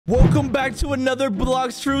Welcome back to another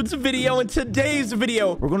Blox Fruits video. In today's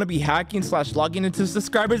video, we're going to be hacking / logging into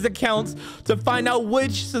subscribers' accounts to find out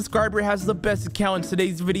which subscriber has the best account in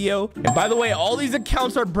today's video. And by the way, all these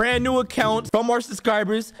accounts are brand new accounts from our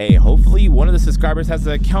subscribers. Hey, hopefully one of the subscribers has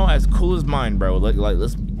an account as cool as mine, bro. Like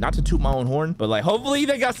let's not to toot my own horn, but like hopefully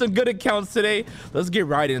they got some good accounts today. Let's get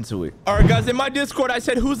right into it. All right, guys, in my Discord, I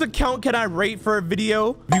said whose account can I rate for a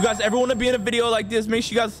video? If you guys ever want to be in a video like this, make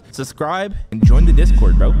sure you guys subscribe and join the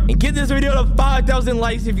Discord, bro. And get this video to 5,000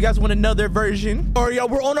 likes if you guys want another version. All right, y'all,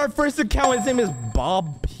 we're on our first account. His name is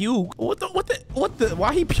Bob Puke. What the?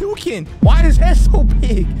 Why he puking? Why is his head so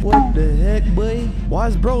big? What the heck, boy? Why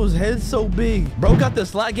is bro's head so big? Bro got the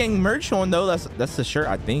Slat Gang merch on though. That's the shirt,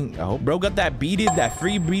 I think. I hope. Bro got that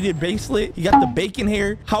free beaded bracelet. He got the bacon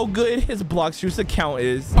hair. How good his Blox Fruits account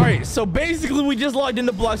is. All right, so basically we just logged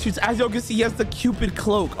into Blox Fruits. As y'all can see, he has the Cupid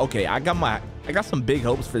cloak. Okay, I got some big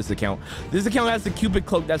hopes for this account. This account has the Cupid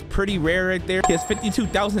cloak. That's pretty rare right there. He has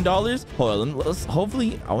 $52,000. Hold on, let's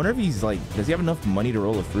hopefully, I wonder if he's like, does he have enough money to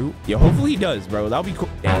roll a fruit? Yeah, hopefully he does, bro. That'll be cool.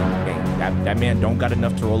 Dang, that man don't got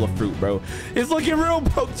enough to roll a fruit, bro. It's looking real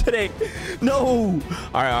broke today. No.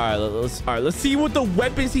 All right, let's see what the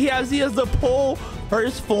weapons he has. He has the pole,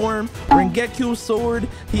 first form, Rengeki sword.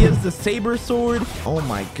 He has the saber sword. Oh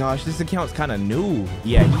my gosh, this account's kind of new.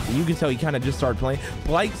 Yeah, you can tell he kind of just started playing.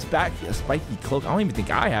 Blight's back, a spiky cloak. I don't even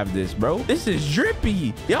think I have this, bro. This is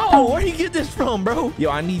drippy. Yo, where you get this from, bro?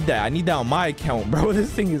 Yo, I need that on my account, bro.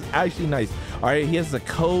 This thing is actually nice. All right, he has the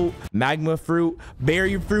coat, magma fruit,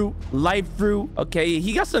 berry fruit, life fruit. Okay,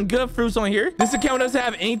 he got some good fruits on here. This account doesn't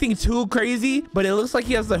have anything too crazy, but it looks like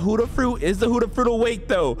he has the Huda fruit. Is the Huda fruit awake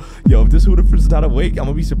though? Yo, if this Huda fruit's not awake, I'm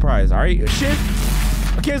gonna be surprised. All right, shit.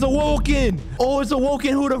 Okay, it's awoken. Oh, it's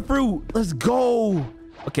awoken Huda fruit. Let's go.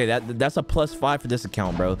 Okay, that's a +5 for this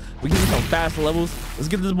account, bro. We can get some fast levels. Let's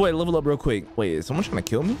get this boy level up real quick. Wait, is someone trying to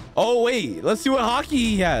kill me? Oh, wait. Let's see what hockey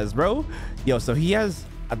he has, bro. Yo, so he has,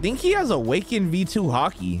 I think he has Awaken V2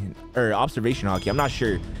 hockey or observation hockey. I'm not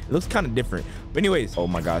sure. It looks kind of different. But anyways, oh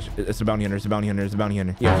my gosh, it's a bounty hunter. It's a bounty hunter. It's a bounty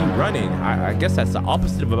hunter. Yeah, he's running. I guess that's the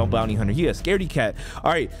opposite of a bounty hunter. He a scaredy cat.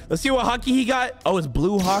 All right, let's see what hockey he got. Oh, it's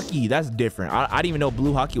blue hockey. That's different. I didn't even know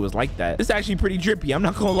blue hockey was like that. This is actually pretty drippy. I'm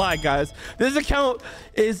not gonna lie, guys. This account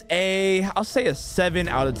is I'll say a 7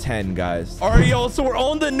 out of 10, guys. All right, yo, so we're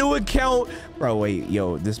on the new account. Bro, wait,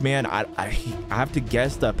 yo, this man, I have to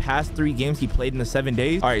guess the past 3 games he played in the 7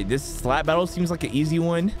 days. All right, this slap battle seems like an easy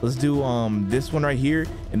one. Let's do this one right here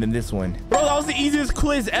and then this one. Bro, that was the easiest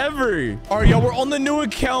quiz ever. All right, yo, we're on the new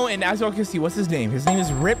account, and as y'all can see, what's his name? His name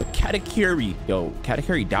is Rip Katakuri. Yo,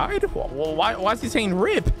 Katakuri died? Well, why is he saying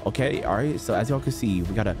Rip? Okay, all right, so as y'all can see,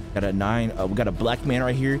 we got a 9. We got a black man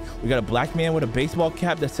right here. We got a black man with a baseball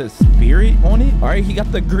cap that says Spirit on it. All right, he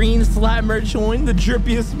got the green slap merch on, the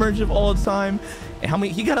drippiest merch of all time. And how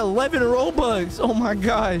many? He got 11 Robux. Oh my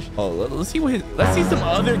gosh. Oh, let's see some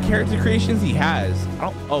other character creations he has.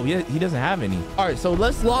 Oh, yeah, he doesn't have any. All right, so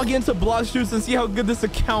let's log into Blox Fruits and see how good this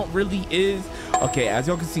account really is. Okay, as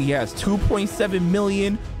y'all can see, he has 2.7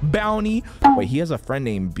 million bounty. Wait, he has a friend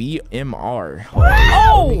named BMR.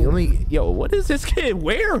 Oh, let me, yo, what is this kid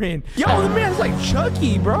wearing? Yo, the man's like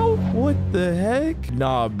Chucky, bro. What the heck?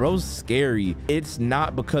 Nah, bro's scary. It's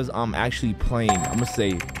not because I'm actually playing. I'm gonna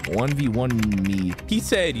say 1v1 me. He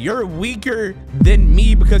said, you're weaker than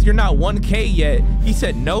me because you're not 1K yet. He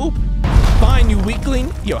said, nope. Fine, you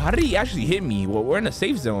weakling. Yo, how did he actually hit me? Well, we're in a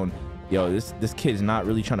safe zone. Yo, this kid is not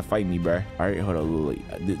really trying to fight me, bro. All right, hold on.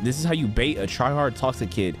 This is how you bait a tryhard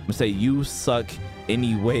toxic kid. I'm gonna say you suck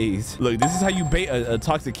anyways. Look, this is how you bait a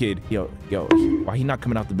toxic kid. Yo, why he not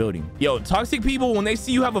coming out the building? Yo, toxic people, when they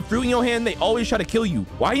see you have a fruit in your hand, they always try to kill you.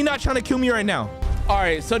 Why are you not trying to kill me right now? All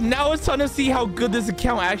right, so now it's time to see how good this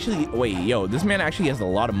account actually. Wait, yo, this man actually has a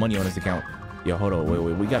lot of money on his account. Yo, hold on,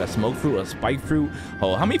 wait, we got a smoke fruit, a spike fruit.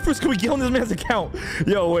 Oh, how many fruits can we get on this man's account?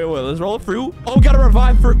 Yo, wait, let's roll a fruit. Oh, we got a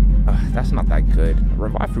revive fruit. That's not that good.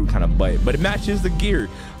 Revive fruit kind of but it matches the gear.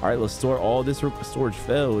 All right, let's store all this. Storage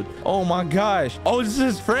failed. Oh my gosh. Oh, this is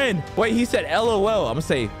his friend. Wait, he said LOL. I'm gonna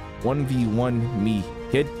say 1v1 me,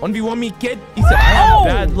 kid. 1v1 me, kid. He said I have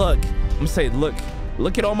bad luck. I'm gonna say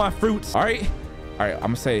look at all my fruits. All right, I'm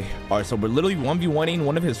gonna say, all right, so we're literally 1v1ing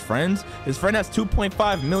one of his friends. His friend has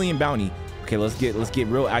 2.5 million bounty. Okay, let's get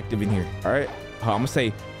real active in here. All right, I'm gonna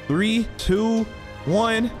say 3, 2,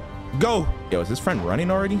 1, go. Yo, is his friend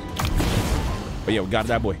running already? Oh yeah, we got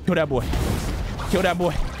that boy. Kill that boy. Kill that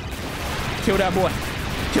boy. Kill that boy.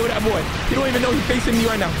 Kill that boy. You don't even know he's facing me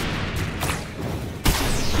right now.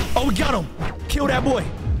 Oh, we got him. Kill that boy.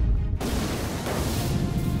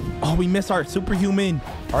 Oh, we missed our superhuman.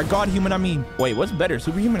 Our god human, I mean. Wait, what's better,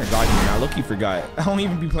 superhuman or god human? I low-key forgot. I don't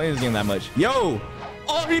even be playing this game that much. Yo,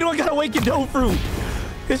 Oh, he don't got awakened dough fruit.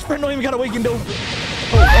 His friend don't even got awakened dough fruit.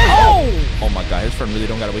 Oh my god, his friend really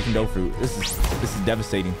don't got awakened dough fruit. This is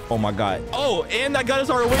devastating. Oh my god. Oh, and that got us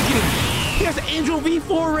our awakening. He has Angel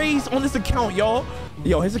V4 race on this account, y'all.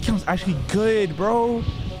 Yo, his account's actually good, bro.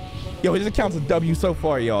 Yo, his account's a W so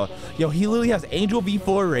far, y'all. Yo, he literally has Angel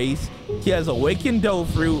V4 race. He has awakened dough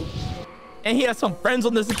fruit. And he has some friends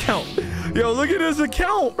on this account. Yo, look at this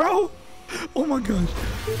account, bro. Oh my gosh.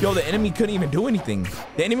 Yo, the enemy couldn't even do anything.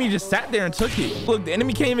 The enemy just sat there and took it. Look, the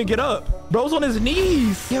enemy can't even get up. Bro's on his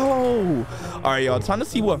knees. Yo. All right, y'all. Time to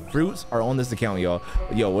see what fruits are on this account, y'all.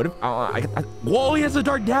 Yo, what if... whoa, he has a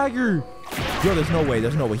dark dagger. Yo, there's no way.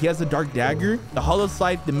 There's no way. He has a dark dagger, the hollow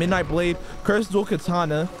scythe, the midnight blade, cursed dual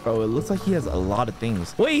katana. Bro, it looks like he has a lot of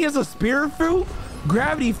things. Wait, he has a spirit fruit,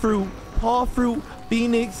 gravity fruit, paw fruit,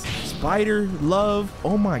 phoenix, spider, love.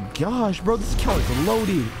 Oh my gosh, bro, this account is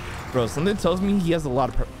loaded. Bro, something tells me he has a lot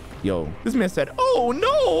of... Yo, this man said, oh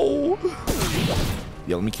no.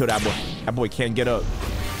 Yo, let me kill that boy. That boy can't get up.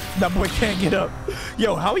 That boy can't get up.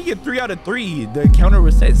 Yo, how he get 3 out of 3? The counter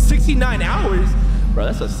was set 69 hours. Bro,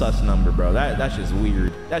 that's a sus number, bro. That's just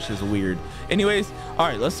weird. That's just weird. Anyways, all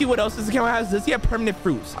right, let's see what else this account has. Does he have permanent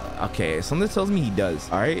fruits? Okay, something tells me he does.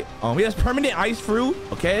 All right. He has permanent ice fruit.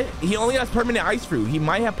 Okay. He only has permanent ice fruit. He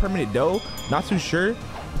might have permanent dough. Not too sure.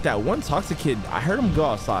 But that one toxic kid, I heard him go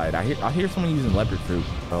outside. I hear someone using leopard fruit.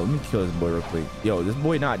 Bro, let me kill this boy real quick. Yo, this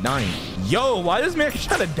boy not dying. Yo, why this man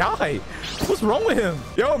trying to die? What's wrong with him?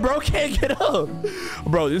 Yo, bro can't get up.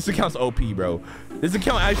 Bro, this account's OP, bro. This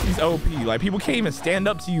account actually is OP. Like, people can't even stand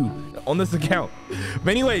up to you on this account.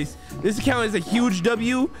 But anyways, this account is a huge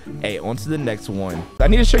W. Hey, on to the next one. I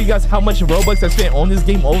need to show you guys how much Robux I spent on this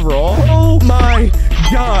game overall. Oh my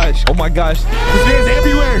gosh. Oh my gosh. This man's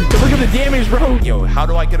everywhere. Look at the damage, bro. Yo, how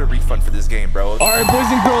do I get a refund for this game, bro? All right, boys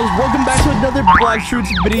and girls, welcome back to another Blox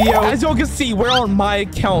Fruits video. As y'all can see, we're on my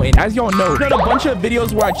account. And as y'all know, I've done a bunch of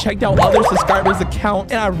videos where I checked out other subscribers'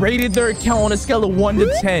 account and I rated their account on a scale of 1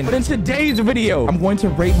 to 10. But in today's video, I'm going to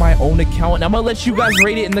rate my own account and I'm gonna let you guys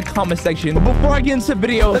rate it in the comment section. But before I get into the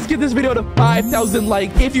video, let's get this video to 5,000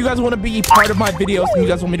 likes if you guys want to be part of my videos and you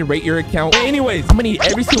guys want me to rate your account. But anyways, I'm gonna need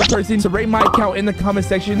every single person to rate my account in the comment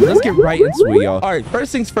section. Let's get right into it, y'all. All right,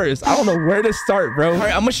 first things first, I don't know where to start, bro. All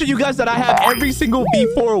right, I'm gonna show you guys that I have every single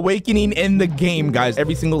V4 awakening in the game, guys.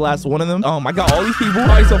 Every single last one of them. I got all these people. All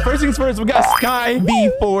right, so first things first, we got Sky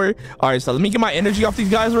V4. All right, so let me get my energy off these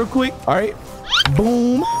guys real quick. All right,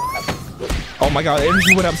 boom. Oh my god, the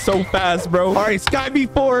energy went up so fast, bro. All right, Sky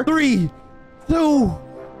V4. 3, 2,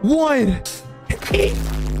 1.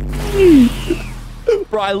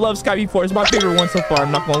 Bro, I love Sky V4. It's my favorite one so far.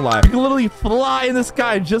 I'm not gonna lie. You can literally fly in the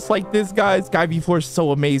sky just like this, guys. Sky V4 is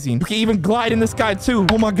so amazing. You can even glide in the sky too.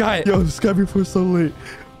 Oh my god. Yo, Sky V4 is so lit.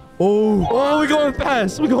 Oh, we're going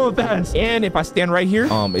fast. We're going fast. And if I stand right here,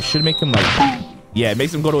 it should make him like... Yeah, it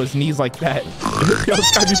makes him go to his knees like that. Yo,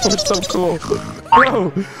 Sky V4 is so cool.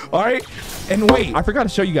 Bro, all right. And wait, I forgot to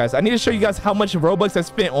show you guys. I need to show you guys how much Robux I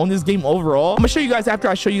spent on this game overall. I'm gonna show you guys after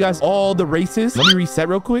I show you guys all the races. Let me reset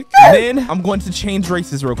real quick. Then I'm going to change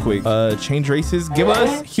races real quick. Change races. Give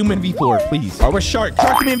us human V4, please. All right, we're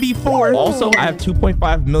Sharkman V4. Also, I have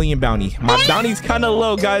 2.5 million bounty. My bounty's kind of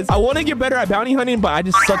low, guys. I want to get better at bounty hunting, but I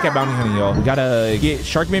just suck at bounty hunting, y'all. We gotta get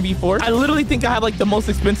Sharkman V4. I literally think I have like the most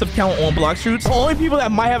expensive count on Blox Fruits. The only people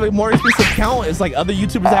that might have a more expensive count is like other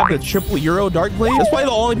YouTubers that have the triple Euro dark blade. That's probably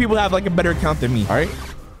the only people that have like a better count than me. All right,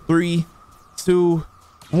 3, 2,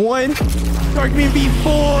 1. Sharkman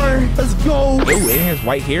V4. Let's go. Oh, and it has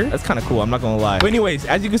white hair. That's kind of cool. I'm not gonna lie. But anyways,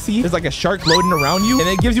 as you can see, there's like a shark floating around you, and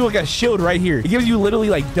it gives you like a shield right here. It gives you literally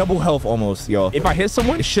like double health almost, y'all. If I hit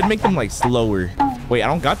someone, it should make them like slower. Wait, I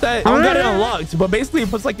don't got that. I don't got it unlocked, but basically it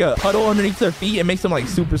puts like a puddle underneath their feet and makes them like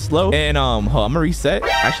super slow. And I'm gonna reset.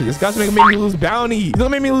 Actually, this guy's gonna make me lose bounty. He's gonna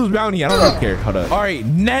make me lose bounty. I don't really care. Hold up. All right,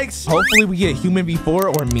 next, hopefully we get human V4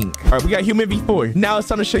 or mink. All right, we got human V4. Now it's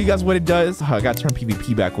time to show you guys what it does. I gotta turn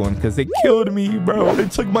PvP back on because they killed me, bro. They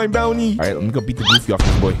took my bounty. All right, let me go beat the goofy off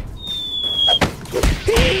this boy.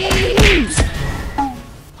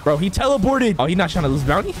 Bro, he teleported. Oh, he's not trying to lose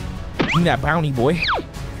bounty? Give me that bounty, boy.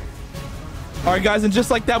 All right, guys, and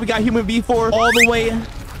just like that, we got human V4 all the way.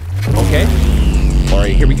 Okay. All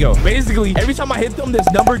right, here we go. Basically, every time I hit them, this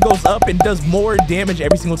number goes up and does more damage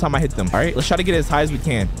every single time I hit them. All right, let's try to get it as high as we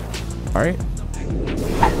can. All right.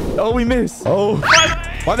 Oh, we missed. Oh,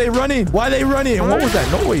 why are they running? Why are they running? And what was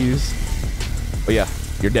that noise? Oh, yeah.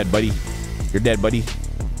 You're dead, buddy. You're dead, buddy.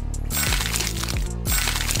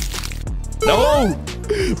 No.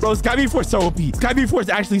 Bro, Sky V4 is so OP. Sky V4 is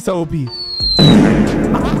actually so OP.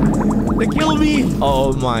 to kill me.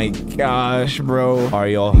 Oh my gosh, bro. All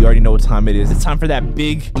right, y'all. You already know what time it is. It's time for that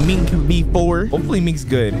big mink V4. Hopefully mink's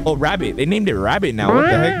good. Oh, rabbit. They named it rabbit now. What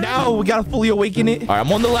the heck? Now we gotta fully awaken it. All right,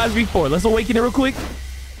 I'm on the last V4. Let's awaken it real quick.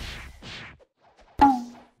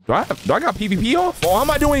 Do I got PvP off? Oh, how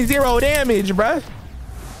am I doing 0 damage, bruh?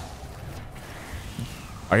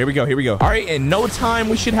 All right, here we go. Here we go. All right, in no time,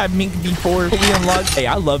 we should have Mink V4 fully unlocked. Hey,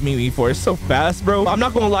 I love Mink V4. It's so fast, bro. I'm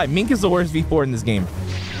not going to lie. Mink is the worst V4 in this game.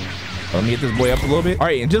 Let me get this boy up a little bit. All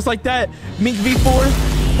right, and just like that, Mink V4.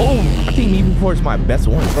 Oh, I think Mink V4 is my best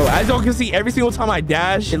one. Bro, as y'all can see, every single time I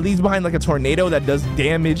dash, it leaves behind like a tornado that does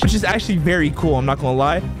damage, which is actually very cool. I'm not going to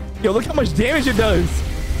lie. Yo, look how much damage it does.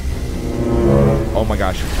 Oh my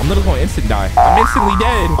gosh, I'm literally going to instant die. I'm instantly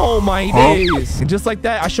dead. Oh my days. And just like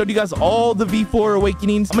that, I showed you guys all the V4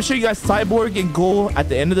 awakenings. I'm gonna show you guys Cyborg and Goal at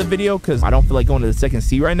the end of the video because I don't feel like going to the second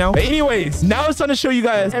C right now. But anyways, now it's time to show you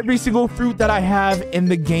guys every single fruit that I have in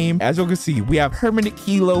the game. As you can see, we have permanent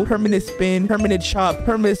kilo, permanent spin, permanent chop,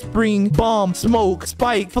 permanent spring, bomb, smoke,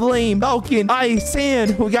 spike, flame, falcon, ice,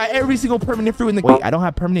 sand. We got every single permanent fruit in the game. Wait, I don't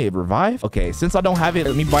have permanent revive? Okay, since I don't have it,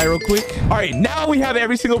 let me buy real quick. All right, now we have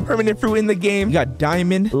every single permanent fruit in the game. We got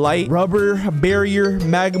diamond, light, rubber, barrier,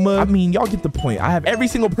 magma. I mean, y'all get the point. I have every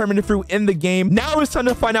single permanent fruit in the game. Now it's time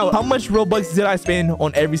to find out how much Robux did I spend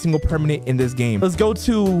on every single permanent in this game. Let's go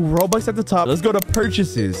to Robux at the top. Let's go to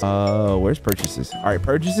purchases. Where's purchases? All right,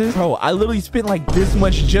 purchases. Bro, I literally spent like this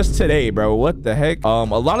much just today, bro. What the heck? A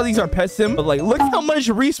lot of these are pet sim, but like, look how much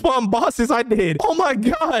respawn bosses I did. Oh my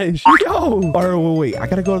gosh. Yo. All right, wait. I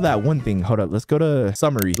gotta go to that one thing. Hold up. Let's go to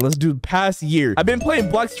summary. Let's do past year. I've been playing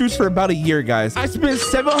Blox Fruits for about a year, guys. I spent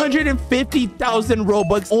 750,000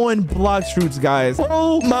 Robux on Blox Fruits, guys.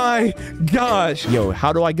 Oh my gosh. Yo,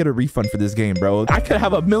 how do I get a refund for this game, bro? I could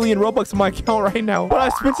have 1,000,000 Robux in my account right now, but I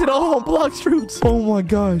spent it all on Blox Fruits. Oh my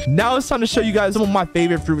gosh. Now it's time to show you guys some of my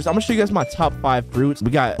favorite fruits. I'm gonna show you guys my top 5 fruits. We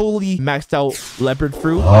got fully maxed out leopard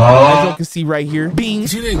fruit. As you can see right here. Bing.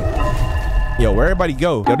 Yo, where everybody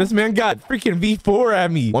go? Yo, this man got freaking V4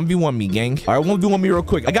 at me. 1v1 me, gang. All right, 1v1 me real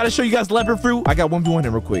quick. I gotta show you guys leopard fruit. I got 1v1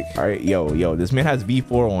 him real quick. All right, yo, this man has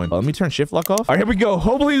V4 on. Let me turn shift lock off. All right, here we go.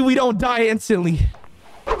 Hopefully we don't die instantly.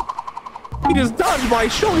 He just dodged my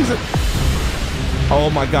shoulders.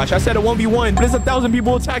 Oh my gosh, I said a 1v1. There's 1,000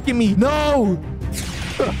 people attacking me. No.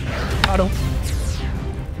 I don't.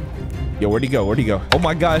 Yo, where'd he go? Where'd he go? Oh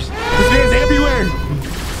my gosh, this man's everywhere.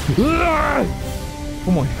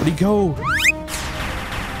 Come on, where'd he go?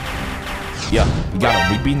 Yeah, we got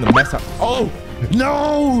him. We beating the mess up. Oh,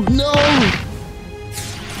 no.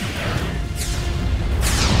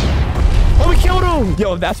 Oh, we killed him.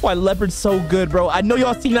 Yo, that's why leopard's so good, bro. I know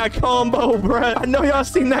y'all seen that combo, bro. I know y'all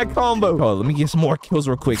seen that combo. Oh, let me get some more kills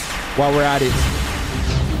real quick while we're at it.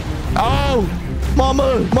 Oh,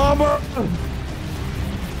 mama.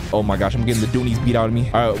 Oh my gosh, I'm getting the Doonies beat out of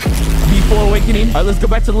me. All right, V4 awakening. All right, let's go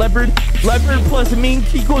back to leopard. Leopard plus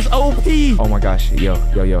mink equals OP. Oh my gosh, yo.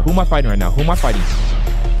 Who am I fighting right now? Who am I fighting?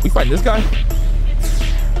 We fighting this guy?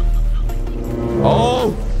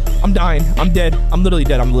 Oh, I'm dying. I'm dead. I'm literally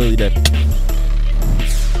dead. All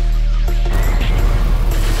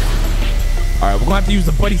right, we're gonna have to use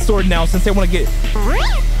the buddy sword now since they want to get.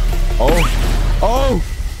 Oh,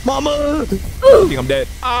 mama. I think I'm dead.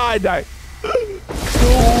 I died. All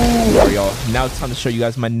right, y'all. Now it's time to show you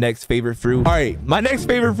guys my next favorite fruit. All right, my next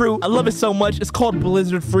favorite fruit. I love it so much. It's called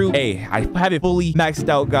Blizzard Fruit. Hey, I have it fully maxed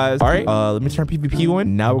out, guys. All right, let me turn PvP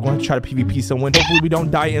on. Now we're going to try to PvP someone. Hopefully we don't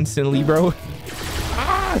die instantly, bro.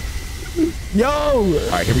 Yo. All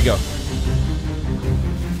right, here we go.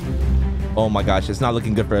 Oh my gosh, it's not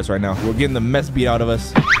looking good for us right now. We're getting the mess beat out of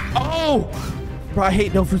us. Oh, bro, I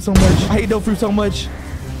hate no fruit so much.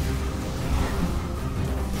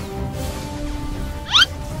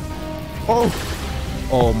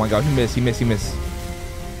 Oh my god, he missed.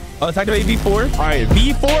 Oh, it's activate V4. All right,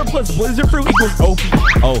 V4 plus Blizzard Fruit equals OP.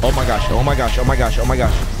 Oh my gosh. Oh, I'm running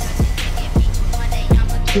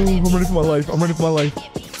for my life.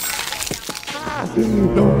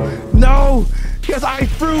 No. Because I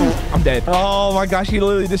fruit. I'm dead. Oh my gosh, he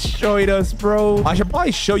literally destroyed us, bro. I should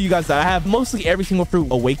probably show you guys that I have mostly every single fruit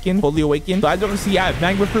fully awakened. So as you can see, I have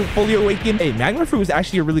magma fruit fully awakened. Hey, magma fruit is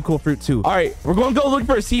actually a really cool fruit too. All right, we're going to go look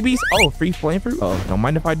for a sea beast. Oh, free flame fruit. Oh, don't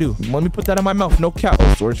mind if I do. Let me put that in my mouth. No cow.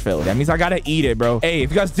 Oh, storage failed. That means I gotta eat it, bro. Hey, if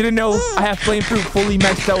you guys didn't know, I have flame fruit fully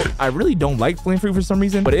maxed out. I really don't like flame fruit for some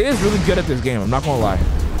reason, but it is really good at this game. I'm not gonna lie.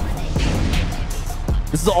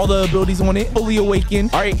 This is all the abilities on it. Fully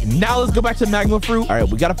awakened. All right, now let's go back to magma fruit. All right,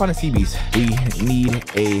 we gotta find a sea beast. We need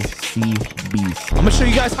a sea beast. I'm gonna show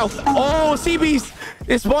you guys how. Oh, sea beast.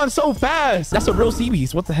 It spawns so fast. That's a real sea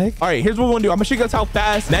beast. What the heck? All right, here's what we're gonna do. I'm gonna show you guys how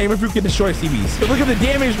fast magma fruit can destroy sea beasts. Look at the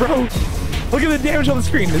damage, bro. Look at the damage on the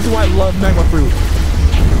screen. This is why I love magma fruit.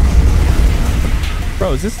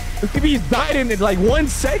 Bro, this sea beast died in like 1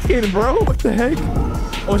 second, bro. What the heck?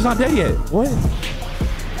 Oh, it's not dead yet. What?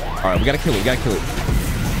 All right, we gotta kill it. We gotta kill it.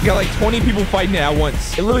 You got like 20 people fighting it at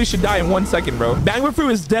once. It literally should die in 1 second, bro. Magma fruit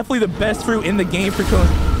is definitely the best fruit in the game for killing.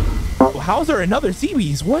 How's there another sea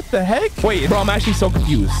beast? What the heck? Wait, bro, I'm actually so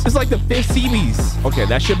confused. It's like the 5th sea beast. Okay,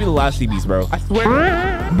 that should be the last sea beast, bro. I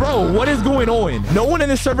swear. Bro, what is going on? No one in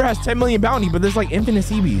this server has 10 million bounty, but there's like infinite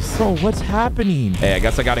sea beasts. Bro, what's happening? Hey, I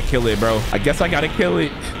guess I gotta kill it, bro. I guess I gotta kill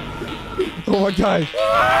it. Oh my God.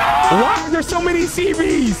 Why are there so many sea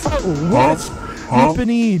beasts? What's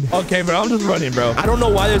happening? Okay, bro, I'm just running, bro. I don't know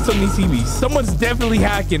why there's so many sea beasts. Someone's definitely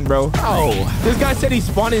hacking, bro. Oh, this guy said he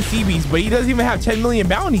spawned in sea beasts, but he doesn't even have 10 million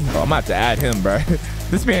bounty. Oh, I'm gonna have to add him, bro.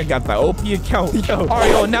 This man got the OP account. Yo. All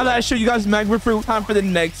right, yo, now that I showed you guys magma fruit, time for the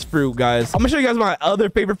next fruit, guys. I'm gonna show you guys my other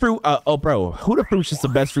favorite fruit. Oh, bro, Huda fruit's just the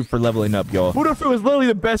best fruit for leveling up, y'all. Huda fruit is literally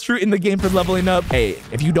the best fruit in the game for leveling up. Hey,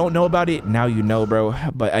 if you don't know about it, now you know, bro.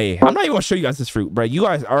 But hey, I'm not even gonna show you guys this fruit, bro. You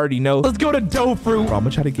guys already know. Let's go to dough fruit. Bro, I'm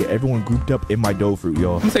gonna try to get everyone grouped up in my dough fruit,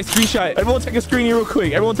 y'all. I'm gonna say screenshot. Everyone take a screenie real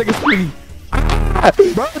quick. Everyone take a screenie. Ah,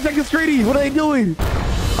 bro, take a screenie. What are they doing?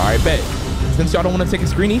 All right, bet. Since y'all don't want to take a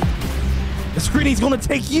screenie, the screenie's gonna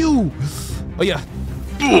take you. Oh yeah.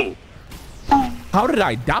 How did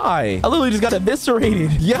I die? I literally just got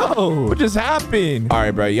eviscerated. Yo, what just happened? All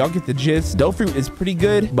right, bro, y'all get the gist. Dough fruit is pretty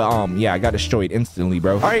good, but yeah, I got destroyed instantly,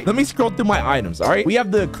 bro. All right, let me scroll through my items. All right, we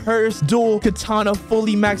have the cursed dual katana,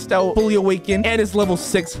 fully maxed out, fully awakened, and it's level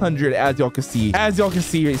 600, as y'all can see. As y'all can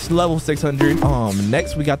see, it's level 600.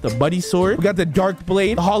 Next we got the buddy sword, we got the dark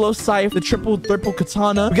blade, the hollow scythe, the triple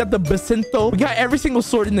katana, we got the basinto. We got every single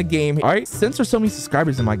sword in the game. All right, since there's so many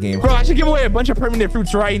subscribers in my game, bro, I should give away a bunch of permanent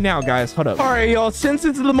fruits right now, guys. Hold up. All right, y'all. Since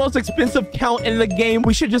it's the most expensive count in the game,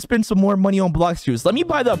 we should just spend some more money on Blox fruits. Let me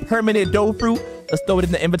buy the permanent dough fruit. Let's throw it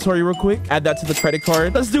in the inventory real quick. Add that to the credit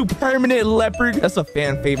card. Let's do permanent leopard. That's a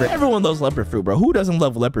fan favorite. Everyone loves leopard fruit, bro. Who doesn't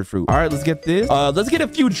love leopard fruit? All right, let's get this. Let's get a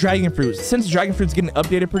few dragon fruits. Since dragon fruit's getting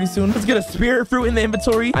updated pretty soon, let's get a spirit fruit in the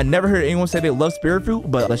inventory. I never heard anyone say they love spirit fruit,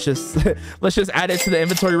 but let's just add it to the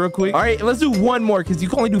inventory real quick. All right, let's do one more because you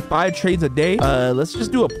can only do 5 trades a day. Let's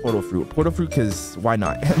just do a portal fruit. Portal fruit, because why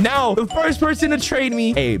not? Now, the first person to trade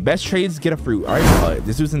me. Hey, best trades, get a fruit. All right,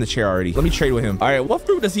 this dude's in the chair already. Let me trade with him. All right, what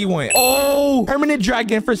fruit does he want? Oh, permanent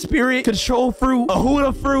dragon for spirit, control fruit, a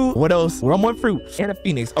Huda fruit. What else? One more fruit and a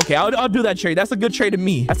phoenix. Okay, I'll do that trade. That's a good trade to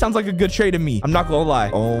me. That sounds like a good trade to me. I'm not gonna lie.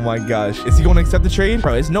 Oh my gosh, is he gonna accept the trade?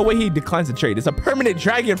 Bro, there's no way he declines the trade. It's a permanent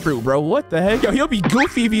dragon fruit, bro. What the heck? Yo, he'll be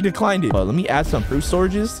goofy if he declined it. Let me add some fruit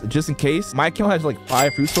storages just in case. My account has like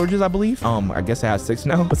 5 fruit storages, I believe. I guess it has 6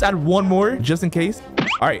 now. Let's add one more just in case.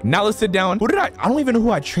 All right, now let's sit down. I don't even know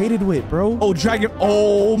who I traded with, bro. Oh, dragon.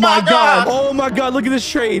 Oh my god. Oh my god, look at this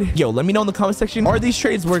trade. Yo, let me know in the comment section, are these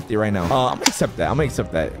trades worth it right now? I'm gonna accept that. I'm gonna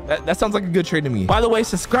accept that. That sounds like a good trade to me. By the way,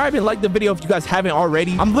 subscribe and like the video if you guys haven't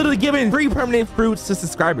already. I'm literally giving free permanent fruits to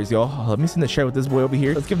subscribers, y'all. Let me send the share with this boy over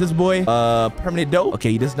here. Let's give this boy permanent dough.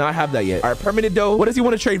 Okay, he does not have that yet. All right, permanent dough. What does he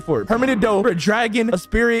want to trade for? Permanent dough for a dragon, a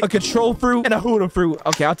spirit, a control fruit, and a Huda fruit.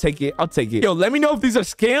 Okay, I'll take it. I'll take it. Yo, let me know if these are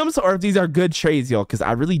scams or if these are good trades, y'all, because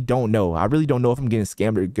I really don't know. I really don't know if I'm getting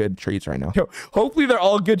scammed or good trades right now. Yo, hopefully they're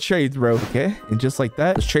all good trades, bro. Okay, and just like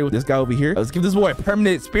that, let's trade with this guy over here. Let's give this boy a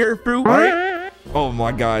permanent spirit fruit. All right. Oh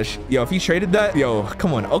my gosh. Yo, if he traded that, yo,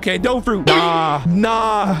 come on. Okay, dough fruit.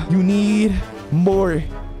 Nah. You need more.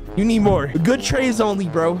 You need more. Good trades only,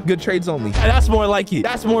 bro. Good trades only. That's more like it.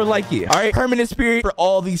 That's more like it. All right, permanent spirit for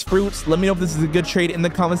all these fruits. Let me know if this is a good trade in the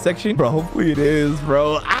comment section, bro. Hopefully it is,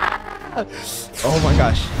 bro. Oh my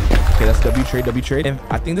gosh. Okay, that's W trade. And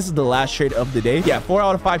I think this is the last trade of the day. Yeah, 4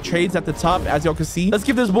 out of 5 trades at the top, as y'all can see. Let's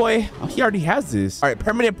give this boy. Oh, he already has this. All right,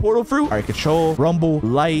 permanent portal fruit. All right, control, rumble,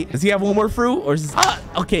 light. Does he have one more fruit? Or is this...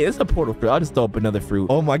 okay, it's a portal fruit. I'll just throw up another fruit.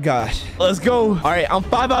 Oh my gosh. Let's go. All right, I'm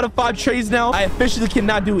 5 out of 5 trades now. I officially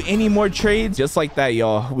cannot do any more trades. Just like that,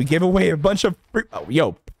 y'all. We gave away a bunch of free... Oh,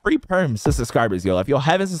 yo. Free perms to subscribers, yo. If y'all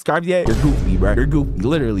haven't subscribed yet, you're goofy, bro. You're goofy,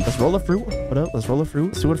 literally. Let's roll a fruit. What up? Let's roll a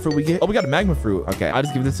fruit. See what fruit we get. Oh, we got a magma fruit. Okay, I'll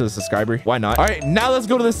just give this to the subscriber. Why not? All right, now let's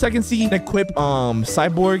go to the second scene and equip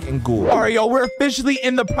cyborg and ghoul. All right, y'all, we're officially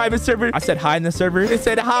in the private server. I said hi in the server. It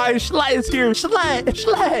said hi. Schlatt is here.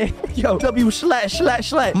 Schlatt. Yo, W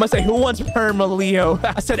Schlatt. I'm gonna say, who wants perm a Leo?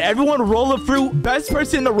 I said, everyone roll a fruit. Best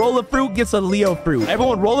person to roll a fruit gets a Leo fruit.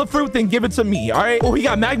 Everyone roll a fruit, then give it to me. All right. Oh, he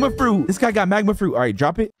got magma fruit. This guy got magma fruit. All right,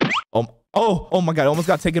 drop it. Oh my God. Almost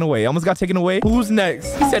got taken away. Almost got taken away. Who's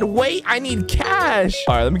next? He said, wait, I need cash.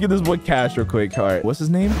 All right, let me get this boy cash real quick. All right, what's his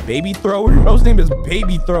name? Baby Thrower? Bro's name is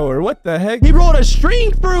Baby Thrower. What the heck? He rolled a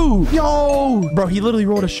string fruit. Yo, bro, he literally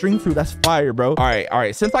rolled a string fruit. That's fire, bro. All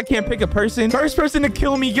right. Since I can't pick a person, first person to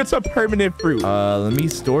kill me gets a permanent fruit. Let me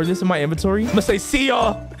store this in my inventory. I'm gonna say, see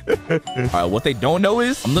y'all. What they don't know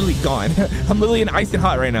is I'm literally gone. I'm literally in ice and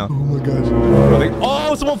hot right now. Oh my gosh.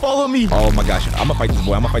 Bro, someone follow me. Oh my gosh. I'm gonna fight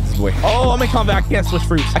this boy. Oh, I'm in combat. I can't switch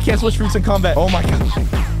fruits in combat. Oh my gosh.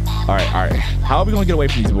 All right. How are we gonna get away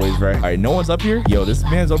from these boys, bro? All right, no one's up here. Yo, this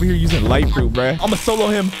man's over here using light fruit, bro. I'm gonna solo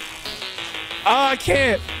him. Oh, I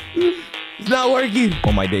can't. It's not working.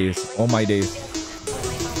 Oh my days.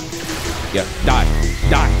 Yeah, die.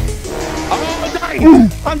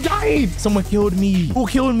 Oh, I'm dying. Someone killed me. Who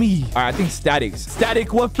killed me? All right, I think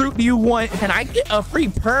Static, what fruit do you want? Can I get a free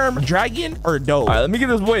perm dragon or dough? All right, let me give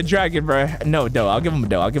this boy a dragon, bro. No, dough. I'll give him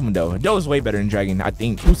dough. Dough is way better than dragon, I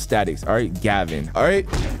think. Who's Statics? All right, Gavin. All right.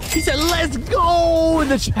 He said, let's go in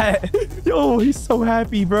the chat. Yo, he's so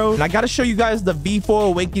happy, bro. And I got to show you guys the V4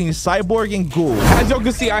 Awakening Cyborg and Ghoul. As y'all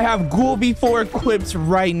can see, I have Ghoul V4 equipped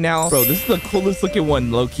right now. Bro, this is the coolest looking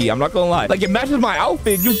one, low-key. I'm not going to lie. Like, it matches my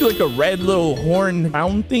outfit. It gives you like a red little horn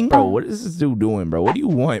crown thing. Bro, what is this dude doing, bro? What do you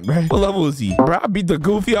want, bro? What level is he? Bro, I beat the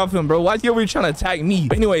goofy off him, bro. Why is he over here trying to attack me?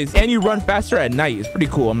 But anyways, and you run faster at night. It's pretty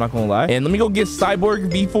cool. I'm not going to lie. And let me go get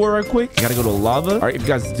Cyborg V4 right quick. You got to go to lava. All right, if you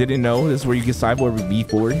guys didn't know, this is where you get Cyborg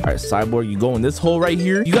V4. All right, Cyborg, you go in this hole right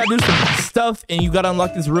here. You got to do some stuff and you got to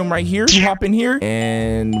unlock this room right here. You hop in here.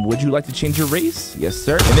 And would you like to change your race? Yes,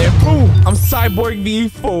 sir. And then boom, I'm Cyborg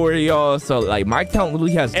V4, y'all. So like my account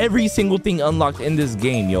literally has every single thing unlocked in this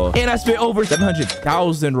game, y'all. And I spent over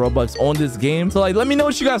 700,000 Robux on this game. So like, let me know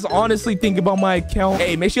what you guys honestly think about my account.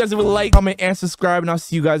 Hey, make sure you guys leave a like, comment, and subscribe. And I'll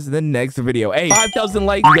see you guys in the next video. Hey, 5,000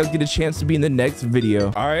 likes, you guys get a chance to be in the next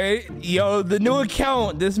video. All right, yo, the new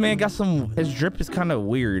account. This man got his drip is kind of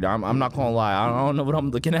weird. I'm not gonna lie. I don't know what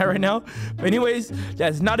I'm looking at right now. But anyways,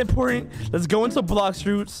 that's not important. Let's go into Blox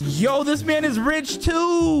Fruits. Yo, this man is rich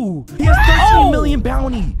too. He has 13 million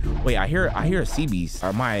bounty. Wait, I hear a sea beast.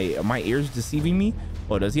 Are my ears deceiving me?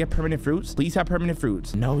 Oh, does he have permanent fruits? Please have permanent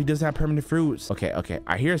fruits. No, he doesn't have permanent fruits. Okay.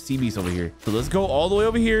 I hear a sea beast over here. So let's go all the way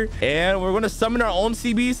over here and we're gonna summon our own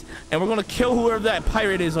sea beast and we're gonna kill whoever that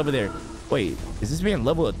pirate is over there. Wait, is this man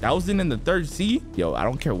level 1,000 in the 3rd sea? Yo, I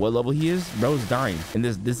don't care what level he is. Bro's dying. And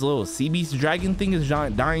this little sea beast dragon thing is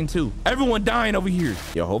dying too. Everyone dying over here.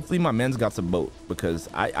 Yo, hopefully my man's got some boat because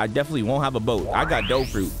I definitely won't have a boat. I got dough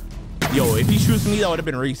fruit. Yo, if he shoots me, that would have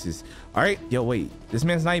been racist. All right. Yo, wait. This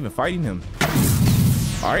man's not even fighting him.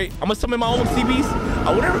 All right. I'm going to summon my own sea beast.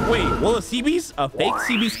 Wait, will a sea beast, a fake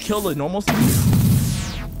sea beast kill a normal sea beast?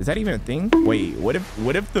 Is that even a thing? Wait, what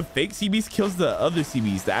if the fake sea beast kills the other sea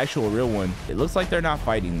beast, the actual real one? It looks like they're not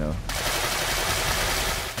fighting though.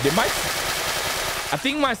 I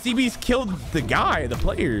think my sea beast killed the guy, the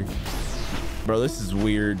player. Bro, this is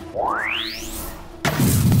weird.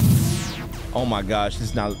 Oh my gosh, this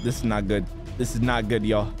is not good. This is not good,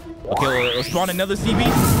 y'all. Okay, let's spawn another sea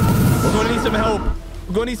beast. We're gonna need some help.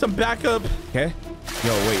 We're gonna need some backup. Okay.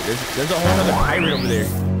 Yo, wait, there's a whole other pirate over there.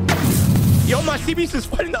 Yo, my sea beast is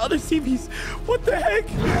fighting the other sea beast. What the heck?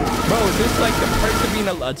 Bro, is this like the price of being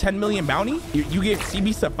a 10 million bounty? You get sea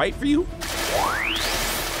beast to fight for you?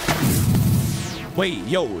 Wait,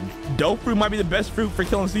 yo, dope fruit might be the best fruit for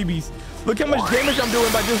killing sea beasts. Look how much damage I'm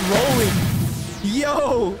doing by just rolling.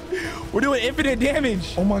 Yo, we're doing infinite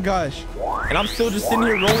damage. Oh my gosh. And I'm still just sitting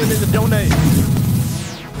here rolling in the donut.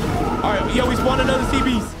 All right, yo, we spawned another sea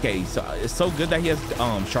beast. Okay, so it's so good that he has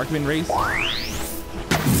Sharkman race.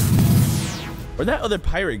 Where'd that other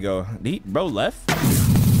pirate go? Bro left?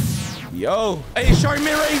 Yo. Hey,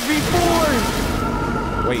 Sharkman race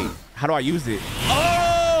V4. Wait, how do I use it?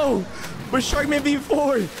 Oh, we're Sharkman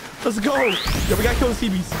V4. Let's go. Yo, we gotta kill the sea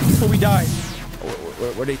beast before we die.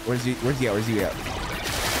 Where's he at?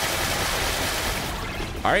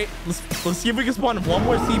 All right, let's see if we can spawn one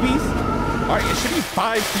more sea beast. All right, it should be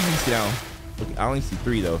 5 sea beasts now. Look, I only see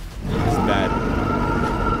 3 though. This is bad.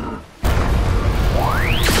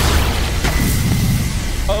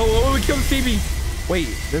 Oh, we killed the sea beast. Wait,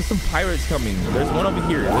 there's some pirates coming. There's one over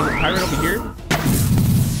here. There's a pirate over here.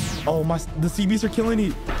 Oh, the sea beasts are killing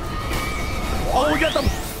it. Oh, we got them.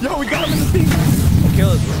 Yo, we got him in the sea. Okay,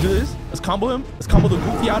 let's do this. Let's combo him. Let's combo the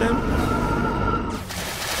goofy out of him.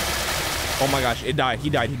 Oh my gosh, it died. He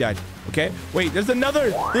died. Okay, wait, there's another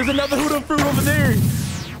Huda fruit over there.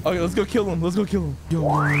 Okay, let's go kill him. Yo. Okay,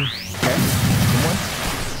 come on.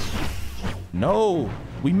 No,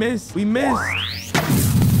 we missed. Oh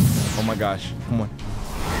my gosh, come on.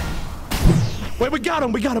 Wait, we got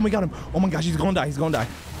him. Oh my gosh, he's gonna die.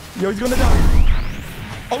 Yo, he's gonna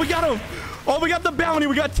die. Oh, we got him. Oh, we got the bounty.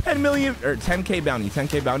 We got 10 million or 10K bounty.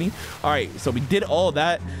 10K bounty. All right, so we did all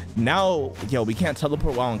that. Now, yo, we can't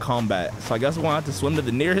teleport while in combat. So I guess we'll have to swim to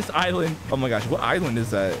the nearest island. Oh my gosh, what island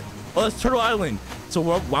is that? Oh, it's Turtle Island. So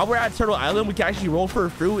while we're at Turtle Island, we can actually roll for a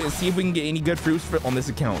fruit and see if we can get any good fruits on this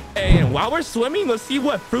account. And while we're swimming, let's see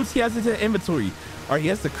what fruits he has in his inventory. All right, he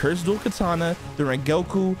has the Cursed Dual Katana, the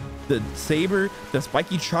Rengoku, the Saber, the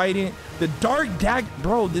Spiky Trident, the Dark Dagger.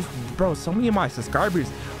 Bro, so many of my subscribers,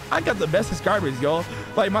 I got the best subscribers, y'all.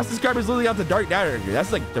 Like, my subscribers literally got the Dark Dagger.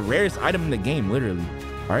 That's like the rarest item in the game, literally.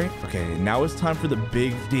 All right, okay, now it's time for the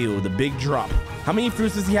big deal, the big drop. How many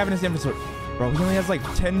fruits does he have in his inventory? Bro, he only has like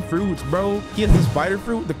 10 fruits, bro. He has the spider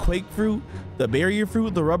fruit, the quake fruit, the barrier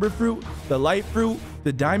fruit, the rubber fruit, the light fruit,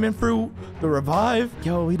 the diamond fruit, the revive.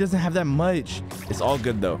 Yo, he doesn't have that much. It's all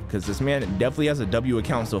good though, because this man definitely has a W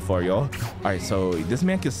account so far, y'all. All right, so this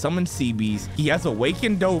man can summon CBs. He has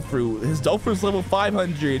awakened dough fruit. His dough fruit's level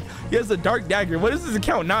 500. He has a dark dagger. What does his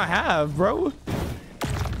account not have, bro?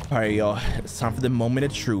 All right, y'all, it's time for the moment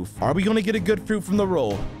of truth. Are we gonna get a good fruit from the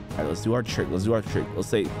roll? All right, let's do our trick. Let's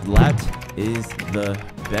say that is the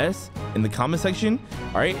best in the comment section.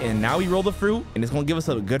 All right, and now we roll the fruit and it's gonna give us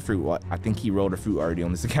a good fruit. Well, I think he rolled a fruit already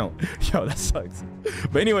on this account. Yo, that sucks.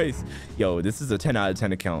 But anyways, yo, this is a 10 out of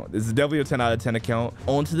 10 account. This is definitely a 10 out of 10 account.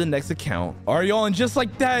 On to the next account. All right, y'all, and just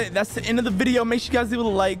like that, that's the end of the video. Make sure you guys leave a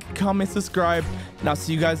like, comment, subscribe, and I'll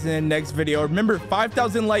see you guys in the next video. Remember,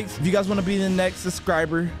 5,000 likes if you guys want to be in the next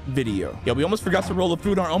subscriber video. Yo, we almost forgot to roll the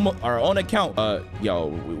fruit on our own account. Yo,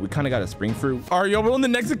 we kind of got a spring fruit. All right, yo, we're on the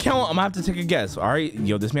next account. I'm gonna have to take a guess. All right,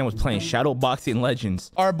 yo, this man was playing Shadow Boxing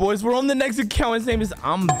Legends. All right, boys, we're on the next account. His name is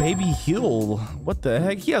Baby Heal. What the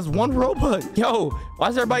heck? He has 1 Robux. Yo, why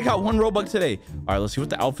does everybody got 1 Robux today? All right, let's see what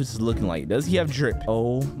the outfits is looking like. Does he have drip?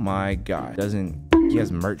 Oh my god, he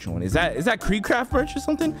has merch on. Is that Creedcraft merch or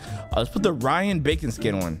something? Let's put the Ryan Bacon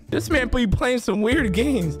skin on. This man be playing some weird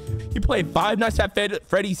games. He played Five Nights at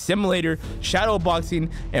Freddy's Simulator, Shadow Boxing,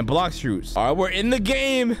 and Blox Fruits. All right, we're in the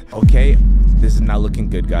game. Okay, this is not looking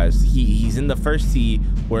good, guys. He's in the first sea.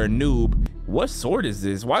 We're a noob. What sword is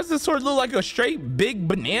this? Why does this sword look like a straight big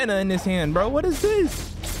banana in his hand, bro? What is this?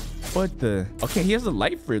 What the? Okay, he has a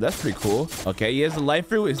light fruit. That's pretty cool. Okay, he has a light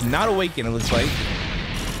fruit. It's not awakened, it looks like.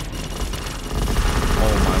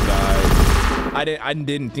 I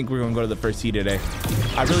didn't think we were gonna go to the first sea today.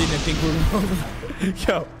 I really didn't think we were gonna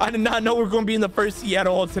yo, I did not know we were gonna be in the first sea at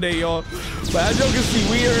all today, y'all. But as y'all can see,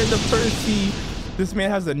 we are in the first sea. This man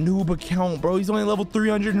has a noob account, bro. He's only level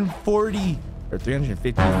 340 or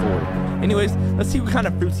 354. Anyways, let's see what kind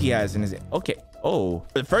of fruits he has in his. Okay. Oh,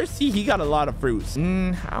 for the first sea, he got a lot of fruits. I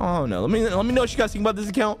don't know. Let me know what you guys think about this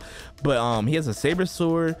account. But he has a saber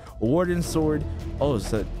sword, a warden sword. Oh,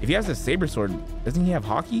 so if he has a saber sword, doesn't he have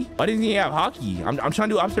hockey? Why doesn't he have hockey? I'm trying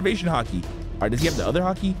to do observation hockey. All right, does he have the other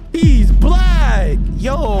hockey? He's black.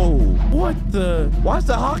 Yo, what the? Why is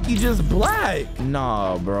the hockey just black?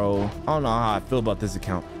 Nah, bro. I don't know how I feel about this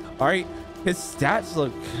account. All right, his stats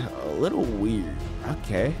look a little weird.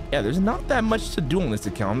 Okay, yeah, there's not that much to do on this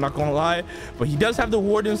account, I'm not gonna lie, but he does have the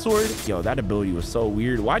warden sword. Yo, that ability was so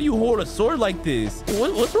weird. Why do you hold a sword like this?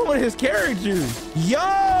 What's wrong with his character?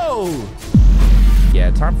 Yo,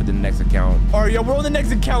 yeah, time for the next account. All right, yo, we're on the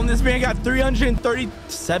next account. This man got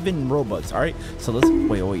 337 Robux. All right, so let's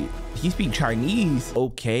wait. He speaks Chinese.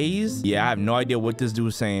 Okays? Yeah, I have no idea what this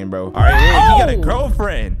dude's saying, bro. All right, wait, he got a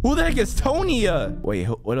girlfriend. Who the heck is Tonya? Wait,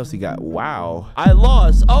 what else he got? Wow. I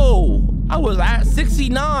lost. Oh, I was at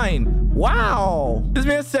 69. Wow. This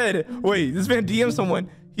man said, wait, this man DM'd someone.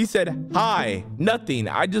 He said, hi, nothing.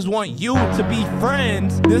 I just want you to be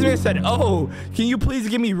friends. This man said, oh, can you please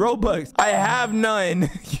give me Robux? I have none.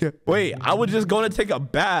 Wait, I was just going to take a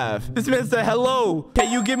bath. This man said, hello,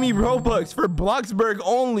 can you give me Robux for Bloxburg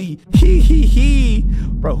only? He.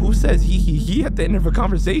 Bro, who says he at the end of a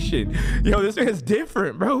conversation? Yo, this man's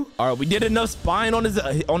different, bro. All right, we did enough spying on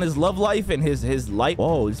his love life and his life.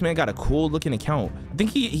 Whoa, this man got a cool looking account. I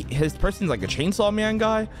think his person's like a chainsaw man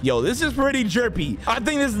guy. Yo, this is pretty drippy. I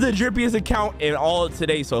think this is the drippiest account in all of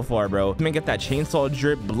today so far, bro. Man got that chainsaw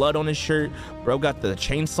drip, blood on his shirt. Bro got the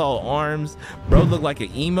chainsaw arms. Bro looked like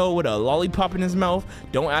an emo with a lollipop in his mouth.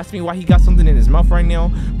 Don't ask me why he got something in his mouth right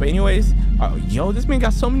now. But anyways, yo, this man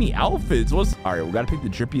got so many outfits. All right, we gotta pick the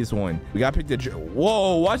drippiest one. We gotta pick the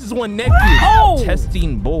whoa, watch this one naked. Oh!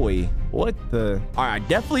 Testing boy. What the? All right, I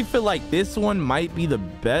definitely feel like this one might be the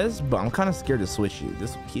best, but I'm kind of scared to switch it.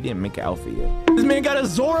 He didn't make an outfit yet. This man got a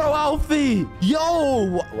Zoro outfit.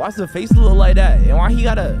 Yo, why's the face look like that? And why he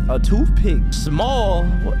got a toothpick? Small.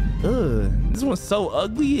 What? Ugh. This one's so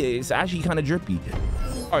ugly. It's actually kind of drippy.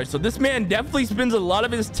 All right, so this man definitely spends a lot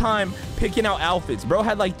of his time picking out outfits. Bro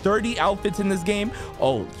had like 30 outfits in this game.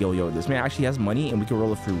 Oh, yo, this man actually has money and we can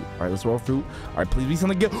roll a fruit. All right, let's roll a fruit. All right, please be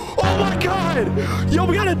something good. Oh my God. Yo,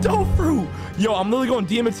 we got a dope fruit. Yo, I'm literally going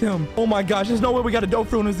to DM it to him. Oh my gosh, there's no way we got a dope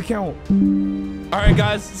fruit on his account. All right,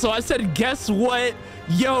 guys. So I said, guess what?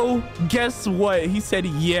 Yo, guess what? He said,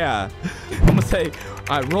 yeah. I'm going to say,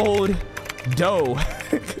 I rolled dough.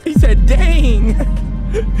 He said, dang.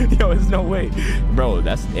 Yo, there's no way, bro.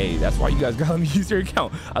 That's why you guys gotta let me use your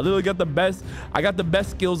account. I literally got the best. I got the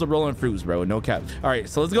best skills of rolling fruits, bro. No cap. All right,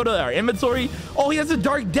 so let's go to our inventory. Oh, he has a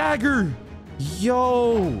dark dagger.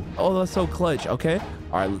 Yo, oh, that's so clutch. Okay,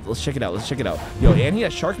 all right, let's check it out. Let's check it out. Yo, and he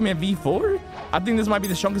has Sharkman V4. I think this might be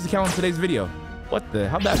the strongest account in today's video. What the?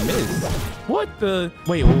 How'd that miss? What the?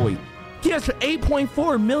 Wait. He has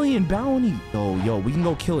 8.4 million bounty. Yo, we can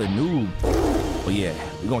go kill a noob. Oh yeah,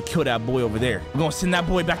 we're gonna kill that boy over there. We're gonna send that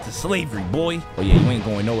boy back to slavery, boy. Oh yeah, you ain't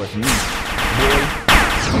going nowhere from me, boy.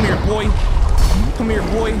 Come here, boy. Come here,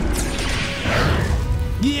 boy.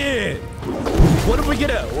 Yeah. What if we get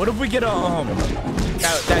a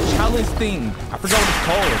that challenge thing? I forgot what it's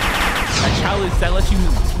called. That challenge that lets you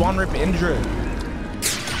spawn rip Indra.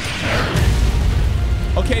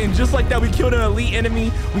 Okay, and just like that, we killed an elite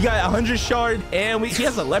enemy. We got 100 shard, and he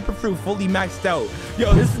has a leopard fruit fully maxed out.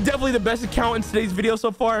 Yo, this is definitely the best account in today's video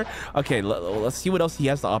so far. Okay, let's see what else he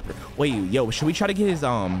has to offer. Wait, yo, should we try to get his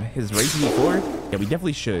race before? Yeah, we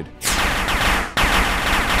definitely should.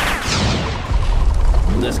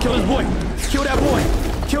 Let's kill this boy. Kill that boy.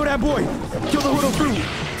 Kill that boy. Kill the little fruit.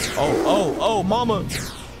 Oh, mama.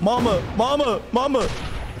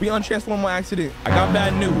 We untransformed by accident. I got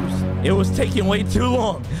bad news. It was taking way too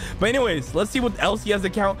long. But anyways, let's see what else he has to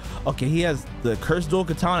count. Okay, he has the cursed dual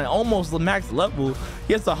katana, almost the max level.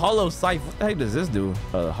 He has the hollow scythe. What the heck does this do?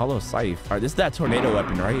 Hollow scythe. All right, this is that tornado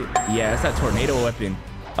weapon, right? Yeah, it's that tornado weapon.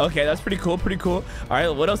 Okay, that's pretty cool. All right,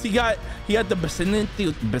 what else he got? He got the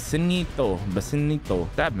Bacinito.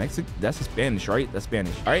 That Mexican? That's Spanish, right? That's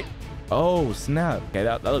Spanish. All right. Oh, snap. Okay,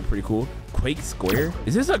 that looked pretty cool. Quake square.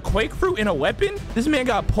 Is this a quake fruit in a weapon? This man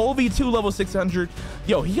got pole v2 level 600.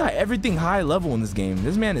 Yo, he got everything high level in this game.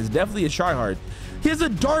 This man is definitely a tryhard. He has a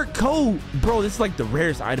dark coat. Bro, this is like the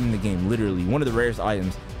rarest item in the game. Literally one of the rarest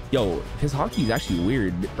items. Yo, his hockey is actually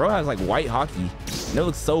weird. Bro has like white hockey. And it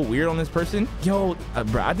looks so weird on this person. Yo,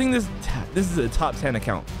 bro, I think this is a top 10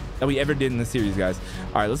 account that we ever did in the series, guys.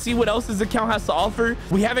 All right, let's see what else this account has to offer.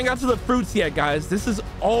 We haven't got to the fruits yet, guys. This is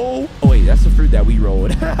oh wait, that's the fruit that we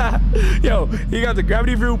rolled. Yo, he got the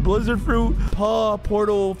gravity fruit, blizzard fruit, paw,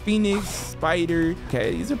 portal, phoenix, spider.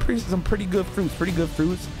 Okay, these are some pretty good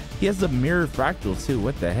fruits. He has the mirror fractal too.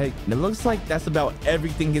 What the heck? And it looks like that's about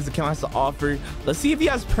everything his account has to offer. Let's see if he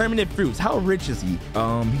has permanent fruits. How rich is he?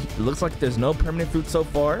 It looks like there's no permanent fruits so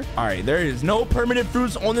far. All right, there is no permanent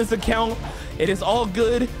fruits on this account. It is all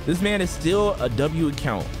good. This man is still a W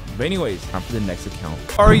account. But anyways, time for the next account.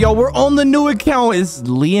 All right, y'all, we're on the new account. It's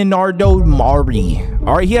Leonardo Mari.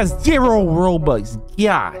 All right, he has 0 Robux.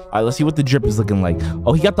 Yeah. All right, let's see what the drip is looking like.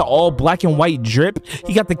 Oh, he got the all black and white drip.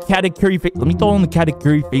 He got the Katakuri face. Let me throw on the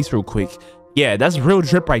Katakuri face real quick. Yeah, that's real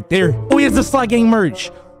drip right there. Oh, he has the Slot Gang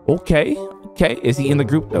merch. Okay. Is he in the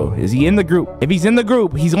group though? Is he in the group? If he's in the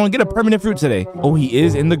group, he's gonna get a permanent fruit today. Oh, he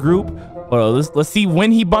is in the group. Well, let's see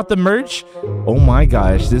when he bought the merch. Oh my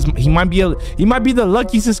gosh, he might be the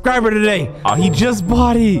lucky subscriber today. Oh, he just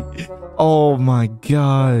bought it. Oh my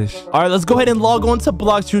gosh. All right, let's go ahead and log on to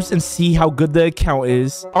Blox and see how good the account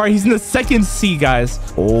is. All right, he's in the second C, guys.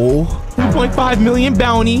 Oh, 2.5 million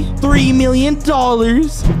bounty, $3 million.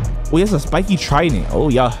 Oh, he has a spiky trident. Oh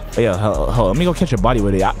yeah. Hold on, let me go catch a body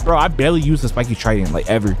with it. Bro, I barely use the spiky trident like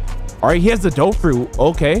ever. All right, he has the dope fruit.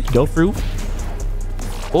 Okay, dope fruit.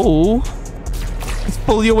 Oh, it's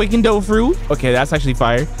fully awakened dope fruit. Okay, that's actually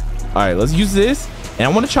fire. All right, let's use this. And I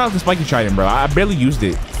want to try out the spiky trident, bro. I barely used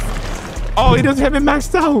it. Oh, he doesn't have it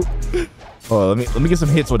maxed out. Oh, let me get some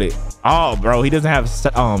hits with it. Oh, bro, he doesn't have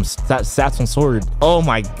stats on sword. Oh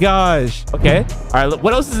my gosh. Okay. All right,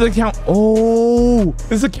 what else is the account? Oh,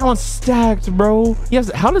 this account's stacked, bro.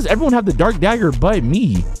 Yes. How does everyone have the dark dagger but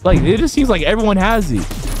me? Like, it just seems like everyone has it.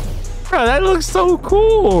 Bro, that looks so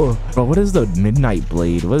cool. Bro, what is the midnight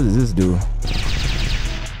blade? What does this do?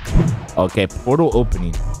 Okay, portal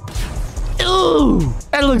opening. Ooh,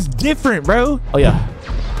 that looks different, bro.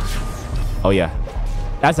 Oh yeah,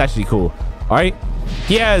 that's actually cool. All right,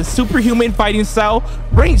 he has superhuman fighting style,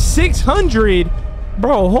 rank 600.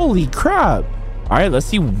 Bro, holy crap. All right, let's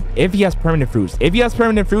see if he has permanent fruits. If he has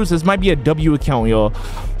permanent fruits, this might be a W account, y'all.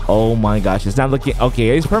 Oh my gosh, it's not looking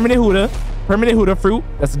okay. It's permanent Huda fruit.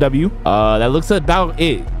 That's a W. That looks about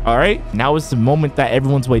it. All right, now it's the moment that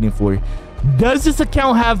everyone's waiting for. Does this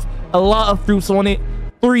account have a lot of fruits on it?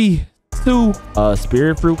 3, 2,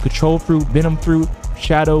 spirit fruit, control fruit, venom fruit,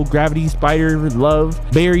 shadow, gravity, spider, love,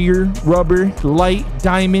 barrier, rubber, light,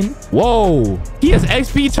 diamond. Whoa, he has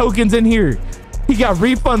XP tokens in here. He got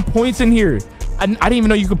refund points in here. I didn't even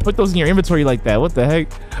know you could put those in your inventory like that. What the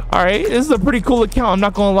heck? All right, this is a pretty cool account. I'm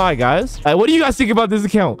not gonna lie, guys. What do you guys think about this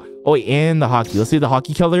account? Oh wait, and the hockey. Let's see what the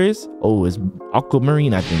hockey color is. Oh, it's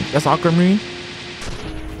aquamarine, I think. That's aquamarine.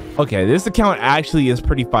 Okay, this account actually is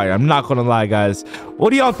pretty fire. I'm not gonna lie, guys. What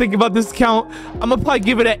do y'all think about this account? I'm gonna probably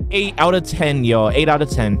give it an 8 out of 10, y'all. 8 out of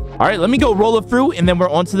 10. All right, let me go roll a fruit, and then we're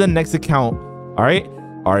on to the next account. All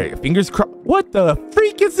right, fingers crossed. What the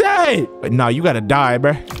freak is that? But nah, you gotta die,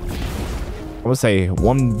 bruh. I'm gonna say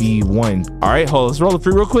 1v1. All right, hold on. Let's roll the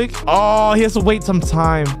fruit real quick. Oh, he has to wait some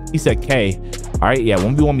time. He said K. All right, yeah,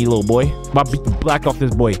 1v1 me, little boy. I'm about to beat the black off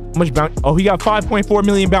this boy. How much bounty? Oh, he got 5.4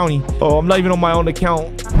 million bounty. Oh, I'm not even on my own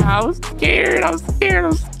account. I'm scared. I'm scared.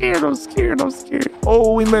 I'm scared. I'm scared. I'm scared.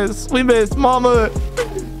 Oh, we missed. We missed. Mama.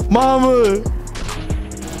 Mama.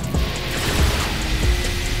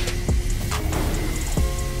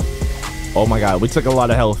 Oh my God, we took a lot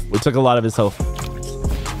of health. We took a lot of his health.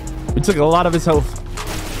 We took a lot of his health.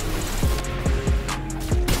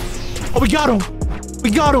 Oh, we got him. We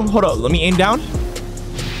got him. Hold up. Let me aim down.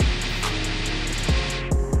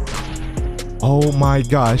 Oh my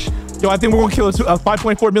gosh. Yo, I think we're gonna kill a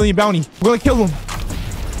 5.4 million bounty. We're gonna kill him.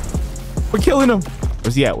 We're killing him.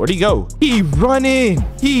 Where's he at? Where'd he go? He running.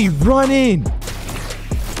 He running.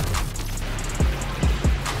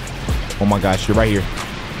 Oh my gosh, you're right here.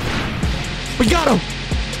 We got him.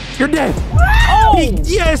 You're dead. Oh!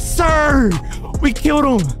 Yes, sir. We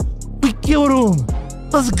killed him. We killed him.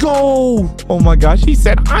 Let's go. Oh my gosh. He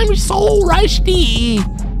said, I'm so rusty.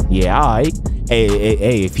 Yeah, all right.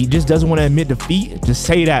 Hey, if he just doesn't want to admit defeat, just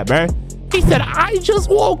say that, man. He said, I just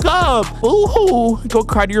woke up. Ooh, go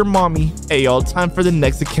cry to your mommy. Hey, y'all, time for the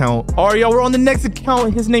next account. All right, y'all, we're on the next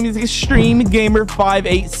account. His name is Extreme Gamer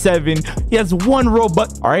 587. He has 1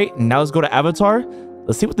 Robux. All right, now let's go to Avatar.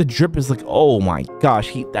 Let's see what the drip is like. Oh my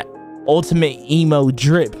gosh, that ultimate emo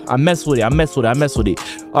drip. I mess with it. I mess with it. I mess with it.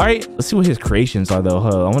 All right, let's see what his creations are though.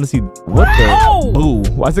 I want to see what the boo.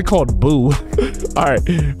 Why is it called boo? All right,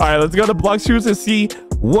 let's go to Blox Shoes and see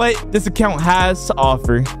what this account has to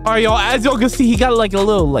offer. All right, y'all, as y'all can see, he got like a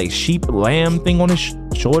little like sheep lamb thing on his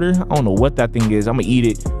shoulder. I don't know what that thing is. I'm gonna eat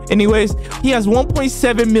it. Anyways, he has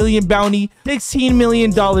 1.7 million bounty, $16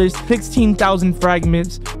 million, 16,000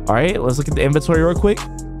 fragments. All right, let's look at the inventory real quick.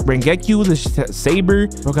 Rengekyu, the saber.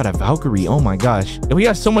 Bro got a Valkyrie. Oh my gosh. And we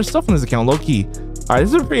got so much stuff on this account, low-key. All right,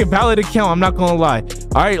 this is a pretty valid account. I'm not gonna lie.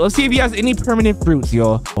 All right, let's see if he has any permanent fruits,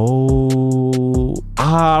 y'all. Oh,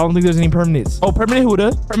 I don't think there's any permanents. Oh, permanent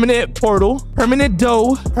Huda, permanent portal, permanent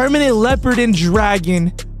doe, permanent leopard and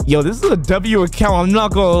dragon. Yo, this is a W account. I'm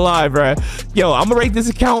not gonna lie, bro. Yo, I'm gonna rate this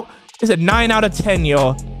account. It's a 9 out of 10,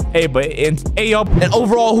 y'all. Hey, but and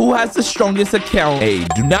overall, who has the strongest account? Hey,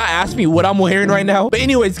 do not ask me what I'm wearing right now. But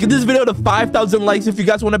anyways, get this video to 5,000 likes if you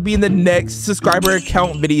guys want to be in the next subscriber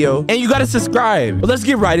account video. And you got to subscribe. But let's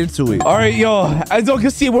get right into it. All right, y'all. As y'all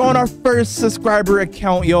can see, we're on our first subscriber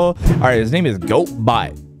account, y'all. All right, his name is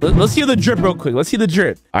GoatBot. Let's see the drip real quick. Let's see the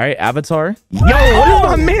drip. All right, Avatar. Yo, what is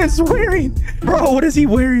my man wearing? Bro, what is he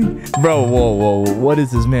wearing? Bro, whoa. What is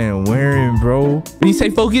this man wearing, bro? When you say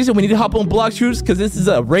focus, we need to hop on Blox Shoes because this is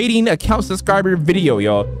a rating account subscriber video,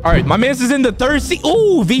 y'all. All right, my man's is in the 3rd seat.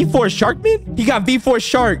 Ooh, V4 Sharkman? He got V4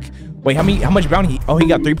 Shark. Wait, how much bounty? Oh, he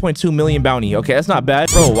got 3.2 million bounty. Okay, that's not bad.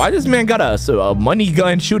 Bro, why this man got a money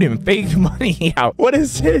gun shooting fake money out? What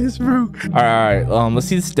is this, bro? All right, let's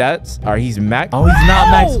see the stats. All right, he's max. Oh, he's not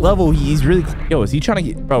max level. He's really... Yo, is he trying to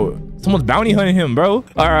get... Bro, someone's bounty hunting him, bro.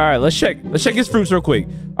 All right, let's check his fruits real quick.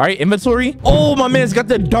 All right, inventory. Oh, my man's got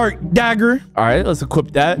the dark dagger. All right, let's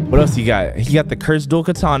equip that. What else he got? He got the cursed dual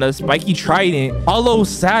katana, spiky trident, hollow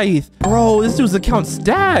scythe. Bro, this dude's account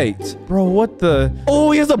stacked. Bro, what the?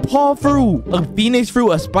 Oh, he has a paw fruit, a phoenix fruit,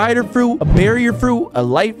 a spider fruit, a barrier fruit, a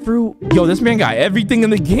light fruit. Yo, this man got everything in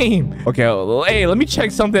the game. Okay, hey, let me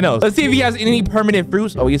check something else. Let's see if he has any permanent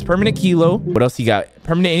fruits. Oh, he has permanent kilo. What else he got?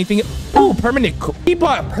 Permanent anything? Oh, permanent. He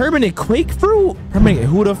bought permanent quake fruit, permanent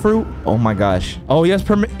Huda fruit. Oh my gosh. Oh, he has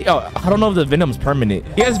permanent. Yo, I don't know if the venom's permanent.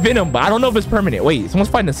 He has venom, but I don't know if it's permanent. Wait, someone's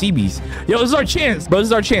fighting the sea beast. Yo, this is our chance, bro. This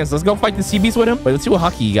is our chance. Let's go fight the sea beast with him. Wait, let's see what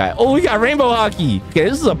hockey he got. Oh, we got rainbow hockey. Okay,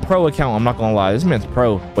 this is a pro account. I'm not gonna lie. This man's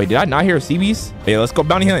pro. Wait, did I not hear a sea beast? Hey, let's go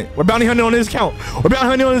bounty hunt. We're bounty hunting on his account. We're bounty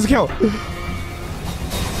hunting on his account.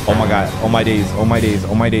 Oh my God. Oh my days. Oh my days.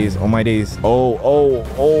 Oh my days. Oh my days.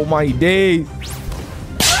 Oh my days.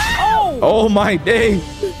 Oh my days.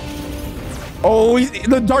 Oh,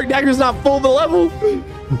 the dark dagger's not full of the level.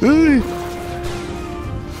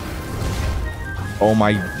 Oh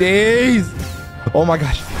my days. Oh my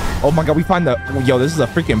gosh. Oh my god, we find the... Yo, this is a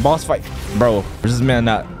freaking boss fight. Bro, there's this man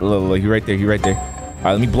not... Look, he right there. He right there. All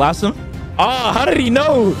right, let me blast him. Ah, how did he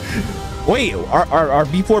know? Wait, our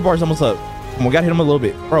B4 bar is almost up. We gotta hit him a little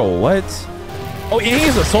bit. Bro, what? Oh, he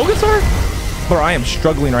has a soul guitar? Bro, I am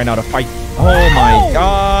struggling right now to fight. Oh my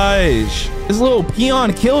gosh. This little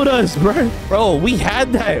peon killed us, bro. Bro, we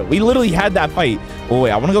had that. We literally had that fight. Oh,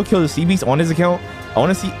 wait, I want to go kill the sea beast on his account. I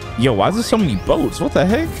want to see... Yo, why is there so many boats? What the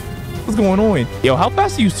heck? What's going on? Yo, how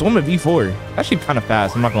fast do you swim at V4? Actually kind of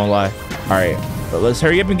fast, I'm not gonna lie. All right, let's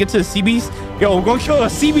hurry up and get to the sea beast. Yo, we're gonna kill a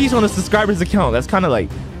sea beast on a subscriber's account. That's kind of like,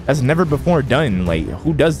 that's never before done. Like,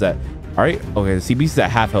 who does that? All right, okay, the sea beast is at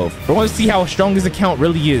half health. We want to see how strong his account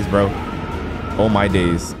really is, bro. Oh my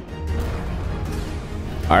days.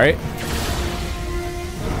 All right.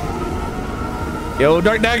 Yo,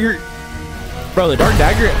 Dark Dagger. Bro, the Dark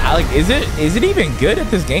Dagger, is it even good at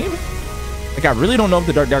this game? Like, I really don't know if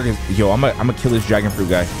the Dark Dagger is... Yo, I'm gonna kill this dragon fruit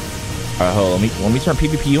guy. All right, hold on. Let me turn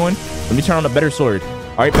PvP on. Let me turn on a better sword.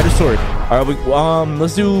 All right, better sword. All right,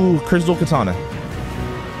 let's do Crystal Katana.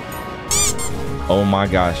 Oh my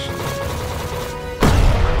gosh.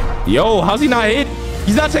 Yo, how's he not hit?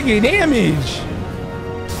 He's not taking damage.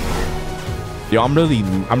 Yo, I'm really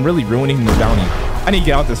ruining his bounty. I need to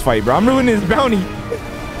get out this fight, bro. I'm ruining his bounty.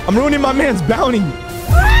 I'm ruining my man's bounty.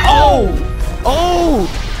 Oh!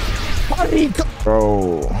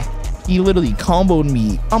 Bro, he literally comboed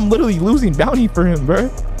me. I'm literally losing bounty for him, bro.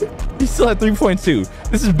 He's still at 3.2.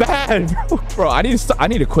 This is bad, bro. Bro, I need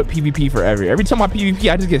to quit PvP forever. Every time I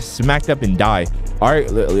PvP, I just get smacked up and die. All right,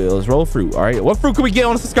 let's roll fruit. All right, what fruit can we get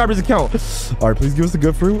on a subscriber's account? All right, please give us a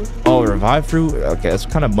good fruit. Oh, revive fruit. Okay, that's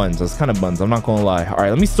kind of buns. That's kind of buns. I'm not gonna lie. All right,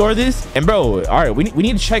 let me store this. And bro, all right, we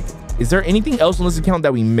need to check. Is there anything else on this account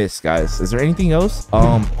that we missed, guys? Is there anything else?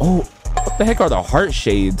 Oh. What the heck are the heart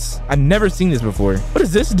shades? I've never seen this before. What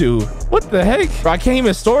does this do? What the heck? Bro, I can't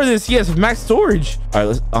even store this. He has max storage. All right,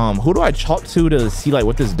 let's who do I talk to see like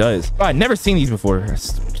what this does? Bro, I've never seen these before.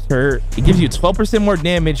 It gives you 12% more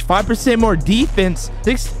damage, 5% more defense.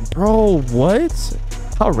 Bro, what?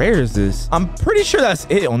 How rare is this? I'm pretty sure that's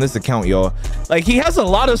it on this account, y'all. Like, he has a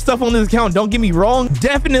lot of stuff on this account. Don't get me wrong.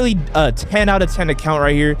 Definitely a 10 out of 10 account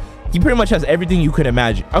right here. He pretty much has everything you could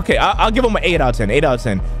imagine. Okay, I'll give him an 8 out of 10. 8 out of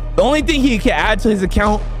 10. The only thing he can add to his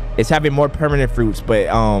account is having more permanent fruits, but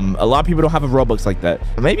a lot of people don't have a Robux like that.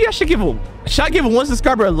 Maybe I should give one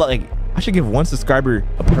subscriber I should give one subscriber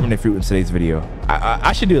a permanent fruit in today's video.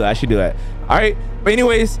 I should do that. I should do that. All right. But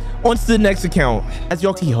anyways, on to the next account. As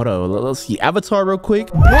y'all see, hold on. Let's see. Avatar real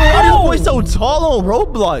quick. Bro, why is this boy so tall on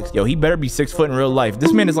Roblox? Yo, he better be 6 foot in real life.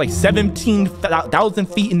 This man is like 17,000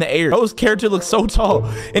 feet in the air. Bro's character looks so tall.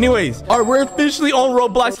 Anyways, all right, we're officially on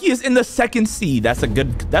Roblox. He is in the 2nd seed. That's a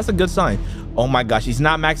good sign. Oh my gosh, he's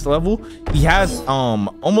not max level. He has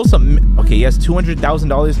almost okay, he has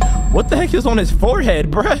 $200,000. What the heck is on his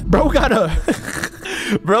forehead, bruh?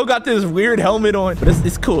 Bro got this weird helmet on, but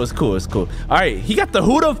it's cool. It's cool. All right, he got the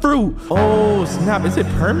Huda fruit. Oh snap, is it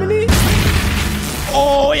permanent?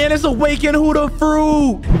 Oh, and it's awakened Huda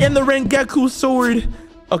fruit and the Rengeku sword.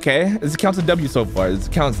 Okay, this account's a W so far. This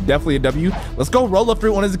account's definitely a W. Let's go roll a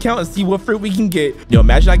fruit on his account and see what fruit we can get. Yo,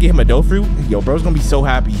 imagine I get him a dough fruit. Yo, bro's gonna be so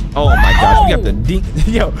happy. Oh my gosh,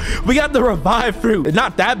 we got the revive fruit. It's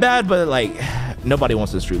not that bad, but like nobody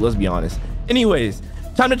wants this fruit. Let's be honest. Anyways,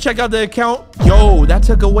 time to check out the account. Yo, that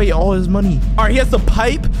took away all his money. All right, he has the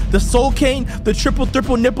pipe, the soul cane, the triple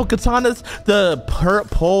nipple katanas, the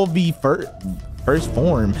pole v first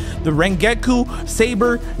form, the Rengeku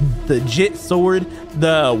saber, the Jit sword,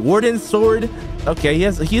 the Warden sword. Okay, he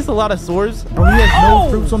has a lot of swords. Bro, he has no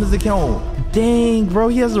fruits on his account. Dang, bro,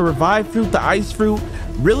 he has a revive fruit, the ice fruit.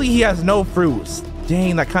 Really, he has no fruits.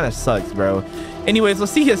 Dang, that kind of sucks, bro. Anyways,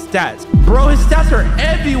 let's see his stats. Bro, his stats are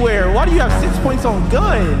everywhere. Why do you have 6 points on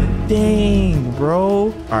gun? Dang, bro.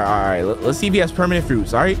 All right, let's see if he has permanent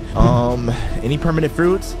fruits. All right, any permanent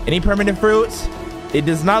fruits? It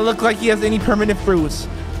does not look like he has any permanent fruits.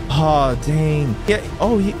 Oh, dang. Yeah.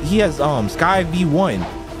 Oh, he has Sky V1.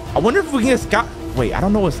 I wonder if we can get Sky. Wait, I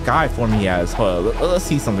don't know what Sky form he has. Hold on, let's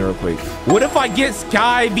see something real quick. What if I get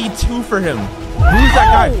Sky V2 for him? Who's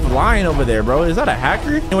that guy flying over there, bro? Is that a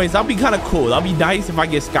hacker? Anyways, that'll be kind of cool. That'll be nice if I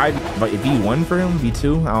get Sky V1 for him,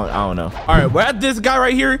 V2. I don't know. All right, we're at this guy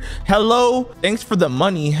right here. Hello, thanks for the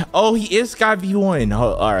money. Oh, he is Sky V1.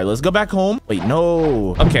 Oh, all right, let's go back home. Wait,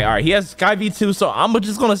 no. Okay, all right, he has Sky V2, so I'm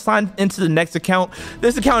just gonna sign into the next account.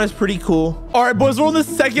 This account is pretty cool. All right, boys, we're on the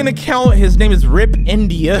 2nd account. His name is Rip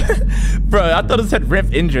India. Bro, I thought it said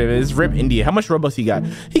Rip India. It's Rip India. How much Robux he got?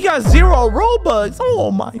 He got 0 Robux. Oh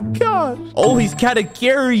my god. Oh, he's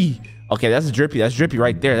Katakuri. Okay, that's drippy. That's drippy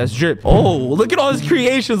right there. That's drip. Oh, look at all his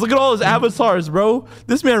creations. Look at all his avatars, bro.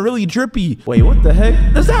 This man really drippy. Wait, what the heck?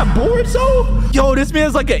 Is that Boruto? Yo, this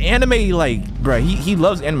man's like an anime, like, bro, he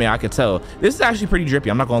loves anime, I could tell. This is actually pretty drippy.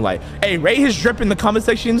 I'm not gonna lie. Hey, rate his drip in the comment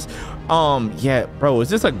sections. Yeah, bro, is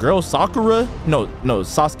this a girl Sakura? No,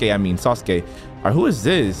 Sasuke, I mean Sasuke. Or who is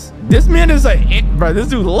this? This man is like, bro, this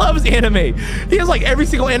dude loves anime. He has like every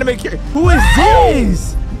single anime character. Who is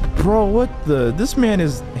this? Bro, what the? This man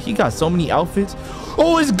is, he got so many outfits.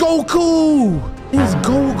 Oh, it's Goku. It's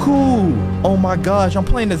Goku. Oh my gosh, I'm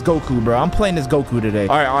playing this Goku, bro. I'm playing this Goku today.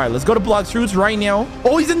 All right, let's go to Blox Fruits right now.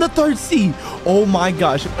 Oh, he's in the 3rd sea. Oh my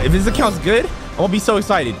gosh. If his account's good, I'm gonna be so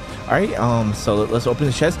excited. All right, so let's open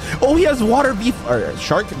the chest. Oh, he has water or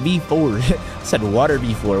shark V4. I said water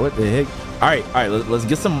V4. What the heck? All right, let's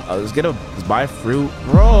get some, let's buy fruit.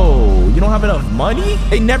 Bro, you don't have enough money?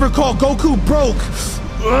 They never call Goku broke.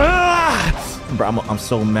 Bro, I'm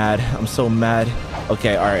so mad. I'm so mad.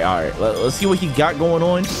 Okay, all right. Let's see what he got going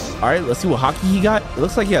on. All right, let's see what hockey he got. It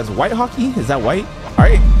looks like he has white hockey. Is that white? All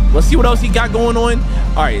right, let's see what else he got going on.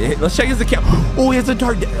 All right, let's check his account. Oh, he has a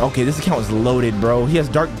dark. Okay, this account is loaded, bro. He has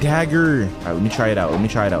dark dagger. All right, let me try it out.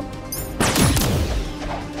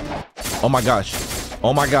 Oh my gosh.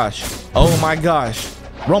 Oh my gosh.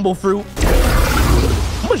 Rumble fruit.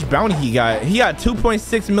 How much bounty he got? He got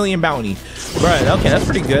 2.6 million bounty. Right, okay, that's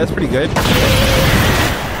pretty good.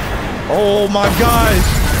 Oh my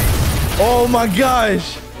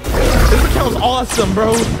gosh. This account's awesome,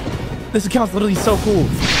 bro. This account's literally so cool.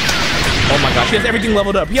 Oh my gosh, he has everything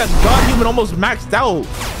leveled up. He has God Human almost maxed out.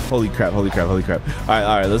 Holy crap. All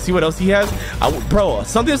right, let's see what else he has. Bro,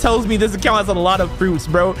 something tells me this account has a lot of fruits,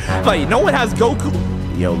 bro. Like, no one has Goku.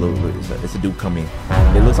 Yo, look, it's a dude coming.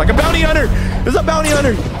 It looks like a bounty hunter. There's a bounty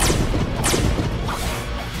hunter.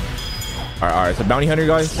 All right, it's a bounty hunter,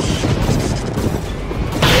 guys.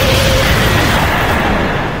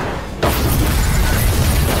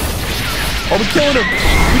 Oh, we killing him.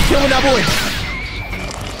 We killing that boy.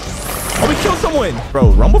 Oh, we killed someone.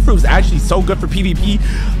 Bro, Rumble Fruit is actually so good for PvP.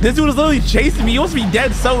 This dude is literally chasing me. He wants to be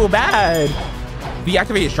dead so bad. We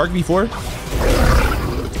activated Shark V4.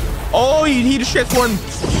 Oh, he just transformed.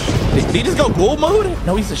 Did he just go gold mode?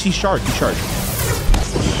 No, she's Shark. He's Shark.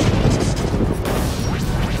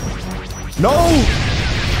 No!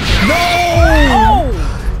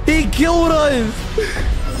 He killed us.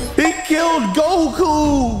 He killed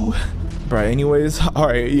Goku. Bro, anyways, all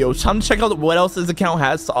right, yo, time to check out what else his account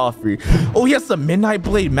has to offer. Oh, he has the Midnight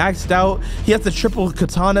Blade maxed out. He has the triple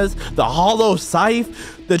katanas, the hollow scythe,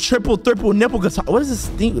 the triple nipple katana. What is this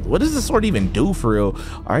thing? What does this sword even do for real?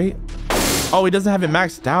 All right. Oh, he doesn't have it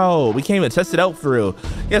maxed out. We can't even test it out for real.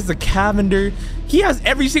 He has the Cavender. He has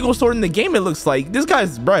every single sword in the game, it looks like. This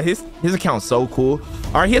guy's, bro, his account's so cool.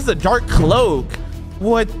 All right, he has the Dark Cloak.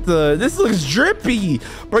 What the? This looks drippy.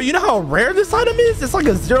 Bro, you know how rare this item is? It's like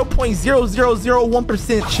a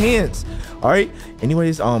 0.0001% chance. All right.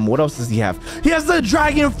 Anyways, what else does he have? He has the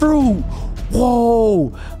Dragon Fruit.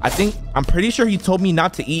 Whoa. I'm pretty sure he told me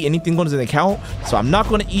not to eat anything on his account, so I'm not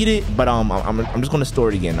going to eat it, but I'm just going to store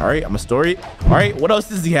it again. All right, I'm gonna store it. All right, what else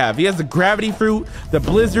does he have? He has the Gravity Fruit, the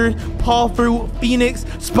Blizzard, Paw Fruit, Phoenix,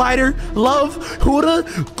 Spider, Love, Huda,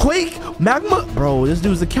 Quake, Magma. Bro, this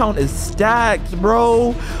dude's account is stacked,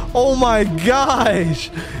 bro. Oh my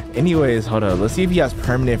gosh. Anyways, hold up, let's see if he has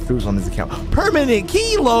permanent fruits on his account. Permanent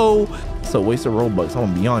Kilo. It's a waste of Robux, I'm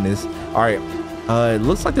gonna be honest. All right, it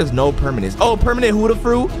looks like there's no permanents. Oh, permanent Huda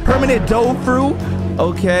fruit, permanent Doe fruit.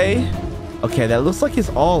 Okay, that looks like it's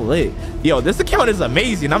all lit. Yo, this account is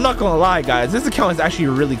amazing. I'm not gonna lie, guys. This account is actually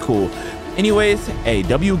really cool. Anyways, a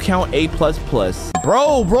W count A++.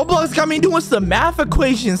 Bro, Roblox got me doing some math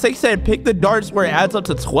equations. They said pick the darts where it adds up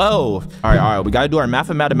to 12. All right, we gotta do our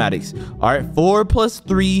mathematics. All right, 4 +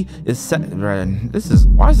 3 is 7.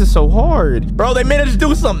 Why is this so hard? Bro, they managed to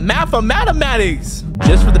do some mathematics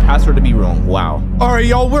just for the password to be wrong. Wow. All right,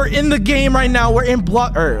 y'all, we're in the game right now. We're in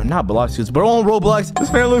not Blox, but we're on Roblox.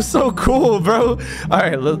 This man looks so cool, bro. All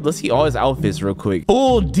right, let's see all his outfits real quick.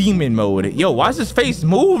 Full demon mode. Yo, why is his face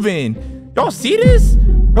moving? Y'all see this?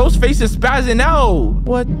 Bro's face is spazzing out.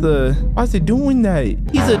 What the? Why is it doing that?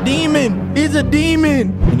 He's a demon. He's a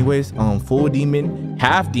demon. Anyways, full demon,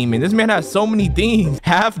 half demon. This man has so many things.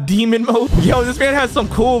 Half demon mode. Yo, this man has some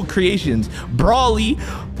cool creations. Brawly.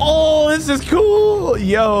 Oh, this is cool.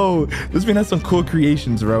 Yo, this man has some cool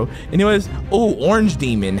creations, bro. Anyways, oh, orange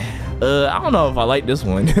demon. I don't know if I like this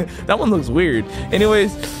one. That one looks weird.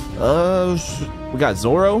 Anyways, we got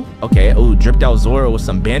Zoro. Okay. Oh, dripped out Zoro with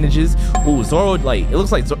some bandages. Oh, Zoro, like, it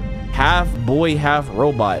looks like half boy, half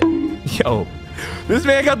robot. Yo, This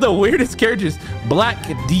man got the weirdest characters. Black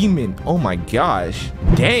demon. Oh my gosh.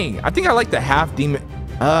 Dang. I think I like the half demon.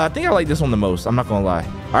 I think I like this one the most. I'm not gonna lie.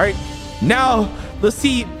 All right. Now let's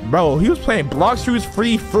see. Bro, he was playing Blox Fruits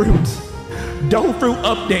free fruits. Don't fruit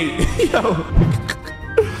update. Yo.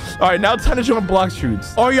 All right, now time to show him Blox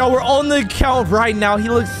Fruits. Oh, y'all, we're on the account right now. He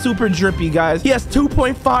looks super drippy, guys. He has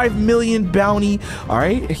 2.5 million bounty. All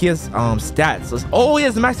right, he has stats. Oh, he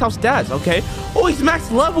has maxed out stats. Okay. Oh, he's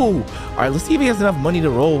max level. All right, let's see if he has enough money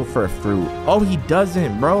to roll for a fruit. Oh, he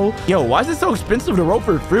doesn't, bro. Yo, why is it so expensive to roll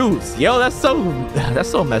for fruits? Yo, that's so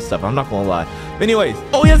messed up. I'm not gonna lie. Anyways,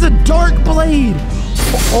 oh, he has a dark blade.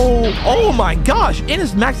 Oh my gosh, and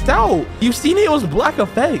it's maxed out. You've seen it was black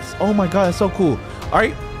effects. Oh my god, that's so cool. All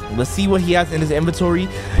right, let's see what he has in his inventory.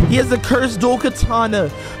 He has the cursed dual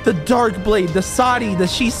katana, the dark blade, the sari, the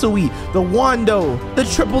shisui, the wando, the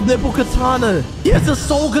triple nipple katana. He has the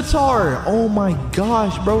soul guitar. Oh my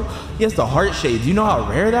gosh, bro. He has the heart shade. Do you know how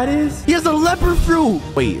rare that is? He has a leopard fruit.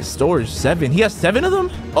 Wait, storage 7. He has 7 of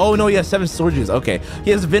them? Oh no, he has 7 storages. Okay,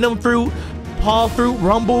 he has venom fruit, paw fruit,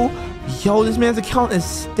 rumble. Yo, this man's account is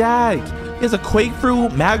stacked. He has a quake fruit,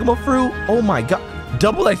 magma fruit. Oh my god,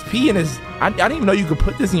 double XP in his. I didn't even know you could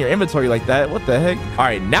put this in your inventory like that. What the heck? All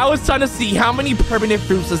right, now it's time to see how many permanent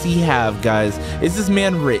fruits does he have, guys. Is this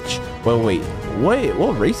man rich? Well, wait,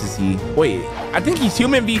 what race is he? Wait, I think he's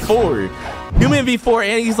human V4. Human V4,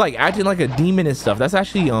 and he's like acting like a demon and stuff. That's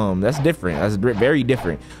actually that's different. That's very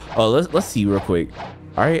different. Oh, let's see real quick.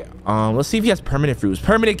 All right, let's see if he has permanent fruits.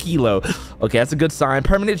 Permanent kilo. Okay, that's a good sign.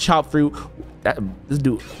 Permanent chop fruit. This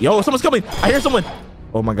dude. Yo, someone's coming. I hear someone.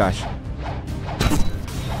 Oh my gosh.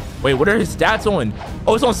 Wait, what are his stats on?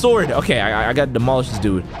 Oh, it's on sword. Okay, I got to demolish this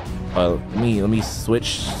dude. Let me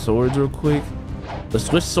switch swords real quick. Let's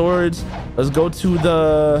switch swords. Let's go to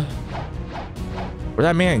the. Where'd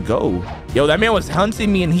that man go? Yo, that man was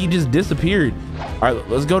hunting me and he just disappeared. All right,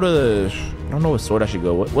 let's go to the. I don't know what sword I should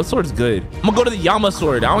go. What sword's good? I'm gonna go to the Yama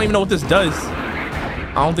sword. I don't even know what this does.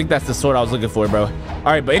 I don't think that's the sword I was looking for, bro. All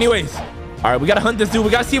right, but anyways, all right, we gotta hunt this dude.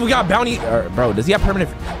 We gotta see if we got bounty. Bro, does he have permanent?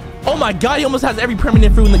 Oh my god, he almost has every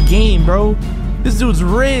permanent fruit in the game, bro. This dude's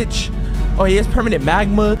rich. Oh, he has permanent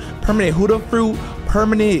magma, permanent Huda fruit,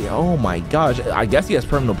 permanent. Oh my gosh, I guess he has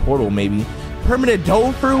permanent portal maybe. Permanent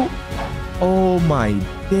dough fruit. Oh my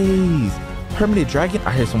days. Permanent dragon.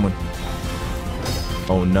 I hear someone.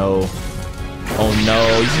 Oh no. Oh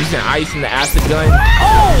no, he's using ice and the acid gun.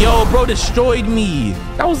 Oh! Yo, bro destroyed me.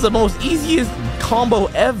 That was the most easiest combo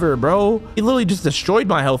ever, bro. He literally just destroyed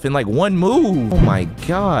my health in like one move. Oh my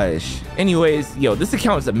gosh. Anyways, yo, this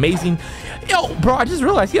account is amazing. Yo, bro, I just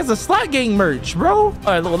realized he has a Slot Gang merch, bro. All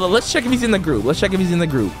right, let's check if he's in the group. Let's check if he's in the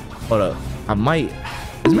group. Hold up. I might.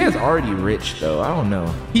 This man's already rich, though. I don't know.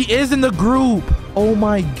 He is in the group. Oh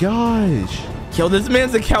my gosh. Yo, this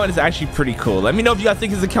man's account is actually pretty cool. Let me know if you guys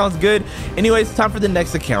think his account's good. Anyways, time for the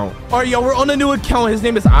next account. All right, yo, we're on a new account. His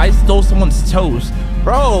name is I Stole Someone's Toast.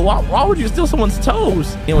 Bro, why would you steal someone's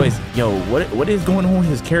toast? Anyways, yo, what is going on with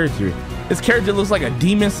his character? His character looks like a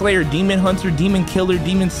demon slayer, demon hunter, demon killer,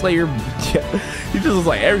 demon slayer. He just looks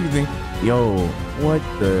like everything. Yo, what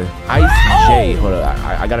the? Ice J. Hold up,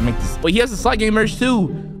 I gotta make this. Wait, he has a Slot Game merch too.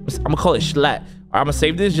 I'm gonna call it Schlatt. All right, I'm gonna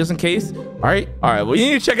save this just in case. All right. Well, you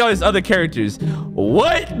need to check out his other characters.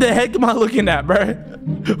 What the heck am I looking at, bro?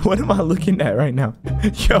 What am I looking at right now?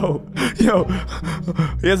 Yo,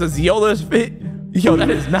 he has a Zeola's fit. Yo, that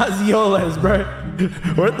is not Zeola's, bro.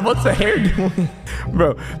 What's the hair doing,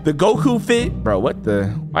 bro? The Goku fit, bro. What the?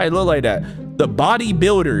 Why it look like that? The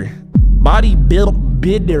bodybuilder,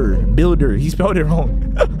 builder. He spelled it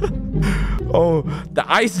wrong. Oh, the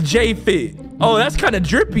Ice J fit. Oh, that's kind of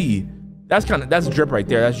drippy. That's drip right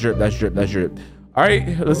there. That's drip. All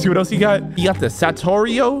right, let's see what else he got. He got the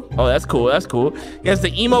Satorio. Oh, that's cool. He has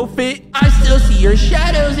the emo fit. I still see your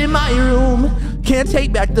shadows in my room. Can't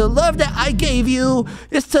take back the love that I gave you.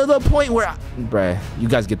 It's to the point where bruh, you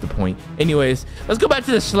guys get the point. Anyways, let's go back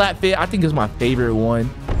to the Schlatt fit. I think it's my favorite one.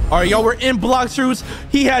 All right, y'all, we're in Blox Fruits.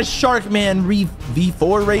 He has Sharkman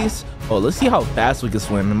V4 race. Oh, let's see how fast we can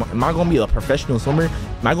swim. Am I gonna be a professional swimmer?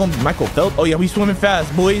 Am I gonna be Michael Phelps? Oh yeah, we swimming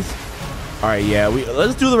fast, boys. All right, yeah,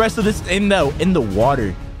 let's do the rest of this in the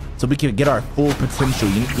water so we can get our full potential.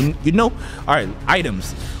 You know. All right,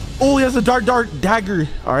 items. Oh, he has a dark dagger.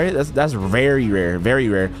 All right, that's very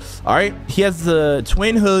rare. All right, he has the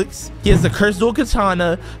twin hooks. He has the cursed dual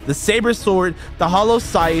katana, the saber sword, the hollow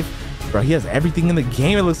scythe. Bro, he has everything in the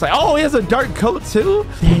game. It looks like. Oh, he has a dark coat too.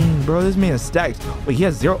 Dang, bro, this man is stacked. Wait, he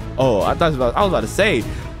has 0. Oh, I was about to say.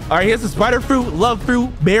 All right, he has the spider fruit, love fruit,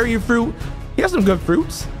 barrier fruit. He He has some good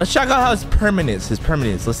fruits. Let's check out how his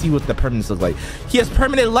permanents. Let's see what the permanents look like. He has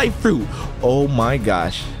permanent light fruit. Oh my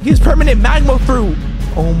gosh. He has permanent magma fruit.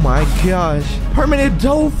 Oh my gosh. Permanent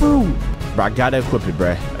dough fruit. Bro, I gotta equip it,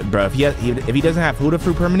 bro. Bro, if he doesn't have Huda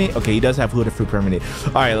fruit permanent, okay, he does have Huda fruit permanent.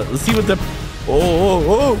 All right, let's see what the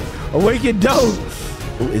awakened dough.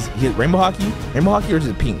 Oh, is he rainbow hockey? Rainbow hockey or is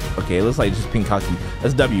it pink? Okay, it looks like just pink hockey.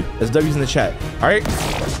 That's W. That's W's in the chat. All right.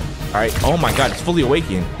 All right. Oh my God, it's fully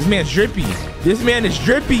awakened. This man's drippy. This man is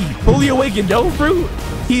drippy. Fully awakened dough fruit.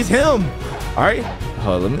 He's him. All right.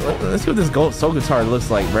 Oh, let's see what this gold soul guitar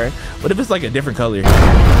looks like, bro. What if it's like a different color? What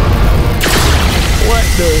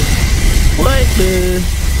the?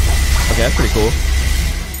 Okay, that's pretty cool.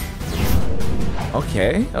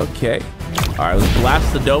 Okay. All right, let's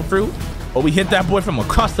blast the dough fruit. Oh, we hit that boy from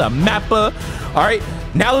across the mappa. All right,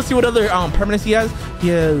 now let's see what other permanents he has. He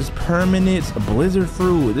has permanent blizzard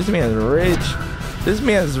fruit. This man's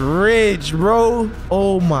rich, bro.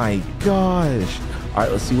 Oh my gosh. All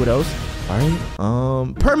right, let's see what else. All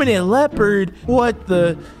right, permanent leopard. What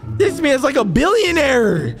the? This man's like a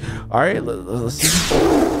billionaire. All right, let's see.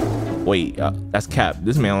 Wait, that's cap.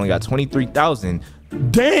 This man only got 23,000.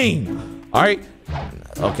 Dang. All right.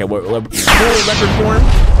 Okay, we're full leopard form.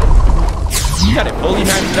 You got it fully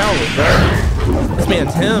maxed out, bro. This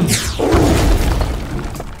man's him.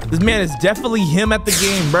 This man is definitely him at the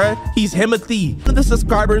game, bruh. He's Himothy. One of the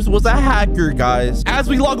subscribers was a hacker, guys. As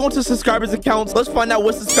we log on to subscribers' accounts, let's find out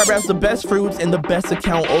what subscriber has the best fruits and the best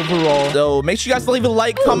account overall. So make sure you guys leave a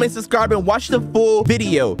like, comment, subscribe, and watch the full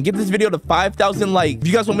video. Get this video to 5,000 likes if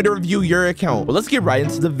you guys want me to review your account. But let's get right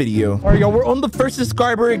into the video. All right, y'all, we're on the first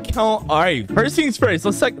subscriber account. All right, first things first.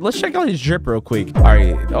 Let's check out his drip real quick. All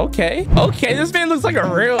right, okay. This man looks like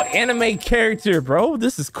a real anime character, bro.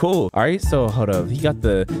 This is cool. All right, so hold up. He got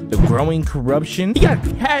the growing corruption. He got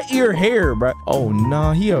cat ear hair, bro. Oh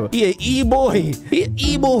nah, he a e-boy. He an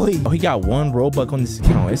e-boy. Oh, he got one Robux on this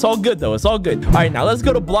account. It's all good though. It's all good. All right, now let's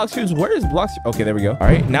go to Blox. Where is Blox? Okay, there we go. All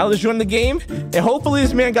right, now let's join the game, and hopefully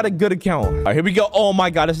this man got a good account. All right, here we go. Oh my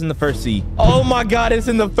God, it's in the first C. Oh my God, it's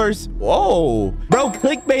in the first. Whoa, bro,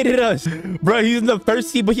 clickbaited us, bro. He's in the first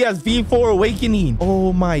C, but he has V4 awakening.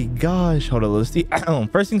 Oh my gosh, hold on, let's see.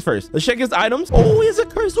 First things first, let's check his items. Oh, he has a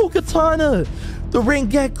Curse Katana, the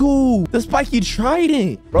Rengeku, the Spiky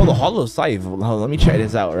Trident, bro, the Hollow Scythe. Let me check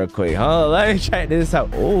this out real quick. Let me check this out.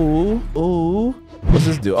 Oh, what's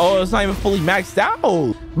this do? Oh, it's not even fully maxed out,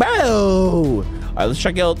 bro. All right, let's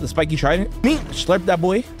check out the Spiky Trident. Mink, slurp that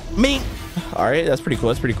boy. Mink. All right, that's pretty cool.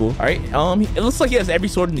 All right, it looks like he has every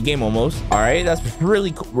sword in the game almost. All right, that's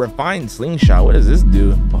really cool. Refined slingshot. What does this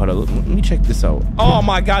do? Hold on, let me check this out. Oh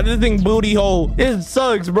my God, this thing booty hole. It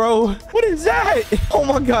sucks, bro. What is that? Oh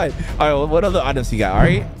my God. All right, what other items he got?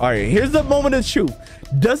 All right, here's the moment of truth.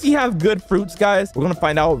 Does he have good fruits, guys? We're gonna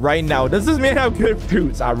find out right now. Does this man have good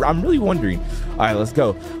fruits? I'm really wondering. All right, let's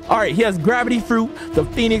go. All right, he has gravity fruit, the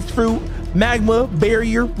phoenix fruit, magma,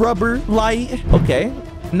 barrier, rubber, light. Okay,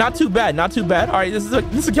 not too bad. All right,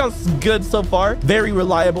 this account's good so far. Very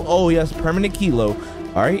reliable. Oh yes, permanent kilo.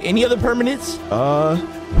 All right, any other permanents?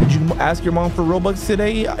 Did you ask your mom for Robux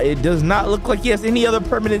today? It does not look like he has any other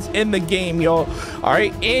permanents in the game, y'all. All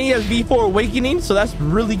right, and he has V4 awakening, so that's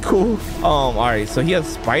really cool. All right, so he has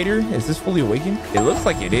spider. Is this fully awakened? It looks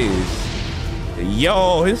like it is.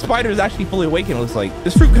 Yo, his spider is actually fully awakened. It looks like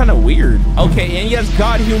this fruit kind of weird. Okay, and he has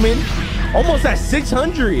God Human, almost at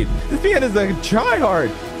 600. This man is a tryhard.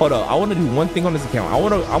 Hold on, I want to do one thing on this account. I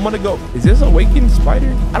want to go. Is this awakened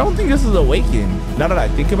spider? I don't think this is awakened. Now that I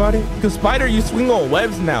think about it, because spider, you swing on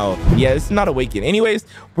webs now. Yeah, it's not awakened. Anyways,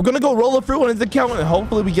 we're gonna go roll a fruit on his account, and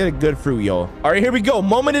hopefully we get a good fruit, y'all. All right, here we go.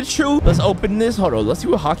 Moment of truth. Let's open this. Hold on, let's see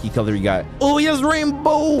what hockey color he got. Oh, he has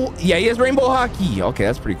rainbow. Yeah, he has rainbow hockey. Okay,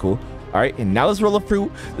 that's pretty cool. All right, and now let's roll a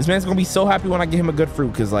fruit. This man's gonna be so happy when I get him a good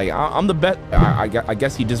fruit, because like I'm the best. I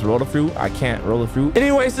guess he just rolled a fruit. I can't roll a fruit.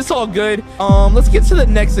 Anyways, it's all good. Let's get to the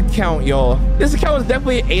next account, y'all. This account is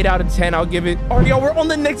definitely an 8 out of 10. I'll give it. All right, y'all, we're on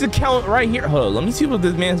the next account right here. Hold on, let me see what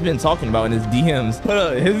this man's been talking about in his DMs. Hold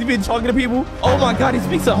on, has he been talking to people? Oh my God, he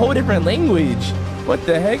speaks a whole different language. What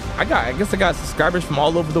the heck? I guess I got subscribers from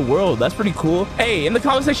all over the world. That's pretty cool. Hey, in the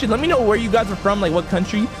comment section, let me know where you guys are from, like what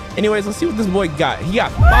country. Anyways, let's see what this boy got. He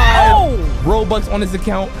got 5 Robux on his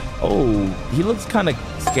account. Oh, he looks kind of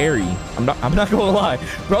scary. I'm not gonna lie,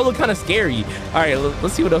 bro, look kind of scary. All right,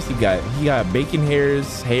 let's see what else he got. He got bacon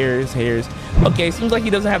hairs. Okay, seems like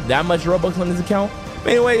he doesn't have that much Robux on his account.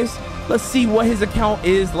 But anyways, let's see what his account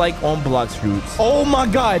is like on Blox Fruits. Oh my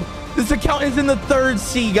God, this account is in the 3rd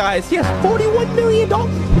C, guys. He has $41 million.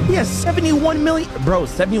 He has 71 million, bro,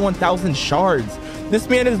 71,000 shards. This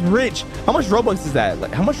man is rich. How much Robux is that?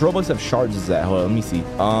 Like, how much Robux of shards is that? Hold on, let me see.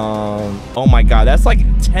 Oh my God, that's like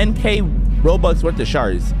 10K Robux worth of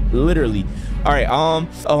shards, literally. All right,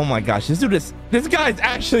 oh my gosh, this guy's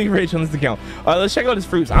actually rich on this account. Let's check out his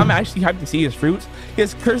fruits. I'm actually hyped to see his fruits.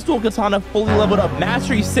 His crystal katana fully leveled up,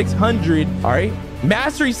 mastery 600. All right,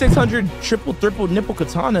 mastery 600, triple nipple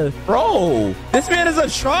katana. Bro, this man is a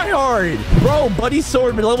tryhard. Bro, buddy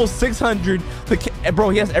sword level 600. Bro,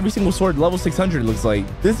 he has every single sword level 600, looks like.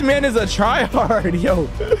 This man is a tryhard. Yo,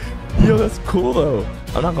 that's cool though.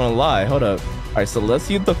 I'm not gonna lie. Hold up. All right, so let's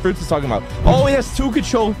see what the fruits is talking about. Oh, he has 2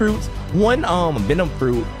 control fruits, 1 venom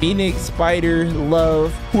fruit, phoenix, spider,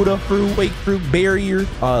 love, Huda fruit, wake fruit, barrier,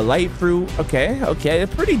 light fruit. Okay, a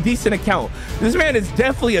pretty decent account. This man is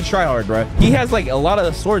definitely a tryhard, bro. He has like a lot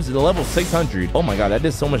of swords at the level 600. Oh my God, that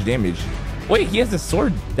did so much damage. Wait, he has a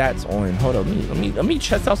sword that's on. Hold on, let me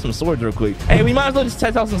test out some swords real quick. Hey, we might as well just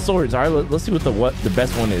test out some swords. All right, let's see what the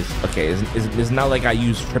best one is. Okay, it's not like I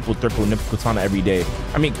use triple nipple katana every day.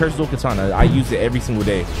 I mean, cursed dual katana, I use it every single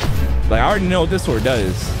day. Like, I already know what this sword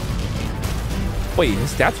does. Wait,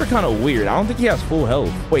 his stats are kind of weird. I don't think he has full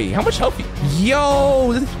health. Wait, how much health?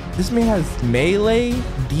 Yo, this man has melee,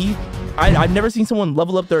 deep. I've never seen someone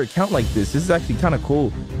level up their account like this. This is actually kind of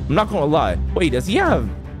cool. I'm not gonna lie. Wait, does he have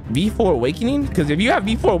V4 Awakening? Because if you have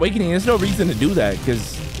V4 Awakening, there's no reason to do that,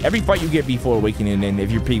 because every fight you get V4 Awakening in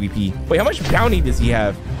if you're PvP. Wait, how much bounty does he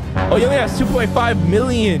have? Oh, he only has 2.5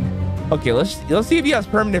 million. Okay, let's see if he has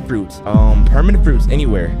permanent fruits. Permanent fruits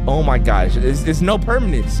anywhere. Oh my gosh, it's no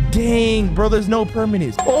permanence. Dang, bro, there's no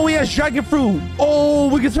permanence. Oh, he has dragon fruit. Oh,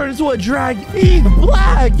 we can turn into a dragon. He's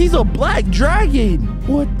black. He's a black dragon.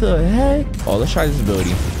 What the heck? Oh, let's try this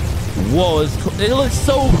ability. Whoa, it looks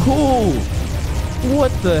so cool.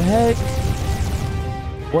 What the heck?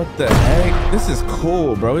 What the heck? This is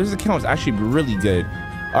cool, bro. His account is actually really good.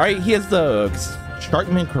 All right, he has the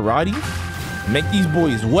Sharkman Karate. Make these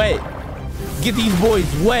boys wet. Get these boys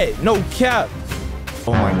wet. No cap.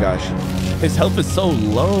 Oh my gosh. His health is so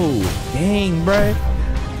low. Dang, bro.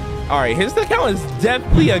 All right, his account is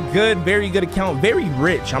definitely a very good account. Very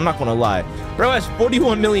rich, I'm not gonna lie. Bro has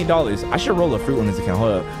 $41 million. I should roll a fruit on this account.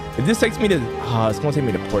 Hold up. If this takes me to, it's gonna take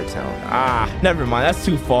me to Port Town. Never mind, that's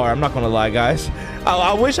too far. I'm not gonna lie, guys.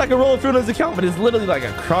 I wish I could roll a fruit on this account, but it's literally like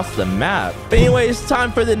across the map. But anyway, it's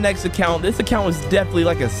time for the next account. This account was definitely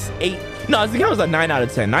like a 8. No, this account was a 9 out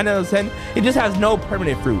of 10. 9 out of 10. It just has no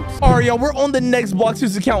permanent fruits. All right, y'all, we're on the next Blox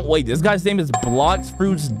Fruits account. Wait, this guy's name is Blox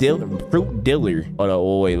Fruits Fruit Dealer. Hold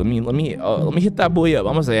up, wait, let me hit that boy up.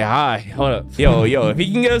 I'm gonna say hi. Hold up, yo, if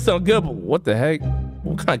he can get us some good, what the heck?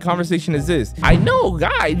 What kind of conversation is this? I know,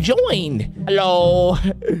 guy joined. Hello.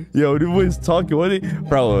 Yo, this boy's talking.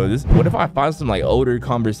 Bro, what if I find some like older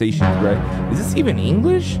conversations, bro? Is this even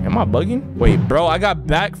English? Am I bugging? Wait, bro, I got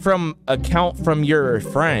back from account from your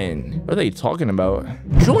friend. What are they talking about?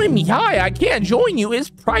 Join me. Hi, I can't join you. It's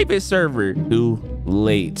private server. Too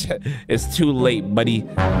late. It's too late, buddy.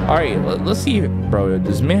 All right, let's see. Bro, does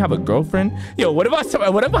this man have a girlfriend? Yo, what if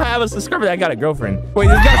I have a subscriber that got a girlfriend? Wait,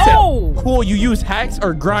 this guy said, cool, you use hacks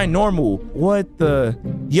or grind normal? What the?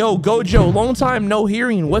 Yo, Gojo, long time no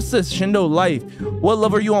hearing. What's this Shindo life? What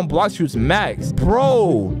level are you on Blox Fruits Max?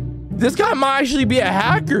 Bro, this guy might actually be a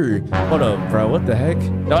hacker. Hold up, bro, what the heck?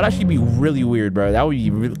 That would actually be really weird, bro. That would be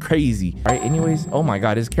really crazy. All right, anyways, oh my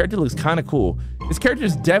God, his character looks kind of cool. His character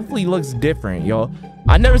definitely looks different, y'all.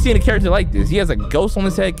 I've never seen a character like this. He has a ghost on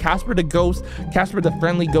his head, Casper the ghost, Casper the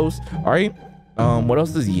friendly ghost. All right, what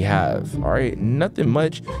else does he have? All right, nothing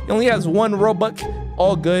much. He only has 1 Robux.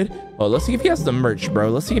 All good. Oh, let's see if he has the merch, bro.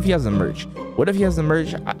 Let's see if he has the merch. What if he has the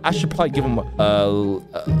merch? I should probably give him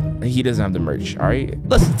he doesn't have the merch. All right,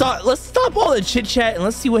 let's stop all the chit chat and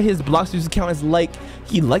let's see what his Blox Fruits account is like.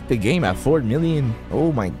 He liked the game at 4 million.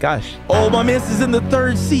 Oh my gosh. Oh, my man is in the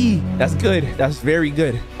 3rd C. That's good. That's very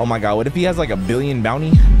good. Oh my God, what if he has like a billion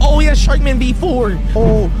bounty? Oh, he has Sharkman B4.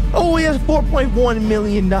 Oh, he has 4.1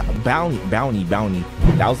 million bounty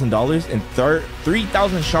 $1,000 and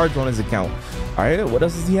 3,000 shards on his account. All right, what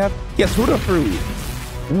else does he have? He has Huda fruit.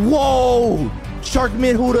 Whoa,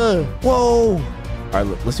 Sharkman Huda. Whoa. All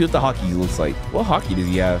right, let's see what the hockey looks like. What hockey does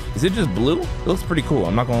he have? Is it just blue? It looks pretty cool,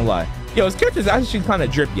 I'm not gonna lie. Yo, his character is actually kind of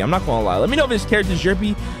drippy, I'm not gonna lie. Let me know if his character is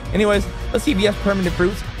drippy. Anyways, let's see if he has permanent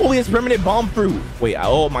fruits. Oh, he has permanent bomb fruit. Wait,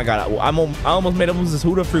 oh my God, I almost made up with this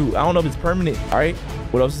Huda fruit. I don't know if it's permanent. All right,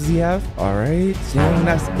 what else does he have? All right, dang,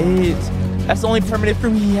 that's it. That's the only permanent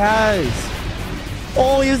fruit he has.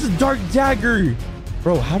 Oh, he has a dark dagger.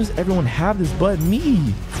 Bro, how does everyone have this but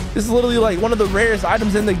me? This is literally like one of the rarest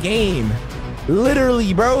items in the game.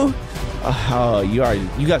 Literally, bro. You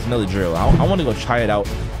guys know the drill. I want to go try it out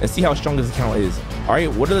and see how strong this account is. All right,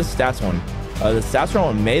 what are the stats on? The stats are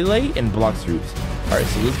on melee and Blox fruits. All right,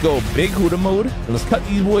 so let's go big Huda mode. And let's cut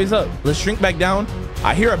these boys up. Let's shrink back down.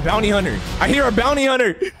 I hear a bounty hunter. I hear a bounty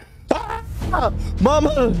hunter. Ah,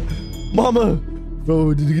 mama.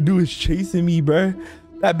 Bro, the dude is chasing me, bro.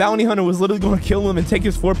 That bounty hunter was literally going to kill him and take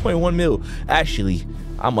his 4.1 mil. Actually,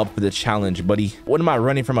 I'm up for the challenge, buddy. What am I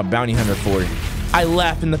running from a bounty hunter for? I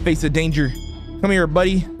laugh in the face of danger. Come here,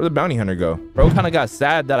 buddy. Where'd the bounty hunter go? Bro kind of got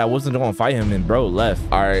sad that I wasn't going to fight him and bro left.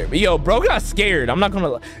 All right. Yo, bro got scared. I'm not going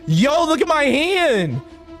to. Yo, look at my hand.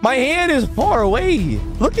 My hand is far away.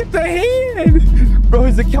 Look at the hand. Bro,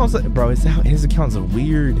 his account's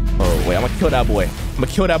weird. Oh, wait, I'm gonna kill that boy.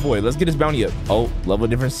 Let's get his bounty up. Oh, level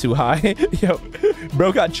difference too high. Yo,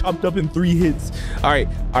 bro got chopped up in 3 hits. All right.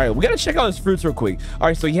 We gotta check out his fruits real quick. All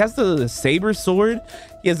right, so he has the saber sword.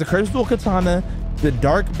 He has the crucible katana, the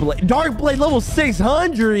dark blade level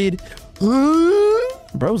 600.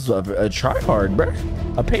 Bro's a tryhard, bro.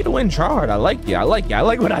 A pay to win tryhard. I like it. I like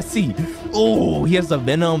what I see. Oh, he has the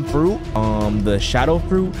venom fruit, the shadow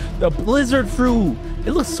fruit, the blizzard fruit.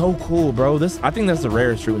 It looks so cool, bro. I think that's the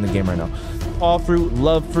rarest fruit in the game right now. Fall fruit,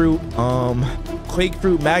 love fruit, quake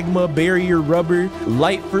fruit, magma, barrier, rubber,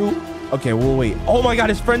 light fruit. Okay, well, wait. Oh my god,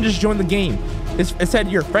 his friend just joined the game. It said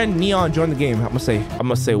your friend Neon joined the game. I'm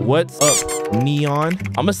gonna say what's up, Neon.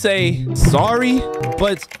 I'm gonna say sorry,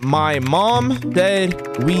 but my mom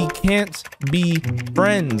said we can't be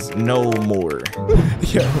friends no more.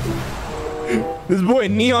 Yo, this boy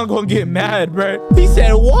Neon gonna get mad, bro. He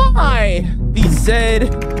said why? He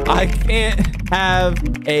said I can't have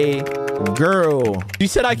a girl. You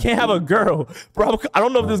said I can't have a girl, bro. I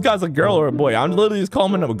don't know if this guy's a girl or a boy. I'm literally just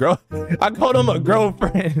calling him a girl. I called him a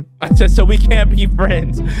girlfriend. I said so we can't be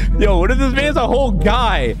friends. Yo, what if this man's a whole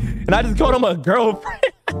guy and I just called him a girlfriend?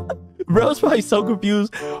 Bro's probably so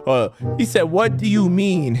confused. He said, what do you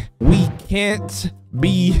mean we can't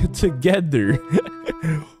be together?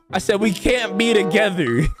 I said we can't be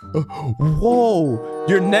together. Whoa,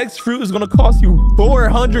 your next fruit is gonna cost you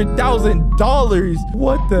 $400,000.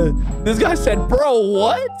 What the? This guy said, bro,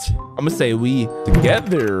 what? I'm gonna say we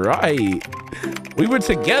together, right? We were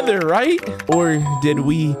together, right? Or did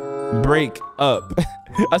we break up?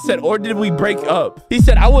 I said, or did we break up? He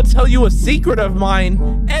said, I will tell you a secret of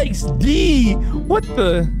mine. XD. What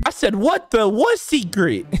the? I said, what the? What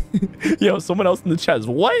secret? Yo, someone else in the chat is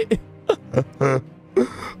what?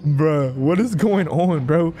 Bruh, what is going on,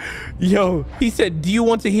 bro? Yo, he said, do you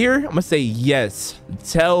want to hear? I'm gonna say yes.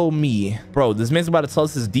 Tell me. Bro, this man's about to tell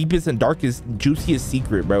us his deepest and darkest, juiciest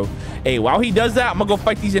secret, bro. Hey, while he does that, I'm gonna go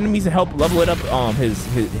fight these enemies and help level it up his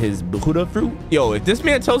Huda fruit. Yo, if this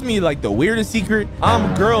man tells me like the weirdest secret,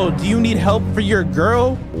 girl, do you need help for your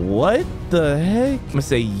girl? What the heck? I'm gonna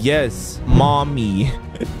say yes, mommy.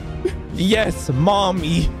 Yes,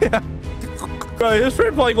 mommy. Bro, his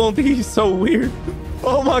friend probably gonna think he's so weird.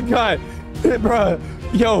 Oh my god, bro.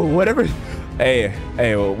 Yo, whatever. Hey,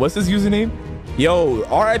 what's his username? Yo,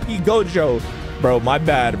 RIP Gojo. Bro, my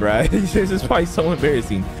bad, bro. This is probably so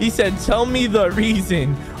embarrassing. He said, tell me the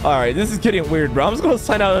reason. All right, this is getting weird, bro. I'm just gonna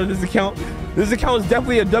sign out of this account. This account is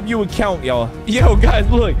definitely a W account, y'all. Yo, guys,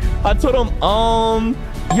 look. I told him,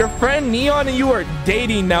 your friend Neon and you are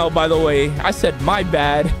dating now, by the way. I said, my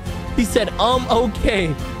bad. He said,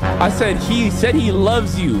 okay. I said, he said he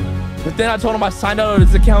loves you. But then I told him I signed out of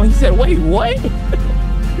his account. He said, wait, what?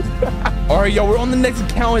 All right, yo, we're on the next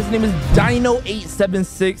account. His name is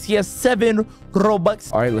Dino876. He has 7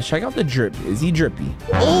 Robux. All right, let's check out the drip. Is he drippy?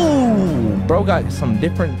 Oh, bro got some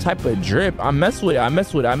different type of drip. I mess with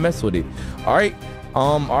it. All right.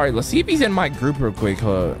 All right, let's see if he's in my group real quick.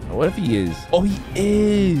 What if he is? Oh, he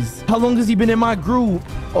is. How long has he been in my group?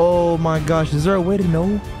 Oh my gosh, is there a way to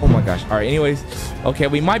know? Oh my gosh. All right, anyways, okay,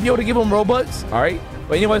 we might be able to give him Robux. All right,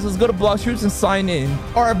 but anyways, let's go to Blox Fruits and sign in.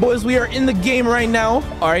 All right, boys, we are in the game right now.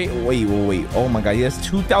 All right, wait. Oh my god, he has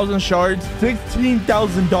 2,000 shards,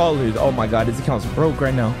 $16,000. Oh my god, his account's broke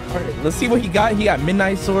right now. All right, let's see what he got. He got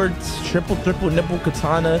midnight sword, triple nipple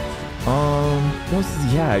katana. What else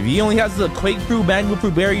does he have? He only has the quake fruit, magma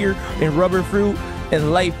fruit, barrier, and rubber fruit,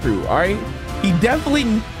 and light fruit. All right, he definitely,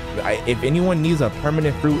 if anyone needs a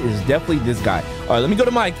permanent fruit, is definitely this guy. All right, let me go to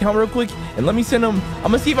my account real quick and let me send him. I'm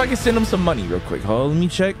gonna see if I can send him some money real quick. Hold on, let me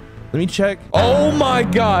check. Oh my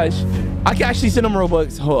gosh, I can actually send him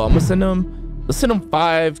Robux. Hold on, I'm gonna send him. Let's send him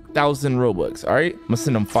 5,000 Robux. All right, I'm gonna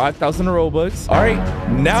send him 5,000 Robux. All right,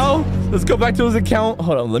 now let's go back to his account.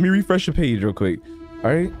 Hold on, let me refresh the page real quick. All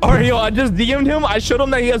right, yo, I just DM'd him. I showed him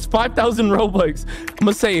that he has 5,000 Robux. I'm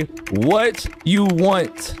gonna say, what you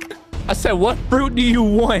want? I said, what fruit do you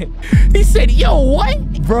want? He said, yo, what?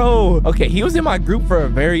 bro. Okay, he was in my group for a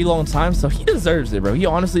very long time, so he deserves it, bro. He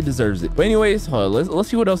honestly deserves it. But anyways, let's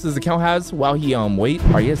see what else his account has while he wait.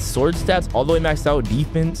 All right, he has sword stats all the way maxed out,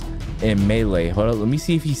 defense and melee. Hold on, let me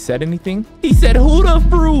see if he said anything. He said Huda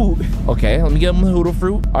fruit. Okay, let me get him the Huda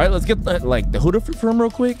fruit. All right, let's get the Huda fruit for him real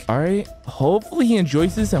quick. All right, hopefully he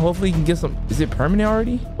enjoys this and hopefully he can get some. Is it permanent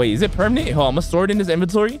already? Wait, is it permanent? Hold on, I'm gonna store it in his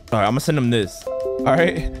inventory. All right, I'm gonna send him this. All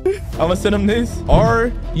right, I'm gonna send him this.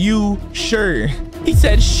 Are you sure? He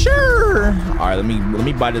said sure. All right, let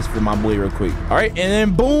me buy this for my boy real quick. All right, and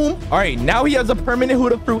then boom. All right, now he has a permanent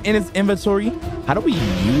Huda fruit in his inventory. How do we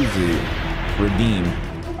use it? Redeem.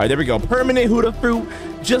 All right, there we go. Permanent Huda fruit,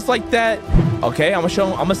 just like that. Okay, I'm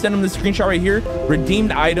gonna send him the screenshot right here.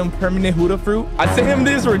 Redeemed item, permanent Huda fruit. I sent him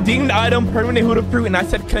this redeemed item, permanent Huda fruit, and I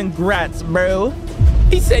said congrats, bro.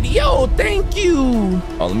 He said, yo, thank you.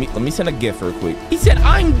 Oh, let me send a gift real quick. He said,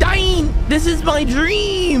 I'm dying. This is my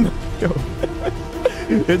dream. Yo.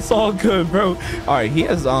 It's all good, bro. All right, he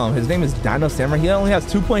has his name is Dino Samurai. He only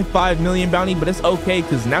has 2.5 million bounty, but it's okay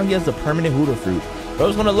because now he has the permanent Huda fruit.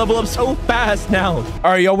 Bro's gonna level up so fast now.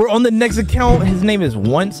 All right, y'all, we're on the next account. His name is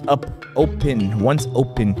Once Open,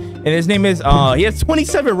 and his name is he has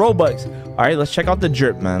 27 Robux. All right, let's check out the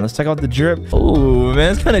drip, man. Let's check out the drip. Oh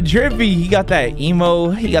man, it's kind of drippy. He got that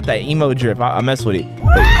emo drip. I mess with it. Wait,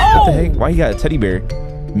 what the heck? Why he got a teddy bear?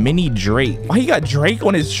 Mini Drake. Why he got Drake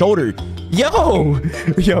on his shoulder? Yo, oh,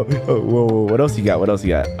 whoa, what else he got?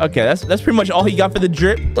 Okay, that's pretty much all he got for the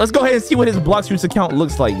drip. Let's go ahead and see what his Blox Fruits account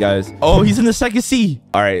looks like, guys. Oh, he's in the second C.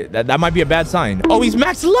 All right, that might be a bad sign. Oh, he's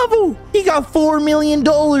max level. He got $4 million.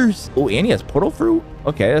 Oh, and he has portal fruit.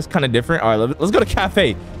 Okay, that's kind of different. All right, let's go to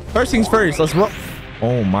cafe. First things first, let's roll.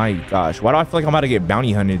 Oh my gosh, why do I feel like I'm about to get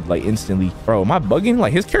bounty hunted like instantly? Bro, am I bugging?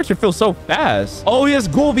 Like his character feels so fast. Oh, he has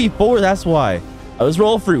gold V4, that's why. Let's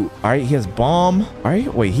roll fruit. All right, he has bomb. All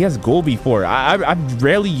right, wait, he has gold V4. I've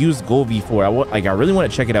rarely used gold V4. I really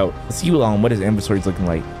want to check it out. Let's see what his inventory is looking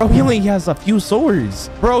like. Bro, he only has a few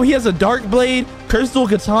swords. Bro, he has a dark blade, crystal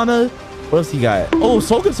katana. What else he got? Oh,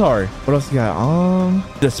 soul guitar. What else he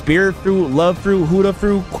got? The spirit fruit, love fruit, Huda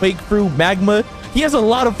fruit, quake fruit, magma. He has a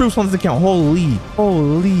lot of fruits on his account. Holy.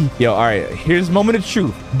 Yo, all right, here's moment of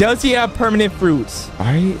truth. Does he have permanent fruits? All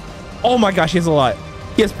right. Oh my gosh, he has a lot.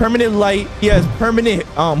 He has permanent light. He has permanent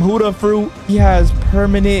Huda fruit. He has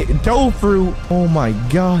permanent dough fruit. Oh my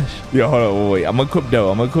gosh. Yo, hold on, wait. I'm gonna equip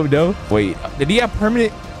dough. Wait, did he have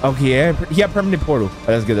permanent? Okay, yeah, he had permanent portal. Oh,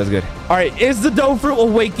 that's good. All right, is the dough fruit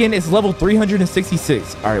awakened? It's level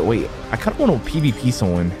 366. All right, wait. I kind of want to PvP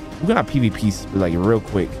someone. We're gonna PvP like real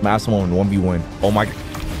quick. Mass one 1v1. Oh my.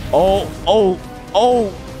 Oh.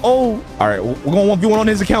 All right, we're going 1v1 on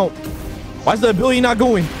his account. Why is the ability not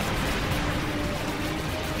going?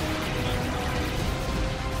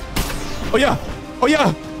 Oh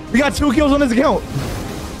yeah, we got 2 kills on his account.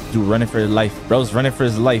 Dude running for his life. Bro's running for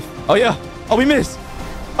his life. Oh yeah, we missed.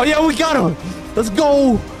 Oh yeah, we got him. Let's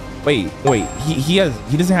go. Wait, he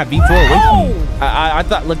doesn't have V4 awakening. I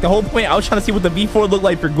thought, like, the whole point, I was trying to see what the V4 looked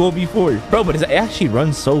like for gold V4. Bro, but it actually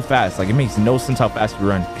runs so fast. Like, it makes no sense how fast you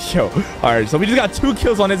run. Yo, all right, so we just got 2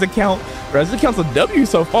 kills on his account. Bro, his account's a W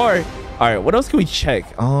so far. All right, what else can we check?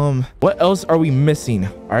 What else are we missing?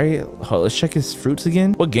 All right, let's check his fruits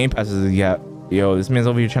again. What game passes does he got? Yo, this man's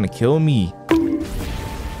over here trying to kill me.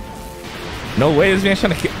 No way, this man's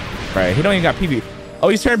trying to kill. All right, he don't even got PvP. Oh,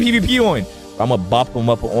 he's turning PvP on. I'm gonna bop him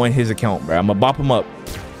up on his account, bro. I'm gonna bop him up.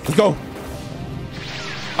 Let's go.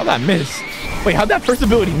 How'd that miss? Wait, how'd that first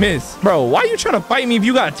ability miss? Bro, why are you trying to fight me if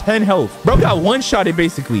you got 10 health? Bro got one-shotted,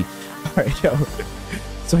 basically. All right, yo.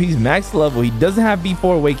 So he's max level. He doesn't have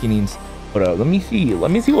V4 awakenings. Hold up, let me see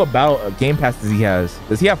what about game passes he has.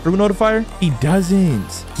 Does he have fruit notifier? He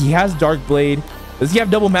doesn't. He has dark blade. Does he have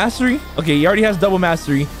double mastery? Okay, he already has double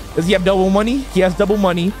mastery. Does he have double money? He has double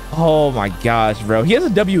money. Oh my gosh, bro. He has a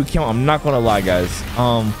W account. I'm not gonna lie, guys.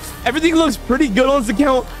 Everything looks pretty good on his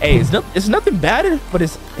account. Hey, it's nothing bad, but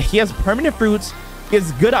he has permanent fruits. He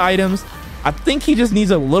has good items. I think he just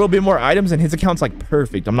needs a little bit more items and his account's like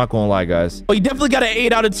perfect. I'm not gonna lie, guys. But he definitely got an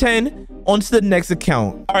 8 out of 10. On to the next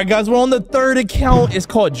account. All right, guys, we're on the 3rd account. It's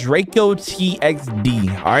called Draco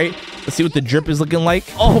TXD. All right, let's see what the drip is looking like.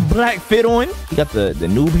 Oh, black fit on. He got the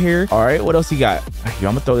noob hair. All right, what else he got? Yo,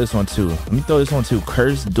 I'm gonna throw this one too. Let me throw this one too.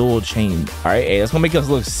 Cursed dual chain. All right, hey, that's gonna make us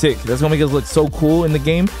look sick. That's gonna make us look so cool in the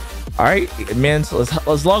game. All right, man, so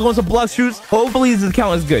let's log on to Blox Fruits. Hopefully his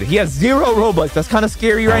account is good. He has 0 Robux. That's kind of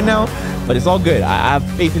scary right now, but it's all good. I have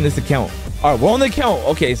faith in this account. All right, we're on the account.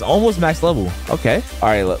 Okay, it's almost max level. Okay, all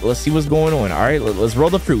right, let's see what's going on. All right, let's roll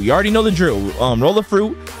the fruit. You already know the drill. Roll the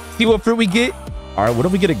fruit, see what fruit we get. All right, what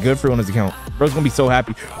if we get a good fruit on his account? Bro's gonna be so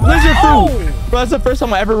happy. Blizzard fruit! Bro, that's the first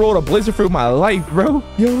time I ever rolled a blizzard fruit in my life, bro.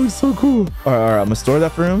 Yo, it's so cool. All right, I'm gonna store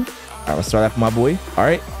that for him. All right, let's start that for my boy. All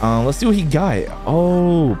right, let's see what he got.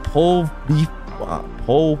 Oh, pole beef,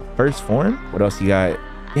 pole first form. What else he got?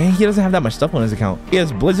 Dang, he doesn't have that much stuff on his account. He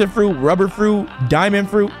has blizzard fruit, rubber fruit, diamond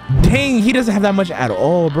fruit. Dang, he doesn't have that much at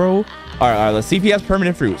all, bro. All right, let's see if he has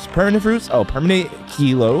permanent fruits. Permanent fruits? Oh, permanent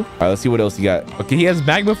kilo. All right, let's see what else he got. Okay, he has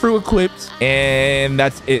magma fruit equipped, and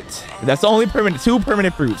that's it. That's the only two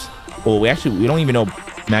permanent fruits. Well, we don't even know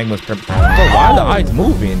magma's permanent. Bro, why are the eyes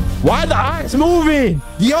moving? Why are the eyes moving?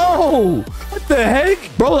 Yo, what the heck?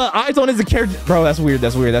 Bro, the eyes on his character. Bro, that's weird.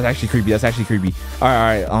 That's weird. That's actually creepy. That's actually creepy. All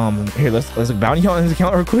right. Here, let's bounty on his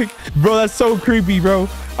account real quick. Bro, that's so creepy, bro.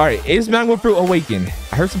 All right, is magma fruit awakened?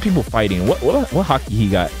 I heard some people fighting. What hockey he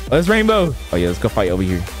got? Oh, it's rainbow. Oh yeah, let's go fight over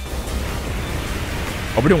here.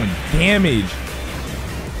 Oh, we're doing damage.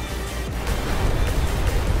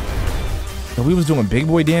 So we was doing big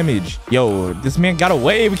boy damage. Yo, this man got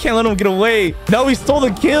away. We can't let him get away. No, he stole the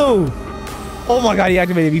kill. Oh my god, he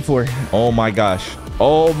activated B4. Oh my gosh.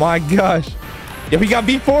 Oh my gosh. Yo, we got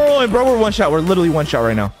B4 on, bro. We're one shot. We're literally one shot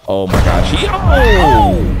right now. Oh my gosh.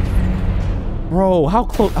 Yo! Bro, how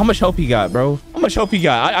close? How much health he got, bro? How much health he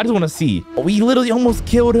got? I just want to see. Oh, we literally almost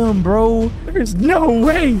killed him, bro. There's no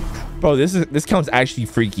way. Bro, this count's actually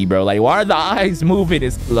freaky, bro. Like, why are the eyes moving?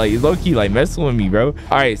 It's like low-key like messing with me, bro.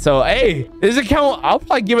 All right, so hey, this account, I'll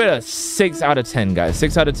probably give it a 6 out of 10, guys.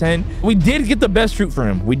 6 out of 10. We did get the best fruit for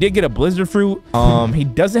him. We did get a blizzard fruit. He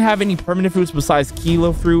doesn't have any permanent fruits besides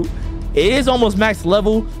kilo fruit. It is almost max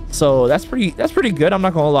level, so that's pretty good. I'm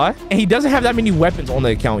not gonna lie. And he doesn't have that many weapons on the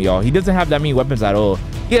account, y'all. He doesn't have that many weapons at all.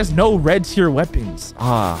 He has no red tier weapons.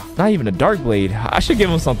 Not even a dark blade. I should give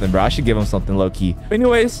him something, bro. I should give him something low key. But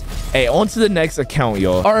anyways, hey, on to the next account,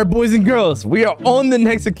 y'all. All right, boys and girls, we are on the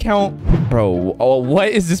next account. Bro, oh, what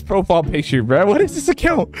is this profile picture, bro? What is this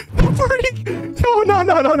account? Yo,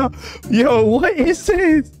 no. Yo, what is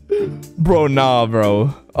this? Bro, nah,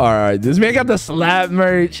 bro. All right, this man got the slap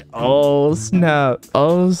merch. Oh snap.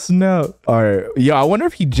 All right, yo, I wonder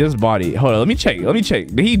if he just bought it. Hold on, let me check.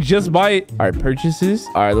 Did he just buy it? All right, purchases.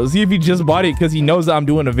 All right, let's see if he just bought it because he knows that I'm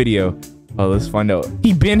doing a video. Oh, let's find out.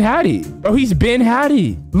 He been had it, bro. He's been had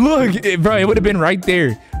it. Look, bro, it would have been right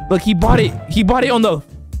there. Look, he bought it on the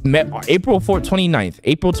April 4th, 29th.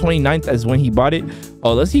 April 29th is when he bought it.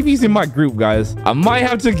 Oh, let's see if he's in my group, guys. I might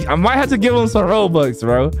have to give him some Robux,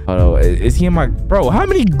 bro. Oh, is he in my, bro? How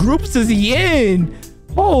many groups is he in?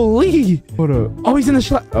 Holy. Hold up. Oh, he's in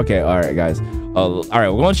the okay, all right, guys. All right,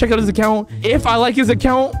 we're gonna check out his account. If I like his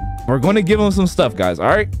account, we're gonna give him some stuff, guys. All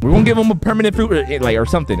right, we're gonna give him a permanent fruit or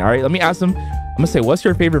something. All right, let me ask him. I'm gonna say, what's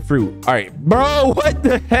your favorite fruit? All right, bro, what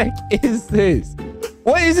the heck is this?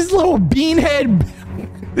 What is this little bean head?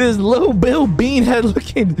 This little Bill Beanhead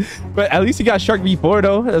looking, but at least he got Shark V4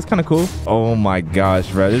 though. That's kind of cool. Oh my gosh,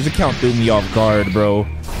 bro, this account threw me off guard, bro.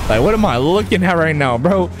 Like, what am I looking at right now,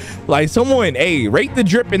 bro? Like, someone, hey, rate the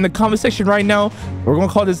drip in the comment section right now. We're gonna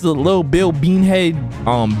call this the little Bill Beanhead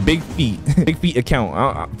big feet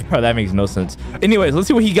account. Bro, that makes no sense. Anyways, let's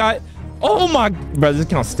see what he got. Oh my, bro, this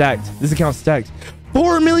account's stacked.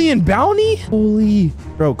 4 million bounty? Holy.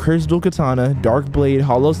 Bro, cursed dual katana, dark blade,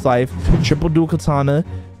 hollow scythe, triple dual katana.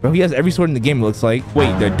 Bro, he has every sword in the game, it looks like.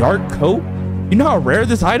 Wait, the dark coat? You know how rare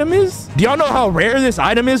this item is? Do y'all know how rare this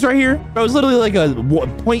item is right here? Bro, it's literally like a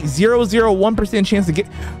 0.001% chance to get.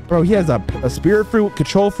 Bro, he has a spirit fruit,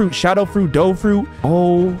 control fruit, shadow fruit, dough fruit.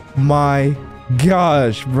 Oh my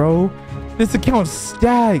gosh, bro. This account's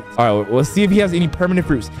stacked. All right, let's see if he has any permanent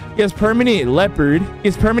fruits. He has permanent leopard. He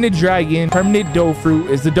has permanent dragon. Permanent dough fruit.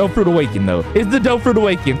 Is the dough fruit awakened though? Is the dough fruit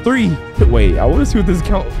awakened? 3. Wait, I want to see what this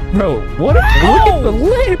account. Bro, what? Look at the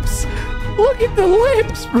lips. Look at the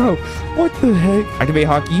lips, bro. What the heck? Activate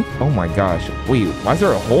hockey. Oh my gosh. Wait, why is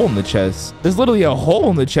there a hole in the chest? There's literally a hole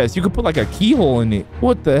in the chest. You could put like a keyhole in it.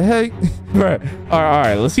 What the heck? Bro. All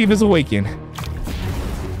right. Let's see if it's awakened.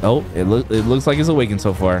 Oh, it looks like it's awakened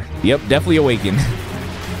so far. Yep, definitely awakened.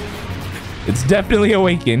 It's definitely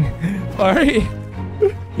awakened. All right.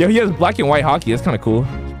 Yo, he has black and white hockey. That's kind of cool.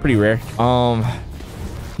 It's pretty rare.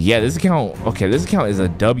 Yeah, this account. Okay, this account is a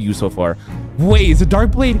W so far. Wait, it's a dark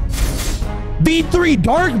blade. B3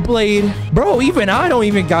 dark blade, bro. Even I don't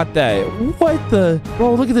even got that. What the,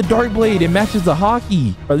 bro? Look at the dark blade. It matches the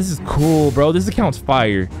hockey. Bro, this is cool, bro. This account's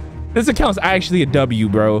fire. This account's actually a W,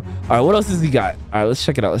 bro. All right, what else has he got? All right, let's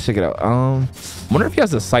check it out. Wonder if he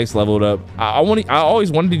has the scythe leveled up. I always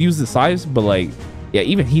wanted to use the scythe, but like, yeah,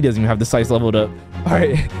 even he doesn't even have the scythe leveled up. All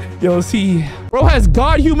right, yo, see, bro has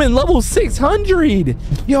God human level 600.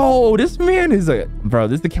 Yo, this man is bro,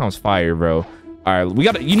 this account's fire, bro. All right, we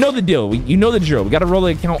got, you know the deal. You know the drill. We got to roll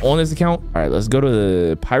the account on this account. All right, let's go to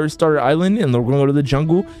the Pirate Starter Island, and we're gonna go to the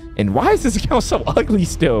jungle. And why is this account so ugly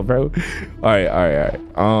still, bro? All right.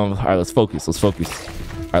 All right, let's focus. All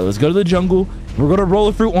right, let's go to the jungle. We're gonna roll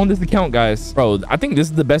a fruit on this account, guys. Bro, I think this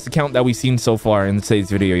is the best account that we've seen so far in today's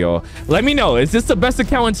video, y'all. Let me know, is this the best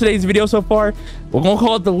account in today's video so far? We're gonna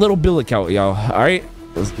call it the Little Bill account, y'all. All right,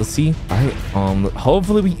 let's see. All right,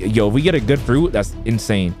 hopefully if we get a good fruit, that's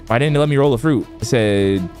insane. Why didn't it let me roll a fruit? It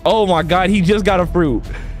said, oh my god, he just got a fruit.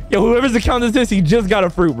 Yo, whoever's account is this, he just got a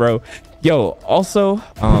fruit, bro. Yo, also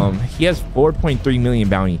he has 4.3 million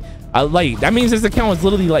bounty. That means this account is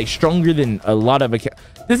literally like stronger than a lot of accounts.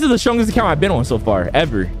 This is the strongest account I've been on so far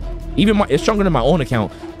ever. Even it's stronger than my own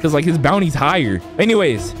account because like his bounty's higher.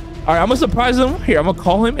 Anyways, all right, I'm gonna surprise him. Here, I'm gonna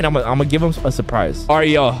call him and I'm gonna give him a surprise. All right,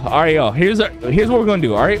 y'all. Here's what we're gonna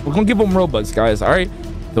do. All right, we're gonna give him Robux, guys. All right,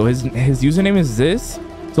 so his username is this.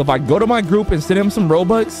 So if I go to my group and send him some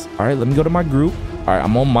Robux, all right, let me go to my group. All right,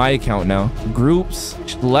 I'm on my account now. Groups,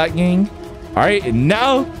 Black Gang. All right, and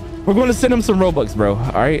now we're going to send him some Robux, bro.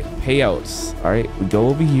 All right, payouts. All right, we go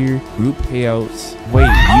over here. Group payouts. Wait,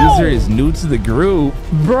 user is new to the group,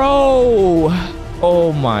 bro.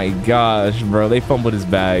 Oh my gosh, bro. They fumbled his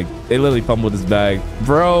bag. They literally fumbled his bag,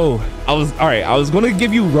 bro. I was going to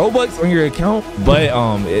give you Robux on your account, but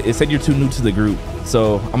it said you're too new to the group.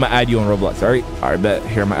 So I'm gonna add you on Roblox. All right, bet.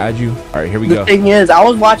 Here, I'm gonna add you. All right, here we go. The thing is, I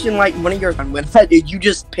was watching like one of your dude, you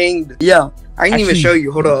just pinged. Yeah, I didn't even show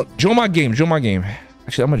you. Hold up. Join my game.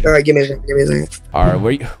 Actually, I'm gonna. All right, give me a second. All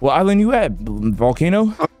right, what island you at?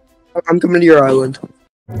 Volcano? I'm coming to your island.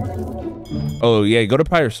 Oh yeah, go to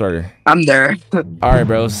Pirate Starter. I'm there. All right,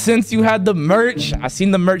 bro. Since you had the merch, I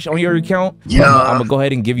seen the merch on your account. Yeah. I'm gonna go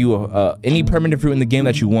ahead and give you any permanent fruit in the game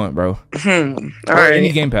that you want, bro. All right.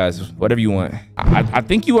 Any game pass, whatever you want. I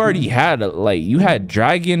think you already had you had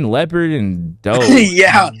dragon, leopard, and doe.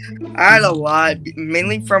 Yeah, I had a lot,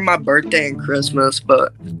 mainly from my birthday and Christmas.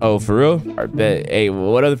 But oh, for real? I bet. Hey,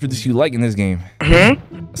 well, what other fruits do you like in this game?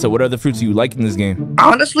 So what other fruits do you like in this game?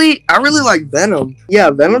 Honestly, I really like Venom.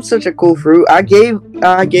 Yeah, Venom's such a cool fruit. I gave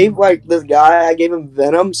like this guy, I gave him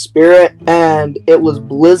Venom, Spirit, and it was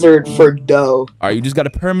Blizzard for dough. All right, you just got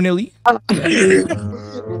it permanently?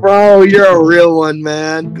 Bro, you're a real one,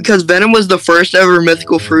 man. Because Venom was the first ever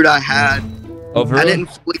mythical fruit I had. Oh, for real? I didn't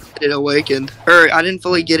fully get it awakened. Or I didn't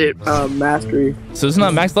fully get it mastery. So it's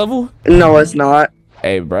not max level? No, it's not.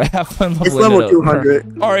 Hey, bro, have fun leveling It's level it up,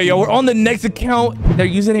 200. Bro. All right, yo, we're on the next account. Their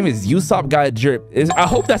username is Usopp Guy Drip. I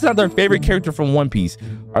hope that's not their favorite character from One Piece.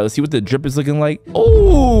 All right, let's see what the drip is looking like.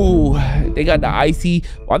 Oh, they got the icy.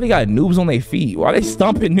 Why they got noobs on their feet? Why they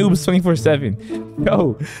stomping noobs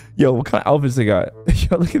 24/7? Yo, what kind of outfits they got?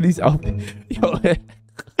 Yo, look at these outfits.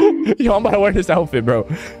 Yo, I'm about to wear this outfit, bro.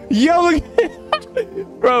 Yo, look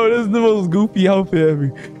at bro, this is the most goofy outfit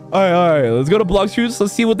ever. All right, let's go to Blox Shoots.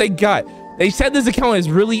 Let's see what they got. They said this account is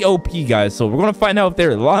really OP, guys. So we're going to find out if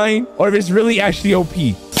they're lying or if it's really actually OP. All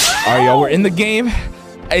right, y'all, we're in the game.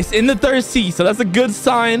 It's in the third seat, so that's a good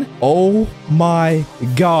sign. Oh my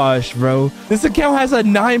gosh, bro. This account has a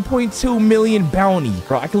 9.2 million bounty.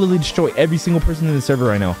 Bro, I can literally destroy every single person in the server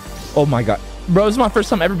right now. Oh my god. Bro, this is my first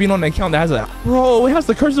time ever being on an account that has bro, it has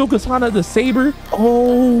the Curse of Katana, the saber.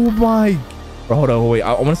 Oh my. Bro, hold on, wait.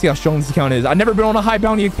 I want to see how strong this account is. I've never been on a high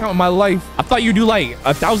bounty account in my life. I thought you do like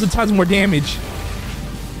 1,000 times more damage.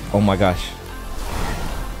 Oh my gosh.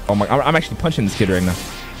 Oh my, I'm actually punching this kid right now.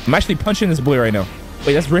 I'm actually punching this boy right now.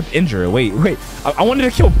 Wait, that's Rip Injure. Wait. I wanted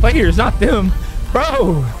to kill players, not them.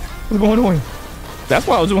 Bro, what's going on? That's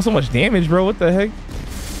why I was doing so much damage, bro. What the heck?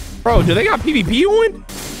 Bro, do they got PvP on?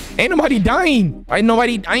 Ain't nobody dying. Ain't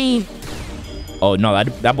nobody dying. Oh, no,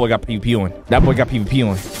 that boy got PvP on. That boy got PvP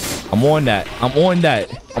on. I'm on that. Oh,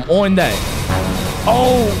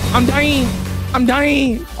 I'm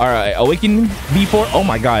dying. All right, awaken V4. Oh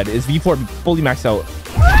my god, is V4 fully maxed out?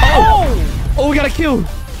 Oh, we got a kill.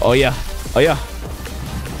 Oh yeah.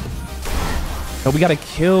 No, we got a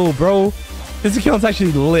kill, bro. This account's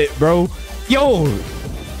actually lit, bro. Yo.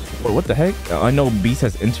 Wait, what the heck? I know Beast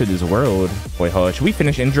has entered this world. Wait, hold on. Should we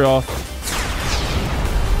finish Indra off?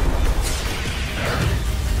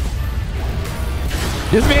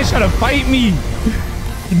 This man's trying to fight me.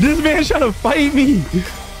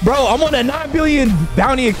 Bro, I'm on a 9 billion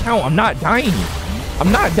bounty account. I'm not dying.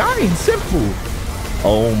 Simple.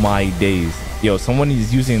 Oh my days. Yo, someone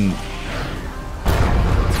is using...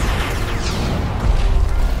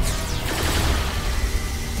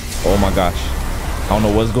 Oh my gosh. I don't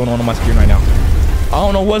know what's going on my screen right now.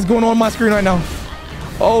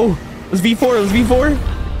 Oh, it's V4.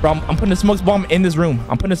 Bro, I'm putting a smoke bomb in this room.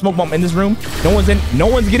 No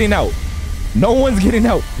one's getting out.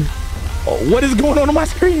 Oh, what is going on my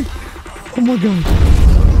screen? Oh my god.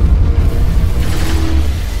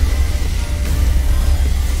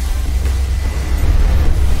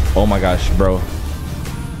 Oh my gosh, bro.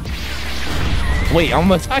 Wait,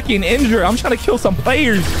 I'm attacking Indra. I'm trying to kill some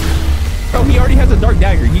players. Bro, he already has a dark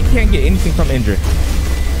dagger. He can't get anything from Indra.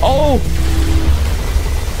 Oh.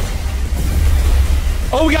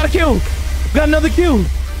 Oh, we got a kill. We got another kill.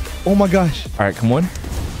 Oh my gosh. All right, come on.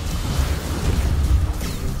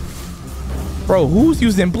 Bro, who's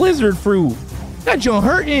using blizzard fruit? That junk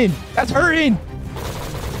hurting. That's hurting.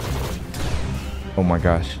 Oh my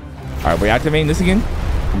gosh. All right, we're activating this again.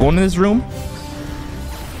 We're going in this room.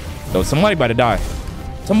 No, somebody about to die.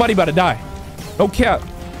 Somebody about to die. No cap.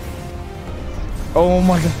 Oh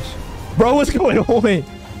my gosh. Bro, what's going on?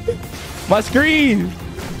 My screen.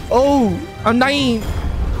 Oh, I'm dying.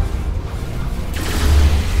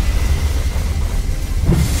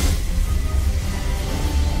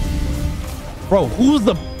 Bro, who's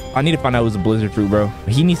the... I need to find out who's the blizzard fruit, bro.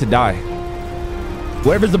 He needs to die.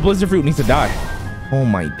 Whoever's the blizzard fruit needs to die. Oh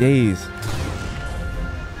my days.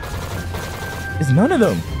 It's none of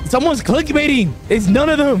them. Someone's clickbaiting. It's none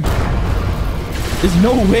of them. There's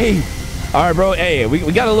no way. All right, bro. Hey, we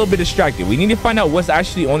got a little bit distracted. We need to find out what's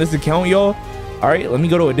actually on this account, y'all. All right, let me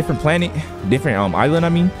go to a different planet. Different island, I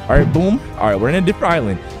mean. All right, boom. All right, we're in a different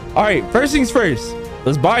island. All right, first things first.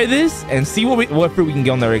 Let's buy this and see what fruit we can get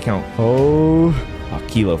on their account. Oh,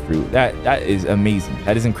 kilo fruit. That is amazing.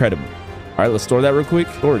 That is incredible. All right, let's store that real quick.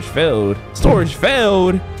 Storage failed. Storage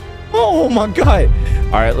failed. Oh my god.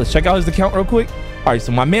 All right, let's check out his account real quick. All right,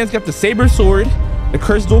 so my man's got the saber sword, the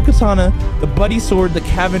cursed dual katana, the buddy sword, the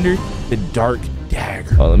cavender, the dark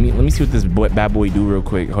dagger. Oh, let me see what this bad boy do real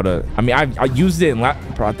quick. Hold up. I mean, I used it in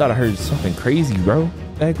bro, I thought I heard something crazy, bro.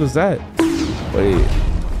 What the heck was that? Wait.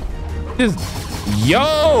 This.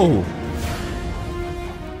 Yo.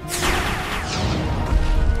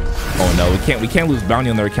 Oh no, we can't lose bounty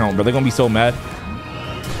on their account, bro. They're gonna be so mad.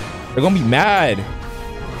 They're gonna be mad.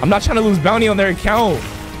 I'm not trying to lose bounty on their account.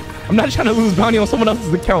 I'm not trying to lose bounty on someone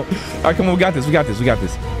else's account. All right, come on, we got this. We got this. We got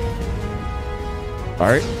this. All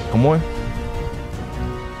right, come on.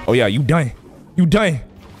 Oh yeah, you done. You done.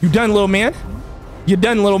 You done, little man. You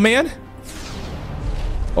done, little man.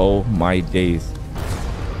 Oh my days.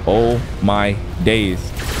 Oh my days.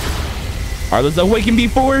 All right, let's awaken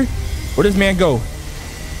B4. Where does man go?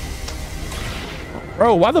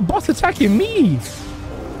 Bro, why the boss attacking me?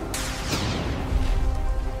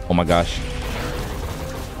 Oh my gosh.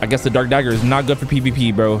 I guess the dark dagger is not good for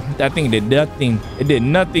PvP, bro. That thing did nothing. It did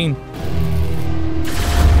nothing.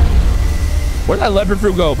 Where'd that leopard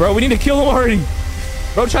fruit go, bro? We need to kill him already.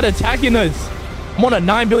 Bro, try to attacking us. I'm on a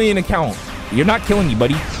 9 billion account. You're not killing me,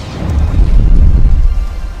 buddy.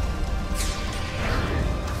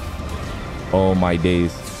 Oh my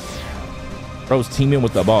days. Bro's teaming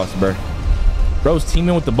with the boss, bro. Bro's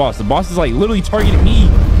teaming with the boss. The boss is like literally targeting me.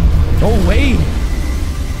 No way.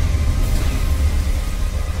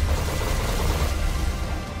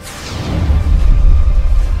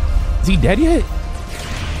 Is he dead yet?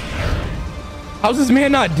 How's this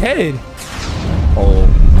man not dead? Oh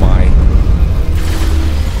my.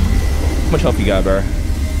 How much health you got, bro?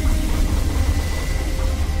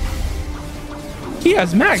 He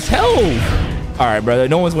has max health. All right, brother.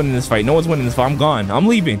 No one's winning this fight. No one's winning this fight. I'm gone. I'm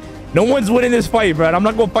leaving. No one's winning this fight, bro. I'm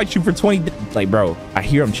not gonna fight you for 20. Like, bro, I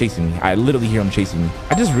hear him chasing me. I literally hear him chasing me.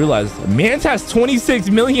 I just realized Mans has $26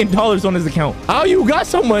 million on his account. How you got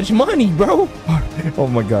so much money, bro? Oh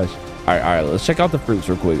my gosh. All right, let's check out the fruits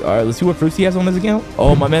real quick. All right, let's see what fruits he has on his account.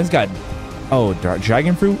 Oh, my man's got, oh,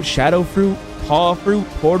 dragon fruit, shadow fruit, paw fruit,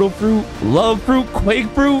 portal fruit, love fruit, quake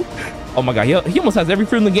fruit. Oh my god, he almost has every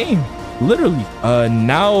fruit in the game. Literally.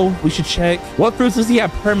 Now we should check what fruits does he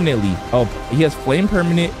have permanently. Oh, he has flame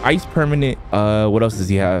permanent, ice permanent. What else does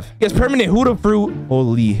he have? He has permanent huda fruit.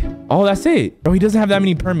 Holy. Oh, that's it, bro. He doesn't have that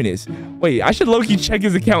many permanents. Wait, I should low-key check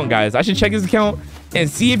his account, guys. I should check his account and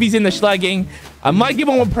see if he's in the Schlag gang. I might give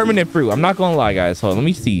him a permanent fruit. I'm not gonna lie, guys. Hold on, let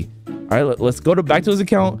me see. All right, let's go back to his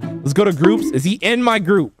account. Let's go to groups. Is he in my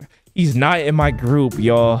group? He's not in my group,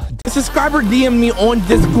 y'all. A subscriber DM'd me on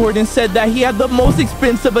Discord and said that he had the most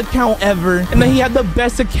expensive account ever and that he had the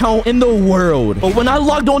best account in the world. But when I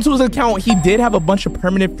logged onto his account, he did have a bunch of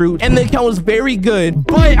permanent fruit and the account was very good.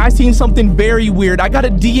 But I seen something very weird. I got a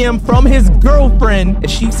DM from his girlfriend and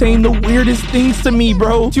she's saying the weirdest things to me,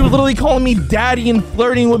 bro. She was literally calling me daddy and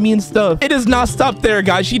flirting with me and stuff. It does not stop there,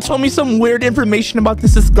 guys. She told me some weird information about the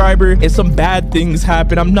subscriber and some bad things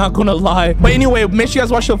happened. I'm not gonna lie. But anyway, make sure you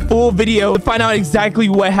guys watch the full full video to find out exactly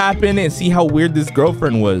what happened and see how weird this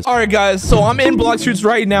girlfriend was. All right, guys. So I'm in Blox Fruits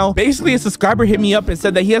right now. Basically, a subscriber hit me up and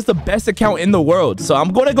said that he has the best account in the world. So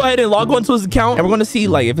I'm going to go ahead and log on to his account, and we're going to see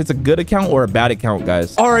like if it's a good account or a bad account,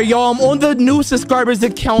 guys. All right, y'all. I'm on the new subscriber's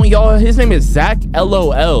account, y'all. His name is Zach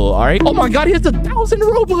LOL. All right. Oh my God, he has 1,000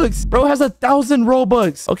 Robux. Bro has 1,000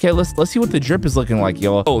 Robux. Okay, let's see what the drip is looking like,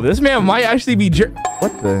 y'all. Oh, this man might actually be drip.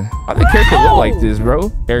 What the? How the character look like this,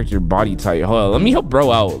 bro? Character body type. Hold on, let me help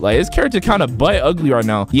bro out. Like his character kind of butt ugly right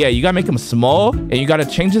now. Yeah, you gotta make him small, and you gotta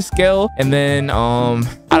change his scale, and then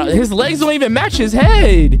his legs don't even match his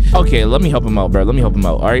head. Okay, let me help him out, bro. Let me help him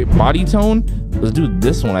out. All right, body tone. Let's do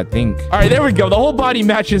this one, I think. All right, there we go. The whole body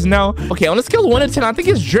matches now. Okay, on a scale of 1 to 10, I think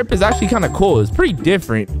his drip is actually kind of cool. It's pretty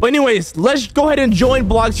different. But anyways, let's go ahead and join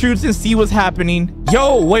Blox Fruits and see what's happening.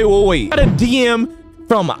 Yo, wait. Got a DM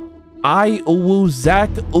from Zach.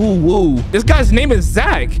 This guy's name is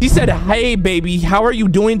Zach. He said, hey baby, how are you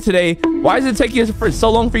doing today? Why is it taking for so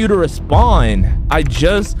long for you to respond? I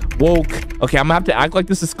just woke. Okay, I'm gonna have to act like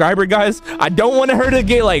the subscriber, guys. I don't want her to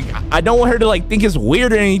get like, I don't want her to like think it's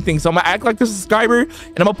weird or anything. So I'm gonna act like the subscriber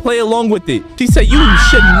and I'm gonna play along with it. She said, you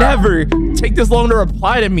should never take this long to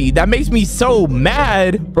reply to me. That makes me so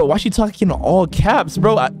mad. Bro, why is she talking in all caps,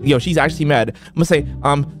 bro? Yo, she's actually mad. I'm gonna say,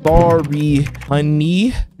 sorry,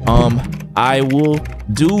 honey. I will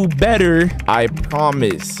do better. I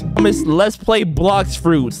promise. Let's play Blox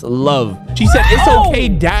Fruits. Love. She said, it's okay,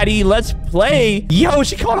 daddy. Let's play. Yo,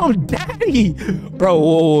 she called him daddy.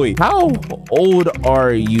 Bro, wait. How old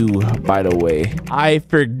are you, by the way? I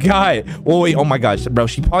forgot. Wait. Oh my gosh, bro.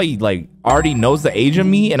 She probably like already knows the age of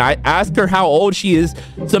me, and I asked her how old she is,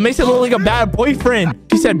 so it makes it look like a bad boyfriend.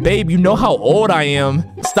 She said, babe, you know how old I am.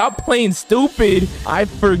 Stop playing stupid. I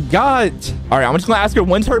forgot. All right, I'm just gonna ask her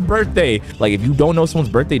when's her birthday. Like, if you don't know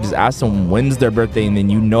someone's birthday, just ask them when's their birthday, and then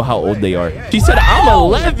you know how old they are. She said, I'm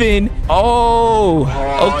 11.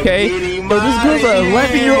 Oh, okay. So this girl's an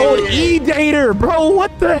 11-year-old e-dater, bro.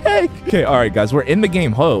 What the heck? Okay, all right, guys, we're in the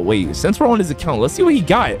game. Hold on, wait. Since we're on his account, let's see what he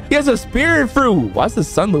got. He has a spirit fruit. Why does the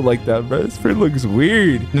sun look like that, bro? This fruit looks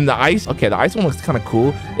weird. And then the ice. Okay, the ice one looks kind of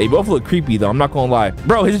cool. They both look creepy, though. I'm not gonna lie.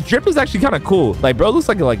 Bro, his drip is actually kind of cool. Like, bro looks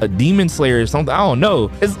like a demon slayer or something. I don't know.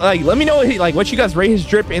 It's like, let me know what you guys rate his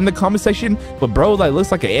drip in the comment section. But bro, like,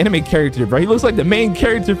 looks like an anime character, bro. He looks like the main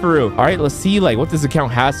character for real. All right, let's see like what this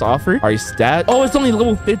account has to offer. All right, stat. Oh, it's only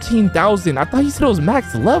level 15,000. I thought he said it was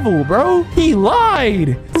max level, bro. He lied.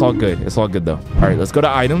 It's all good. It's all good though. All right, let's go to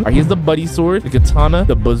item. All right, here's the buddy sword, the katana,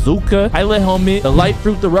 the bazooka, pilot helmet, the light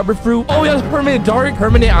fruit, the rubber fruit. Oh, he has permanent dark,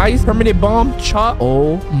 permanent ice, permanent bomb, chop.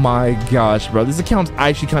 Oh my gosh, bro. This account's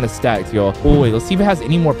actually kind of stacked, y'all. Oh, wait, let's see if it has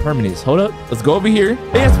any more permanents. Hold up. Let's go over here.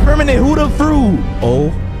 It has permanent Huda fruit.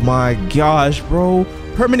 Oh my gosh, bro.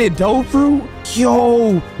 Permanent dough fruit.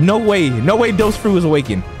 Yo, no way Dose Fruit is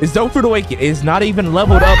awakened. Is Dough Fruit awakened? It's not even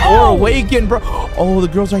leveled up or awakened, bro. Oh, the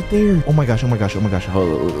girl's right there. Oh my gosh. Hold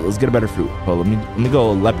on, let's get a better fruit. Hold on, let me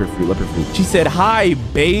go leopard fruit. She said, hi,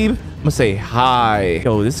 babe. I'm gonna say hi.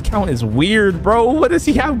 Yo, this account is weird, bro. What does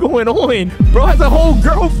he have going on? Bro has a whole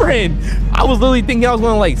girlfriend. I was literally thinking I was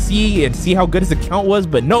gonna like see how good his account was,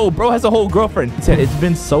 but no, bro has a whole girlfriend. He said, it's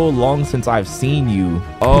been so long since I've seen you.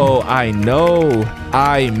 Oh, I know.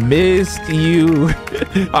 I missed you.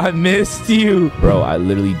 I missed you. Bro, I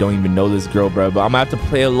literally don't even know this girl, bro, but I'm gonna have to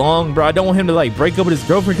play along, bro. I don't want him to like break up with his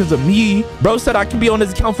girlfriend because of me. Bro said I can be on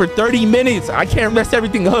his account for 30 minutes. I can't mess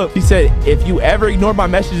everything up. He said, if you ever ignore my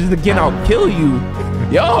messages again, I'll kill you.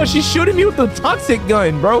 Yo, she's shooting me with the toxic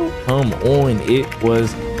gun, bro. Come on, it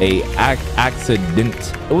was a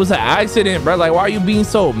accident. It was an accident, bro. Like, why are you being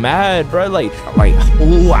so mad, bro? Like,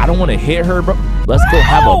 oh, I don't want to hit her, bro. Let's go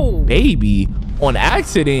have a baby on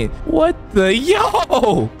accident. What the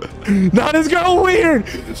yo? Now this girl weird.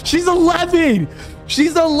 She's 11.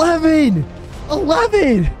 She's 11.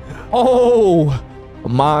 Oh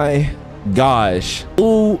my gosh.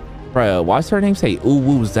 Ooh. Bro, why's her name say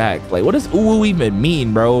Ooh Zach? Like, what does Ooh even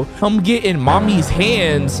mean, bro? Come get in mommy's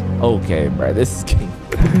hands. Okay, bro, this is getting...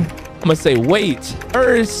 I'm gonna say, wait.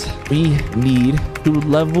 First, we need to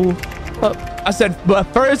level up. I said, but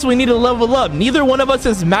first we need to level up. Neither one of us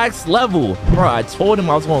is max level. Bro, I told him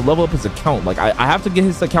I was gonna level up his account. Like, I have to get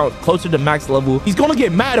his account closer to max level. He's gonna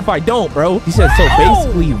get mad if I don't, bro. He said, so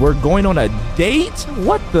basically, we're going on a date?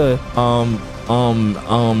 What the?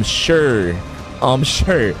 Sure.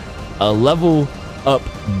 A level up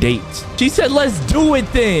date. She said, let's do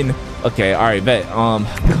it then. Okay, all right, bet. Come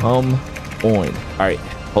on. All right.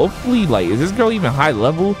 Hopefully, like, is this girl even high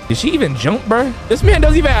level? Did she even jump, bro? This man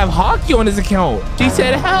doesn't even have hockey on his account. She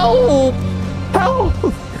said, help.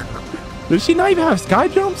 Does she not even have sky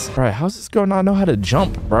jumps? All right, how's this girl not know how to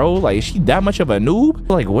jump, bro? Like, is she that much of a noob?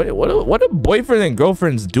 Like, what do boyfriend and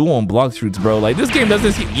girlfriends do on Blox Fruits, bro? Like, this game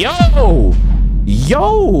doesn't see.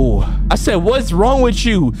 Yo, I said, what's wrong with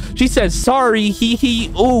you? She said, sorry, hee,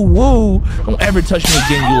 ooh, woo. Don't ever touch me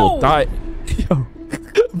again, you little thought. Yo,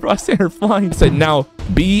 bro, I sent her flying. I said, now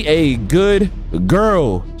be a good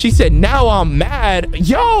girl. She said, now I'm mad.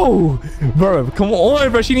 Yo, bro, come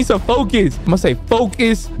on, bro. She needs to focus. I'm gonna say,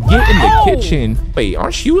 focus, get in the kitchen. Wait,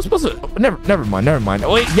 aren't you supposed to? Never mind.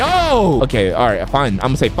 Wait, yo. Okay, all right, fine.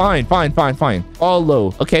 I'm gonna say, fine. All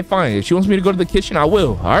low. Okay, fine. If she wants me to go to the kitchen, I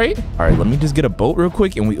will. All right, let me just get a boat real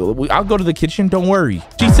quick and I'll go to the kitchen. Don't worry.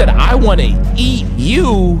 She said, I want to eat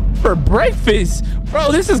you for breakfast.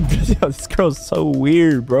 Bro, this girl's so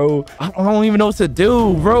weird, bro. I don't even know what to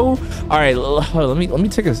do, bro. All right, let me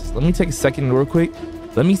take a second real quick.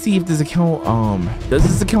 Let me see if this account does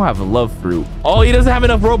this account have a love fruit? Oh, he doesn't have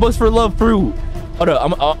enough Robux for love fruit. Hold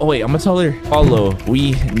up, wait, I'm gonna tell her, follow.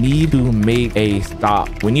 We need to make a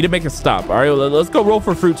stop. We need to make a stop. All right, let's go roll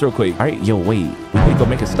for fruits real quick. All right, yo, wait. We need to go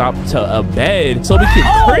make a stop to a bed so we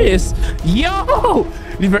can Chris. Yo,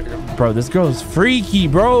 bro, this girl is freaky,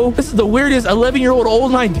 bro. This is the weirdest 11-year-old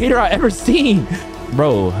online dater I've ever seen.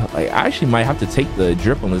 Bro, like, I actually might have to take the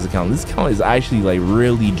drip on this account. This account is actually like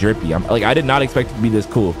really drippy. I did not expect it to be this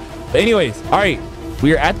cool. But anyways, all right,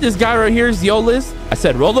 we are at this guy right here, Ziolis. I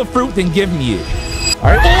said, roll the fruit, then give me it. All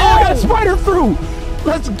right, oh, I got spider fruit.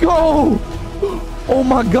 Let's go. Oh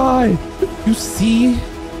my God. You see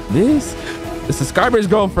this? The subscriber's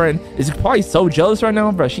girlfriend is probably so jealous right now,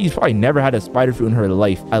 bro. She's probably never had a spider fruit in her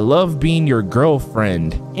life. I love being your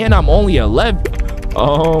girlfriend. And I'm only 11.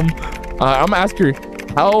 I'm gonna ask her,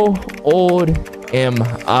 how old am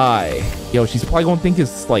I? Yo, she's probably gonna think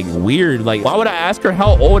it's like weird. Like, why would I ask her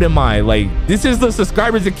how old am I? Like, this is the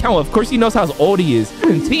subscriber's account. Of course he knows how old he is.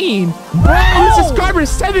 17? Bro, the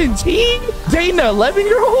subscriber's 17? Dating an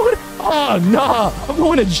 11-year-old? Oh, nah. I'm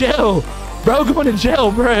going to jail. Bro, I'm going to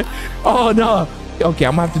jail, bro. Oh, no. Okay,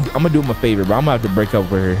 I'm gonna do him a favor, bro. I'm gonna have to break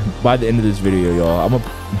up with her by the end of this video, y'all.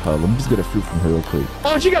 Let me just get a fruit from her real quick.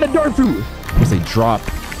 Oh, she got a dark fruit. I'm gonna say drop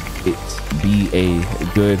it. Be a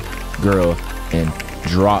good girl and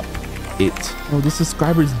drop it. Bro, this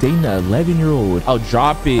subscriber's dating an 11-year-old. I'll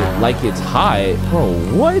drop it like it's hot. Bro,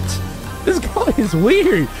 what? This girl is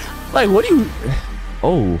weird. Like, what do you...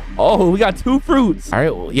 Oh, we got 2 fruits. All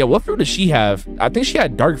right, well, yeah, what fruit does she have? I think she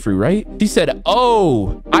had dark fruit, right? She said,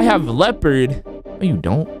 oh, I have leopard. No, you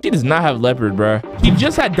don't. She does not have leopard, bro. She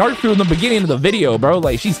just had dark fruit in the beginning of the video, bro.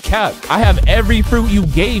 Like, she's capped. I have every fruit you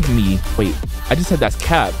gave me. Wait, I just said that's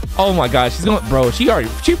cap. Oh my gosh, she's going, bro. She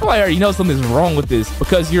probably already knows something's wrong with this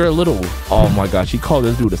because you're a little. Oh my gosh, she called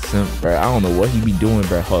this dude a simp, bro. I don't know what he be doing,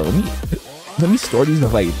 bro. Hold on, let me store these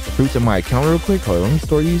like fruits in my account real quick. Hold on, let me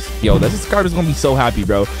store these. Yo, that subscriber's gonna be so happy,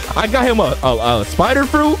 bro. I got him a spider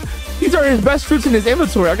fruit. These are his best fruits in his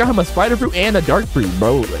inventory. I got him a spider fruit and a dark fruit,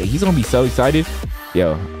 bro. Like, he's gonna be so excited.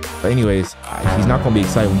 Yo, but anyways, he's not gonna be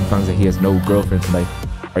excited when he finds that he has no girlfriend tonight.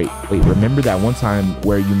 All right, wait, remember that one time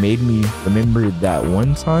where you made me remember that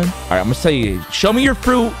one time? All right, I'm gonna say, show me your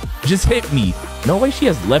fruit, just hit me. No way she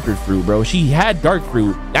has leopard fruit, bro. She had dark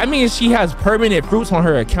fruit. That means she has permanent fruits on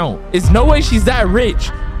her account. It's no way she's that rich.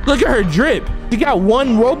 Look at her drip. She got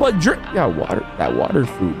 1 Robux drip. Yeah, that water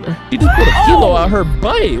fruit, bro. She just put a kilo out her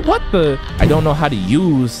butt. What the? I don't know how to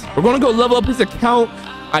use. We're gonna go level up his account.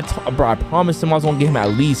 Bro, I promised him I was gonna get him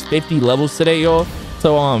at least 50 levels today, y'all.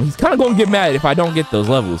 So he's kind of gonna get mad if I don't get those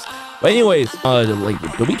levels. But anyways,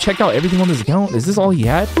 like, did we check out everything on his account? Is this all he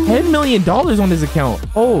had? $10 million on his account.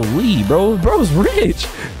 Holy, bro. Bro's rich.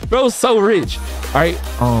 Bro's so rich. All right,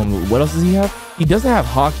 what else does he have? He doesn't have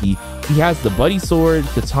hockey. He has the buddy sword,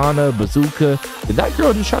 katana, bazooka. Did that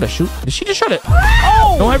girl just try to shoot? Did she just try to...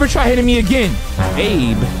 Oh! Don't ever try hitting me again.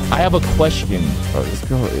 Babe, I have a question. Bro, this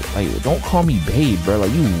girl, like, don't call me babe, bro.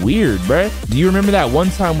 Like, you weird, bro. Do you remember that one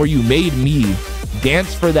time where you made me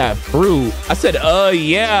dance for that fruit? I said,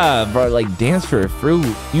 yeah, bro, like, dance for a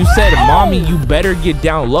fruit. You said, mommy, you better get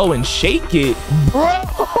down low and shake it. Bro,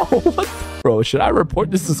 what the... Bro, should I report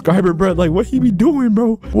this subscriber, bro? Like, what he be doing,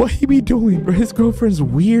 bro? What he be doing, bro? His girlfriend's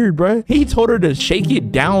weird, bro. He told her to shake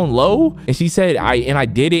it down low, and she said, I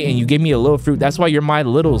did it, and you gave me a little fruit. That's why you're my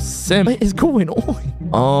little simp. What is going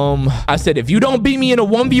on? I said, if you don't beat me in a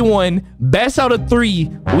 1v1, best out of 3,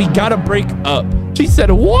 we gotta break up. She said,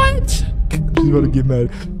 what? She's about to get mad.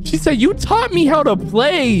 She said, you taught me how to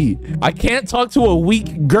play. I can't talk to a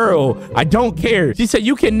weak girl. I don't care. She said,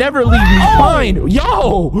 you can never leave me behind.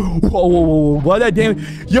 Yo. Whoa. What that damage?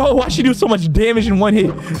 Yo, why she do so much damage in one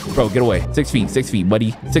hit? Bro, get away. 6 feet,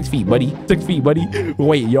 buddy. 6 feet, buddy. 6 feet, buddy.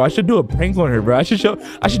 Wait, yo, I should do a prank on her, bro. I should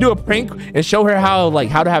do a prank and show her how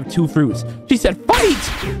to have 2 fruits. She said, fight.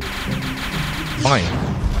 Fine.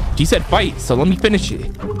 She said fight, so let me finish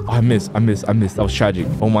it. Oh, I missed. That was tragic.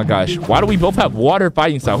 Oh my gosh. Why do we both have water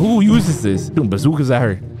fighting style? Who uses this? Doing bazookas at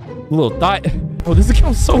her. Little thought. Oh, this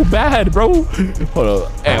account's so bad, bro. Hold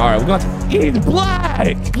on. Hey, all right, we're gonna he's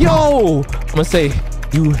black. Yo, I'm gonna say,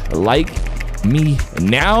 you like me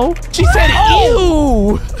now? She said,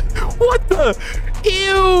 ew. What the?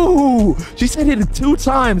 Ew. She said it 2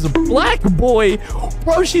 times. Black boy.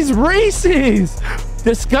 Bro, she's racist.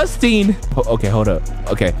 Disgusting. Oh, okay, hold up.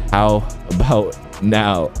 Okay, how about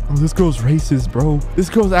now? Oh, this girl's racist, bro. This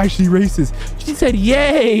girl's actually racist. She said,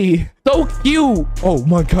 yay. So cute. Oh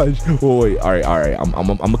my gosh. Oh, wait. All right. I'm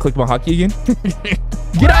gonna click my hockey again.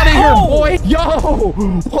 Get out of here, boy. Yo.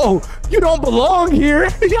 Whoa. You don't belong here.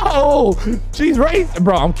 Yo. She's racist.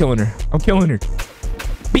 Bro, I'm killing her.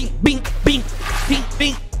 Bink, bink, bink, bink,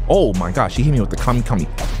 bink. Oh my gosh. She hit me with the kami.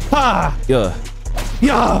 Ah. Yeah.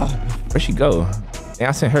 Where'd she go? And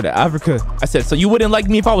I sent her to Africa. I said, so you wouldn't like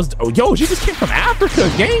me if I was... Oh, yo, she just came from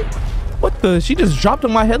Africa, gang. What the? She just dropped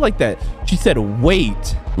on my head like that. She said,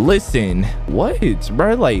 wait, listen. What,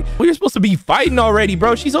 bro? Like, we're supposed to be fighting already,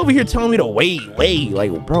 bro. She's over here telling me to wait.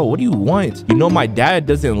 Like, bro, what do you want? You know my dad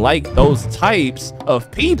doesn't like those types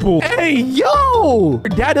of people. Hey, yo.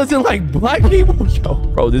 Your dad doesn't like black people? Yo,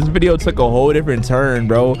 bro, this video took a whole different turn,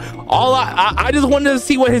 bro. All I just wanted to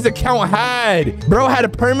see what his account had. Bro had a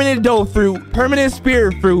permanent dough fruit, permanent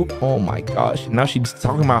spirit fruit. Oh my gosh. Now she's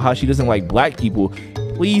talking about how she doesn't like black people.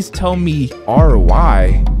 Please tell me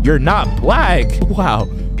RY, you're not black. Wow.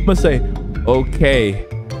 I'm gonna say, okay,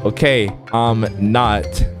 I'm not.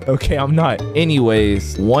 Okay, I'm not.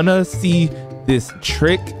 Anyways, wanna see this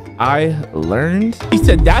trick I learned? He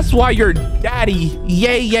said, that's why your daddy,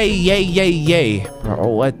 yay. Bro,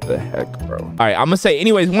 what the heck, bro? All right, I'm gonna say,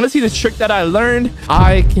 anyways, wanna see this trick that I learned?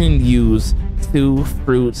 I can use 2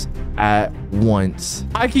 fruits at once.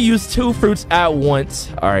 I can use 2 fruits at once.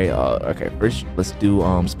 All right, okay, first let's do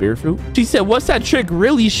spirit fruit. She said, what's that trick?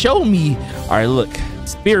 Really show me. All right, look,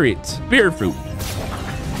 spirit fruit.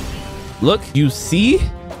 Look, you see?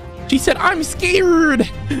 She said, I'm scared.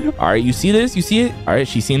 All right, you see this? You see it? All right,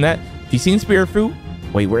 she's seen that. She's seen spirit fruit.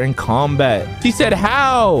 Wait, we're in combat. She said,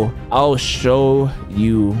 how? I'll show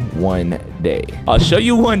you one day. I'll show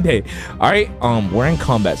you one day. All right, we're in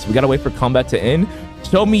combat, so we gotta wait for combat to end.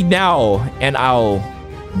 Show me now, and I'll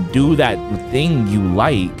do that thing you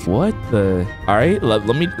like. What the? All right, let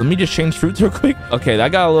me just change fruits real quick. Okay,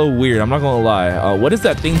 that got a little weird. I'm not gonna lie. What is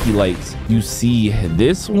that thing he likes? You see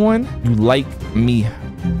this one? You like me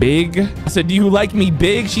big? I said, do you like me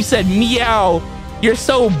big? She said, meow. You're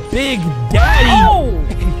so big, daddy. Oh!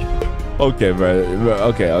 Okay, bro.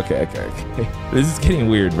 Okay. This is getting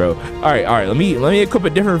weird, bro. All right. Let me equip a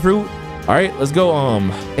different fruit. All right, let's go.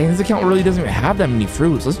 And this account really doesn't even have that many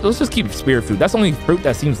fruits. Let's just keep spirit fruit. That's the only fruit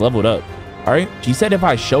that seems leveled up. All right. She said if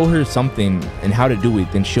I show her something and how to do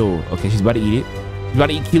it, then she'll. Okay, she's about to eat it. She's about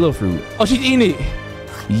to eat kilo fruit. Oh, she's eating it.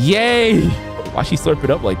 Yay. Why she slurp it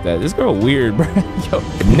up like that? This girl weird, bro. Yo,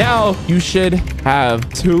 now you should have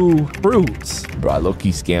 2 fruits. Bro, I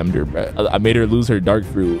low-key scammed her, bro. I made her lose her dark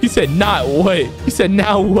fruit. She said, not what? She said,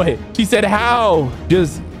 now what? She said, how?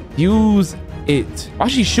 Just use it. Why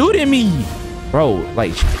she shooting me? Bro,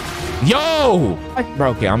 like, yo.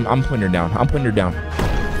 Bro, okay, I'm putting her down.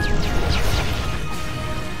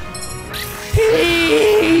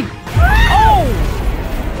 Hey. Oh.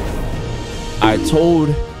 I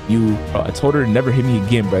told her to never hit me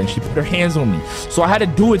again, bro, and she put her hands on me, so I had to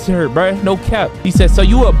do it to her, bro. No cap. He said, so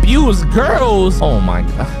you abuse girls? Oh my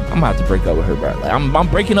god, I'm about to break up with her, bro. Like, I'm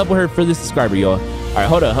breaking up with her for this subscriber, y'all. All right,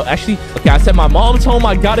 hold up. Actually, okay, I said my mom's home.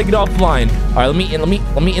 I gotta get offline. All right, let me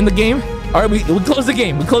in the game. All right, we close the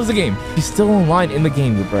game. She's still online in the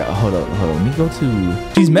game, bro. Hold up. Let me go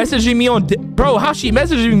to. She's messaging me on. Bro, how's she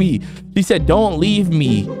messaging me? She said, don't leave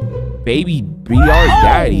me, baby. Be our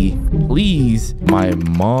daddy, please. My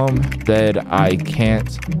mom said I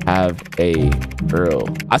can't have a girl.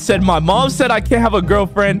 I said, my mom said I can't have a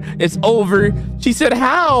girlfriend. It's over. She said,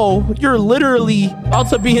 how? You're literally about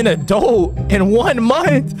to be an adult in 1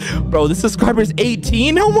 month. Bro, this subscriber's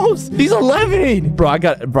 18 almost. He's 11. Bro, I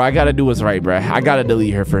gotta do what's right, bro. I gotta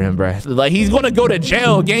delete her for him, bro. Like, he's gonna go to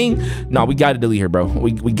jail, gang. No, we gotta delete her, bro.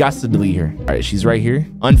 We got to delete her. All right, she's right here.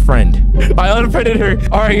 Unfriend. I unfriended her.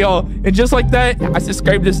 All right, y'all. And just like that,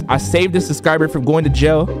 I saved this subscriber from going to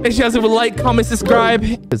jail. Make sure you guys leave a like, comment, subscribe,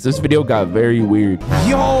 because this video got very weird.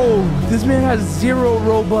 Yo, this man has 0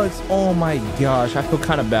 Robux. Oh my gosh, I feel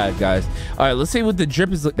kind of bad, guys. All right, let's see what the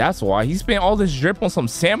drip is. That's why he spent all this drip on some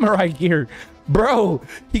samurai gear. Bro,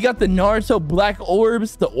 he got the Naruto black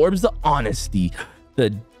orbs, the orbs of honesty,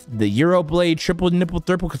 the Euro blade, triple nipple,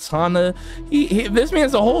 triple katana. This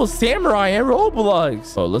man's a whole samurai in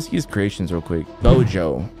Roblox. Oh, let's use creations real quick.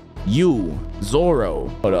 Gojo, you, Zoro.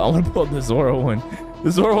 Hold on, I want to pull up the Zoro one.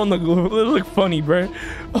 The Zoro one look funny, bro.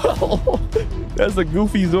 Oh, that's a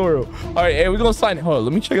goofy Zoro. All right, hey, we're gonna sign it. Hold on,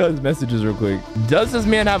 let me check out his messages real quick. Does this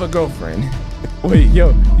man have a girlfriend? Wait,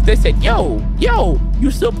 yo, they said, yo, you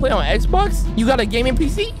still play on Xbox? You got a gaming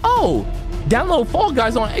PC? Oh, download Fall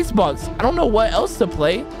Guys on Xbox. I don't know what else to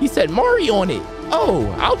play. He said Mario on it. Oh,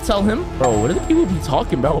 I'll tell him. Bro, what do the people be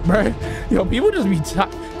talking about, bro? Yo, people just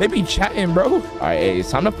they be chatting, bro. All right, hey, it's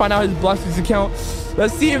time to find out his Blox account.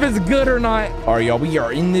 Let's see if it's good or not. All right, y'all, we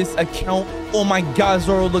are in this account. Oh my God,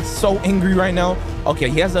 Zoro looks so angry right now. Okay,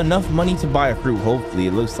 he has enough money to buy a fruit. Hopefully,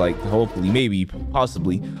 it looks like, hopefully, maybe,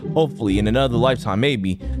 possibly, hopefully, in another lifetime,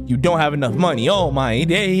 maybe. You don't have enough money. Oh my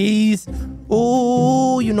days.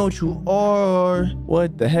 Oh, you know what you are.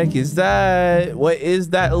 What the heck is that? What is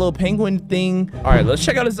that little penguin thing? All right, let's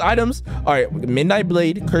check out his items. All right, Midnight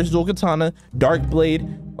Blade, Cursed Dual Katana, Dark Blade.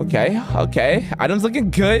 Okay, items looking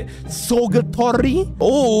good. Sogatori.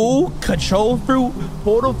 Oh, Control Fruit,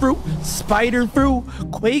 Portal Fruit, Spider Fruit,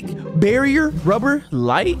 Quake, Barrier, Rubber,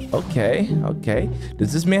 Light. Okay.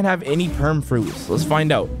 Does this man have any perm fruits? Let's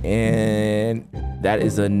find out. And that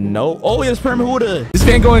is a no. Oh, it's perm Huda. This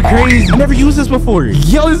man going crazy. I never used this before.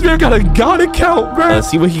 Yo, this man got a God account, bro. Let's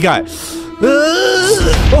see what he got.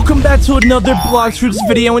 Welcome back to another Blox Fruits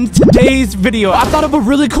video. In today's video, I thought of a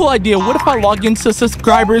really cool idea. What if I log into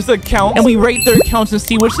subscribers' account and we rate their accounts and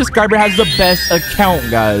see which subscriber has the best account,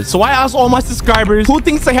 guys? So I asked all my subscribers who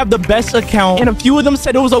thinks they have the best account, and a few of them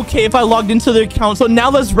said it was okay if I logged into their account. So now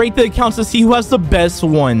let's rate the accounts to see who has the best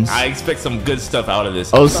ones. I expect some good stuff out of this.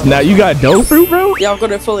 Oh snap, you got dough fruit, bro? Yeah, I've got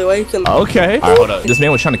it fully awakened. Okay. All right, hold up. This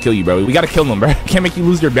man was trying to kill you, bro. We gotta kill him, bro. Can't make you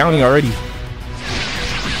lose your bounty already.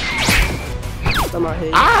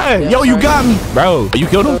 Yo, you got me, bro. You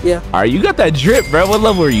killed him? Yeah. All right, you got that drip, bro. What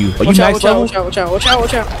level are you? Are you max level? Watch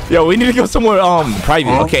out. Yo, we need to go somewhere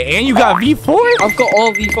private. Okay, and you got V4? I've got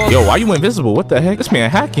all V4. Yo, why you invisible? What the heck? This man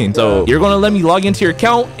hacking. So you're gonna let me log into your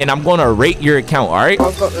account, and I'm gonna rate your account. All right?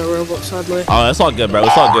 I've got no Roblox, sadly. Oh, that's all good, bro.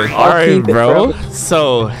 It's all good. All right, bro.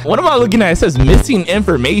 So what am I looking at? It says missing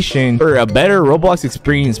information for a better Roblox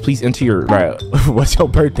experience. Please enter your. Bro, what's your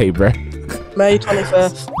birthday, bro? May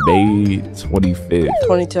 25th. May 25th.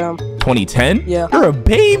 2010. 2010? Yeah. You're a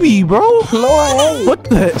baby, bro. No, I ain't. What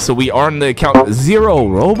the? So we are on the account 0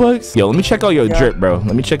 Robux. Yo, let me check out your drip, bro.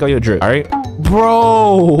 Let me check out your drip. All right,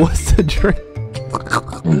 bro. What's the drip?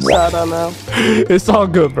 Sad, I know. It's all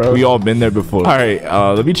good, bro. We all been there before. All right,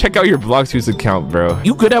 let me check out your Blox Fruits account, bro.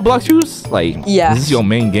 You good at Blox Fruits? Like, yeah. This is your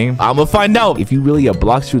main game. I'm gonna find out if you really a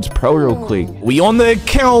Blox Fruits pro real quick. We on the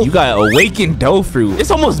account. You got Awakened Dough Fruit.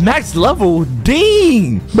 It's almost max level.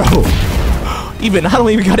 Dang, bro. I don't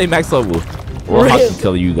even got a max level. What hockey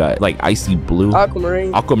color you got? Like icy blue?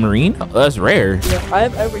 Aquamarine. Aquamarine? Oh, that's rare. Yeah, I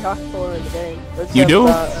have every hockey color in the game. You do?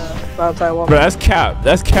 Bro, that's cap.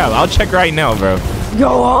 That's cap. I'll check right now, bro.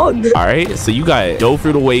 Go on. All right, so you got Dough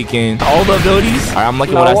Fruit Awakened, all the abilities. All right, I'm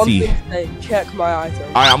liking what I see. Hey, check my items.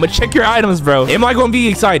 All right, I'm gonna check your items, bro. Am I gonna be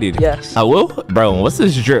excited? Yes. I will. Bro, what's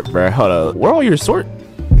this drip, bro? Hold up. Where are all your sort?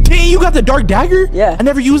 Dang, you got the dark dagger? Yeah. I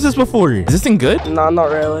never used this before. Is this thing good? No, not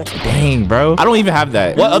really. Dang, bro. I don't even have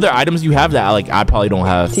that. What other items you have that I probably don't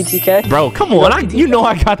have? TTK. Bro, come on. You know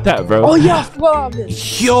I got that, bro. Oh, yeah. Well,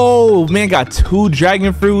 yo, man, got 2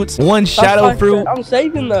 dragon fruits, 1 shadow fruit. I'm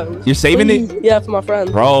saving those. You're saving it? Yeah, for my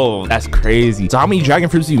friend. Bro, that's crazy. So how many dragon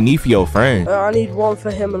fruits do you need for your friend? I need 1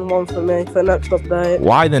 for him and 1 for me for next update.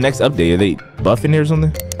 Why the next update? Are they buffing it or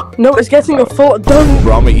something? No, it's getting a full. Don't.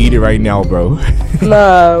 Bro, I'm gonna eat it right now, bro.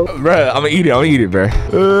 No. Bro, I'm gonna eat it, bro.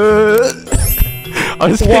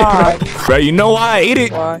 I'm just kidding, bro. You know why I ate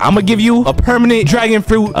it? Why? I'm gonna give you a permanent dragon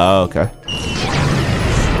fruit. Oh, okay.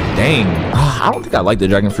 Dang. I don't think I like the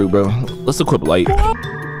dragon fruit, bro. Let's equip light.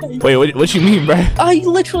 Wait, what you mean, bro? I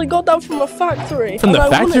literally got that from a factory. From the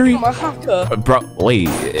factory? From a hacker. Bro, wait.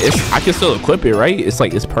 I can still equip it, right?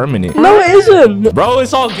 It's permanent. No, it isn't. Bro,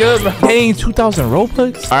 it's all good, bro. Dang, 2,000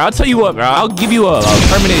 Robux? All right, I'll tell you what, bro. I'll give you a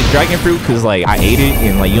permanent dragon fruit because, I ate it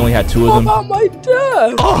and, you only had 2 of them. What about my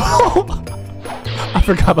dad? Oh. I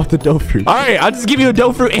forgot about the dough fruit. All right, I'll just give you a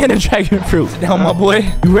dough fruit and a dragon fruit. Now, my boy,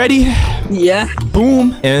 you ready? Yeah.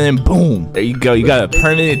 Boom, and then boom. There you go. You got a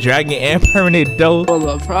permanent dragon and permanent dough. For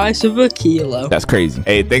the price of a kilo. That's crazy.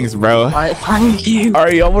 Hey, thanks, bro. Thank you. All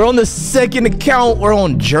right, y'all, we're on the second account. We're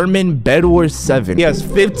on German Bed Wars 7. He has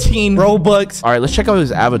 15 Robux. All right, let's check out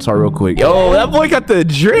his avatar real quick. Yo, that boy got the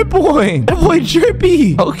drip on. That boy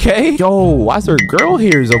drippy. Okay. Yo, why is there girl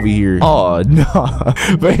hairs over here? Oh, no.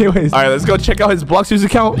 But anyways, all right, let's go check out his Blox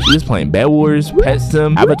account. He's playing Bed Wars, Pet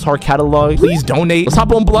Sim, Avatar Catalog. Please donate. Let's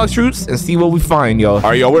hop on Blox and see what we find, y'all. All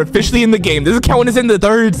right, y'all, we're officially in the game. This account is in the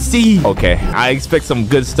 3rd sea. Okay, I expect some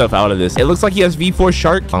good stuff out of this. It looks like he has V4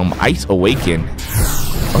 Shark, Ice Awaken.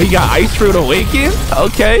 Oh, he got Ice Fruit Awaken?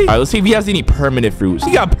 Okay. All right, let's see if he has any permanent fruits.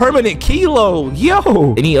 He got permanent Kilo.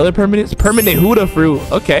 Yo. Any other permanents? Permanent Huda Fruit.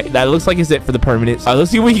 Okay. That looks like it's it for the permanents. All right, let's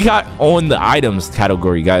see what he got on the items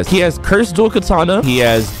category, guys. He has Cursed Dual Katana. He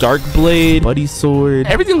has Dark Blade, Buddy Sword.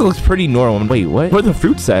 Everything looks pretty normal. Wait, what? Where the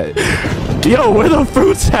fruits at? Yo, where the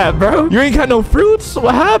fruits at, bro? You ain't got no fruits?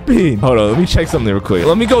 What happened? Hold on, let me check something real quick.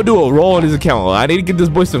 Let me go do a roll on his account. I need to get this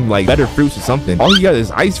boy some like better fruits or something. All he got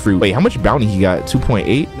is ice fruit. Wait, how much bounty he got?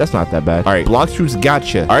 2.8? That's not that bad. All right, Blox fruits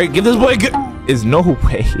gotcha. All right, give this boy a good... There's no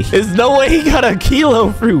way. There's no way he got a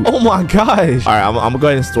kilo fruit. Oh my gosh. All right, I'm gonna go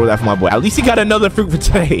ahead and store that for my boy. At least he got another fruit for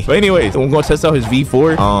today. But anyways, we're gonna test out his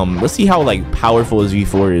V4. Let's see how like powerful his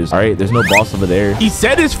V4 is. All right, there's no boss over there. He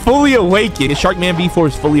said it's fully awakened. His Sharkman V4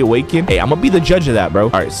 is fully awakened. Hey, I'm gonna be the judge of that, bro.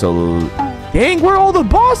 All right, so dang, where are all the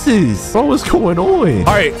bosses? Bro, what's going on?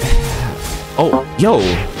 All right. Oh, yo.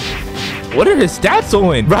 What are his stats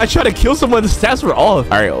on? Bro, I tried to kill someone. The stats were off.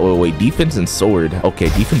 All right. Oh, wait. Defense and sword. Okay.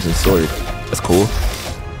 Defense and sword. That's cool.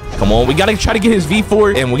 Come on. We got to try to get his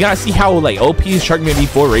V4. And we got to see how, like, OP Sharkman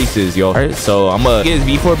V4 races, yo. All right. So, I'm going to get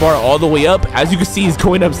his V4 bar all the way up. As you can see, he's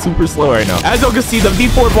going up super slow right now. As you can see, the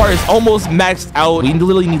V4 bar is almost maxed out. We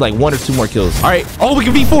literally need, like, 1 or 2 more kills. All right. Oh, we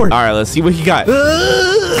can V4. All right. Let's see what he got.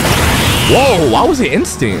 Whoa, why was it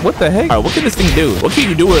instant? What the heck? All right, what can this thing do? What can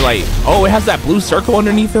you do with like, oh, it has that blue circle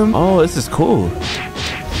underneath him? Oh, this is cool.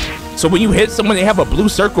 So when you hit someone, they have a blue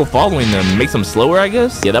circle following them. It makes them slower, I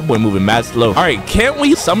guess. Yeah, that boy moving mad slow. All right, can't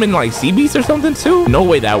we summon like sea beasts or something too? No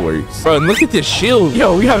way that works. Bro, and look at this shield.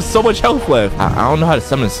 Yo, we have so much health left. I don't know how to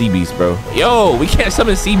summon sea beasts, bro. Yo, we can't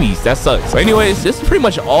summon sea beasts. That sucks. But anyways, this is pretty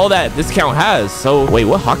much all that this account has. So wait,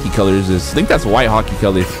 what hockey color is this? I think that's white hockey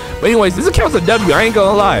color. But anyways, this account's a W. I ain't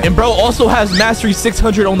gonna lie. And bro also has mastery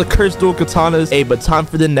 600 on the Cursed Dual Katanas. Hey, but time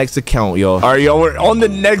for the next account, y'all. All right, y'all, we're on the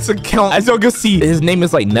next account. As y'all can see, his name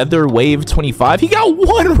is like Nether Wave 25. He got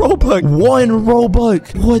 1 Robux. 1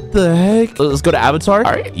 Robux. What the heck? Let's go to Avatar.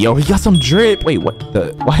 All right, yo, he got some drip. Wait, what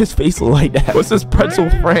the? Why his face look like that? What's this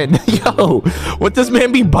pretzel friend? Yo, what this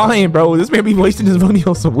man be buying, bro? This man be wasting his money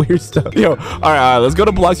on some weird stuff. Yo, all right, let's go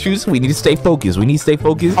to Blox Juice. We need to stay focused. We need to stay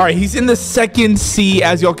focused. All right, he's in the 2nd sea,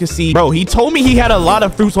 as y'all can see. Bro, he told me he had a lot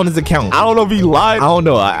of fruits on his account. I don't know if he lied. I don't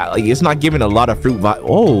know. Like, it's not giving a lot of fruit.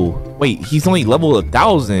 Oh, wait, he's only level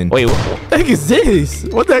 1,000. Wait, what the heck is this?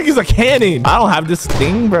 What the heck is a cannon? I don't have this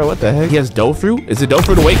thing, bro. What the heck? He has dough fruit. Is it dough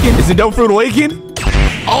fruit awaken? Is it dough fruit awaken?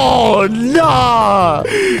 Oh, nah.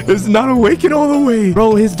 It's not awakened all the way.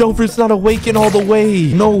 Bro, his dough fruit's not awakened all the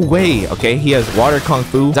way. No way. Okay, he has water kung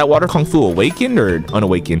fu. Is that water kung fu awakened or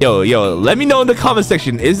unawakened? Yo, let me know in the comment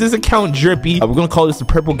section. Is this account drippy? We're gonna call this the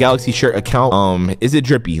Purple Galaxy shirt account. Is it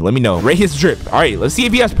drippy? Let me know. Rate his drip. All right, let's see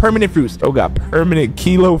if he has permanent fruits. Oh, got permanent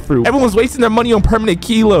kilo fruit. Everyone's wasting their money on permanent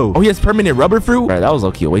kilo. Oh, he has permanent rubber fruit. All right, that was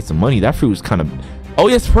okay. A waste of money. That fruit was kind of... Oh,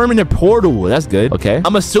 he has permanent portal. That's good. Okay.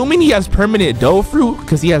 I'm assuming he has permanent dough fruit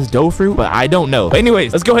because he has dough fruit, but I don't know. But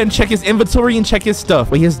anyways, let's go ahead and check his inventory and check his stuff.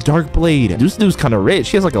 Wait, he has dark blade. This dude's kind of rich.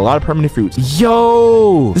 He has like a lot of permanent fruits.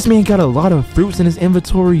 Yo, this man got a lot of fruits in his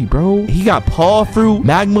inventory, bro. He got paw fruit,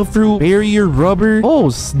 magma fruit, barrier rubber. Oh,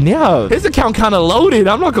 snap. His account kind of loaded.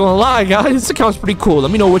 I'm not gonna lie, guys. This account's pretty cool.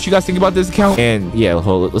 Let me know what you guys think about this account. And yeah,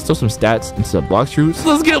 let's throw some stats into Blox fruits.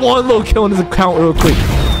 Let's get one little kill in this account real quick.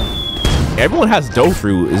 Everyone has dough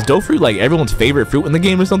fruit. Is dough fruit like everyone's favorite fruit in the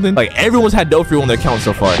game or something? Like everyone's had dough fruit on their account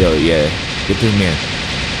so far. Yo, yeah. Get this man.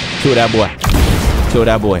 Kill that boy. Kill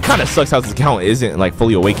that boy. Kind of sucks how this account isn't like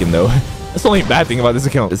fully awakened though. That's the only bad thing about this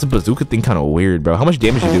account. This bazooka thing kind of weird, bro. How much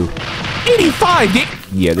damage you do? 85.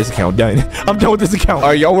 Yeah, this account done. I'm done with this account. All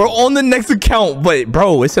right, y'all, we're on the next account. But,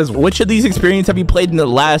 bro, it says, which of these experiences have you played in the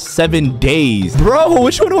last 7 days? Bro,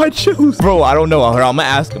 which one do I choose? Bro, I don't know. I'm going to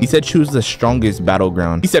ask him. He said, choose the strongest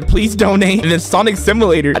battleground. He said, please donate. And then Sonic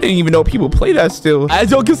Simulator. I didn't even know people play that still.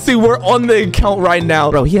 As y'all can see, we're on the account right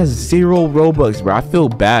now. Bro, he has 0 Robux, bro. I feel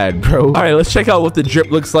bad, bro. All right, let's check out what the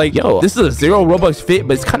drip looks like. Yo, this is a 0 Robux fit,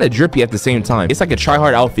 but it's kind of drippy at the same time. It's like a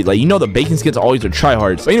tryhard outfit. Like, you know, the bacon skins always are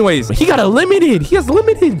tryhards. But anyways, he got a limited. He has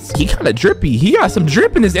limited. He kind of drippy. He got some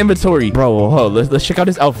drip in his inventory. Bro, hold on, let's check out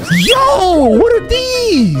his outfit. Yo, what are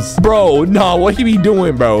these? Bro, nah, what he be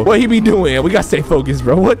doing, bro? What he be doing? We gotta stay focused,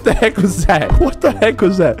 bro. What the heck was that? What the heck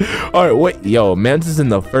was that? All right, wait. Yo, Mans is in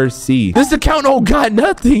the first seed. This account don't got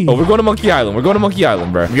nothing. Oh, we're going to Monkey Island. We're going to Monkey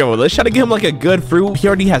Island, bro. Yo, let's try to get him like a good fruit. He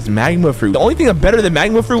already has magma fruit. The only thing better than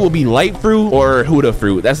magma fruit will be light fruit or Huda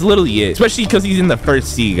fruit. That's literally it. Especially because he's in the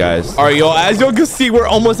first seed, guys. All right, yo, as y'all can see, we're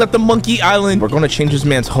almost at the Monkey Island. We're going to change this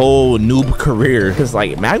man's whole noob career. Because,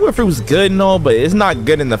 like, magma fruit is good and all, but it's not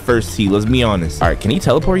good in the first seed. Let's be honest. All right, can he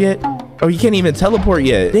teleport yet? Oh, he can't even teleport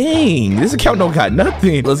yet. Dang, this account don't got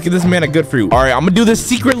nothing. Let's get this man a good fruit. All right, I'm gonna do this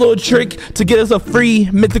secret little trick to get us a free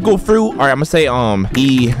mythical fruit. All right, I'm gonna say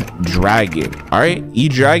E-Dragon. All right,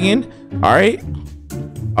 E-Dragon. All right.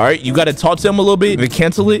 All right, you got to talk to him a little bit, then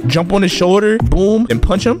cancel it, jump on his shoulder, boom, and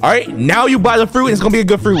punch him. All right, now you buy the fruit, and it's gonna be a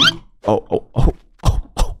good fruit.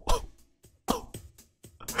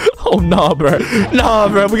 Oh, nah, bro. Nah,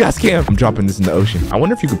 bro, we got scammed. I'm dropping this in the ocean. I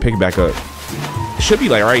wonder if you can pick it back up. It should be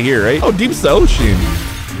like right here, right? Oh, deep's the ocean.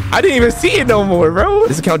 I didn't even see it no more, bro.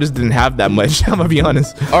 This account just didn't have that much. I'm gonna be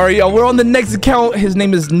honest. All right, y'all, we're on the next account. His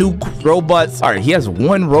name is Nuke Robots. All right, he has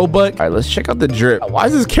 1 Robux. All right, let's check out the drip. Why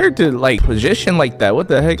is this character like positioned like that? What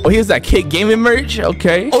the heck? Oh, he has that Kid Gaming merch.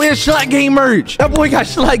 Okay. Oh, he has Schlatt Game merch. That boy got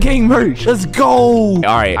Schlatt Game merch. Let's go. All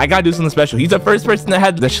right, I gotta do something special. He's the first person that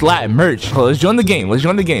had the Schlatt merch. Oh, let's join the game. Let's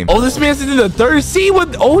join the game. Oh, this man's in the 3rd seed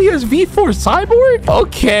with. Oh, he has V4 Cyborg.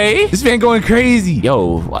 Okay, this man going crazy.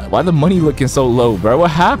 Yo, why the money looking so low, bro?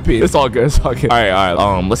 What happened? It's all good. It's all good. All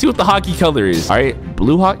right. Let's see what the hockey color is. All right,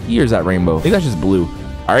 blue hockey or is that rainbow? I think that's just blue.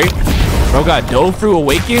 All right, bro got Doe Fruit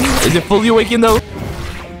Awakened. Is it fully awakened though?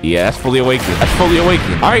 Yeah, that's fully awakened. That's fully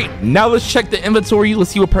awakened. All right, now let's check the inventory. Let's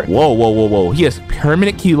see what whoa. He has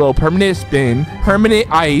permanent kilo, permanent spin, permanent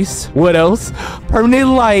ice. What else? Permanent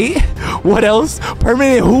light. What else?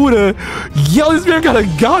 Permanent Huda. Yo, this man got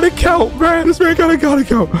a God account, bro. This man got a God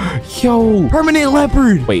account. Yo, permanent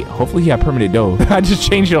leopard. Wait, hopefully he had permanent doe. I just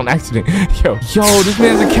changed it on accident. Yo, this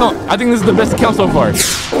man's account. I think this is the best account so far. This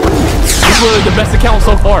is literally the best account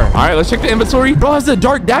so far. All right, let's check the inventory. Bro, has a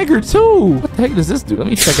dark dagger too. What the heck does this do? Let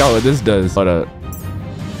me check out what this does. Hold up.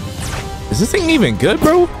 Is this thing even good,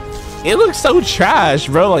 bro? It looks so trash,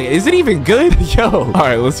 bro. Like, is it even good? Yo. All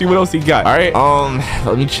right, let's see what else he got. All right.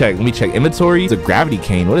 Let me check. Inventory. It's a gravity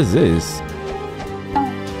cane. What is this?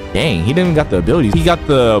 Dang, he didn't even got the abilities. He got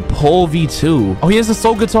the pole V2. Oh, he has a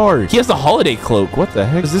soul guitar. He has the holiday cloak. What the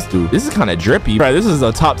heck does this do? This is kind of drippy. Bro, this is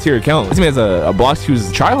a top tier account. This man's a Blox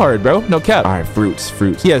who's try hard, bro. No cap. All right, fruits.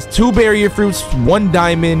 He has 2 barrier fruits, 1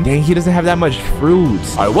 diamond. Dang, he doesn't have that much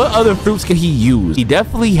fruits. All right, what other fruits can he use? He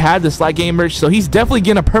definitely had the Schlatt Game merch, so he's definitely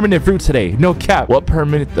getting a permanent fruit today. No cap. What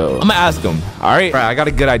permanent though? I'm gonna ask him. All right, I got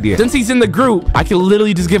a good idea. Since he's in the group, I can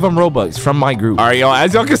literally just give him Robux from my group. All right, y'all,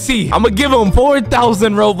 as y'all can see, I'm gonna give him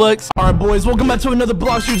 4,000 Robux. All right, boys, welcome back to another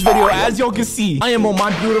Blox video. As y'all can see, I am on my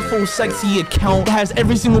beautiful, sexy account that has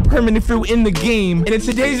every single permanent fruit in the game. And in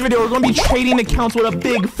today's video, we're gonna be trading accounts with a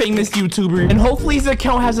big, famous YouTuber. And hopefully his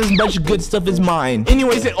account has as much good stuff as mine.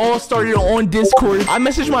 Anyways, it all started on Discord. I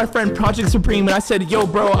messaged my friend Project Supreme and I said, yo,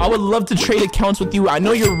 bro, I would love to trade accounts with you. I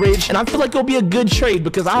know you're rich and I feel like it'll be a good trade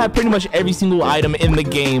because I have pretty much every single item in the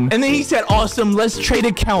game. And then he said, awesome, let's trade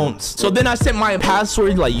accounts. So then I sent my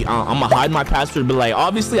password, like, I'm gonna hide my password, but like,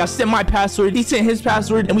 obviously I sent my password, he sent his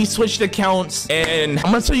password, and we switched accounts. And I'm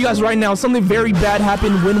gonna tell you guys right now, something very bad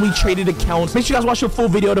happened when we traded accounts. Make sure you guys watch the full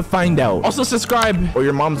video to find out. Also subscribe or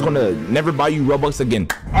your mom's gonna never buy you Robux again.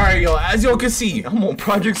 All right, yo, as y'all can see, I'm on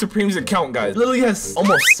Project Supreme's account, guys. Literally has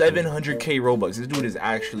almost 700k Robux. This dude is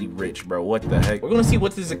actually rich, bro. What the heck? We're gonna see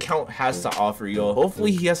what this account has to offer, yo.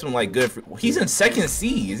 Hopefully he has some like good he's in 2nd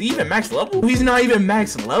C. Is he even max level? He's not even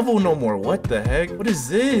max level no more. What the heck? What is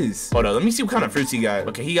this? Hold on, let me see what kind of fruits he got.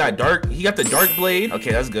 Okay, Okay, he got the dark blade.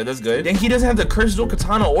 Okay, that's good. That's good. Then he doesn't have the cursed dual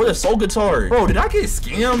katana or the soul guitar. Bro, did I get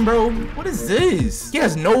scammed, bro? What is this? He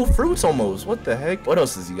has no fruits almost. What the heck? What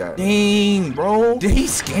else does he got? Dang, bro. Did he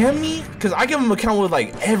scam me? Because I give him an account with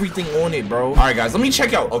like everything on it, bro. All right, guys, let me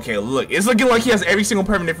check out. Okay, look, it's looking like he has every single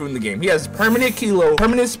permanent fruit in the game. He has permanent kilo,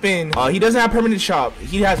 permanent spin. He doesn't have permanent chop.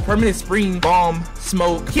 He has permanent spring, bomb,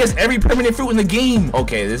 smoke. He has every permanent fruit in the game.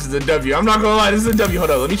 Okay, this is a W. I'm not gonna lie, this is a W.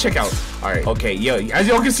 Hold on, let me check out. All right, okay, yo, as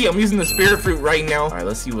y'all can see, I'm using the spirit fruit right now. All right,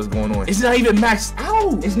 let's see what's going on. It's not even maxed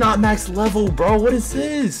out. It's not max level, bro. What is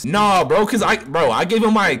this? Nah, bro, because I gave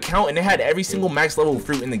him my account and it had every single max level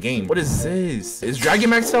fruit in the game. What is this? Is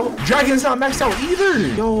dragon maxed out? Dragon's not maxed out either.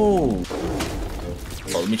 Yo.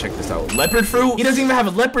 Oh, let me check this out. Leopard fruit? He doesn't even have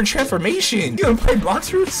a leopard transformation. You gonna play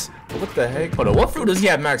Blox fruits? What the heck? Hold on, what fruit does he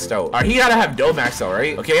have maxed out? All right, he gotta have dough maxed out,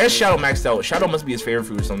 right? Okay, he has shadow maxed out. Shadow must be his favorite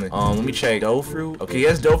fruit or something. Let me check. Dough fruit. Okay, he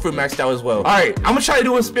has dough fruit maxed out as well. All right, I'm gonna try to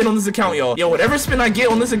do a spin on this account, y'all. Yo, whatever spin I get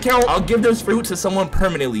on this account, I'll give those fruit to someone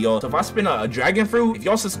permanently, y'all. So if I spin a dragon fruit, if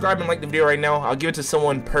y'all subscribe and like the video right now, I'll give it to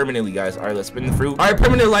someone permanently, guys. All right, let's spin the fruit. All right,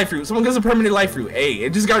 permanent life fruit. Someone gives a permanent life fruit. Hey,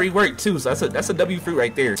 it just got reworked too, so that's a W fruit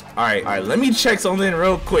right there. All right, let me check something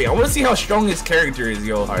real quick. I want to see how strong his character is,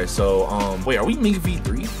 yo. All right, so wait, are we Ming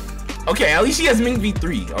V3? Okay, at least he has Ming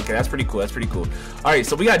V3. Okay, that's pretty cool. That's pretty cool. All right,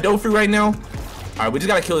 so we got dough fruit right now. All right, we just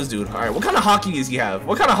gotta kill this dude. All right, what kind of hockey does he have?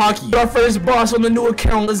 What kind of hockey? Our first boss on the new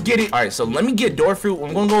account. Let's get it. All right, so let me get door fruit.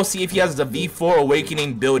 I'm gonna go see if he has the V4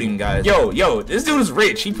 awakening building, guys. Yo, this dude is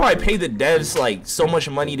rich. He probably paid the devs like so much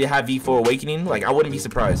money to have V4 awakening. Like, I wouldn't be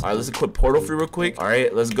surprised. All right, let's equip portal fruit real quick. All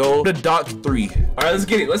right, let's go to Dock 3. All right, let's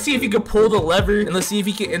get it. Let's see if he can pull the lever and let's see if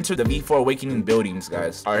he can enter the V4 awakening buildings,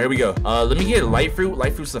 guys. All right, here we go. Let me get light fruit.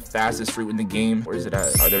 Light fruit's the fastest fruit in the game. Where is it at?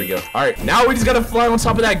 All right, there we go. All right, now we just gotta fly on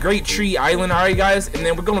top of that great tree island. All right, guys, and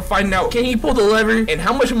then we're gonna find out, can he pull the lever and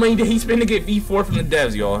how much money did he spend to get V4 from the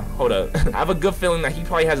devs, y'all? Hold up. I have a good feeling that he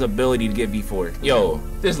probably has ability to get V4. Yo,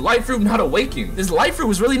 this light fruit not awakened. This light fruit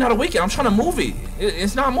was really not awakened. I'm trying to move it.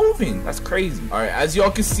 It's not moving. That's crazy. All right, as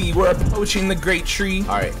y'all can see, we're approaching the great tree.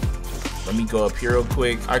 All right, let me go up here real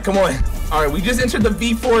quick. All right, come on. All right, we just entered the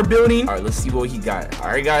V4 building. All right, let's see what he got. All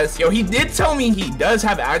right, guys. Yo, he did tell me he does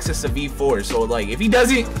have access to V4. So, like, if he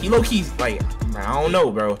doesn't, he low-key, like, I don't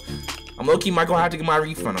know, bro. I'm low-key might gonna have to get my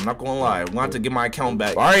refund. I'm not gonna lie. I'm gonna have to get my account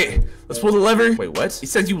back. All right, let's pull the lever. Wait, what? He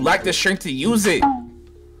says you lack the strength to use it.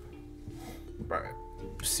 Bro,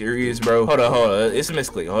 serious, bro? Hold on. It's a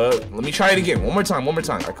misclick. Hold up. Let me try it again. One more time. All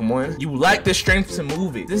right, come on. You lack the strength to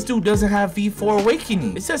move it. This dude doesn't have V4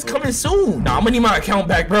 awakening. It says coming soon. Nah, I'm gonna need my account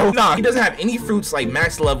back, bro. Nah, he doesn't have any fruits like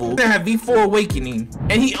max level. He doesn't have V4 awakening.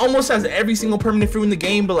 And he almost has every single permanent fruit in the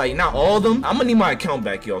game, but like not all of them. I'm gonna need my account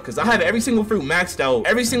back, y'all, because I have every single fruit maxed out.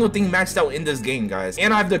 Every single thing maxed out in this game, guys.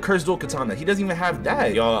 And I have the cursed dual katana. He doesn't even have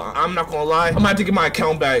that. Y'all, I'm not gonna lie. I'm gonna have to get my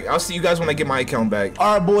account back. I'll see you guys when I get my account back.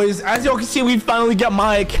 All right, boys. As y'all can see, we finally got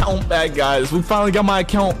my account back, guys. We finally got my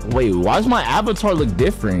account. Wait, why does my avatar look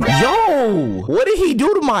different? Yo, what did he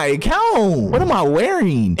do to my account? What am I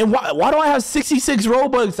wearing? And why do I have 66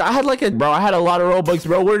 Robux? I had like I had a lot of Robux,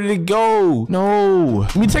 bro. Where did it go? No.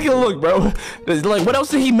 Let me take a look, bro. Like, what else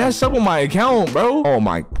did he mess up on my account, bro? Oh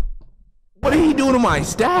my. What did he do to my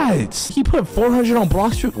stats? He put 400 on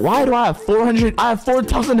Blox. Why do I have 400? I have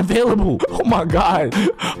 4,000 available. Oh my god.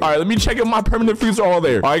 All right, let me check if my permanent fruits are all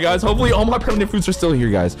there. All right, guys. Hopefully all my permanent fruits are still here,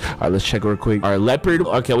 guys. All right, let's check real quick. All right, leopard.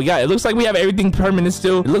 Okay, we got it. Looks like we have everything permanent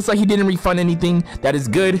still. It looks like he didn't refund anything. That is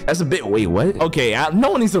good. That's a bit. Wait, what? Okay, no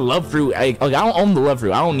one needs a love fruit. I don't own the love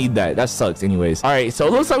fruit. I don't need that. That sucks anyways. All right, so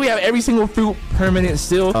it looks like we have every single fruit permanent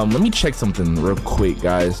still. Let me check something real quick,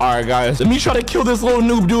 guys. All right, guys. Let me try to kill this little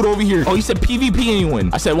noob dude over here. Oh, he said PvP anyone.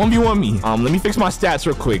 I said 1v1 me. Let me fix my stats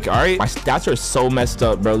real quick. All right, my stats are so messed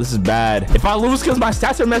up, bro. This is bad. If I lose because my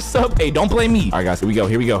stats are messed up, hey, don't blame me. All right, guys, here we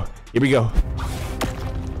go.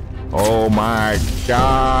 Oh my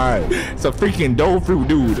god, it's a freaking dough fruit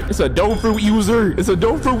dude. It's a dough fruit user. It's a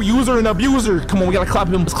dough fruit user and abuser. Come on, we gotta clap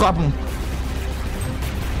him. Let's clap him.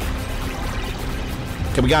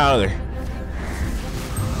 Okay, we got out of there.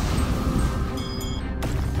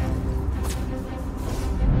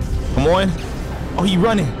 Come on. Oh, he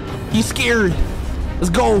running. He's scared. Let's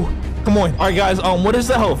go. Come on. All right, guys. What is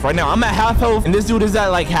the health right now? I'm at half health, and this dude is at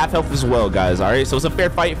like half health as well, guys. All right, so it's a fair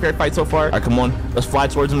fight so far. All right, come on. Let's fly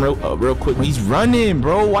towards him real quick. He's running,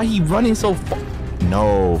 bro. Why he running so far?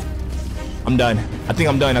 No. I'm done. I think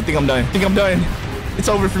I'm done. It's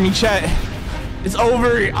over for me, chat. It's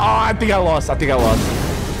over. Oh, I think I lost.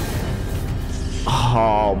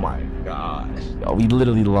 Oh my gosh. Yo, we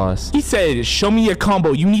literally lost. He said, show me a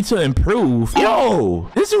combo. You need to improve. Yo,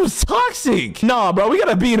 this was toxic. Nah, bro, we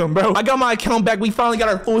gotta beat him, bro. I got my account back. We finally got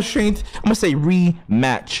our full strength. I'm gonna say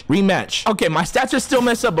rematch. Rematch. Okay, my stats are still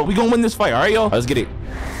messed up, but we gonna win this fight. All right, y'all? Let's get it.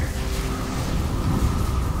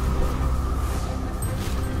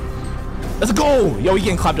 Let's go. Yo, he's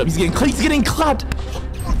getting clapped up. He's getting clapped.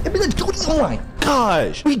 Oh my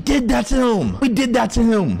gosh. We did that to him. We did that to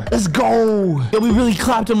him. Let's go. Yo, we really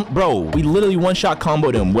clapped him. Bro, we literally one-shot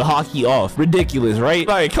comboed him with hockey off. Ridiculous, right?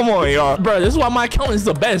 Like, come on, y'all. Bro, this is why my account is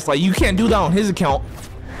the best. Like, you can't do that on his account.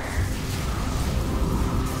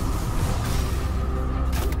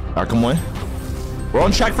 All right, come on. We're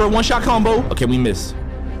on track for a one-shot combo. Okay, we miss.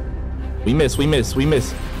 We miss.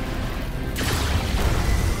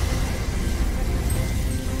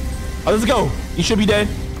 Oh, let's go. You should be dead.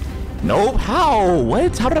 Nope. How?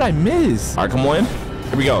 What? How did I miss? All right, come on.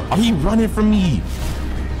 Here we go. Oh, he running from me.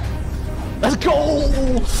 Let's go.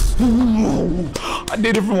 I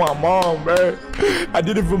did it for my mom,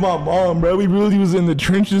 bro. We really was in the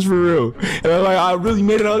trenches for real. And I really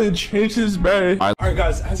made it out of the trenches, bro. All right,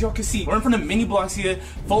 guys, as y'all can see, we're in front of mini Blox here,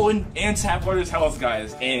 Fulton and Tapwater's house,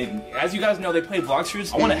 guys. And as you guys know, they play Blox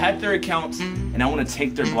fruits. I want to hack their accounts, and I want to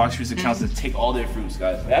take their Blox fruits accounts and take all their fruits,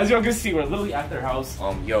 guys. As y'all can see, we're literally at their house.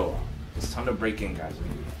 Yo, it's time to break in, guys.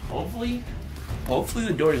 Hopefully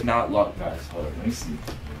the door is not locked, guys. Hold on, let me see.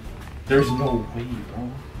 There's no way, bro.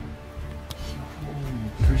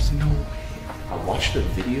 There's no way. I watched a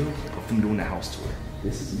video of them doing a house tour.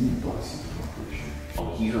 This is me, boss.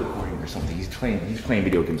 Oh, he's recording or something. He's playing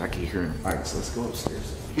video games. I can hear him. All right, so let's go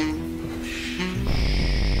upstairs.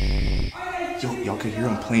 Yo, y'all can hear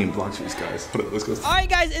him playing Blox fruits, guys. Hold up, let's go. All right,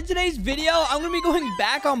 guys, in today's video, I'm gonna be going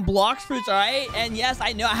back on Blox fruits, all right? And yes,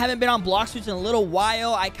 I know I haven't been on Blox fruits in a little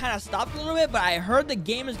while. I kind of stopped a little bit, but I heard the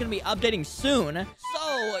game is gonna be updating soon.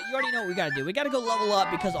 So you already know what we gotta do. We gotta go level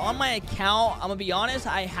up because on my account, I'm gonna be honest,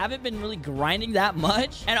 I haven't been really grinding that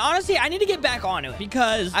much. And honestly, I need to get back onto it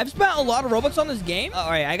because I've spent a lot of Robux on this game.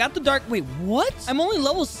 All right, I got the dark. Wait, what? I'm only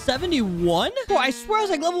level 71? Bro, I swear I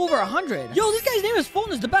was like level over 100. Yo, this guy's name is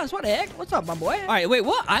Fulton is the best. What the heck? What's up, my boy? All right, wait,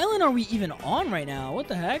 what island are we even on right now? What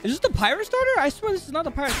the heck? Is this the pirate starter? I swear this is not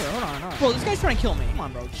the pirate starter. Hold on. Bro, this guy's trying to kill me. Come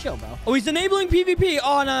on, bro. Chill, bro. Oh, he's enabling PvP.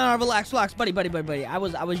 Oh, no. Relax. Buddy. I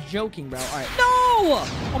was joking, bro. All right. No!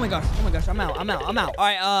 Oh my gosh. I'm out. All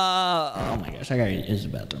right, oh my gosh. I gotta use the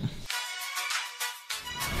bathroom.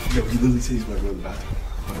 Yo, he literally says he's about to go to the bathroom.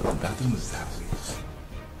 The bathroom is that place.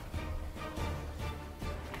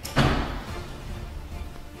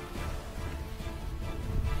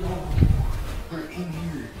 We're in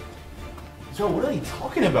here. Yo, what are they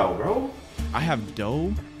talking about, bro? I have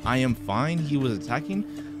dough. I am fine. He was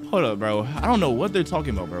attacking. Hold up, bro. I don't know what they're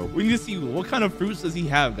talking about, bro. We need to see what kind of fruits does he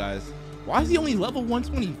have, guys. Why is he only level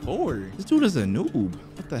 124? This dude is a noob.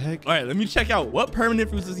 What the heck? All right, let me check out what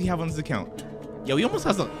permanent fruits does he have on his account. Yo, he almost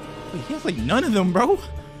has a... Wait, he has like none of them, bro.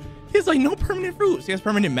 He has like no permanent fruits. He has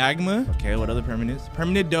permanent magma. Okay, what other permanents?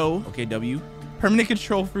 Permanent dough. Okay, W. Permanent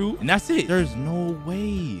control fruit. And that's it. There's no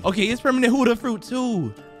way. Okay, it's permanent Huda fruit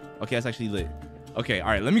too. Okay, that's actually lit. Okay, all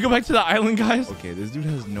right, let me go back to the island, guys. Okay, this dude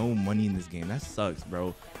has no money in this game. That sucks,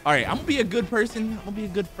 bro. All right, I'm gonna be a good person. I'm gonna be a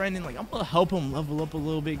good friend, and like I'm gonna help him level up a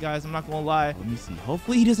little bit, guys. I'm not gonna lie. Let me see.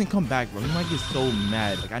 Hopefully he doesn't come back, bro. He might get so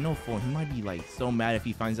mad. Like I know he might be like so mad if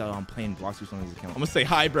he finds out I'm playing Blox fruits on his account. I'm gonna say,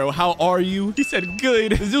 hi, bro. How are you? He said,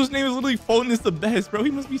 good. This dude's name is literally Fulton is the best, bro. He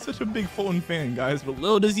must be such a big Fulton fan, guys. But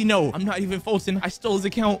little does he know, I'm not even Fulton. I stole his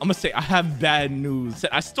account. I'm gonna say, I have bad news. Said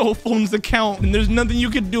I stole Fulton's account, and there's nothing you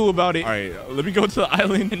can do about it. All right, let me go to the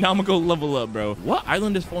island, and now I'm gonna go level up, bro. What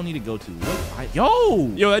island does Fulton need to go to?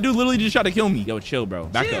 Yo, that dude literally just tried to kill me. Yo, chill, bro.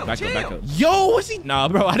 Back up. Yo, what's he? Nah,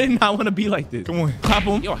 bro, I did not want to be like this. Come on, clap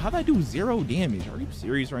him. Yo, how'd I do 0 damage? Are you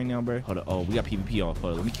serious right now, bro? Hold up. Oh, we got PvP off.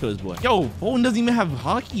 Hold up, let me kill this boy. Yo, Fulton doesn't even have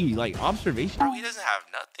hockey, like, observation. Bro, he doesn't have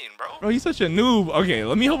nothing, bro. Bro, he's such a noob. Okay,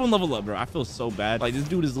 let me help him level up, bro. I feel so bad. Like, this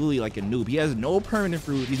dude is literally like a noob. He has no permanent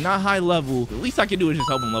fruit. He's not high level. The least I can do is just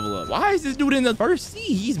help him level up. Why is this dude in the first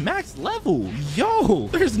sea? He's max level. Yo,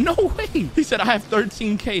 there's no way. He said I have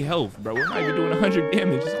 13k health, bro. We're not even doing 100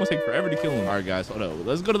 damage. It's gonna take forever to kill him. All right, guys, hold up.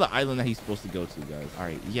 Let's go to the island that he's supposed to go to, guys. All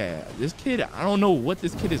right, yeah, this kid, I don't know what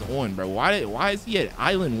this kid is on, bro. Why is he at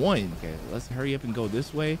island 1? Okay, let's hurry up and go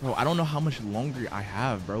this way, bro. I don't know how much longer I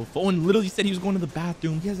have, bro. Fulton literally said he was going to the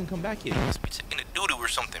bathroom. He hasn't come back yet. He must be taking a doo-doo or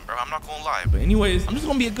something, bro. I'm not gonna lie. But anyways, I'm just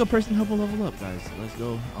gonna be a good person, help him level up, guys. So let's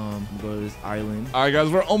go. Go to this island. All right, guys,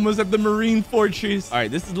 we're almost at the Marine Fortress. All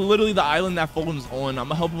right, this is literally the island that Fulton's on. I'm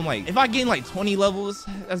gonna help him. Like, if I gain like 20 levels,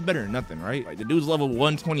 that's better than nothing, right? Like, the dude's level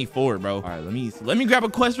 124, bro. All right, let me grab a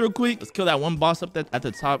quest real quick. Let's kill that one boss up at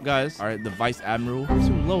the top, guys. All right, the Vice Admiral. You're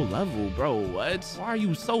too low level, bro. What? Why are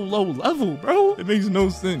you so low level, bro? It makes no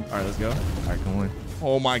sense. All right, let's go. All right, come on.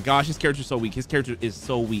 Oh my gosh, his character's so weak. His character is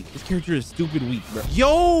so weak. His character is stupid weak, bro.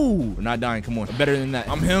 Yo! We're not dying. Come on. We're better than that.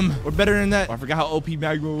 I'm him. We're better than that. Oh, I forgot how OP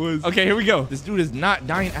Magma was. Okay, here we go. This dude is not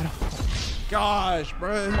dying at all. Gosh,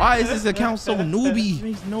 bro. Why is this account so newbie? It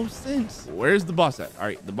makes no sense. Where's the boss at? All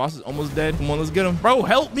right, the boss is almost dead. Come on, let's get him. Bro,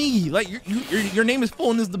 help me. Like, your name is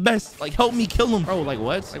full and is the best. Like, help me kill him. Bro, like,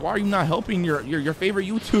 what? Like, why are you not helping your favorite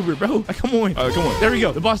YouTuber, bro? Like, come on. All right, come on. There we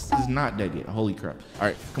go. The boss is not dead yet. Holy crap. All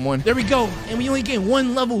right, come on. There we go. And we only gained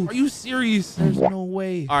 1 level. Are you serious? There's no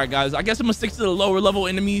way. All right, guys. I guess I'm gonna stick to the lower level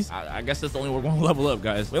enemies. I guess that's the only way we're gonna level up,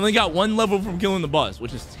 guys. We only got 1 level from killing the boss,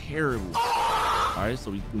 which is terrible. All right,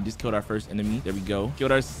 so we just killed our first enemy. There we go.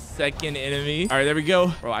 Killed our second enemy. All right, there we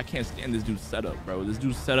go. Bro, I can't stand this dude's setup, bro. This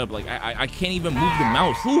dude's setup, like, I can't even move the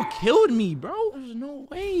mouse. Who killed me, bro? There's no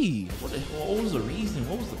way. What was the reason?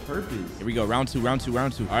 What was the purpose? Here we go. Round two. All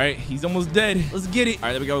right, he's almost dead. Let's get it. All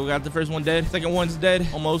right, there we go. We got the first one dead. Second one's dead.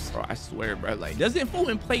 Almost. Bro, I swear, bro. Like, doesn't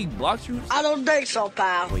Fulton play Blox Troops? I don't think so,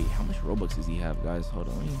 pal. Wait, how much Robux does he have, guys? Hold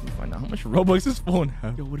on. Let me find out how much Robux does Fulton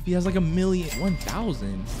have. Yo, what if he has like 1,000,000?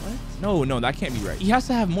 1,000? What? No, that can't be right. He has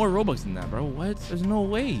to have more Robux than that, bro. What? There's no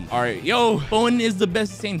way. All right, yo, Fulton is the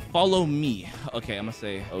best saying follow me. Okay, I'm gonna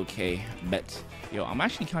say okay, bet. Yo, I'm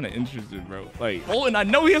actually kind of interested, bro. Like, Fulton, I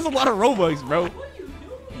know he has a lot of Robux, bro. What are you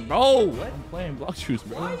doing? Bro, what? I'm playing Blox Troops,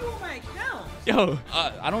 bro. Why are you on my account? Yo,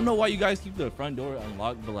 I don't know why you guys keep the front door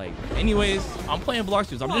unlocked, but like, anyways, I'm playing Blox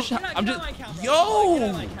Troops. I'm just,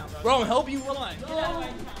 yo, bro, I'm helping you. Hold on.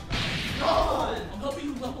 I'm helping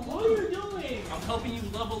you level up. What are you doing? I'm helping you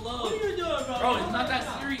level up. What are you doing, bro? Bro, it's not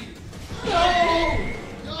that serious. Come on.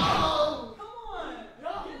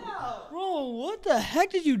 Get out. Bro, what the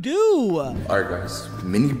heck did you do? All right, guys.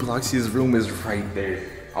 Mini Bloxy's room is right there.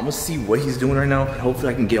 I'm gonna see what he's doing right now, and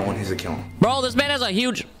hopefully I can get on his account. Bro, this man has a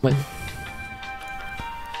huge... Wait.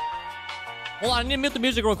 Hold on, I need to mute the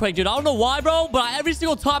music real quick, dude. I don't know why, bro, but every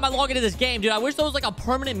single time I log into this game, dude, I wish there was like a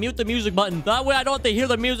permanent mute the music button. That way I don't have to hear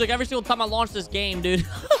the music every single time I launch this game, dude.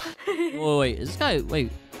 Wait, is this guy...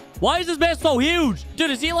 Wait. Why is this man so huge?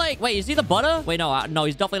 Dude, is he like... Wait, is he the Butter? Wait, no,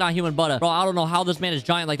 he's definitely not human Butter. Bro, I don't know how this man is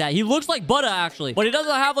giant like that. He looks like Butter, actually. But he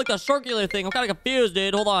doesn't have like the circular thing. I'm kind of confused,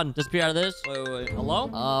 dude. Hold on. Disappear out of this. Wait.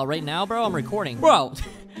 Hello? Right now, bro, I'm recording. Bro.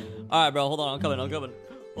 All right, bro. Hold on. I'm coming.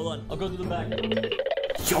 Hold on. I'll go through the back.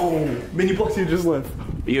 Yo, Mini Bloxy just left.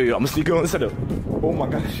 Yo, I'm gonna sneak on the setup. Oh my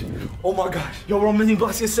gosh. Yo, we're on Mini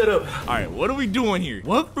Bloxy setup. All right, what are we doing here?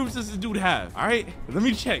 What fruits does this dude have? All right, let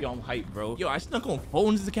me check. Yo, I'm hyped, bro. Yo, I snuck on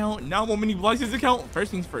Fulton's account. Now I'm on Mini Bloxy's account.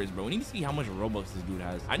 First things first, bro. We need to see how much Robux this dude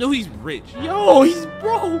has. I know he's rich. Yo, he's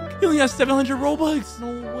broke. He only has 700 Robux.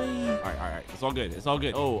 No way. All right. It's all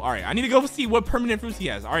good. Oh, all right. I need to go see what permanent fruits he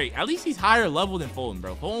has. All right, at least he's higher level than Fulton,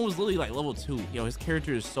 bro. Fulton was literally like level 2. Yo, his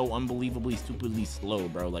character is so unbelievably, stupidly slow,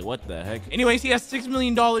 bro. Like, what the heck? Anyways, he has $6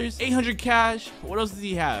 million, 800 cash. What else does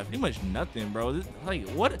he have? Pretty much nothing, bro. These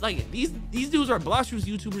dudes are Blox Troops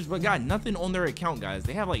YouTubers, but got nothing on their account, guys.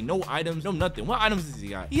 They have like no items, no nothing. What items does he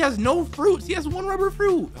got? He has no fruits. He has 1 rubber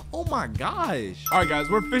fruit. Oh my gosh. All right, guys,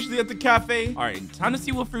 we're officially at the cafe. All right, time to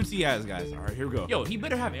see what fruits he has, guys. All right, here we go. Yo, he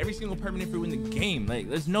better have every single permanent fruit in the game. Like,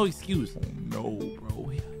 there's no excuse. Oh no,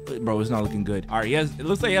 bro. Bro, it's not looking good. All right, it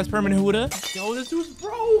looks like he has permanent Huda. Yo, this dude's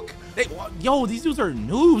broke. Yo, these dudes are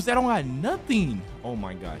noobs. They don't have nothing. Oh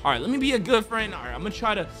my gosh. All right, let me be a good friend. All right, I'm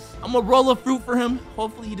gonna roll a fruit for him.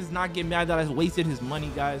 Hopefully he does not get mad that I wasted his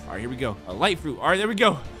money, guys. All right, here we go. A light fruit. All right, there we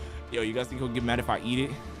go. Yo, you guys think he'll get mad if I eat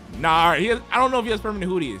it? Nah, all right. I don't know if he has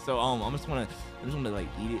permanent hoodie, so I just wanna like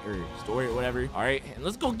eat it or store it or whatever. All right, and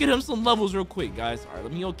let's go get him some levels real quick, guys. All right,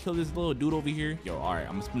 let me go kill this little dude over here. Yo, all right,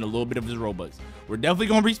 I'm gonna spend a little bit of his Robux. We're definitely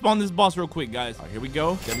gonna respawn this boss real quick, guys. All right, here we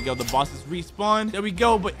go. There we go. The boss is respawned. There we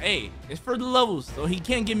go. But hey, it's for the levels, so he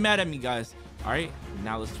can't get mad at me, guys. All right,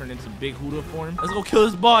 now let's turn into Big Huda form. Let's go kill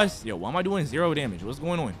this boss. Yo, why am I doing 0 damage? What's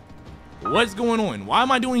going on? What's going on? Why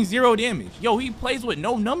am I doing 0 damage? Yo, he plays with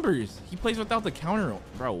no numbers. He plays without the counter.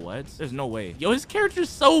 Bro, what? There's no way. Yo, his character's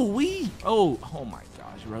so weak. Oh my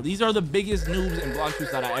gosh, bro. These are the biggest noobs in Blox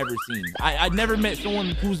Troops that I ever seen. I never met someone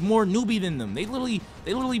who's more newbie than them. They literally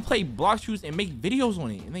They literally play Blox Fruits and make videos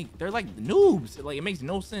on it, and they're like noobs. Like, it makes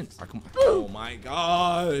no sense. All right, come on. Oh my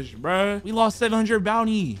gosh, bruh. We lost 700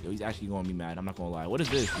 bounty. Yo, he's actually gonna be mad. I'm not gonna lie. What is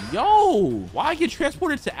this? Yo, why I get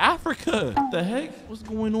transported to Africa? What the heck? What's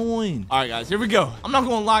going on? All right, guys, here we go. I'm not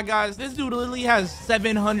gonna lie, guys. This dude literally has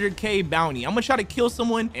 700k bounty. I'm gonna try to kill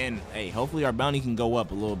someone, and hey, hopefully our bounty can go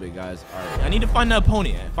up a little bit, guys. All right, I need to find an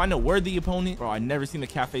opponent. Find a worthy opponent. Bro, I've never seen the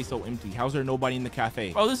cafe so empty. How's there nobody in the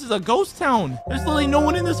cafe? Bro, this is a ghost town. There's literally no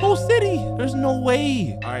one in this whole city. There's no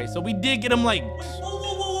way. All right, so we did get him like...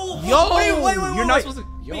 Yo, wait, you're not supposed to...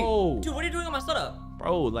 Yo. Dude, what are you doing on my setup?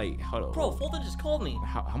 Bro, like, hold up. Bro, Fulton just called me.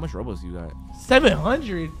 How much Robux you got?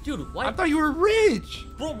 700? Dude, why? I thought you were rich.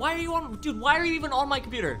 Bro, why are you on? Dude, why are you even on my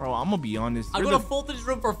computer? Bro, I'm gonna be honest. I go to Fulton's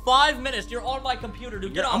room for 5 minutes. You're on my computer,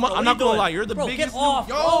 dude. Get off, I'm bro. not gonna lie. You're the bro, biggest. Get off,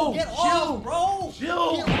 Yo, bro. Get chill, off, bro.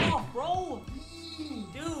 Chill. Get off, bro.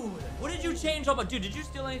 Dude, what did you change up? Dude, did you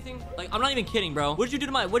steal anything? Like, I'm not even kidding, bro. What did you do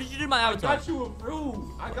to my avatar? I got you a fruit.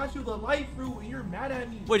 I got you the light fruit, and you're mad at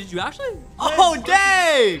me. Wait, did you actually? Oh,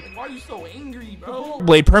 dang. Why are you so angry, bro?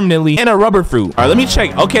 Blade permanently and a rubber fruit. All right, let me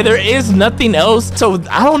check. Okay, there is nothing else. So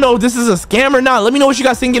I don't know if this is a scam or not. Let me know what you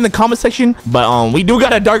guys think in the comment section. But we do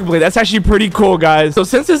got a dark blade. That's actually pretty cool, guys. So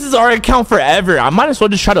since this is our account forever, I might as well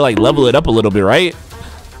just try to like level it up a little bit, right?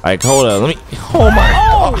 Like, hold up, let me... Oh my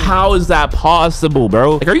God, how is that possible,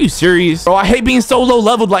 bro? Like, are you serious? Bro, I hate being so low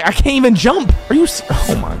leveled. Like, I can't even jump. Are you...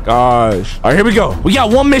 Oh my gosh. All right, here we go. We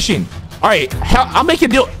got one mission. All right, I'll make a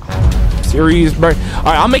deal. Serious, bro. All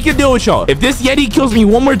right, I'll make a deal with y'all. If this Yeti kills me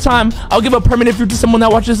one more time, I'll give a permanent fruit to someone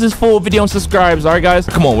that watches this full video and subscribes. All right, guys?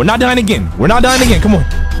 Come on, we're not dying again. We're not dying again. Come on.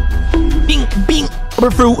 Bing, bing. Rubber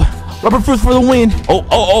fruit. Rubber fruit for the win.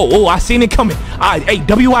 Oh, I seen it coming. All right, hey,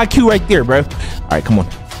 WIQ right there, bro. All right, come on.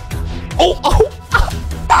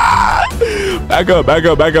 Back up.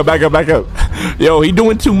 Yo, he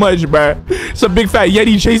doing too much, bro. It's a big fat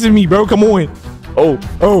Yeti chasing me, bro. Come on. Oh.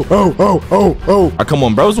 Right, come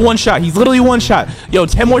on, bro. It's one shot. He's literally one shot. Yo,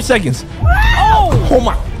 10 more seconds. Oh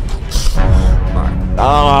my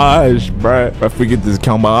gosh, bro. I forget this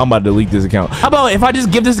account, but I'm about to delete this account. How about if I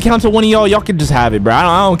just give this account to one of y'all can just have it, bro.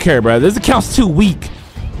 I don't care, bro. This account's too weak.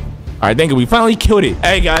 All right, thank you. We finally killed it.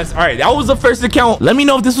 Hey, guys. All right, that was the first account. Let me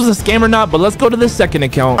know if this was a scam or not, but let's go to the second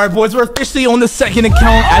account. All right, boys, we're officially on the second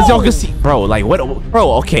account. As y'all can see, bro, like, what?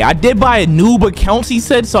 Bro, okay, I did buy a noob account, he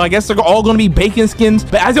said, so I guess they're all going to be bacon skins.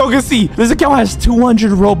 But as y'all can see, this account has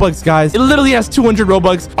 200 Robux, guys. It literally has 200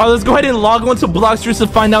 Robux. All right, let's go ahead and log on to Blox Fruits to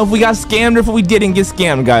find out if we got scammed or if we didn't get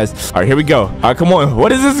scammed, guys. All right, here we go. All right, come on.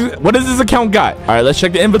 What is this account got? All right, let's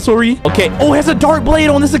check the inventory. Okay. Oh, it has a dark blade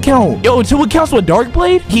on this account. Yo, 2 accounts with dark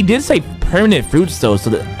blade? He did say permanent fruits though, so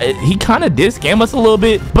he kind of did scam us a little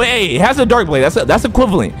bit, but hey, it has a dark blade. That's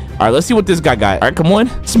equivalent. All right, let's see what this guy got. All right, come on.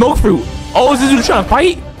 Smoke fruit. Oh, is this dude trying to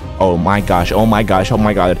fight? Oh my gosh. Oh my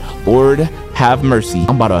God. Lord have mercy.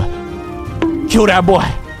 I'm about to kill that boy.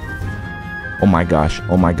 Oh my gosh.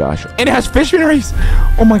 And it has fisherman race.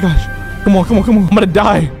 Oh my gosh. Come on. I'm gonna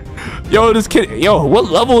die. Yo, this kid. Yo, what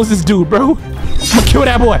level is this dude, bro? I'm gonna kill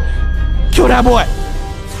that boy.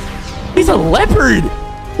 He's a leopard.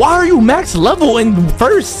 Why are you max level in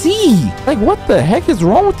first C? Like, what the heck is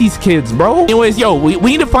wrong with these kids, bro? Anyways, yo, we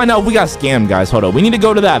need to find out if we got scammed, guys. Hold up. We need to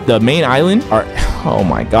go to the main island. All right. Oh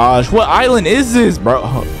my gosh. What island is this,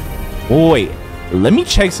 bro? Wait. Let me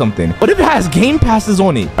check something. What if it has game passes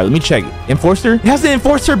on it? All right, let me check. Enforcer? It has the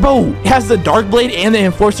Enforcer bow. It has the Dark Blade and the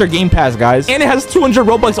Enforcer game pass, guys. And it has 200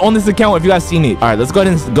 Robux on this account if you guys seen it. All right, let's go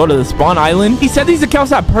ahead and go to the spawn island. He said these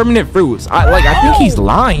accounts have permanent fruits. I think he's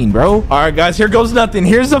lying, bro. All right, guys, here goes nothing.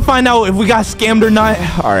 Here's to find out if we got scammed or not.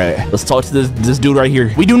 All right, let's talk to this dude right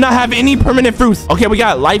here. We do not have any permanent fruits. Okay, we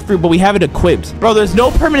got light fruit, but we have it equipped. Bro, there's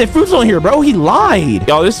no permanent fruits on here, bro. He lied.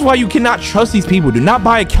 Yo, this is why you cannot trust these people. Do not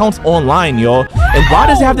buy accounts online, y'all. And why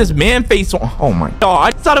does it have this man face on? Oh my. Yo, I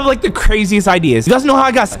thought of like the craziest ideas. You guys know how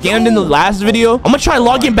I got scammed in the last video? I'm gonna try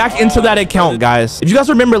logging back into that account, guys. If you guys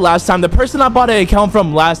remember last time, the person I bought an account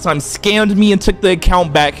from last time scammed me and took the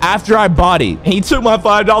account back after I bought it. And he took my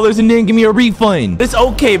 $5 and didn't give me a refund. It's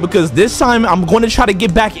okay because this time I'm going to try to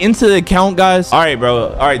get back into the account, guys. All right, bro.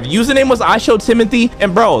 All right, the username was iShowTimothy.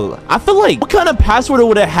 And bro, I feel like what kind of password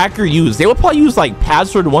would a hacker use? They would probably use like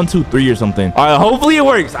password 123 or something. All right, hopefully it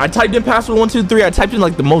works. I typed in password 123. I typed in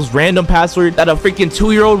like the most random password that a freaking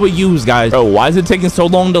 2-year-old would use, guys. Bro, why is it taking so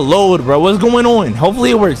long to load, bro? What's going on?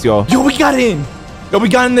 Hopefully it works, y'all. Yo, we got in. Yo, we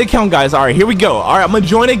got in the account, guys. All right, here we go. All right, I'm gonna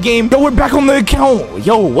join a game. Yo, we're back on the account.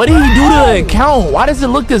 Yo, what did he do to the account? Why does it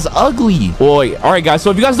look this ugly? Boy, all right, guys. So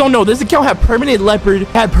if you guys don't know, this account had permanent leopard,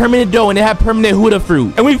 had permanent dough, and it had permanent Huda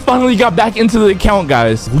fruit. And we finally got back into the account,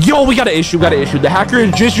 guys. Yo, we got an issue. The hacker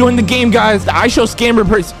just joined the game, guys. The iShow scammer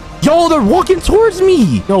person. Yo, Yo, they're walking towards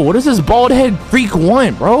me. Yo, what does this bald head freak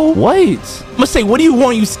want, bro? What? I'm gonna say, what do you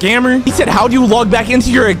want, you scammer? He said, how do you log back into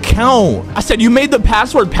your account? I said, you made the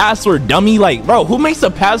password, dummy. Like, bro, who makes the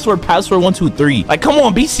password 123? Like, come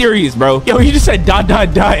on, be serious, bro. Yo, he just said ...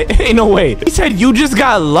 Ain't no way. He said, you just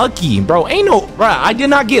got lucky, bro. Ain't no, bro, I did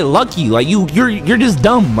not get lucky. Like, you're just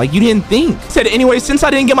dumb. Like, you didn't think. He said, anyway, since I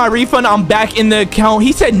didn't get my refund, I'm back in the account.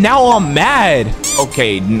 He said, now I'm mad.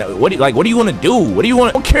 Okay, no, what do you want to do? What do you want?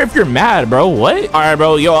 I don't care if you're mad, bro. What? All right,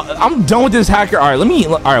 bro. Yo, I'm done with this hacker. All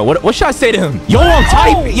right, what should I say to him? Yo,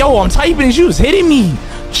 I'm typing and she was hitting me.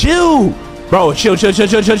 Chill, bro. Chill.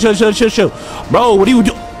 Bro, what do you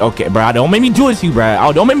do? Okay, bro, don't make me do it to you,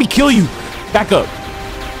 bro. Don't make me kill you. Back up.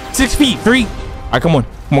 6 feet, 3. All right, come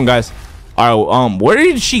on, guys. All right, where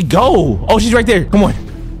did she go? Oh, she's right there. Come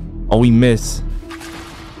on. Oh, we miss.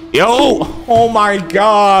 Yo, oh my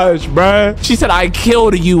gosh, bruh. She said, I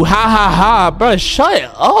killed you. Ha ha ha, bruh.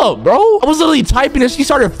 Shut up, bro. I was literally typing and she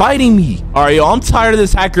started fighting me. All right, yo, I'm tired of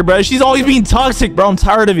this hacker, bruh. She's always being toxic, bro. I'm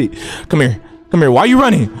tired of it. Come here. Why are you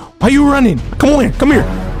running? Come on, come here.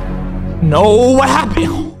 No, what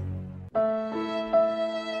happened?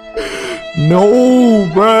 No,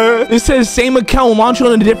 bruh. It says same account launch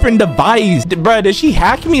on a different device. Bruh, did she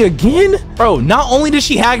hack me again? Bro, not only did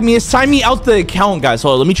she hack me, it signed me out the account, guys.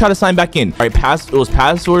 So let me try to sign back in. All right, it was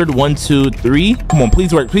password 123. Come on,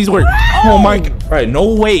 please work. Oh my God. All right,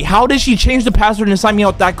 no way. How did she change the password and sign me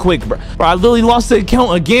out that quick, bro? Bro, I literally lost the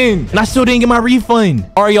account again and I still didn't get my refund.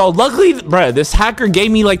 All right, y'all. Luckily, bro, this hacker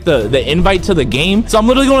gave me like the invite to the game. So I'm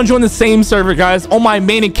literally going to join the same server, guys, on my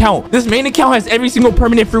main account. This main account has every single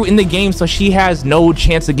permanent fruit in the game. So she has no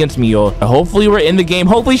chance against me, yo. Hopefully we're in the game.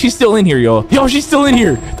 Hopefully she's still in here, yo. Yo, she's still in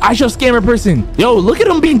here. I show scammer person. Yo, look at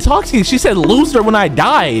him being toxic. She said loser when I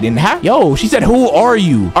died and yo, she said, who are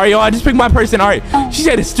you? All right, yo, I just picked my person. All right, she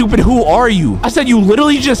said, stupid, who are you? I said, you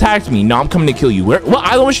literally just hacked me. No, I'm coming to kill you. What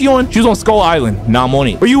island was she on? She was on Skull Island. No, I'm on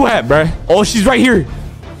it. Where you at, bruh? Oh, she's right here.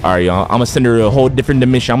 All right, y'all, I'm gonna send her to a whole different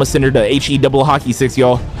dimension. I'm gonna send her to HE double hockey 6,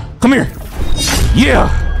 y'all. Come here.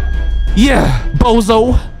 Yeah,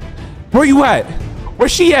 bozo. Where you at?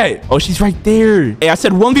 Where's she at? Oh, she's right there. Hey, I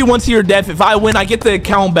said 1v1 to your death. If I win, I get the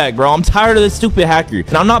account back, bro. I'm tired of this stupid hacker.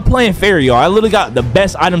 And I'm not playing fair, y'all. I literally got the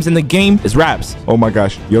best items in the game. It's wraps. Oh my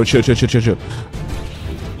gosh. Yo, chill.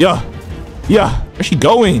 Yeah. Where's she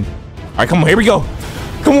going? All right, come on. Here we go.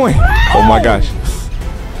 Come on. Oh my gosh.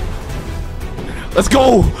 Let's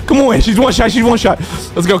go. Come on. She's one shot.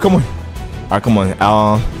 Let's go. Come on. All right, come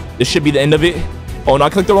on. This should be the end of it. Oh, no, I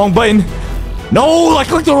clicked the wrong button. No, I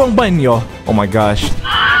clicked the wrong button, y'all. Oh my gosh.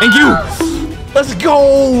 Thank you. Let's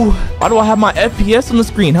go. Why do I have my FPS on the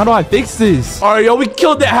screen? How do I fix this? All right, yo, we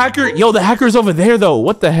killed that hacker. Yo, the hacker's over there, though.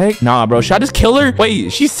 What the heck? Nah, bro. Should I just kill her?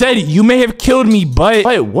 Wait, she said you may have killed me, but...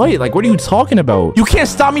 Wait, what? Like, what are you talking about? You can't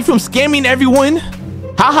stop me from scamming everyone.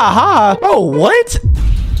 Ha. Bro, what?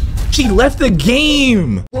 She left the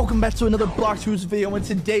game. Welcome back to another Blox Fruits video. In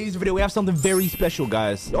today's video, we have something very special,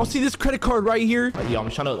 guys. Y'all see this credit card right here? Yeah, I'm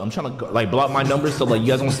trying to like block my numbers so like you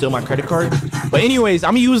guys won't steal my credit card. But anyways,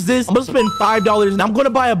 I'm gonna use this. I'm gonna spend $5 and I'm gonna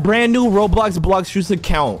buy a brand new Roblox Blox Fruits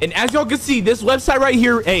account. And as y'all can see, this website right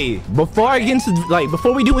here, hey, before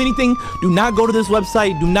we do anything, do not go to this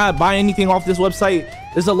website. Do not buy anything off this website.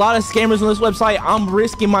 There's a lot of scammers on this website. I'm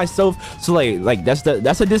risking myself. So like that's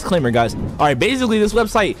a disclaimer, guys. All right, basically this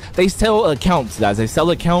website, they sell accounts, guys. They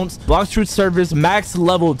sell accounts. Blox Fruits service max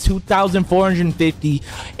level 2,450,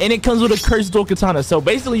 and it comes with a cursed dual katana. So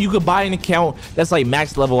basically you could buy an account that's like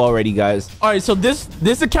max level already, guys. All right, so this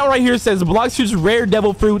account right here says Blox Fruits rare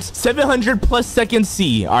devil fruits 700 plus second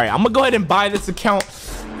C. All right, I'm gonna go ahead and buy this account.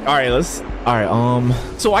 All right,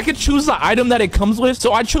 so I could choose the item that it comes with.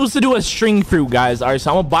 So I chose to do a string fruit, guys. All right, so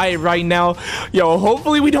I'm gonna buy it right now. Yo,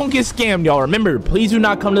 hopefully we don't get scammed, y'all. Remember, please do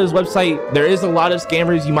not come to this website. There is a lot of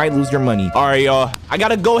scammers. You might lose your money. All right, y'all, I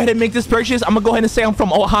gotta go ahead and make this purchase. I'm gonna go ahead and say I'm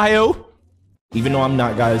from Ohio, even though I'm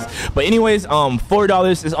not, guys. But anyways,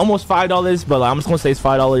 $4 is almost $5, but I'm just gonna say it's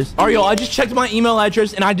 $5. All right, y'all, I just checked my email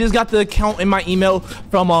address and I just got the account in my email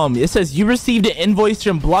from it says you received an invoice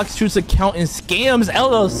from Blox Fruits account and scams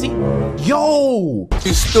LLC. Yo,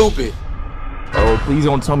 you stupid. Oh, please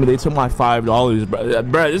don't tell me they took my $5,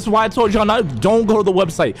 bro. This is why I told y'all don't go to the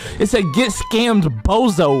website. It said get scammed,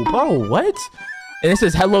 bozo. Bro, what? And it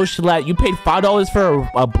says hello Shalat, you paid $5 for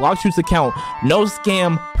a Blox Fruits account, no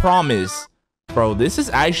scam, promise. Bro, this is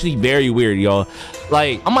actually very weird, y'all.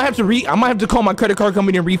 Like, I might have to call my credit card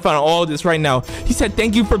company and refund all this right now. He said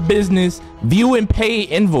thank you for business, view and pay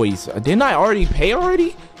invoice. Didn't I already pay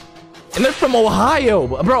already? And they're from Ohio,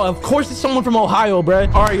 bro. Of course it's someone from Ohio, bro.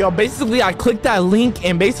 All right, y'all. Basically, I clicked that link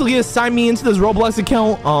and basically it signed me into this Roblox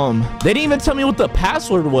account. They didn't even tell me what the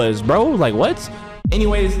password was, bro. Like, what?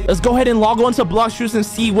 Anyways, let's go ahead and log on to Blox Fruits and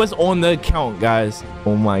see what's on the account, guys.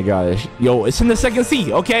 Oh my gosh. Yo, it's in the second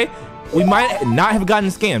C, okay? We might not have gotten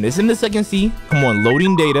scammed. It's in the second C. Come on,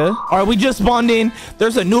 loading data. All right, we just spawned in.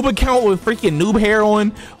 There's a noob account with freaking noob hair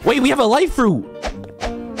on. Wait, we have a life fruit.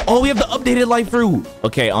 Oh, we have the updated life fruit.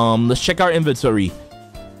 Okay, let's check our inventory.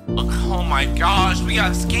 Oh my gosh, we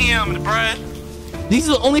got scammed, bruh. These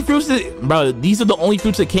are the only fruits that, bro, these are the only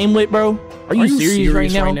fruits that came with, bro. Are you serious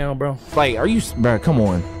right now, bro? Like, are you, bro, come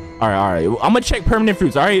on. All right. I'm gonna check permanent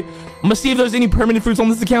fruits, all right? I'm gonna see if there's any permanent fruits on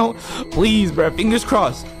this account. Please, bro, fingers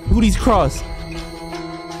crossed. Booties crossed.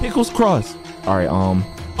 Pickles crossed. All right,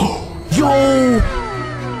 yo!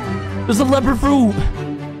 There's a leopard fruit.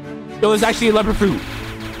 Yo, there's actually a leopard fruit.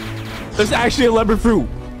 There's actually a leopard fruit.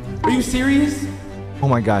 Are you serious? Oh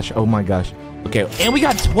my gosh. Okay, and we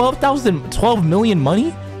got 12 million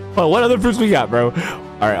money? Oh, what other fruits we got, bro?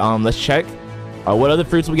 All right, let's check. What other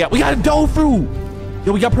fruits we got? We got a dough fruit.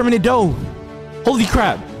 Yo, we got permanent dough. Holy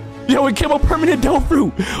crap. Yo, it came with permanent dough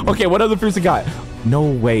fruit. Okay, what other fruits we got? No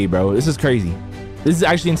way, bro. This is crazy. This is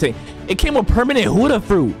actually insane. It came with permanent Huda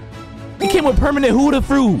fruit. It came with permanent Huda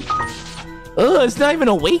fruit. It's not even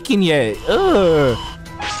awakened yet.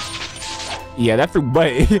 Yeah, that fruit,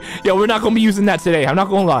 but yo, we're not gonna be using that today. I'm not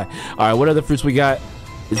gonna lie. All right, what other fruits we got?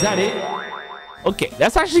 Is that it? Okay,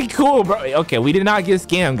 that's actually cool, bro. Okay, we did not get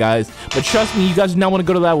scammed, guys. But trust me, you guys do not want to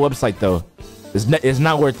go to that website, though. It's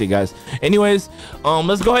not worth it, guys. Anyways,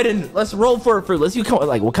 let's go ahead and let's roll for a fruit. Let's see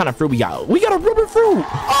what kind of fruit we got. We got a rubber fruit.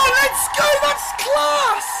 Oh, let's go. That's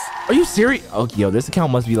class. Are you serious? Okay, yo, this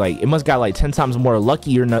account must be like, it must got like 10 times more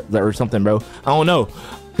lucky or something, bro. I don't know.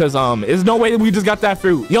 Because there's no way that we just got that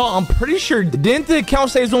fruit. Yo, I'm pretty sure, didn't the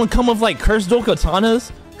account say it's gonna come with like cursed dual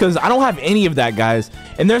katanas? Because I don't have any of that, guys.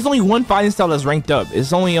 And there's only one fighting style that's ranked up.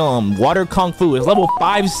 It's only water kung fu. It's level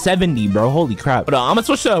 570, bro. Holy crap. But I'm gonna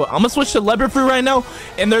switch to leopard fruit right now.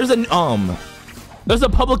 And there's a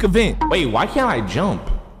public event. Wait, why can't I jump?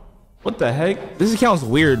 What the heck? This account's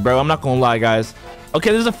weird, bro. I'm not gonna lie, guys.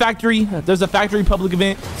 Okay, there's a factory public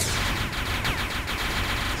event.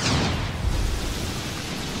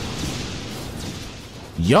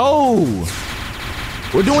 Yo,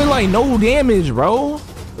 we're doing like no damage, bro.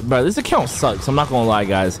 Bro, this account sucks. I'm not gonna lie,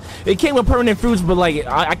 guys. It came with permanent fruits, but like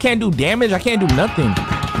I can't do damage. I can't do nothing.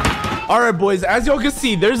 All right, boys, as y'all can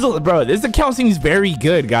see, bro, this account seems very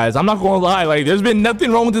good, guys. I'm not gonna lie. Like, there's been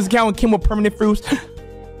nothing wrong with this account. It came with permanent fruits.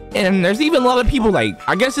 And there's even a lot of people, like,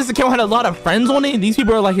 I guess this account had a lot of friends on it. These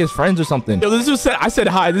people are like his friends or something. Yo, this just said, I said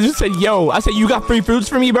hi. This just said, yo. I said, you got free fruits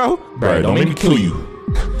for me, bro? Bro, don't make me kill you.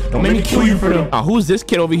 Don't make me kill you for them. Who's this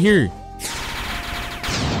kid over here?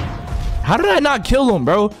 How did I not kill him,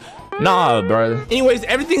 bro? Nah, bro. Anyways,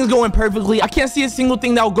 everything's going perfectly. I can't see a single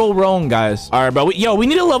thing that'll go wrong, guys. All right, bro. We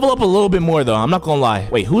need to level up a little bit more, though. I'm not gonna lie.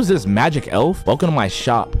 Wait, who's this magic elf? Welcome to my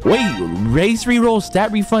shop. Wait, race reroll,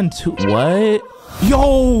 stat refund too. What?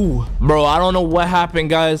 Yo, bro, I don't know what happened,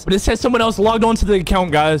 guys, but it says someone else logged on to the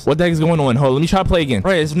account, guys. What the heck is going on? Hold on, let me try to play again.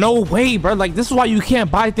 Bro, there's no way, bro. Like, this is why you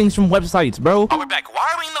can't buy things from websites, bro. Oh, we're back. Why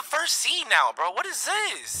are we in the first seed now, bro? What is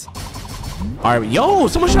this? All right, yo,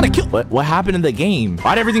 someone's trying to kill. What happened in the game?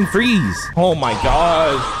 Why'd everything freeze? Oh my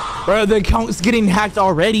gosh. Bro, the account's getting hacked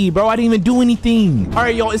already, bro. I didn't even do anything. All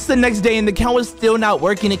right, y'all, it's the next day and the account was still not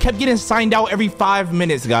working. It kept getting signed out every 5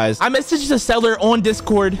 minutes, guys. I messaged the seller on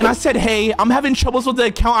Discord and I said, hey, I'm having troubles with the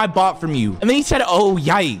account I bought from you. And then he said, oh,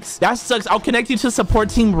 yikes. That sucks. I'll connect you to the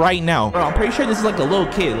support team right now. Bro, I'm pretty sure this is like a little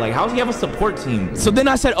kid. Like, how does he have a support team? So then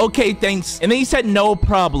I said, okay, thanks. And then he said, no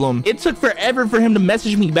problem. It took forever for him to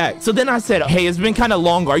message me back. So then I said, hey, it's been kind of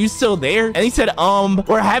long. Are you still there? And he said,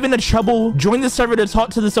 we're having a trouble. Join the server to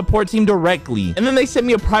talk to the support team directly. And then they sent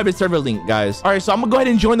me a private server link, guys. All right, so I'm gonna go ahead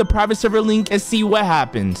and join the private server link and see what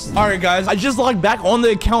happens. All right, guys, I just logged back on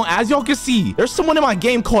the account. As y'all can see, there's someone in my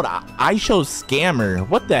game called I Show Scammer.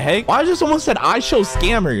 What the heck? Why just someone said I Show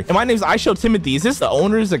Scammer? And my name's I Show Timothy. Is this the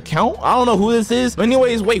owner's account? I don't know who this is. But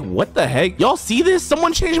anyways, wait, what the heck? Y'all see this?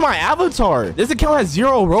 Someone changed my avatar. This account has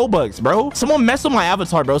 0 Robux, bro. Someone messed with my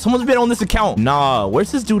avatar, bro. Someone's been on this account. Nah,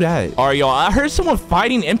 where's this dude at? All right, y'all, I heard someone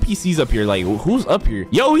fighting NPCs up here. Like, who's up here?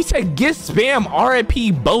 Yo, he said get spam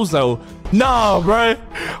RIP bozo. Nah, bro.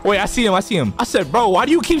 Wait, I see him. I said, bro, why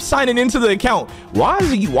do you keep signing into the account? Why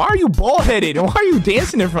are you bald-headed? And why are you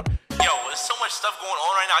dancing in front? Yo, there's so much stuff going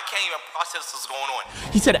on right now. I I can't even process what's going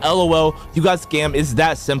on. He said, LOL, you got scammed. It's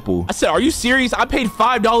that simple. I said, are you serious? I paid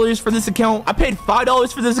 $5 for this account. I paid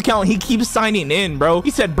 $5 for this account. He keeps signing in, bro. He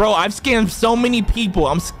said, bro, I've scammed so many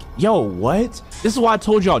people. Yo, what? This is why I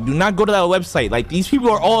told y'all, do not go to that website. Like, these people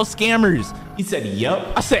are all scammers. He said, yep.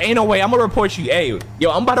 I said, ain't no way. I'm gonna report you. Hey,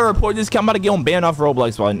 yo, I'm about to report this. I'm about to get him banned off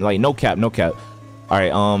Roblox. Like, no cap, no cap. All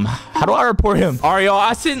right, how do I report him? All right, y'all,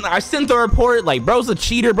 I sent the report. Like, bro's a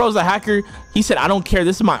cheater, bro's a hacker. He said, I don't care,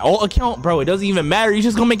 this is my old account. Bro, it doesn't even matter, he's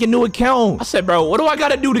just gonna make a new account. I said, bro, what do I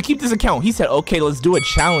gotta do to keep this account? He said, okay, let's do a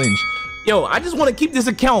challenge. Yo, I just want to keep this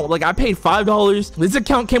account. Like, I paid $5. This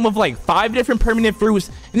account came with like 5 different permanent fruits,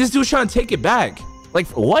 and this dude's trying to take it back. Like,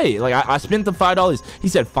 for what? Like, I spent the $5. He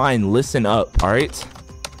said, fine, listen up. All right,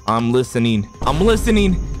 I'm listening.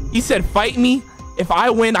 He said, fight me. If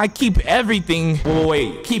I win, I keep everything.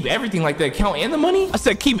 Wait, keep everything, like the account and the money? I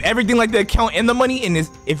said, keep everything, like the account and the money. And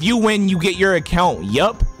if you win, you get your account.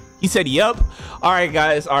 Yup. He said, yup. All right,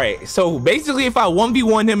 guys. All right. So basically, if I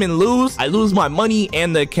 1v1 him and lose, I lose my money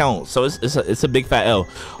and the account. So it's a big fat L.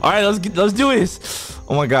 All right, let's do this.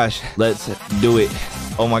 Oh my gosh, let's do it.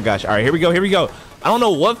 Oh my gosh. All right, here we go. I don't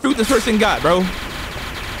know what fruit this person got, bro.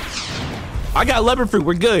 I got leopard fruit.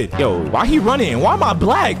 We're good. Yo, why he running? Why am I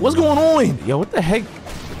black? What's going on? Yo, what the heck?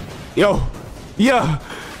 Yo, yeah.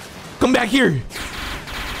 Come back here.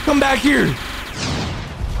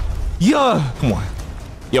 Yeah. Come on.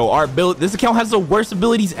 Yo, this account has the worst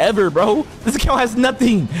abilities ever, bro. This account has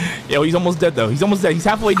nothing. Yo, he's almost dead, though. He's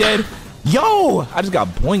halfway dead. Yo, I just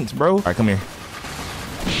got points, bro. All right, come here.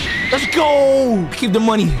 Let's go. Keep the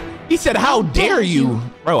money. He said, how dare you?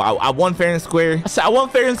 Bro, I won fair and square. I said, I won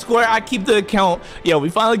fair and square. I keep the account. Yo, we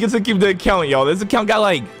finally get to keep the account, yo. This account got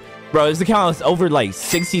like, bro, this account is over like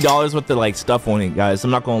 $60 with the like stuff on it, guys.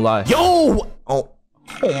 I'm not gonna lie. Yo, oh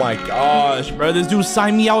my gosh, bro. This dude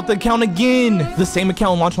signed me out the account again. The same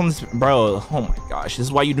account launched on this, bro. Oh my gosh. This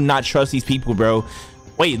is why you do not trust these people, bro.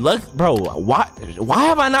 Wait, look, bro, why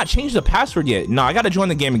have I not changed the password yet? No, I gotta join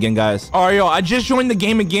the game again, guys. All right, yo, I just joined the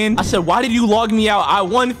game again. I said, why did you log me out? I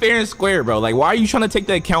won fair and square, bro. Like, why are you trying to take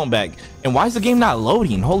the account back? And why is the game not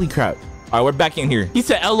loading? Holy crap. All right, we're back in here. He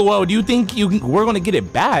said, LOL, do you think we're gonna get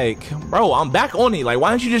it back? Bro, I'm back on it. Like,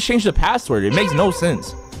 why don't you just change the password? It makes no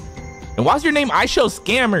sense. And why's your name I Show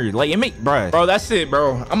Scammer? Like, bro, that's it,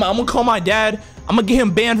 bro. I'm gonna call my dad. I'm gonna get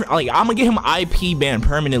him banned. Like, I'm gonna get him IP banned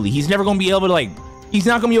permanently. He's never gonna be able to, like, he's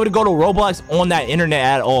not gonna be able to go to Roblox on that internet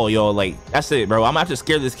at all, yo. Like, that's it, bro. I'm gonna have to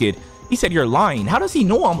scare this kid. He said, you're lying. How does he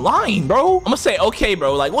know I'm lying, bro? I'm gonna say, okay,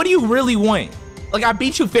 bro. Like, what do you really want? Like, I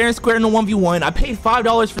beat you fair and square in the 1v1. I paid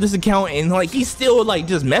 $5 for this account, and like, he's still like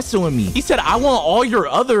just messing with me. He said, I want all your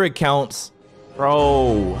other accounts,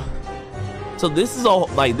 bro. So this is all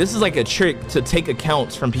like, this is like a trick to take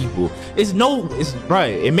accounts from people. It's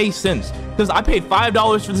right. It makes sense because I paid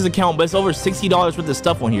 $5 for this account, but it's over $60 with the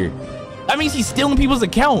stuff on here. That means he's stealing people's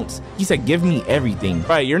accounts. He said, give me everything.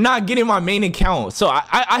 Right, you're not getting my main account. So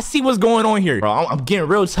I see what's going on here. Bro, I'm getting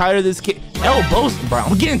real tired of this kid. Elbows, bro,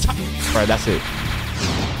 I'm getting tired. Right, that's it.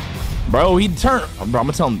 Bro, he turned. Bro, I'm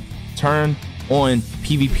gonna tell him, turn on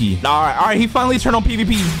PvP. All right, he finally turned on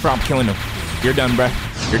PvP. Bro, I'm killing him. You're done, bro.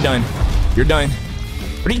 You're done.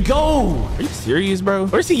 Where'd he go? Are you serious, bro?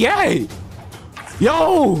 Where's he at?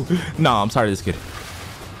 Yo. No, I'm tired of this kid.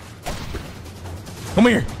 Come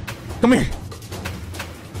here.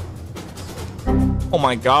 Oh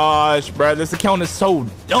my gosh, bro. This account is so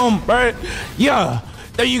dumb, bro. Yeah,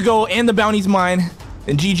 there you go. And the bounty's mine.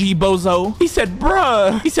 And GG bozo. He said,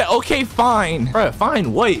 bruh. He said, okay, fine. Bruh,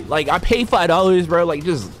 fine, what? Like, I paid $5, bro. Like,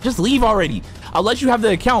 just leave already. I'll let you have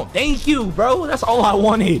the account. Thank you, bro. That's all I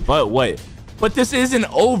wanted. But what? But this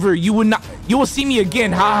isn't over. You will see me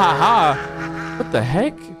again. Ha ha ha. What the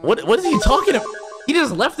heck? What is he talking about? He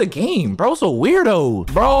just left the game, bro. So weirdo,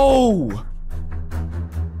 bro.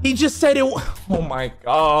 He just said it. Oh my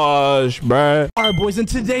gosh, bro. All right, boys, in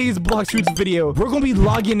today's Blox Fruits video, we're gonna be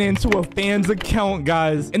logging into a fan's account,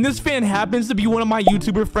 guys. And this fan happens to be one of my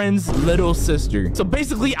YouTuber friends' little sister. So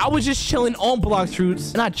basically, I was just chilling on Blox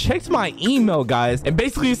Fruits and I checked my email, guys. And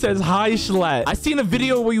basically it says, hi, Schlatt. I seen a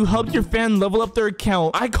video where you helped your fan level up their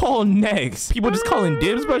account. I call next. People just calling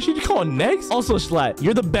dibs, bro. She just calling next. Also, Schlatt,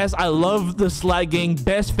 you're the best. I love the Schlatt gang.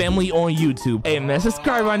 Best family on YouTube. Hey, man,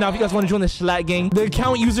 subscribe right now if you guys want to join the Schlatt gang. The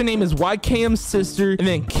account username is YKM sister, and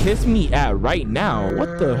then kiss me at right now.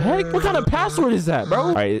 What the heck? What kind of password is that, bro?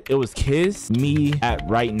 All right, it was kiss me at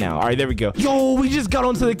right now. All right, there we go. Yo, we just got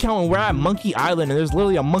onto the account and we're at Monkey Island, and there's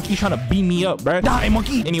literally a monkey trying to beat me up, bro. Die,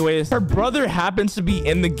 monkey. Anyways, her brother happens to be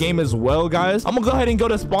in the game as well, guys. I'm gonna go ahead and go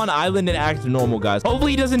to Spawn Island and act normal, guys.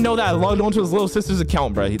 Hopefully he doesn't know that I logged onto his little sister's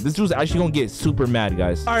account, bro. This dude's actually gonna get super mad,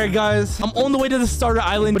 guys. All right, guys, I'm on the way to the starter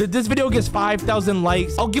island, but if this video gets 5,000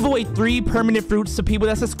 likes, I'll give away 3 permanent fruits to people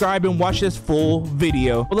that subscribe and watch this full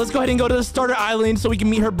video. But let's go ahead and go to the starter island so we can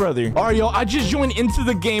meet her brother. All right, yo, I just joined into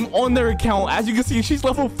the game on their account. As you can see, she's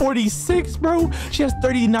level 46, bro. She has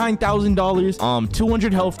 $39,000,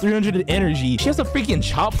 200 health, 300 energy. She has a freaking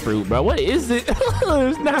chop fruit, bro. What is it?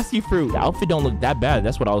 It's nasty fruit. The outfit don't look that bad.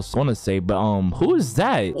 That's what I was gonna say. But who is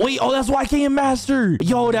that? Wait, oh, that's YKM Master.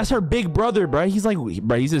 Yo, that's her big brother, bro. He's like,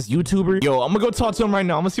 bro, he's this YouTuber. Yo, I'm gonna go talk to him right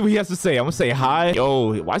now. I'm gonna see what he has to say. I'm gonna say hi.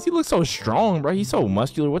 Yo, why does he look so strong, bro? He's so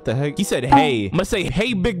muscular. What the heck? He said, hey. I'm gonna say,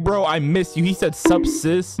 hey, big bro, I miss you. He said, sup,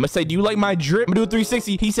 sis. I'm gonna say, do you like my drip? I'm gonna do a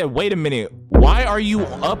 360. He said, wait a minute. Why are you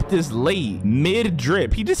up this late? Mid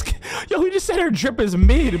drip. He just said her drip is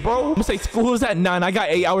mid, bro. I'm gonna say, school is at 9. I got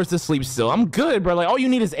 8 hours to sleep still. I'm good, bro. Like, all you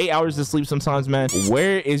need is 8 hours to sleep sometimes, man.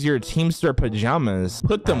 Where is your Teamster pajamas?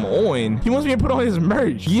 Put them on. He wants me to put on his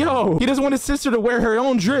merch. Yo, he doesn't want his sister to wear her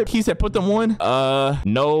own drip. He said, put them on.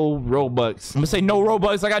 No Robux. I'm gonna say, no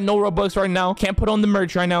Robux. I got no Robux right now. Can't put on the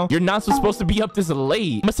merch right now. You're not supposed to be up this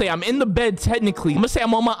late. I'm gonna say, I'm in the bed technically. I'm gonna say,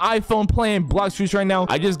 I'm on my iPhone playing Blox right now.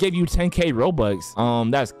 I just gave you 10K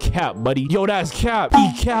Robux. That's cap, buddy. Yo, that's cap.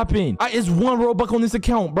 He capping. It's 1 Robux on this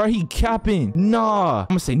account, bro. He capping. Nah. I'm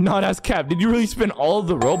gonna say, nah, that's cap. Did you really spend all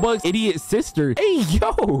the Robux? Idiot sister. Hey,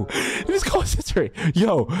 yo. Just call sister.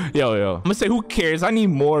 Yo. I'm gonna say, who cares? I need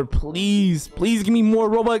more. Please give me more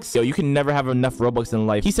Robux. Yo, you can never have enough Robux in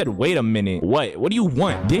life. He said, wait a minute. What do you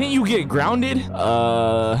want? Didn't you get grounded?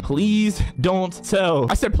 Please don't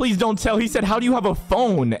tell. I said, please don't tell. He said, how do you have a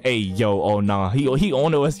phone? Hey, yo. Oh, nah. He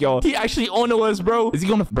onto us, y'all. He actually onto us, bro. Is he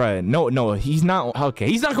gonna, bruh? No, he's not. Okay,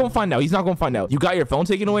 he's not gonna find out. He's not gonna find out. You got your phone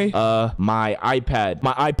taken away? My iPad.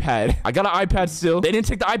 I got an iPad still. They didn't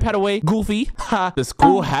take the iPad away. Goofy. Ha. The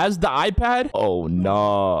school has the iPad? Oh,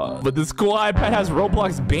 no. But the school iPad has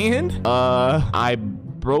Roblox banned? I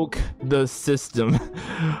broke the system.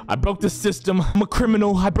 I broke the system. I'm a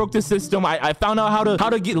criminal. I broke the system. I found out how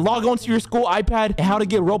to log onto your school iPad and how to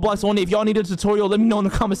get Roblox on it. If y'all need a tutorial, let me know in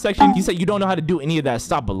the comment section. You said you don't know how to do any of that.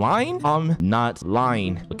 Stop lying. I'm not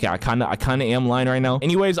lying. Okay, I kind of am lying right now.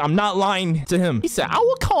 Anyways, I'm not lying to him. He said, I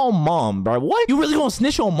will call mom, bro. What? You really gonna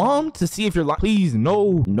snitch on mom to see if you're lying? Please,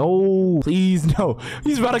 no. Please, no.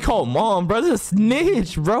 He's about to call mom, bro. This is a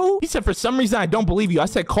snitch, bro. He said, for some reason, I don't believe you. I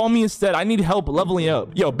said, call me instead. I need help leveling up.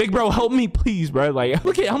 Yo, big bro, help me, please, bro. Like,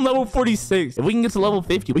 look at, I'm level 46. If we can get to level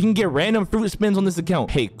 50, we can get random fruit spins on this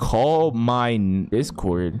account. Hey, call my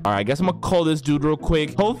Discord. All right, I guess I'm gonna call this dude real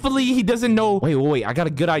quick. Hopefully, he doesn't know. Wait. I got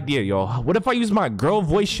a good idea, y'all. What if I use my girl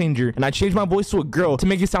voice changer and I change my voice to a girl to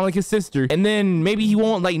make it sound like his sister? And then maybe he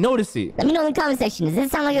won't, like, notice it. Let me know in the comment section. Does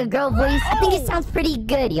this sound like a girl voice? I think it sounds pretty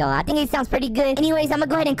good, y'all. I think it sounds pretty good. Anyways, I'm gonna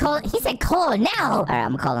go ahead and call it. He said call now. All right,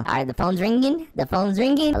 I'm gonna call him. All right, the phone's ringing.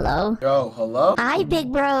 Hello? Yo, hello? Hi,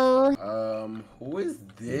 big bro. Who is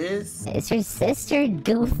this? It's your sister,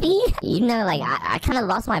 Goofy. You know, like, I kind of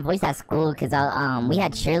lost my voice at school because we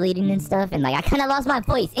had cheerleading and stuff, and, like, I kind of lost my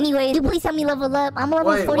voice. Anyways, you please help me level up. I'm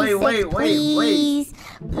level 46, please.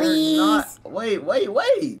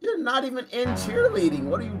 Wait. You're not even in cheerleading.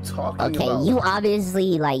 What are you talking about? Okay, you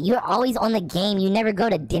obviously, like, you're always on the game. You never go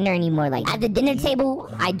to dinner anymore. Like, at the dinner table,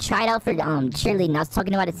 I tried out for cheerleading. I was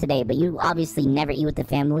talking about it today, but you obviously never eat with the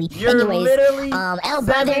family. You're literally L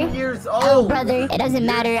brother. 7 years old. L brother. It doesn't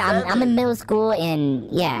matter. I'm in middle school, and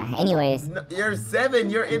yeah. Anyways. No, you're 7.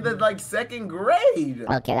 You're in the, like, 2nd grade.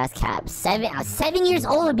 Okay, that's cap. 7 years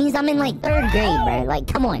old means I'm in, like, 3rd grade, bro. Like,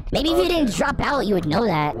 come on. Maybe if you didn't drop out, you would know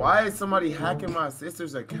that. Why is somebody hacking my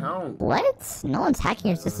sister's account? What? No one's hacking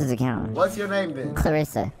your sister's account. What's your name then?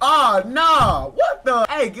 Clarissa. Oh, no. What the?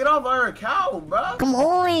 Hey, get off her account, bro. Come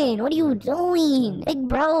on. What are you doing? Big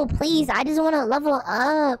bro, please. I just want to level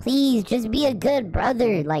up. Please, just be a good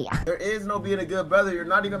brother. Like, there is no being a good brother. You're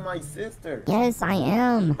not even my sister. Yes, I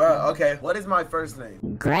am. Okay. What is my first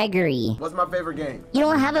name? Gregory. What's my favorite game? You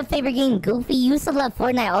don't have a favorite game, Goofy? You used to love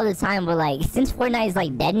Fortnite all the time, but, like, since Fortnite is,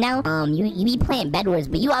 like, dead now, you be playing Bed Wars,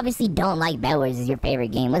 but you obviously don't like like Bed Wars is your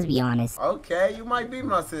favorite game. Let's be honest. Okay, you might be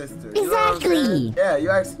my sister. You know Exactly. yeah, you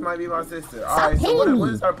actually might be my sister. All right, so what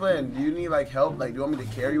is our plan? Do you need like help? Like, do you want me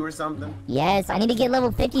to carry you or something? Yes, I need to get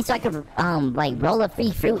level 50 so I could like roll a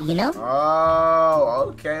free fruit, you know? Oh,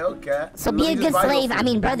 okay. So be a good slave, I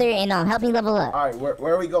mean brother, and help me level up. All right,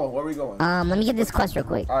 where are we going? Where are we going? Let me get this quest real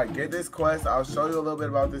quick. All right, get this quest. I'll show you a little bit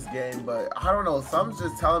about this game, but I don't know. Something's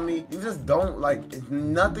just telling me you just don't like.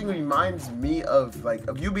 Nothing reminds me of like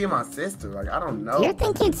of you being my sister. Like I don't know. You're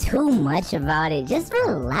thinking too much about it. Just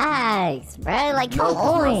relax, bruh. Like come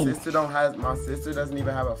on. My sister doesn't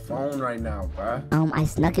even have a phone right now, bruh. I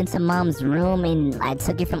snuck into mom's room and I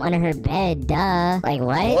took it from under her bed. Duh. Like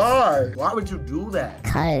what? Why? Why would you do that?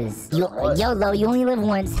 Cause YOLO, you only live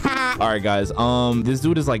once. Ha. All right, guys. This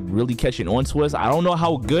dude is like really catching on to us. I don't know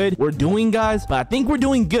how good we're doing, guys, but I think we're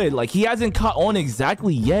doing good. Like he hasn't caught on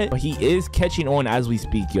exactly yet, but he is catching on as we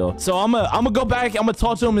speak, yo. So I'm gonna go back. I'm gonna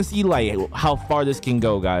talk to him and see like how far this can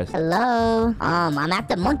go, guys. Hello. I'm at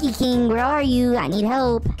the Monkey King. Where are you? I need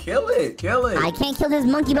help. Kill it. I can't kill this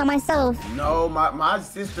monkey by myself. No, my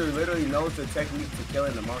sister literally knows the technique to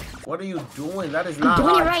killing the monkey. What are you doing? That is not doing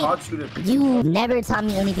how it I right. taught you to. You never taught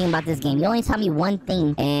me anything about this game. You only taught me one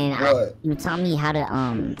thing, and What? you taught me how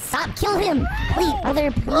to stop, kill him, please,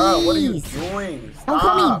 brother, please. Bruh, what are you doing? Stop. Don't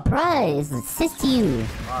call me bruh. It's assist to you.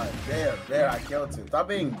 Alright, there, I killed him. Stop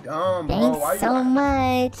being dumb, bro. Thanks Why so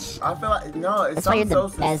much. I feel like no, it That's why you're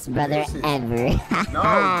sounds the so best brother suspicious. ever. No,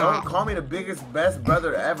 don't call me the best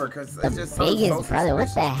brother ever, cause it just sounds Biggest so brother. What the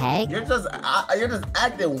suspicious. heck? You're just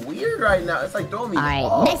acting weird right now. It's like throwing me All right,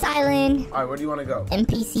 off. next island. All right, where do you want to go?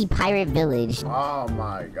 NPC Pirate Village. Oh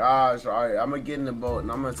my gosh! All right, I'm gonna get in the boat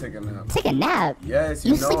and I'm gonna take a nap. Take a nap. Yes,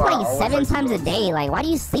 You know sleep I like always 7 like to times go a to day. sleep. Like, why do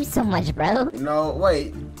you sleep so much, bro? No,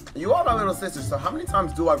 wait. You are my little sister, so how many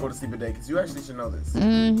times do I go to sleep a day? Because you actually should know this.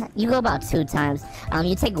 You go about 2 times.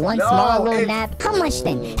 You take one No, small little it's- nap. How much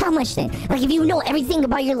then? How much then? Like, if you know everything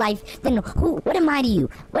about your life, then what am I to you?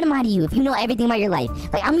 What am I to you if you know everything about your life?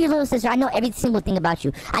 Like, I'm your little sister. I know every single thing about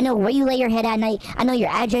you. I know where you lay your head at night. I know your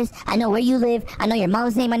address. I know where you live. I know your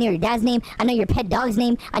mom's name. I know your dad's name. I know your pet dog's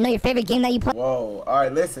name. I know your favorite game that you play. Whoa. All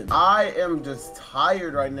right, listen. I am just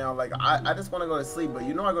tired right now. Like, I just want to go to sleep, but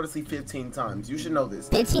you know I go to sleep 15 times. You should know this.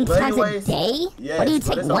 15 But times anyways, a day? yes, What do you but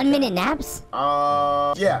take, it's 1 okay. minute naps?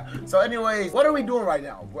 Yeah. So anyways, what are we doing right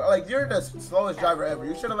now? Like, you're the slowest driver ever.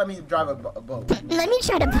 You should have let me drive a boat. Let me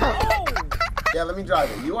try to vote. Yeah, let me drive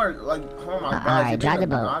it. You are like, oh my god. Alright, you're drive being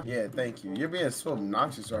the boat. Yeah, thank you. You're being so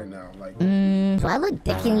obnoxious right now. Like, Do I look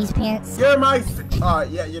thick in these pants? you're my.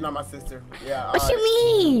 Yeah, you're not my sister. Yeah. What you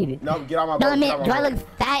mean? No, get on my boat. No, I get mean, on my do I boat.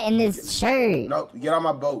 look fat in this shirt? No, get on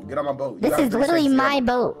my boat. Get on my boat. You This got is 3 literally seconds. my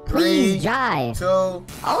boat. Please 3, drive. 2, Oh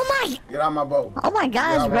my! get on my boat. Oh my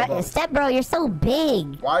gosh, on my bro. boat. Step bro, you're so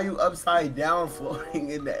big. Why are you upside down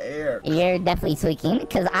floating in the air? You're definitely tweaking,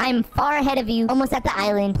 because I'm far ahead of you, almost at the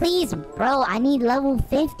island. Please, bro, I need level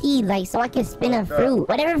 50, like, so I can spin a What's up? fruit.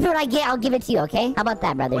 Whatever fruit I get, I'll give it to you, okay? How about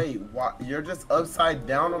that, brother? Wait, why? You're just upside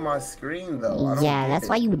down on my screen, though. I don't Yeah, get that's it.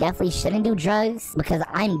 why you definitely shouldn't do drugs, because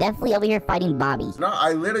I'm definitely over here fighting Bobby. No,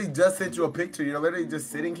 I literally just sent you a picture. You're literally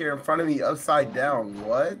just sitting here in front of me upside down.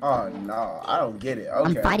 What? Oh, no. I don't get it.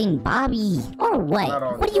 Okay. I'm fighting Bobby. Or what? Not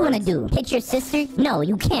on What do you want to drugs. do? Hit your sister? No,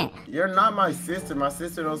 you can't. You're not my sister. My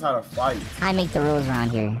sister knows how to fight. I make the rules around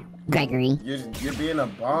here, Gregory. You're being a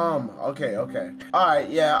bum. Okay. All right,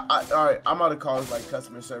 yeah. All right, I'm about to call like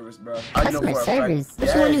customer service, bro. I know Customer for a fact- service? What,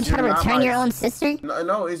 you want to Yes, try to you're not return my- your own sister?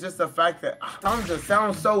 No, it's just the fact that something just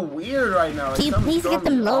sounds so weird right now. Like, Can you something's please get throwing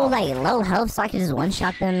them me low, off. like, low health so I can just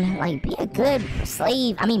one-shot them? Like, be a good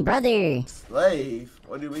slave. I mean, brother. Slave?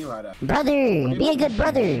 What do you mean by that? Brother. Be a good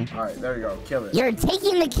brother. All right, there you go. Kill it. You're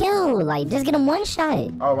taking the kill. Like, just get him one-shot.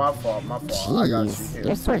 Oh, my fault. I got you. Jeez. Here.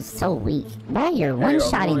 Your sword's so weak. Bro, you're There you go.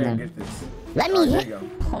 one-shotting Come on here and them. get this. Let All me right, hit. there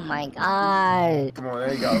you Oh my god. Come on,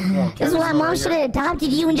 there you go. Come on. This is why mom should have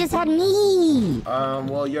adopted you and just had me.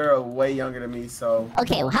 Well, you're way younger than me, so.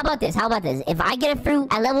 Okay, well, how about this? If I get a fruit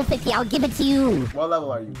at level 50, I'll give it to you. What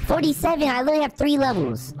level are you? 47. I literally have 3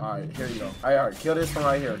 levels. All right, here you go. All right, kill this one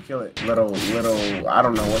right here. Kill it. Little, I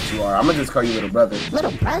don't know what you are. I'm gonna just call you little brother.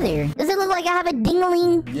 Little brother? Does it look like I have a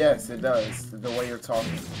ding-a-ling? Yes, it does. The way you're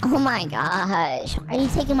talking. Oh my gosh. Why are you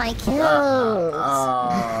taking my kills?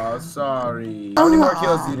 Oh, sorry. How many more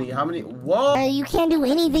kills do you need? How many? Whoa. You can't do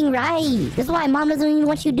anything right. This is why mom doesn't even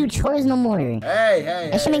want you to do chores no more. Hey.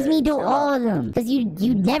 And she makes me do chill all out. of them. Because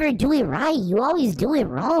you never do it right. You always do it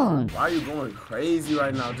wrong. Why are you going crazy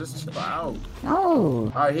right now? Just chill out. No.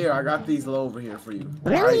 All right, here. I got these low over here for you.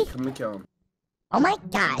 Really? All right, come and kill them. Oh my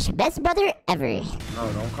gosh, best brother ever.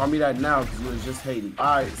 No, don't call me that now because you was just hating.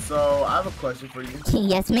 Alright, so I have a question for you.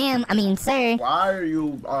 Yes, ma'am. I mean, sir. Why are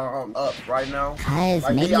you up right now? Cause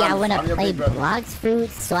Like, maybe I want I'm to your play big brother. Blox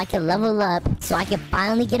fruits so I can level up, so I can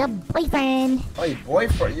finally get a boyfriend. Wait,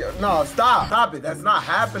 boyfriend? No, stop. Stop it. That's not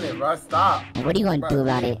happening, bro. Stop. What are you gonna do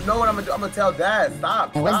about it? You know what I'm gonna do? I'm gonna tell Dad.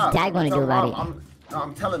 Stop. And what's stop. Dad gonna do about it?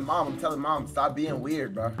 I'm telling mom. Stop being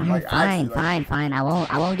weird, bro. Fine, fine. I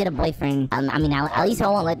won't get a boyfriend. I mean, at least I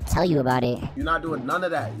won't tell you about it. You're not doing none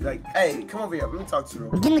of that. Like, hey, come over here. Let me talk to you.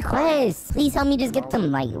 I'm getting the quest. Please help me just get them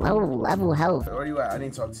like low level health. Where you at? I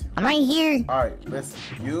need to talk to you. I'm right here. All right, listen.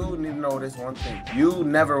 You need to know this one thing. You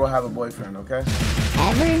never will have a boyfriend, okay?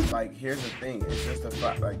 Ever? Like, here's the thing. It's just a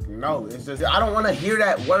fact. Like, no, it's just. I don't want to hear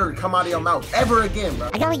that word come out of your mouth ever again, bro.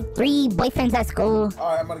 I got like 3 boyfriends at school.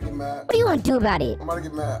 All right, I'm gonna get mad. What are you gonna do about it? I'm gonna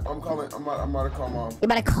get mad. I'm about to call mom. You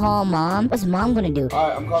better call mom. What's mom gonna do? All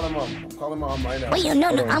right, I'm calling mom. I'm calling mom right now. Wait, no,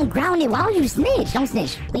 I'm grounded. Why would you snitch? Don't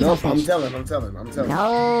snitch. Please No, don't snitch. I'm telling.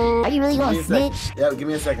 No. Are you really Give me gonna a snitch? second. Yeah, give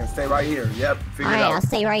me a second. Stay right here. Yep, figure it Alright, out. I'll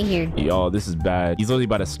stay right here. Y'all, this is bad. He's literally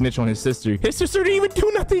about to snitch on his sister. His sister didn't even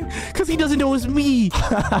do nothing because he doesn't know it's me.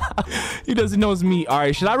 He doesn't know it's me. All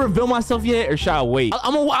right, should I reveal myself yet or should I wait?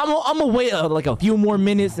 I'm gonna wait like a few more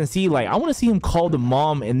minutes and see. Like, I want to see him call the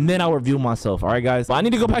mom and then I'll reveal myself. All right, guys. But I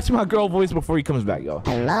need to go back to my girl voice before he comes back, y'all.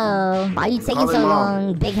 Hello? Why are you taking calling so mom.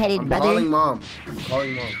 long, big-headed brother? I'm calling mom.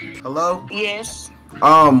 Hello? Yes.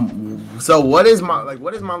 So what is my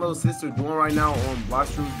little sister doing right now on Blox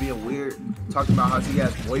Fruits being weird? Talking about how she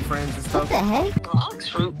has boyfriends and What stuff? the heck? Blox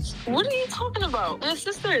fruits? What are you talking about? My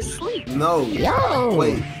sister is asleep. No. Yo!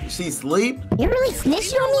 Wait, she sleep? You really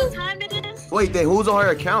snitched You know on what me? time it is? Wait, then who's on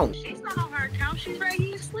her account? She's not on her account. She's right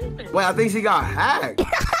here sleeping. Wait, I think she got hacked.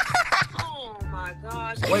 Oh my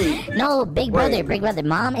gosh. Wait. No, big brother, Wait. big brother.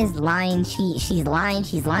 Mom is lying. She's lying.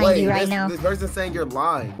 She's lying Wait, to you right this, now. this person's saying you're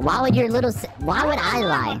lying. Why would why would I My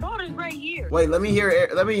lie? daughter's right here. Wait, let me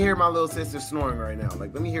hear my little sister snoring right now.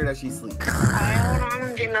 Like, let me hear that she's asleep. Alright, hold on.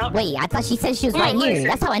 I'm getting up. Wait, I thought she said she was right Wait, here. listen.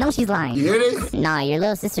 That's how I know she's You lying. hear this? Nah, your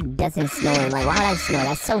little sister doesn't snore. Like, why would I snore?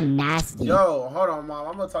 That's so nasty. Yo, hold on, mom.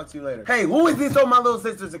 I'm gonna talk to you later. Hey, who is this on my little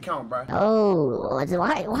sister's account, bro? Oh,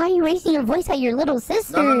 why are you raising your voice at your little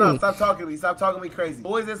sister? No. Stop talking to me. Stop talking to me crazy.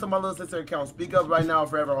 Who is this on my little sister's account? Speak up right now or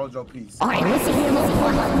forever hold your peace. All right, listen here.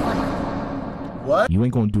 What? You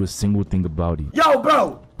ain't gonna do a single thing about it. Yo,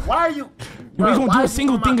 bro. Why are you? You ain't why gonna do are a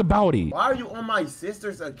single on thing my- about it. Why are you on my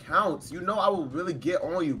sister's accounts? You know I will really get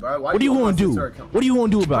on you, bro. Why What are you on my gonna do? sister's account? What are you gonna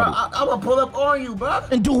do Bro, about it? I'm gonna pull up on you, bro.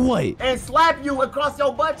 And do what? And slap you across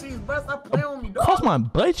your butt cheeks, bro. Stop playing with me, dog. Cross my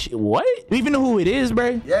butt? What? You even know who it is,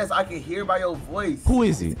 bro? Yes, I can hear by your voice. Who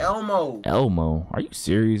is it? It's Elmo. Elmo, are you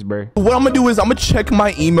serious, bro? What I'm gonna do is I'm gonna check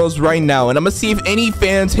my emails right now and I'm gonna see if any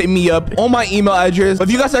fans hit me up on my email address. If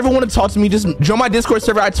you guys ever want to talk to me, just join my Discord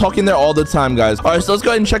server. I talk in there all the time, guys. All right, so let's go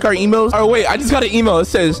ahead and check our emails. All right, wait, I just got an email. It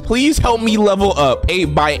says, please help me level up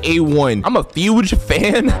by A1. I'm a huge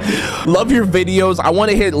fan. Love your videos. I want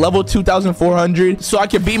to hit level 2,400 so I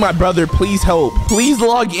can be my brother. Please help. Please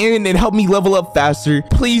log in and help me level up faster.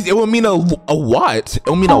 Please, it would mean a what? It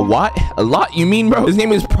would mean a what? A lot, you mean, bro? His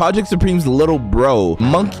name is Project Supreme's little bro.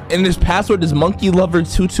 And his password is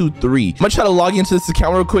monkeylover223. I'm gonna try to log into this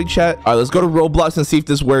account real quick, chat. All right, let's go to Roblox and see if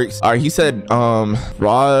this works. All right, he said,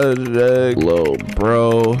 Project little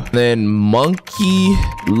bro, then monkey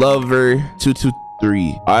lover 223.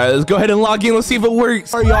 All right, let's go ahead and log in. Let's see if it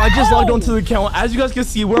works. All right, y'all, I just logged onto the account. As you guys can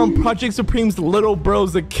see, we're on Project Supreme's little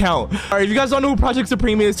bro's account. All right, if you guys don't know who Project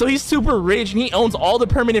Supreme is, so he's super rich and he owns all the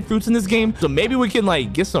permanent fruits in this game. So maybe we can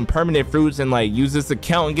like get some permanent fruits and like use this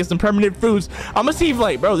account and get some permanent fruits. I'm gonna see if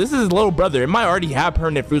like, bro, this is his little brother. It might already have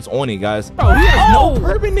permanent fruits on it, guys. Bro, he has no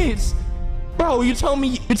permanents. Bro, you tell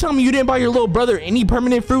me you didn't buy your little brother any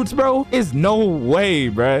permanent fruits, bro? It's no way,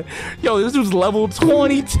 bro. Yo, this dude's level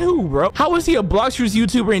 22, bro. How is he a Blox Fruits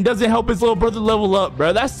YouTuber and doesn't help his little brother level up,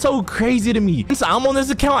 bro? That's so crazy to me. Since I'm on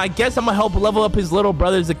this account, I guess I'm gonna help level up his little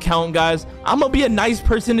brother's account, guys. I'm gonna be a nice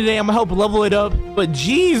person today. I'm gonna help level it up. But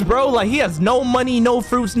geez, bro, like he has no money, no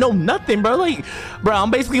fruits, no nothing, bro. Like, bro,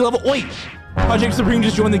 I'm basically level. Wait. Project Supreme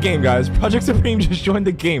just joined the game, guys. Project Supreme just joined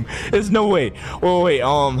the game. There's no way. Wait,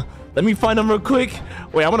 let me find him real quick.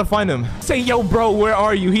 Wait, I want to find him. Say, yo, bro, where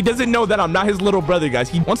are you? He doesn't know that I'm not his little brother, guys.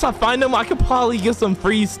 Once I find him, I could probably get some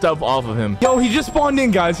free stuff off of him. Yo, he just spawned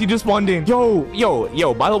in, guys. He just spawned in.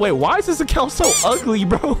 Yo, by the way, why is this account so ugly,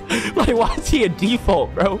 bro? Like, why is he a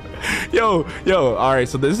default, bro? Yo, all right,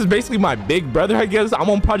 so this is basically my big brother, I guess. I'm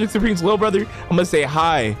on Project Supreme's little brother. I'm gonna say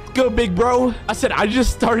hi. Good, big bro. I said, I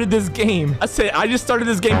just started this game.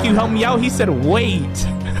 Can you help me out? He said, wait.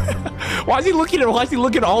 Why is he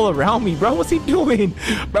looking all around me, bro? What's he doing?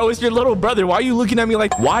 Bro, it's your little brother. Why are you looking at me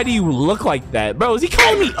like, why do you look like that? Bro, is he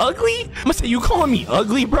calling me ugly? I'm gonna say, you calling me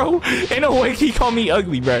ugly, bro? Ain't no way he called me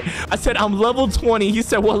ugly, bro. I said, I'm level 20. He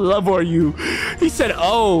said, what level are you? He said,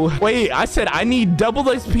 oh, wait. I said, I need double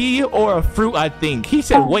XP or a fruit, I think. He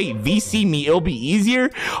said, wait, VC me. It'll be easier.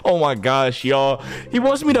 Oh my gosh, y'all. He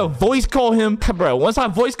wants me to voice call him. Bro, once I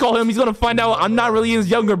voice call him, he's gonna find out I'm not really his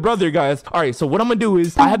younger brother, guys. All right, so what I'm gonna do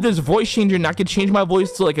is I have this voice changer and I can change my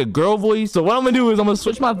voice to like a girl voice. So what I'm gonna do is I'm gonna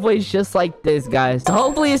switch my voice just like this, guys. So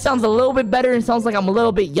hopefully it sounds a little bit better and sounds like I'm a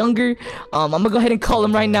little bit younger. I'm gonna go ahead and call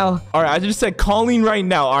him right now. All right, I just said calling right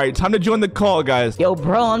now. All right, time to join the call, guys. Yo,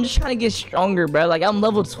 bro, I'm just trying to get stronger, bro. Like, I'm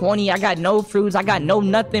level 20. I got no fruits. I got no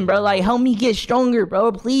nothing, bro. Like, help me get stronger,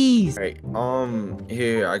 bro, please. All right,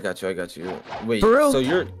 here, I got you. Wait, For real?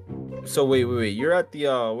 so wait, you're at the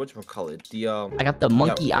whatchamacallit, I got the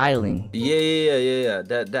Monkey Island. yeah,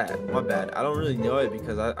 that, my bad. I don't really know it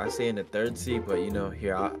because I say in the third seat, but you know,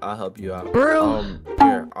 here, I'll help you out. Bro.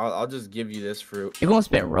 Here, I'll just give you this fruit. You're gonna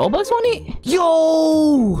spend Robux on it?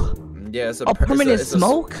 Yo! Yeah, it's a permanent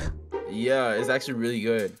smoke? Yeah, it's actually really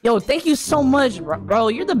good. Yo, thank you so much, bro.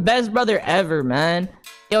 You're the best brother ever, man.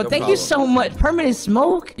 Yo, thank you so much. Permanent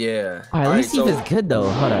smoke? Yeah. All right, let me see if it's good though.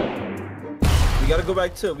 Hold up. We gotta go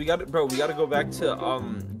back to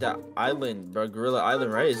that island, bro. Gorilla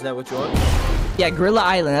Island, right? Isn't that what you want? Yeah, Gorilla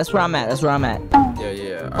Island. That's where I'm at.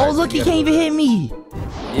 Yeah. Oh, right, look, he can't even hit me.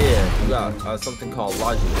 Yeah, you got something called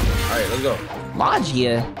Logia. All right, let's go.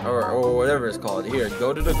 Logia? Or whatever it's called. Here,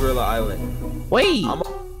 go to the Gorilla Island. Wait. I'm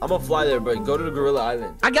gonna fly there, but go to the Gorilla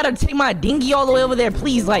Island. I gotta take my dinghy all the way over there,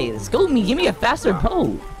 please. Like, scoot me. Give me a faster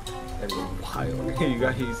boat. That is wild.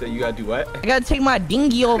 You said you gotta do what? I gotta take my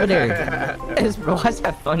dinghy over there. Bro, why's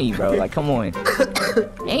that funny, bro? Like, come on.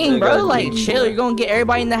 Dang, bro, like, chill. You're gonna get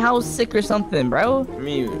everybody in the house sick or something, bro. I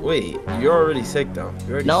mean, wait, you're already sick though.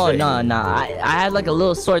 No. I had like a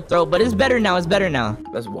little sore throat, but it's better now.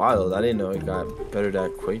 That's wild. I didn't know it got better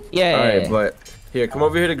that quick. Yeah. All right, but here, come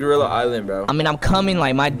over here to Gorilla Island, bro. I mean, I'm coming.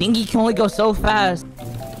 Like, my dinghy can only go so fast.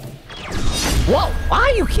 Whoa, why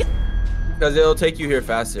are you kidding? Because it'll take you here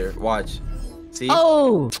faster. Watch. See?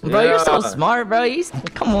 Oh, bro, you're so smart, bro.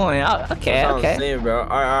 Come on. Okay. I'm saying, bro. All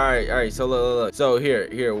right. So look. So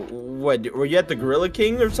here. What? Were you at the Gorilla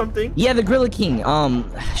King or something? Yeah, the Gorilla King.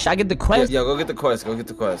 Should I get the quest? Yeah, go get the quest. All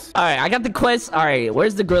right, I got the quest. All right,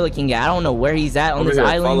 where's the Gorilla King at? I don't know where he's at on this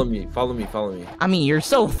island. Follow me. I mean, you're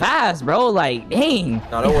so fast, bro. Like, dang.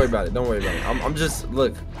 No, don't worry about it. I'm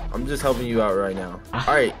just helping you out right now. All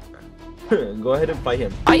right. Go ahead and fight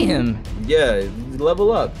him. Yeah,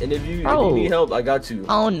 level up. And if you need help, I got you.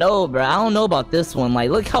 I don't know, bro. I don't know about this one. Like,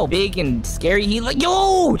 look how big and scary he look.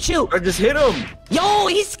 Yo, chill. I just hit him. Yo,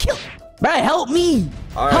 he's killed. Bro, help me.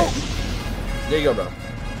 All right. There you go, bro.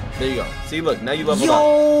 There you go. See, look, now you level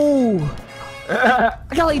up. Yo. I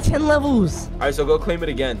got like 10 levels. All right, so go claim it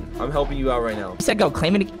again. I'm helping you out right now. You said go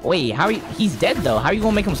claim it. Wait, how are you? He's dead though. How are you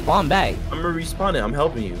gonna make him spawn back? I'm gonna respawn it. I'm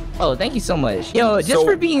helping you. Oh, thank you so much. Yo, just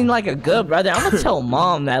for being like a good brother, I'm gonna tell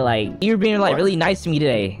mom that like you're being like really nice to me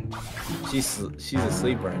today. She's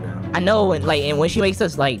asleep right now. I know, and when she makes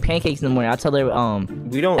us like pancakes in the morning, I tell her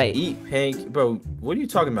we don't eat bro. What are you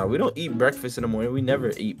talking about? We don't eat breakfast in the morning. We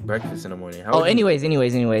never eat breakfast in the morning. Anyways,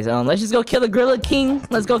 let's just go kill the Gorilla King.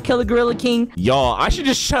 Let's go kill the Gorilla King. Y'all, I should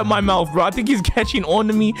just shut my mouth, bro. I think he's catching on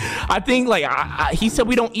to me. I think like he said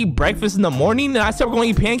we don't eat breakfast in the morning, and I said we're gonna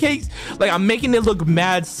eat pancakes. Like, I'm making it look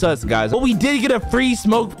mad sus, guys. But we did get a free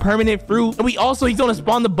smoked permanent fruit, and he's gonna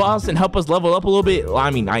spawn the boss and help us level up a little bit. Well,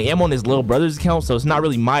 I mean, I am on his little brother's account, so it's not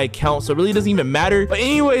really my account, so it really doesn't even matter. But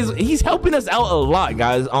anyways, he's helping us out a lot,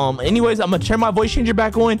 guys. Anyways, I'm gonna turn my voice changer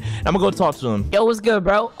back on, and I'm gonna go talk to him. Yo, what's good,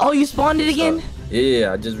 bro? Oh, you spawned it again?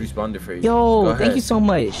 Yeah, I just responded for you. Yo, thank you so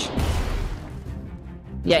much.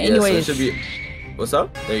 Yeah, anyways. So what's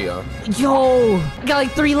up? There you go. Yo, I got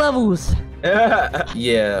like 3 levels.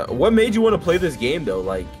 Yeah, what made you want to play this game though?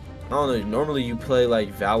 Like, I don't know, normally you play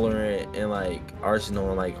like Valorant and like Arsenal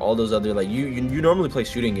and like all those other, like you normally play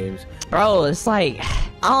shooting games. Bro, it's like,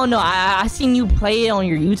 I don't know, I seen you play it on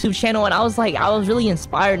your YouTube channel and I was really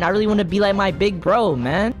inspired and I really want to be like my big bro,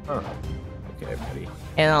 man. Huh. Okay, buddy.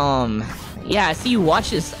 And yeah, I see you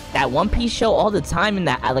watch that One Piece show all the time in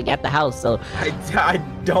that at the house. So I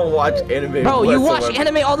don't watch anime. Bro, you watch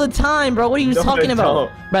anime all the time, bro. What are you talking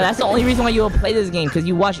about? Bro, that's the only reason why you will play this game, because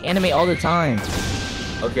you watch anime all the time.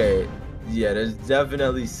 Okay, yeah, there's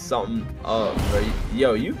definitely something up, bro.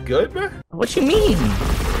 Yo, you good, bro? What you mean?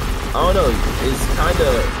 I don't know.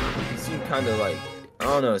 It seems kind of like, I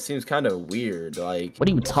don't know. It seems kind of weird. Like, what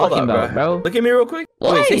are you talking about, bro? Look at me real quick.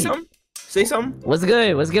 What? Wait, say something. Say something. What's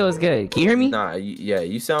good? What's good? What's good? Can you hear me? Nah, yeah,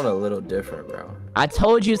 you sound a little different, bro. I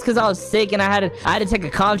told you it's because I was sick and I had to take a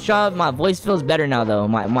cough drop. My voice feels better now though.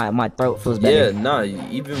 My throat feels better. Yeah, nah.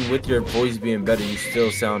 Even with your voice being better, you still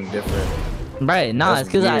sound different. Right? Nah,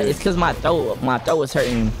 That's it's because my throat was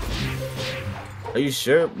hurting. Are you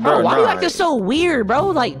sure, bro? Why you acting so weird, bro?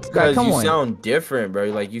 Like, come you on. sound different, bro.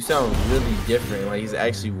 Like you sound really different. Like he's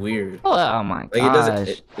actually weird. Oh my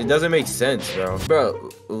gosh. It doesn't make sense, bro. Bro,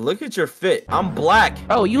 look at your fit. I'm black.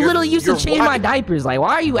 Bro, you literally used to change my diapers. Like,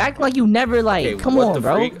 why are you acting like you never like? Okay, come on,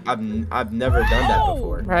 bro. Freak? I've never done that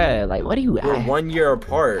before. Bro, like, what are you? We're 1 year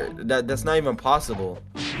apart. That's not even possible.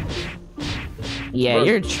 Yeah, bro.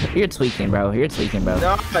 You're tweaking, bro. You're tweaking, bro.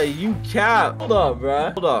 Nah, you cap. Hold up,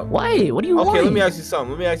 bro. Hold up. What? What do you want? Okay, let me ask you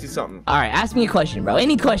something. All right, ask me a question, bro.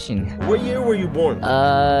 Any question. What year were you born?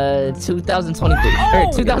 2023.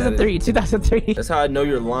 Or 2003. 2003. That's how I know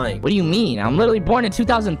you're lying. What do you mean? I'm literally born in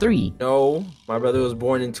 2003. No, my brother was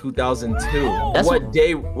born in 2002. What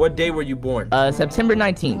day were you born? September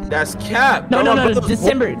 19th. That's cap. No,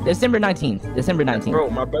 December 19th. December 19th. Bro,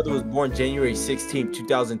 my brother was born January 16th,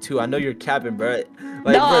 2002. I know you're capping, bro.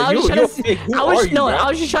 Like, no, bro, I was I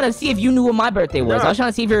was just trying to see if you knew what my birthday was. I was trying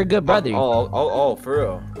to see if you're a good brother. Oh, for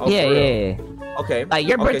real? Oh, yeah, for real. yeah. Okay. Like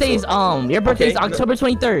your birthday is October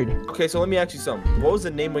 23rd. Okay, so let me ask you something. What was the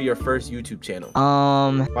name of your first YouTube channel?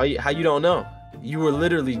 How you don't know? You were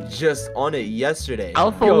literally just on it yesterday.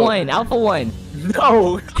 Alpha One.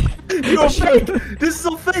 No. You're fake. This is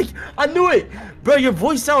so fake. I knew it. Bro, your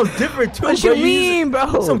voice sounds different too. What you mean,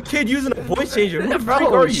 bro? Some kid using a voice changer.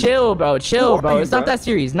 Bro, chill, bro. It's not that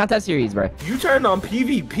serious. Not that serious, bro. You turned on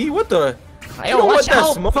PvP? What the? Yo, watch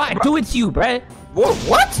out. Fine, do it to you, bro.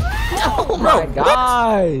 What? Oh my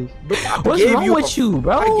gosh. What's wrong with you,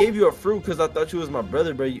 bro? I gave you a fruit because I thought you was my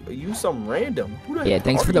brother, bro. You some random. Yeah,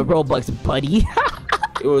 thanks for the Robux, buddy.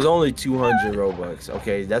 It was only 200 Robux.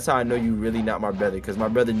 Okay, that's how I know you really not my brother, because my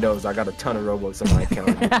brother knows I got a ton of Robux on my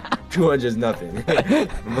account. 200 is nothing.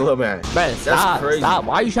 I'm a little man. Bro, stop.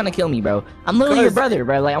 Why are you trying to kill me, bro? I'm literally your brother,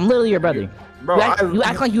 bro. Like, I'm literally your brother. Bro, you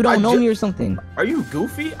act like you don't know me or something. Are you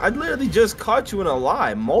goofy? I literally just caught you in a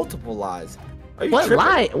lie. Multiple lies. What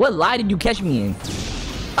lie? What lie did you catch me in?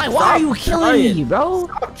 Like, why are you killing me, bro?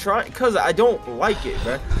 Stop trying, because I don't like it,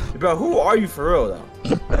 bro. Bro, who are you for real,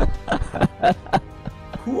 though?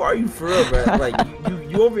 Who are you for real, bro? Like,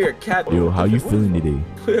 you over here cat. Yo, how you feeling today?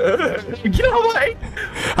 Get out of my way.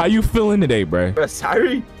 How you feeling today, bro? Bro,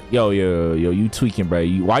 sorry. Yo, you tweaking, bro.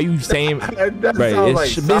 Why you saying, bro?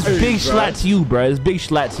 It's sorry, big slat to you, bro. It's big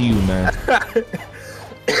slat to you, man.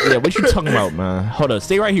 Yeah, what you talking about, man? Hold up,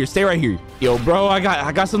 stay right here. Yo, bro, I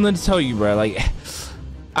got something to tell you, bro. Like,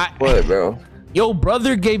 what, bro? Yo,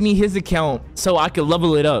 brother gave me his account so I could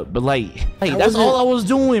level it up, but like that's all I was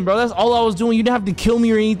doing, bro. That's all I was doing. You didn't have to kill me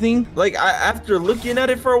or anything. Like, after looking at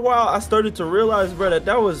it for a while, I started to realize, bro,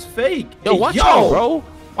 that was fake. Yo, watch out, bro.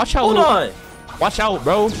 Watch out. Hold on. Watch out,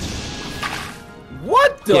 bro.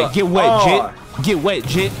 What the? Yeah, get wet, Jit. Get wet,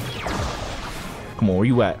 Jit. Come on, where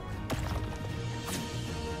you at?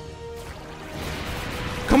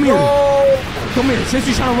 Come here. Come here. Since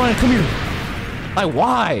you're trying to run, come here. Like,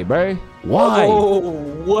 why, bro? Why? Oh,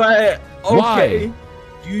 what? Okay. Why?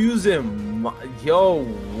 You using yo?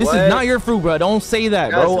 This is not your fruit, bro. Don't say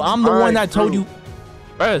that, bro. I'm the one that told you.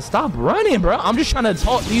 Bro, stop running, bro. I'm just trying to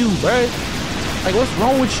talk to you, bro. Like, what's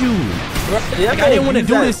wrong with you? Like, I didn't want to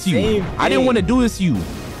do this to you. I didn't want to do this to you.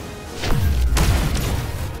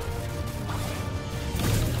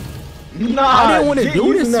 Nah, I didn't want to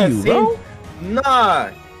do this to you, bro.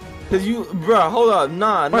 Nah. Cause you, bro, hold up,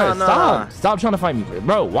 nah. Stop trying to fight me,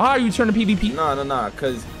 bro. Why are you turning PvP? Nah.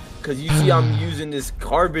 Cause you see, I'm using this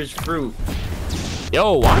garbage fruit.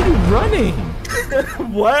 Yo, why are you running?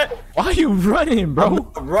 What? Why are you running, bro?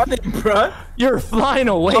 I'm running, bro. You're flying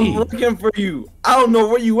away. I'm looking for you. I don't know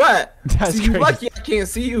where you at. That's see, crazy. You lucky I can't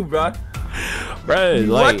see you, bro. Bro, you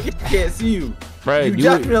like, lucky I can't see you. Bro, you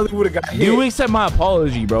definitely would have got hit. You accept my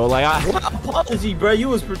apology, bro. Like, what apology, bro? You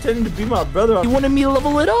was pretending to be my brother. You wanted me to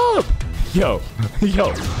level it up. Yo, you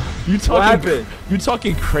talking? What happened? You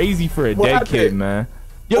talking crazy for a dead kid, man.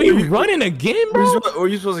 Yo, you running again, bro? Were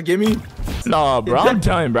you supposed to give me? Nah, bro, I'm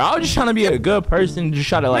done, bro. I was just trying to be a good person, just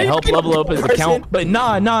try to like help level up his account. But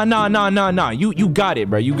nah. You got it,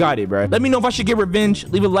 bro. You got it, bro. Let me know if I should get revenge.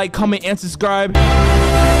 Leave a like, comment, and subscribe.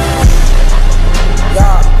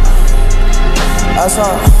 Yeah. That's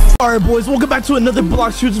all. All right, boys, welcome back to another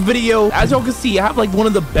Blox Fruits video. As y'all can see, I have like one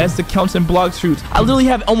of the best accounts in Blox Fruits. I literally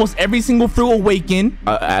have almost every single fruit awakened.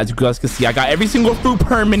 As you guys can see, I got every single fruit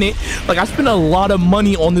permanent. Like, I spent a lot of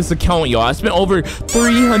money on this account, y'all. I spent over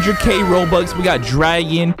 300k Robux. We got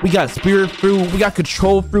dragon, we got spirit fruit, we got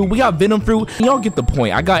control fruit, we got venom fruit. Y'all get the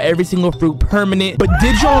point. I got every single fruit permanent. But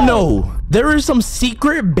did y'all know there are some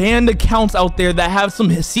secret banned accounts out there that have some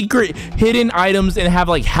secret hidden items and have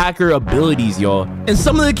like hacker abilities, y'all? And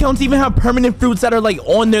some of the accounts even have permanent fruits that are like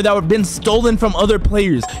on there that have been stolen from other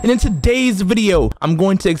players. And in today's video, I'm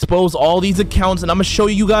going to expose all these accounts and I'm gonna show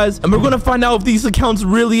you guys, and we're gonna find out if these accounts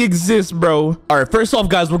really exist, bro. All right, first off,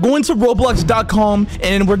 guys, we're going to roblox.com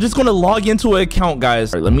and we're just gonna log into an account,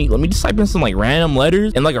 guys. All right, let me just type in some like random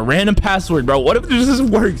letters and like a random password, bro. What if this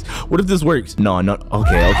works? What if this works? No.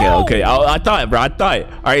 Okay. I thought, bro. I thought.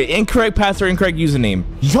 All right, incorrect password, incorrect username.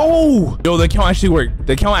 Yo, the account actually worked.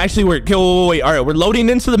 The account actually worked. Okay, wait. All right, we're loading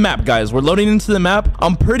into the map, guys. We're loading into the map.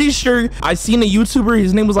 I'm pretty sure I seen a YouTuber.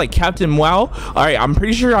 His name was like Captain Wow. All right, I'm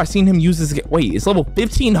pretty sure I seen him use this. Wait, it's level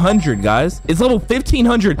 1500, guys. It's level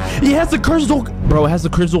 1500. He has the cursed dual, bro. It has the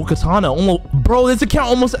cursed dual katana. Bro, this account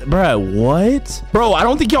almost, bro. What, bro? I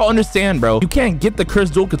don't think y'all understand, bro. You can't get the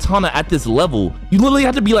cursed dual katana at this level. You literally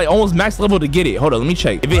have to be like almost max level to get it. Hold on, let me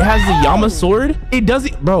check. If it has the Yama sword, it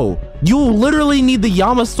doesn't, bro. You literally need the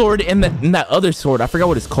Yama sword and that other sword, I forgot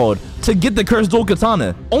what it's called, to get the cursed dual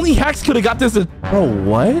katana. Only hacks could have got this. Bro,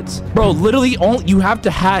 what? Bro, literally you have to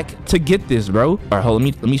hack to get this, bro. All right, hold on,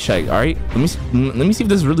 let me check. All right, let me see if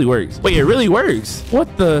this really works. Wait, it really works?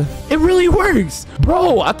 What the? It really works,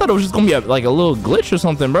 bro. I thought it was just gonna be like a little glitch or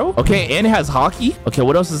something, bro. Okay, and it has hockey. Okay,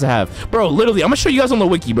 what else does it have, bro? Literally, I'm gonna show you guys on the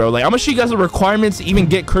wiki, bro. Like, I'm gonna show you guys the requirements to even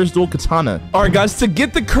get cursed dual katana. All right, guys, to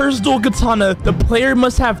get the cursed dual katana, the player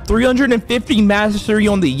must have 350 mastery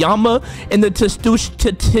on the Yama and the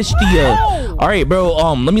Testishtia. All right, bro.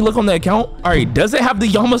 Let me look on the account. All right, does it have the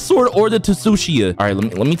Yama sword or the Testishtia? All right,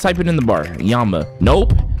 let me type it in the bar. Yama.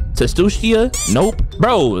 Nope. Testishtia? Nope.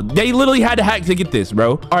 Bro, they literally had to hack to get this,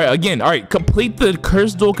 bro. All right, again. All right, complete the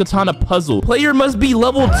cursed dual katana puzzle. Player must be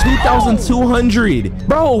level 2200.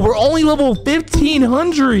 Bro, we're only level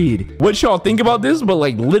 1500. What y'all think about this? But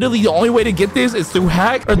like, literally, the only way to get this is through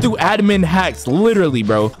hack or through admin hacks. Literally,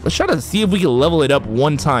 bro. Let's try to see if we can level it up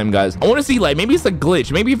one time, guys. I want to see, like, maybe it's a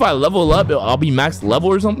glitch. Maybe if I level up, I'll be max level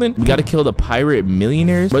or something. We got to kill the pirate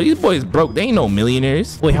millionaires. Bro, these boys broke. They ain't no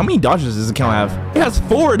millionaires. Wait, how many dodges does this account have? It has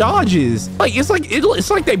 4 dodges. Like, it's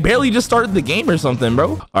like they barely just started the game or something,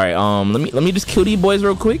 bro. All right, let me just kill these boys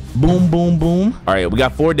real quick. Boom, boom, boom. All right, we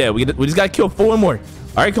got 4 dead. We just gotta kill 4 more.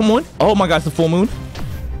 All right, come on. Oh my gosh, it's the full moon.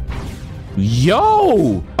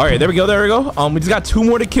 Yo, all right, there we go. We just got 2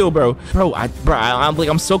 more to kill, bro.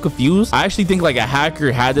 I'm so confused. I actually think like a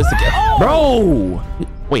hacker had this account, bro.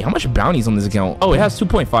 Wait, how much bounties on this account? Oh, it has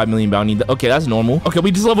 2.5 million bounty. Okay, that's normal. Okay,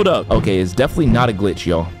 we just leveled up. Okay, it's definitely not a glitch,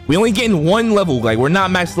 y'all. We only getting 1 level. Like, we're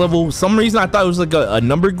not max level. Some reason I thought it was like a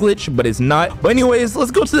number glitch, but it's not. But anyways,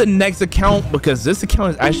 let's go to the next account because this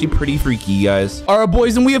account is actually pretty freaky, guys. All right,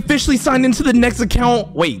 boys, and we officially signed into the next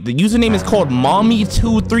account. Wait, the username is called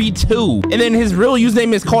Mommy232, and then his real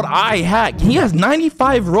username is called iHack. He has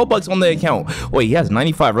 95 Robux on the account. Wait, he has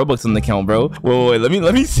 95 Robux on the account, bro. Wait, let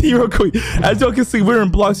me see real quick. As y'all can see, we're in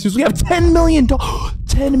Blox Fruits. We have $10 million.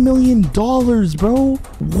 $10 million, bro.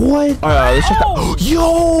 What? All right, let's check that.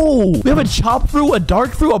 Yo, we have a chop fruit, a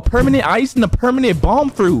dark fruit, a permanent ice, and a permanent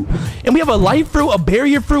bomb fruit. And we have a light fruit, a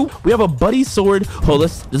barrier fruit. We have a buddy sword. Oh,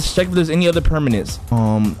 let's check if there's any other permanents.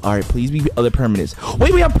 All right, please be other permanents.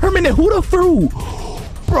 Wait, we have permanent Huda fruit.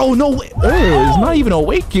 Bro, no way. Oh, it's not even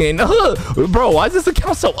awakened. Bro, why is this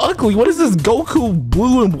account so ugly? What is this Goku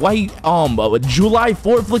blue and white July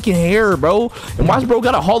 4th looking hair, bro? And why's bro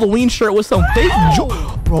got a Halloween shirt with some fake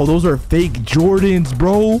bro, those are fake Jordans,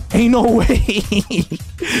 bro. Ain't no way.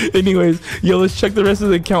 Anyways, yo, let's check the rest of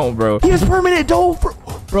the account, bro. He has permanent dough fruit.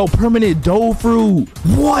 Bro, permanent dough fruit.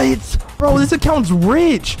 What? Bro, this account's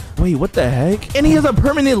rich. Wait, what the heck? And he has a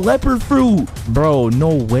permanent leopard fruit. Bro,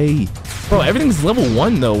 no way. Bro, everything's level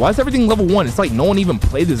 1 though. Why is everything level 1? It's like no one even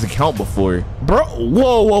played this account before. Bro,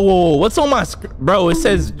 whoa. What's on my screen? Bro, it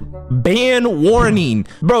says ban warning.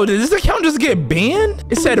 Bro, did this account just get banned?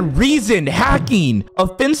 It said reason, hacking,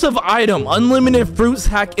 offensive item, unlimited fruits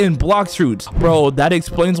hack in Blox Fruits. Bro, that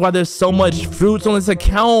explains why there's so much fruits on this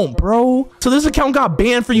account, bro. So this account got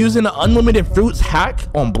banned for using an unlimited fruits hack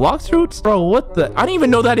on Blox Fruits? Bro, what the? I didn't even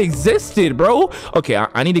know that existed, bro. Okay,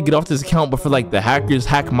 I need to get off this account before like the hackers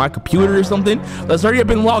hack my computer or something. Let's hurry up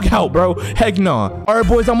and log out, bro. Heck nah. All right,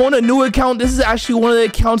 boys, I'm on a new account. This is actually one of the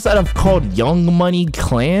accounts that I've called Young Money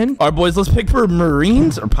Clan. All right, boys, let's pick for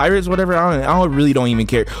Marines or Pirates, whatever. I really don't even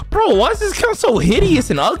care. Bro, why is this account so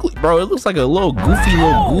hideous and ugly? Bro, it looks like a little goofy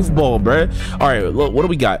little goofball, bro. All right, look, what do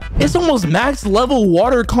we got? It's almost max level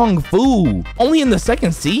water kung fu. Only in the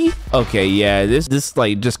second sea? Okay, yeah, this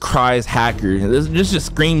like just cries hacker. This just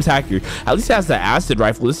screams hacker. At least it has the acid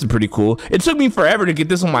rifle. This is pretty cool. It took me forever to get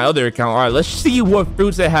this on my other account. All right, let's see what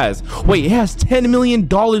fruits it has. Wait, it has $10 million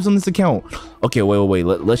on this account. Okay, wait.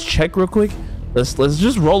 Let's check real quick. Let's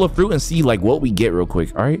just roll a fruit and see like what we get real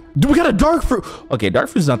quick. All right, dude, we got a dark fruit. Okay, dark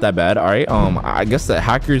fruit's not that bad. All right, I guess the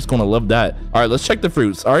hacker is gonna love that. All right, let's check the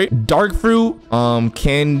fruits. All right, dark fruit,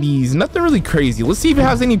 candies, nothing really crazy. Let's see if it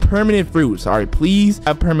has any permanent fruits. All right, please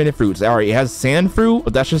have permanent fruits. All right, it has sand fruit,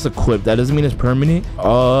 but that's just equipped. That doesn't mean it's permanent.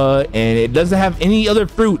 And it doesn't have any other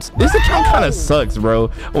fruits. This account kind of sucks, bro.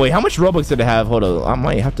 Wait, how much Robux did it have? Hold on, I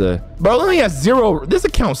might have to. Bro, it only has 0. This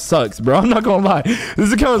account sucks, bro. I'm not gonna lie.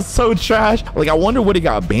 This account is so trash. Like, I wonder what it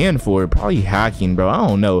got banned for. Probably hacking, bro. I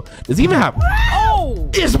don't know. Does he even have... Oh!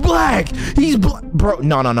 It's black! He's black! Bro,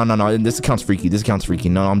 no. This account's freaky. This account's freaky.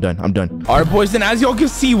 No, I'm done. All right, boys. And as y'all can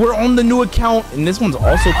see, we're on the new account. And this one's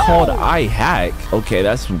also called iHack. Okay,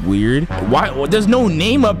 that's weird. Why? Well, there's no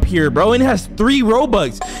name up here, bro. And it has 3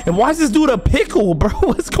 Robux. And why is this dude a pickle, bro?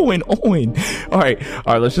 What's going on? All right.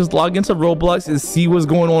 Let's just log into Roblox and see what's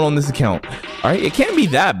going on this account. All right. It can't be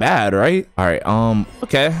that bad, right? All right.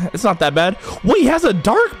 Okay. It's not that bad. Wait, he has a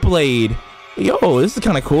dark blade. Yo, this is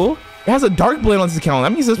kind of cool. It has a dark blade on this account.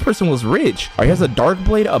 That means this person was rich. All right, he has a dark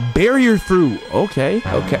blade, a barrier fruit. Okay.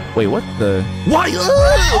 Wait, what the? Why?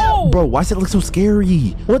 Bro, why does it look so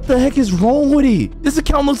scary? What the heck is wrong with it? This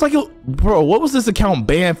account looks like a... Bro, what was this account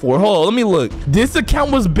banned for? Hold on, let me look. This account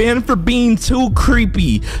was banned for being too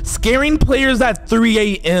creepy, scaring players at 3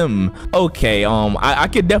 a.m. Okay, I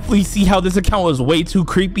could definitely see how this account was way too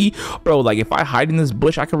creepy. Bro, like if I hide in this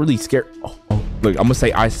bush, I could really scare... Oh. Look, I'm gonna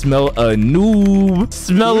say I smell a noob.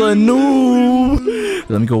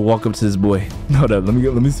 Let me go walk up to this boy. Hold up, let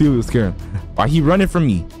me see what's scaring him. Why he running from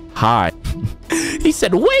me? Hi. He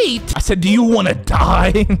said, wait. I said, do you want to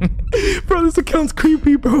die? Bro, this account's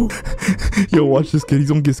creepy, bro. Yo, watch this kid. He's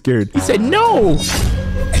gonna get scared. He said, no.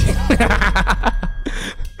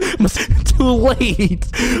 Too late,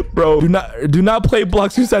 bro. Do not play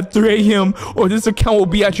Blox Fruits at 3 a.m. or this account will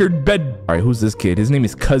be at your bed. All right, who's this kid? His name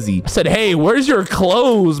is Cuzzy. I said, hey, where's your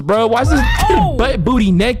clothes, bro? Why is this kid butt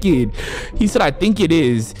booty naked? He said, I think it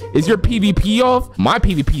is. Is your PvP off? My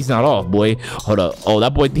PvP's not off, boy. Hold up. Oh,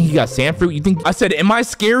 that boy think he got sand fruit. You think? I said, am I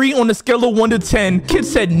scary on a scale of 1 to 10? Kid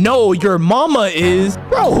said, no, your mama is.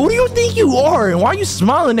 Bro, who do you think you are? And why are you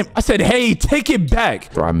smiling at me? I said, hey, take it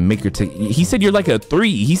back. Bro, I make her take. He said you're like a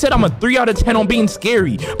 3. He said I'm a 3 out of 10 on being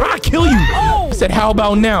scary. Bro, I kill you. I said, how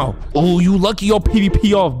about now? Oh, you lucky your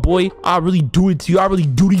PvP off, boy. I really do it to you. I really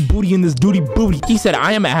duty booty in this duty booty. He said,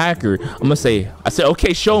 I am a hacker. I'm gonna say, I said,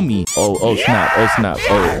 okay, show me. Oh snap.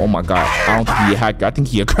 Oh my God. I don't think he a hacker. I think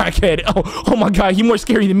he a crackhead. Oh my God. He more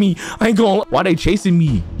scary than me. I ain't going. Why they chasing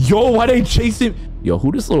me? Yo, why they chasing? Yo,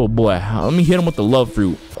 who this little boy? Let me hit him with the love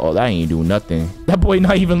fruit. Oh, that ain't doing nothing. That boy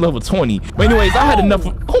not even level 20. But anyways, I had enough.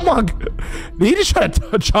 Oh my God. Did he just try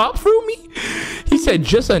to chop through me? He said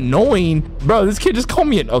just annoying. Bro, this kid just called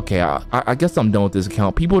me an... Okay, I guess I'm done with this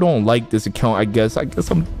account. People don't like this account, I guess.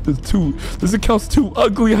 This account's too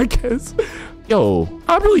ugly, I guess. Yo,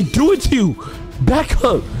 I really do it to you. Back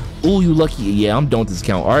up. Oh, you lucky. Yeah, I'm done with this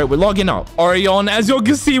account. All right, we're logging out. All right, y'all. And as y'all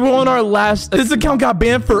can see, we're on our last. This account got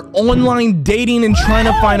banned for online dating and trying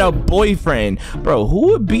to find a boyfriend. Bro, who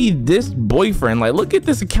would be this boyfriend? Like, look at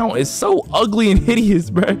this account. It's so ugly and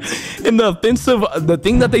hideous, bro. And the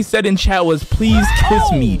thing that they said in chat was, please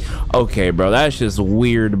kiss me. Okay, bro, that's just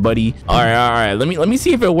weird, buddy. All right. Let me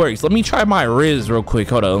see if it works. Let me try my Riz real quick.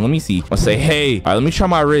 Hold on. Let me see. I'll say, hey. All right, let me try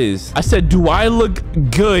my Riz. I said, do I look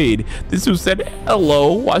good? This who said,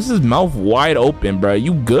 hello. Why is his mouth wide open, bro?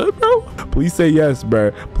 You good, bro? Please say yes,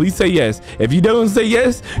 bro. Please say yes. If you don't say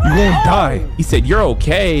yes, you won't die. He said, you're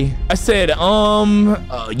okay. I said,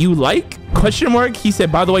 you like? Question mark. He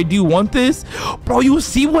said, by the way, do you want this? Bro, you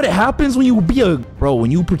see what happens when you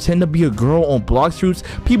pretend to be a girl on Blox Fruits?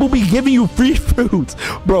 People be giving you free fruits.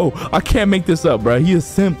 Bro, I can't make this up, bro. He is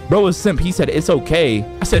simp. Bro is simp. He said, it's okay.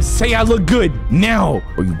 I said, say I look good now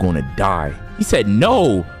or you gonna die. He said,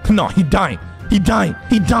 no, he dying. He dying.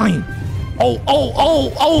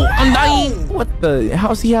 Oh, I'm dying. What the?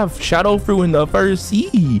 How's he have shadow fruit in the first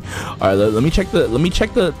sea? All right, let me check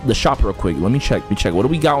the shop real quick. Let me check. What do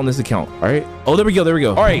we got on this account? All right. Oh, there we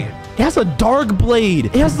go. All right. It has a dark blade.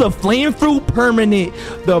 It has the flame fruit permanent,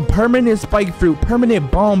 the permanent spike fruit, permanent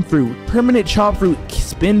bomb fruit, permanent chop fruit,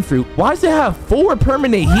 spin fruit. Why does it have 4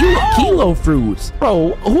 permanent kilo fruits? Bro,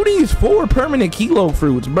 who needs 4 permanent kilo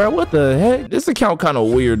fruits, bro? What the heck? This account kind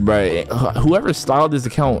of weird, bro. Whoever styled this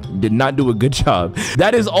account did not do a good job.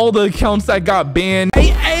 That is all the accounts that got banned.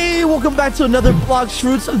 Hey, welcome back to another Blox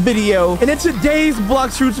Fruits video. And in today's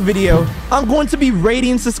Blox Fruits video, I'm going to be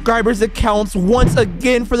rating subscribers' accounts once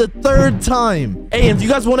again for the 3rd time. Hey, if you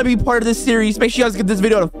guys want to be part of this series, make sure you guys get this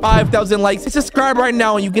video to 5,000 likes. And subscribe right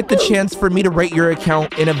now and you get the chance for me to rate your account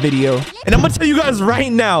in a video. And I'm going to tell you guys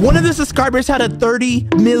right now, one of the subscribers had a 30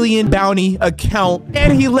 million bounty account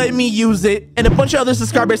and he let me use it. And a bunch of other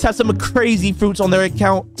subscribers have some crazy fruits on their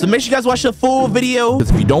account. So make sure you guys watch the full video,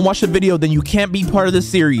 because if you don't watch the video, then you can't be part of the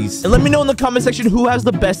series. And let me know in the comment section who has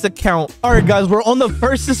the best account. All right, guys, we're on the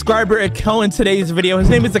first subscriber account in today's video. His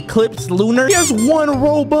name is Eclipse Lunar. He has 1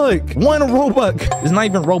 Robux. 1 Robux. It's not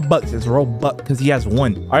even Robux. It's Robux because he has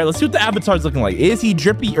 1. All right, let's see what the avatar's looking like. Is he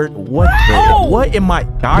drippy or what? What am I?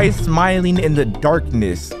 Guys smiling in the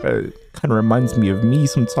darkness. Kind of reminds me of me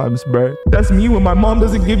sometimes, bro. That's me when my mom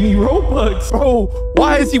doesn't give me Robux. Bro,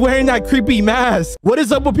 why is he wearing that creepy mask? What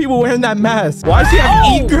is up with people wearing that mask? Why does he have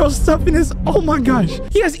e-girl stuff in his? Oh my gosh,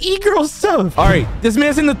 he has e-girl stuff. All right, this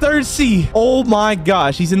man's in the 3rd C. Oh my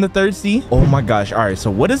gosh, he's in the 3rd C. Oh my gosh. All right,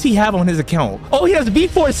 so what does he have on his account? Oh, he has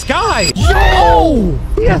V4 Sky. Yo,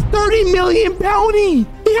 he has 30 million bounty.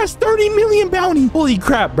 He has 30 million bounty. Holy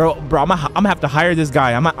crap, bro. I'm gonna have to hire this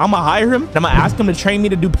guy. I'm gonna hire him and I'm gonna ask him to train me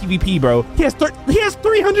to do PvP, bro. He has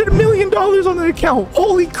 $300 million on the account.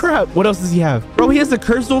 Holy crap. What else does he have? Bro, he has the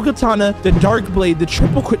Cursed Dual Katana, the Dark Blade, the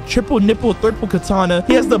triple nipple thirple katana.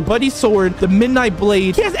 He has the Buddy Sword, the Midnight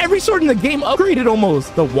Blade. He has every sword in the game upgraded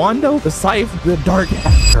almost. The Wando, the Scythe, the Dark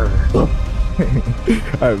Hacker.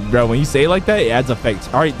 Bro, when you say it like that, it adds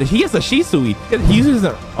effect. All right, he has a Shisui. He uses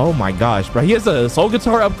a, oh my gosh, bro. He has a Soul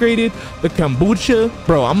Guitar upgraded, the Kombucha.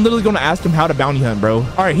 Bro, I'm literally gonna ask him how to bounty hunt, bro.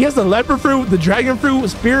 All right, he has the Leopard Fruit, the Dragon Fruit,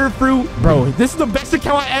 Spirit Fruit. Bro, this is the best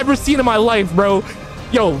account I ever seen in my life, bro.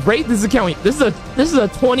 Yo, rate this account. This is a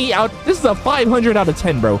 20 out. This is a 500 out of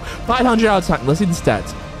 10, bro. 500 out of 10. Let's see the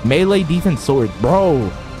stats. Melee defense sword,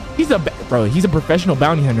 bro. He's a professional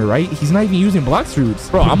bounty hunter, right? He's not even using Blox Fruits.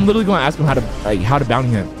 Bro, I'm literally going to ask him how to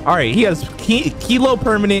bounty hunt. All right, he has Kilo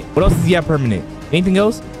permanent. What else does he have permanent? Anything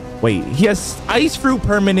else? Wait, he has Ice Fruit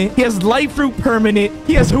permanent. He has Light Fruit permanent.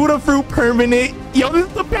 He has Huda Fruit permanent. Yo, this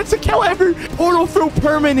is the best account ever. Portal Fruit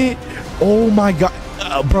permanent. Oh my god.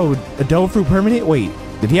 Bro, Adele Fruit permanent? Wait,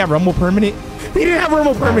 did he have Rumble permanent? He didn't have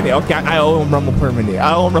Rumble permanent. Okay, I owe him Rumble permanent.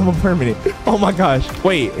 I owe him Rumble permanent. Oh my gosh.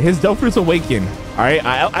 Wait, his Dope Fruit's Awaken. All right,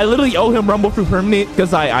 I literally owe him Rumble Fruit permanent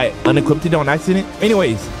because I unequipped it on accident.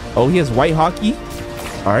 Anyways, oh, he has White Hockey.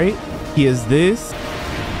 All right, he has this.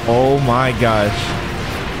 Oh my gosh.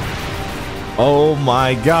 Oh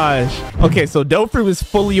my gosh. Okay, so Dope Fruit is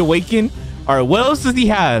fully awakened. All right, what else does he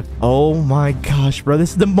have? Oh my gosh, bro.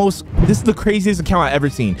 This is the craziest account I've ever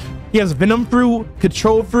seen. He has Venom Fruit,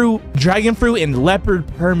 Control Fruit, Dragon Fruit, and Leopard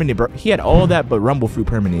permanent, bro. He had all that but Rumble Fruit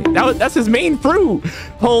permanent. That's his main fruit.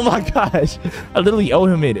 Oh my gosh. I literally owe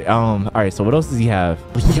him it. All right, so what else does he have?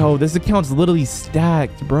 Yo, this account's literally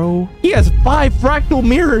stacked, bro. He has 5 fractal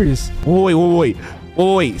mirrors.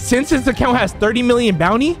 Wait, since his account has 30 million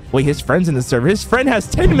bounty, wait, his friend's in the server. His friend has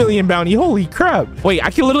 10 million bounty. Holy crap. Wait, I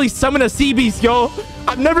can literally summon a sea beast, yo.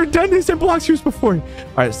 I've never done this in Blox Fruits before. All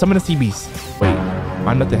right, summon a sea beast. Wait,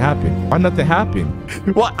 why nothing happened? Why nothing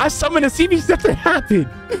happened? Well, I summoned a sea beast, nothing happened.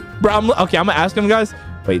 Bro, okay, I'm gonna ask him, guys.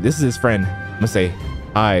 Wait, this is his friend. I'm gonna say,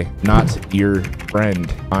 hi, not your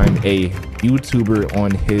friend. I'm a YouTuber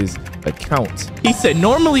on his account. He said,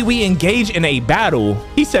 normally we engage in a battle.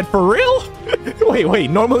 He said, for real? Wait,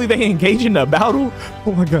 normally they engage in a battle?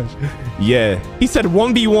 Oh my gosh. Yeah. He said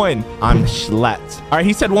 1v1. I'm schlatt. All right,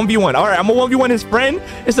 he said 1v1. All right, I'm a 1v1 his friend.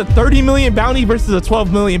 It's a 30 million bounty versus a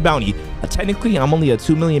 12 million bounty. Technically, I'm only a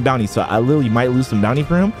 2 million bounty, so I literally might lose some bounty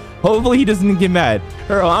for him. Hopefully, he doesn't get mad.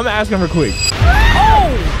 Girl, I'm gonna ask him real quick.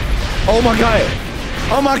 Oh my god.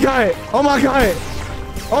 Oh my god. Oh my god.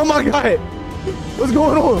 Oh my god. What's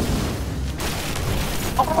going on?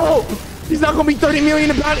 Oh, he's not gonna be 30 million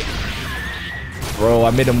in bounty. Bro,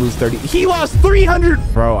 I made him lose 30. He lost 300.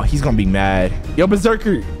 Bro, he's gonna be mad. Yo,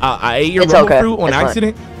 Berserker, I ate your Rumble Fruit on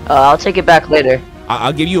accident. I'll take it back later.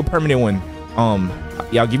 I'll give you a permanent one.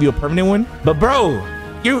 Yeah, I'll give you a permanent one. But bro,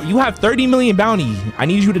 you have 30 million bounty. I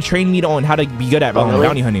need you to train me on how to be good at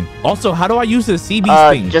bounty hunting. Also, how do I use the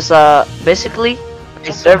CB thing? Just basically,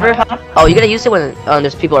 the server. Oh, you're gonna use it when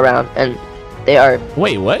there's people around, and they are.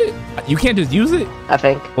 Wait, what? You can't just use it? I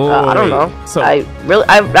think. I don't know. So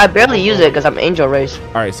I barely use it because I'm Angel Race.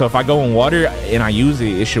 All right, so if I go in water and I use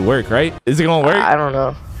it, it should work, right? Is it gonna work? I don't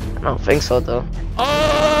know. I don't think so though.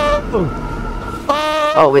 Oh!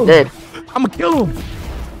 Oh, we did. I'm gonna kill him.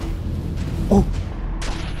 Oh.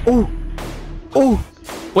 Oh. Oh.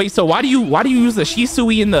 Wait, so why do you use the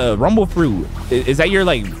Shisui in the Rumble Fruit? Is that your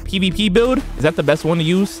like PvP build? Is that the best one to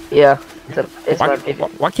use? Yeah. It's my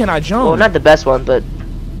favorite. Why can't I jump? Well, not the best one, but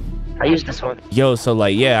I use this one. Yo, so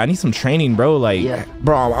like, yeah, I need some training, bro. Like,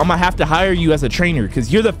 bro, I'm gonna have to hire you as a trainer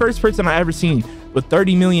because you're the first person I ever seen with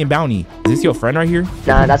 30 million bounty. Is this your friend right here?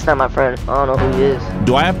 Nah, that's not my friend. I don't know who he is.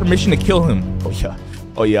 Do I have permission to kill him? Oh yeah.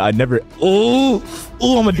 Oh yeah, I never. Oh,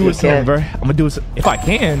 I'm gonna do it soon, bro. I'm gonna do it if I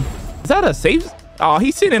can. Is that a safe? Oh,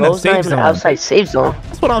 he's sitting in a safe zone. Outside safe zone.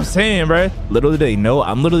 That's what I'm saying, bro. Little do they know,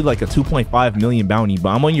 I'm literally like a 2.5 million bounty, but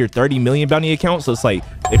I'm on your 30 million bounty account, so it's like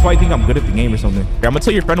they probably think I'm good at the game or something. I'm gonna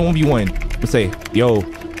tell your friend 1v1. I'm gonna say, yo,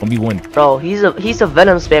 1v1. Bro, he's a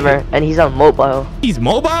Venom spammer and he's on mobile. He's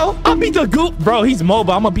mobile? I'll beat the goof, bro. He's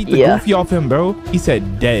mobile. I'm gonna beat the goofy off him, bro. He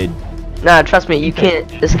said dead. Nah, trust me, you can't.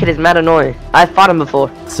 This kid is mad annoying. I fought him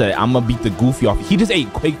before. Said I'm gonna beat the goofy off. He just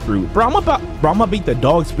ate Quake fruit, bro. I'm gonna beat the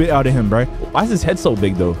dog spit out of him, bro. Why is his head so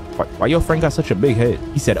big though? Why your friend got such a big head?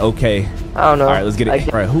 He said okay. I don't know. All right, let's get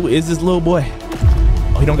it. All right, who is this little boy?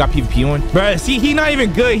 Oh, he don't got PvP on, bro. See, he not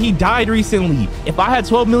even good. He died recently. If I had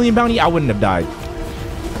 12 million bounty, I wouldn't have died.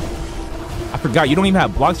 I forgot you don't even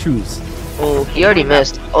have Blox fruits. Oh, he already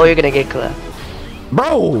missed. Oh, you're gonna get clapped,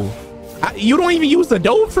 bro. You don't even use the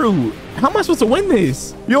dough fruit. How am I supposed to win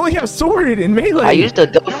this? You only have sword and melee. I used the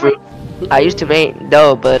dough fruit. I used to make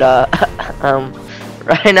dough, but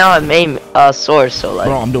right now I main sword, so like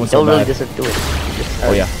bro, I'm doing so bad. Really bad. Doesn't do it.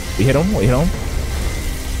 Oh yeah, we hit him. We hit him.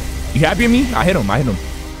 You happy with me? I hit him.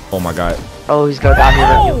 Oh my god. Oh, he's gonna die here.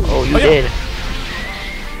 Oh, you did.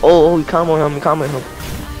 Oh, you comboed him. You comboed him.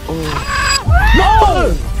 Oh.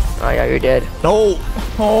 No. Oh yeah, you're dead. No.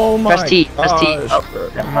 Oh my. Press T. Press T.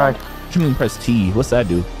 Oh, never mind. What you mean press T? What's that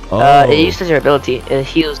do? Oh. It uses your ability. It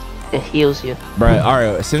heals you. Bro, all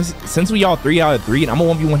right. Since we all 3 out of 3, I'm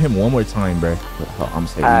gonna 1v1 him one more time, bro. I'm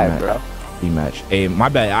saying rematch. Hey, my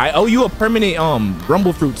bad. I owe you a permanent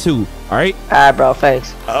rumble fruit too. All right. Alright, bro.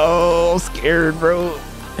 Thanks. Oh, scared, bro.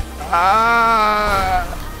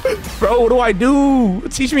 Bro, what do I do?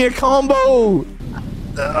 Teach me a combo.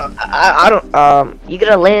 I don't. You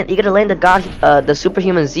gotta land the god, the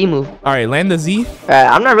superhuman Z move. All right, land the Z.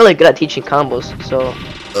 I'm not really good at teaching combos, so.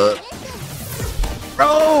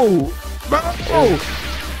 Bro,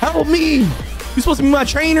 help me! You're supposed to be my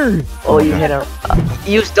trainer. Oh, you hit him.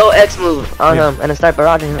 Use Doe X move on him and then start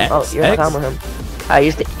barraging him. Oh, you're not with him. I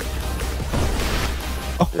used it.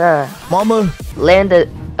 Nah. Mama. Land the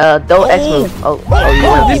Doe X move. Oh,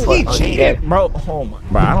 you went deep. Bro, oh my.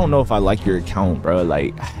 Bro, I don't know if I like your account, bro.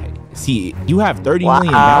 Like, see, you have 30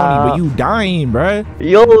 million bounty, but you dying, bro.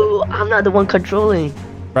 Yo, I'm not the one controlling.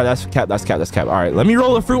 Bro, that's cap. All right, let me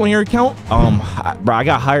roll a fruit on your account. Bro, I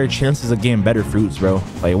got higher chances of getting better fruits, bro.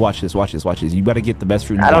 Like, watch this. You better get the best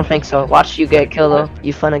fruit. I don't think so. Watch you get killed though.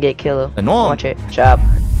 You finna get killed though. No. Watch it. Job.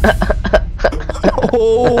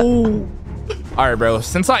 Oh. All right, bro.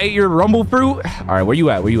 Since I ate your rumble fruit, all right, where you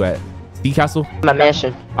at? Sea Castle? My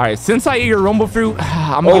mansion. All right, since I ate your rumble fruit,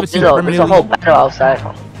 I'm gonna give it to you permanently. There's a whole battle outside.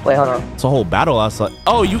 Wait, hold on. It's a whole battle outside.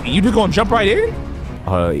 Oh, you just gonna jump right in?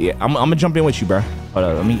 Yeah, I'm gonna jump in with you, bro. Hold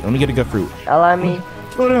on, let me get a good fruit. Allow me.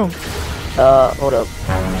 Go down. Hold up.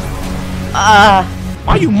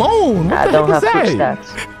 Why you moan? What I the don't heck have is fruit that?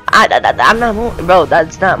 stacks. I'm not moaning, bro.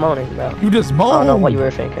 That's not moaning, bro. You just moan. I don't know what you were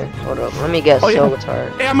thinking. Hold up. Let me guess. Oh, So it's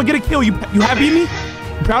hard. Hey, I'm gonna get a kill. You happy with me?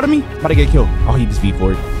 You proud of me? I'm about to get a kill. Oh, he just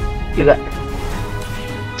V4'd. You got.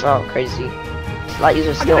 Oh, crazy. Light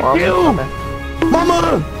user still on me.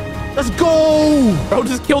 Mama! Let's go! Bro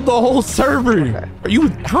just killed the whole server. Okay.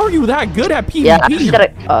 How are you that good at PvP? Yeah, I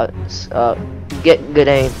just gotta get good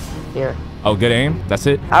aim. Yeah. Oh, good aim? That's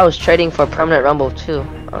it? I was trading for permanent rumble too.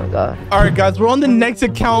 Oh god. Alright guys, we're on the next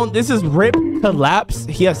account. This is Rip Collapse.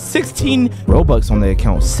 He has 16 Robux on the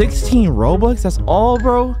account. 16 Robux? That's all,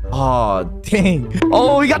 bro? Oh, dang.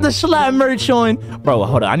 Oh, we got the Schlatt merch on. Bro,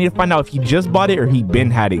 hold on. I need to find out if he just bought it or he been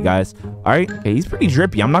had it, guys. Alright. Okay, he's pretty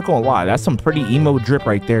drippy. I'm not gonna lie. That's some pretty emo drip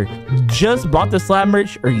right there. Just bought the Schlatt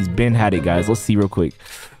merch or he's been had it, guys. Let's see real quick.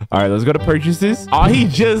 Alright, let's go to purchases. Oh, he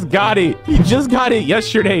just got it. He just got it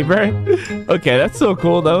yesterday, bro. Okay, that's so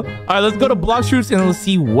cool, though. Alright, let's go to Blox Fruits and let's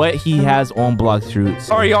see what he has on Blox Fruits.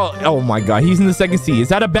 Alright, y'all. Oh, my God. He's in the second C. Is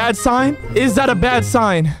that a bad sign? Is that a bad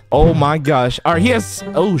sign? Oh, my gosh. Alright, he has...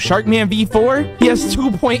 Oh, Sharkman V4. He has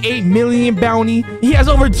 2.8 million bounty. He has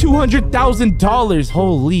over $200,000.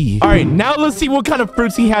 Holy. Alright, now let's see what kind of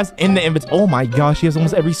fruits he has in the inventory. Oh, my gosh. He has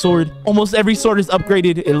almost every sword. Almost every sword is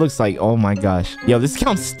upgraded. It looks like... Oh, my gosh. Yo, this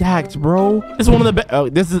account's stacked, bro. This is one of the best. Oh,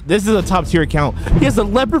 this is a top tier account. He has a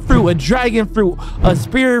leopard fruit, a dragon fruit, a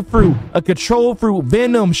spirit fruit, a control fruit,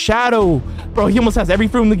 venom, shadow. Bro, he almost has every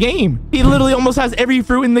fruit in the game. He literally almost has every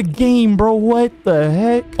fruit in the game, bro. What the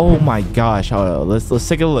heck? Oh my gosh. Hold on. Let's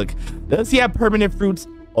take a look. Does he have permanent fruits?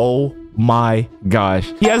 Oh my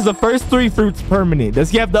gosh. He has the first 3 fruits permanent. Does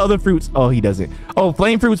he have the other fruits? Oh, he doesn't. Oh,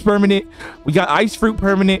 flame fruit's permanent. We got ice fruit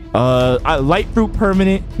permanent. Light fruit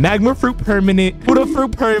permanent. Magma fruit permanent. Buddha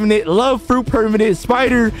fruit permanent. Love fruit permanent.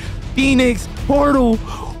 Spider, phoenix, portal.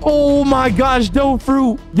 Oh my gosh, dope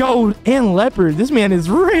fruit. Yo, and leopard. This man is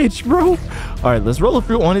rich, bro. All right, let's roll a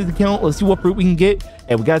fruit on his account. Let's see what fruit we can get.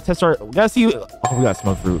 Hey, we gotta test we gotta see. Oh, we got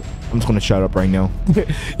smoke fruit. I'm just gonna shut up right now.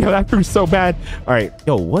 Yo, that fruit's so bad. All right,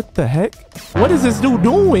 yo, what the heck? What is this dude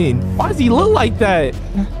doing? Why does he look like that?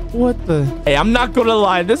 What the? Hey, I'm not gonna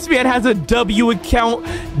lie. This man has a W account.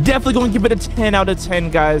 Definitely gonna give it a 10 out of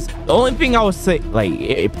 10, guys. The only thing I would say, like,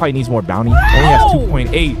 it probably needs more bounty. It only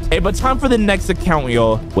has 2.8. Hey, but time for the next account,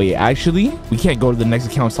 y'all. Wait, actually, we can't go to the next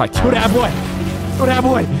account. It's like, kill that boy. Kill that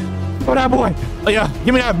boy. Kill that boy. Oh, yeah,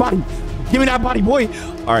 give me that body. Give me that body, boy.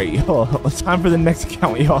 All right, yo, it's time for the next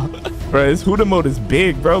account, y'all. Bro, this Huda mode is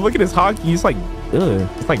big, bro. Look at his hockey. It's like, ugh.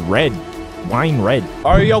 It's like red. Wine red.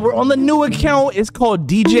 All right, y'all, we're on the new account. It's called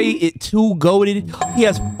DJ It 2 Goated. He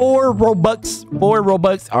has 4 Robux. 4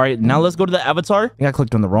 Robux. All right, now let's go to the avatar. I think I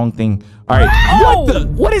clicked on the wrong thing. All right,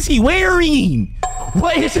 what is he wearing?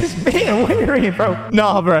 What is this man wearing, bro?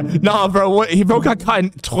 Nah, bro. What? He got caught in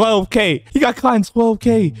 12K. He got caught in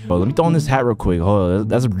 12K. Bro, let me throw on this hat real quick. Oh,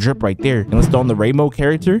 that's a drip right there. And let's throw on the rainbow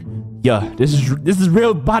character. Yeah, this is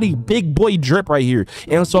real body, big boy drip right here.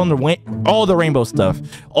 And let's throw on all the rainbow stuff,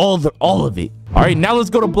 all of it. All right, now let's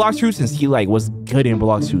go to Blox Fruits and see like what's good in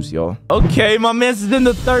Blox Fruits, y'all. Okay, my man's in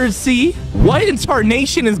the 3rd C. What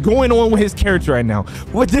incarnation is going on with his character right now?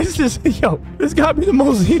 What this is, yo, this gotta be the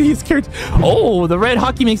most hideous character. Oh, the red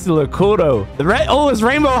hockey makes it look cool though. It's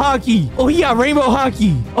rainbow hockey. Oh yeah, rainbow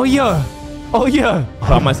hockey. Oh yeah.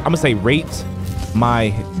 I'm gonna say rate my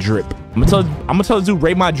drip. I'm gonna tell the dude,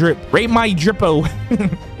 rate my drip. Rate my drippo.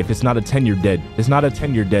 If it's not a 10, you're dead. It's not a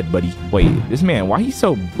 10, you're dead, buddy. Wait, this man, why he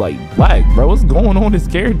so like black, bro? What's going on with his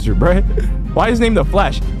character, bro? Why is his name The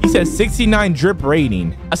Flash? He says 69 drip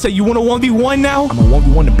rating. I said, you want a 1v1 now? I'm a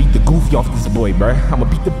 1v1 to beat the goofy off this boy, bro. I'm gonna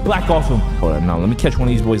beat the black off him. Hold on, now let me catch one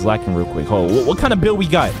of these boys lacking real quick. Hold on, what kind of build we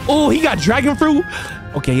got? Oh, he got dragon fruit.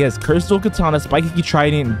 Okay, he has Crystal Katana, Spiky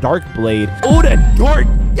Trident, Dark Blade. Oh, the Dark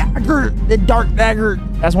Dagger. The Dark Dagger.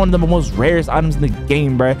 That's one of the most rarest items in the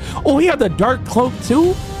game, bruh. Oh, he got the Dark Cloak,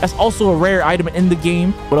 too. That's also a rare item in the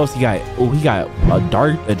game. What else he got? Oh, he got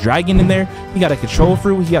a dragon in there. He got a control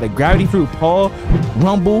fruit. He got a gravity fruit, Paul,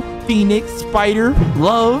 Rumble, Phoenix, Spider,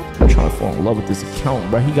 Love. I'm trying to fall in love with this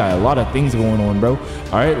account, bro. He got a lot of things going on, bro.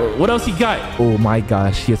 All right, what else he got? Oh, my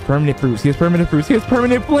gosh. He has permanent fruits. He has permanent fruits. He has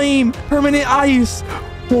permanent flame, permanent ice.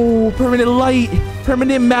 Oh, permanent light,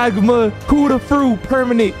 permanent magma, Kuda fruit,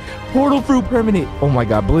 permanent, portal fruit, permanent. Oh my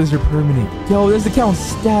god, blizzard permanent. Yo, this account's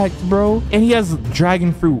stacked, bro. And he has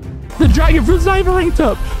dragon fruit. The dragon fruit's not even ranked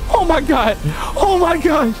up. Oh my god. Oh my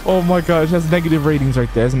gosh. Oh my gosh, that's negative ratings right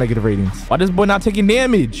there. That's negative ratings. Why this boy not taking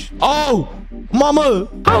damage? Oh, mama,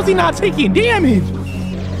 how's he not taking damage?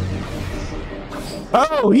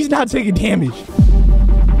 Oh, he's not taking damage.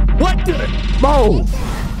 What the? Bro.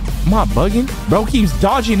 Am I bugging? Bro keeps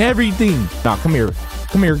dodging everything. Nah, come here.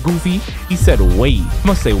 Come here, Goofy. He said wait. I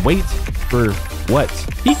must say wait for what?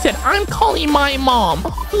 He said, I'm calling my mom.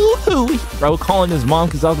 Bro, calling his mom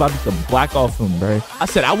because I was about to black off him, bro. I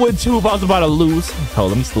said I would too if I was about to lose. Oh,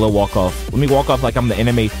 let me slow walk off. Let me walk off like I'm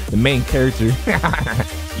the main character.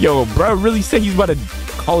 Yo, bro really said he's about to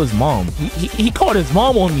call his mom. He called his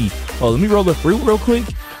mom on me. Oh, let me roll the fruit real quick.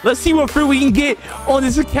 Let's see what fruit we can get on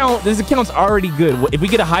this account. This account's already good. If we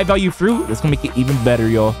get a high value fruit, it's gonna make it even better,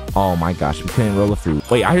 y'all. Oh my gosh, we couldn't roll a fruit.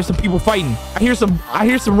 Wait, I hear some people fighting. I hear some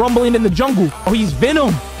rumbling in the jungle. Oh, he's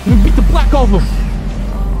Venom. Let me beat the black off him.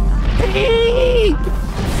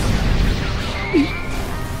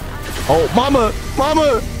 Oh, mama.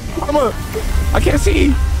 I can't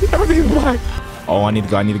see. Everything's black. Oh, I need to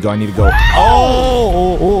go.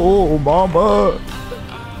 Oh, mama.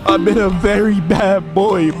 I've been a very bad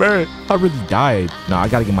boy, bro. I really died. No, I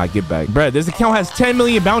gotta get my get back. Bro, this account has 10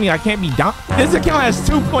 million bounty. I can't be down. This account has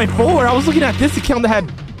 2.4. I was looking at this account that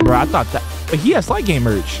had... Bro, I thought that... But he has Slide Gang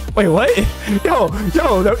merch. Wait, what? Yo,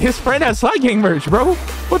 his friend has Slide Gang merch, bro.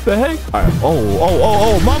 What the heck? All right.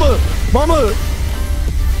 Oh, mama.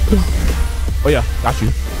 Oh, yeah. Got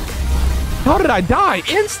you. How did I die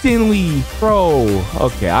instantly, bro?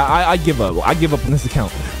 Okay, I give up. I give up on this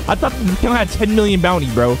account. I thought the account had 10 million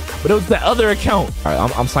bounty, bro, but it was the other account. All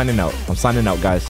right, I'm signing out. I'm signing out, guys.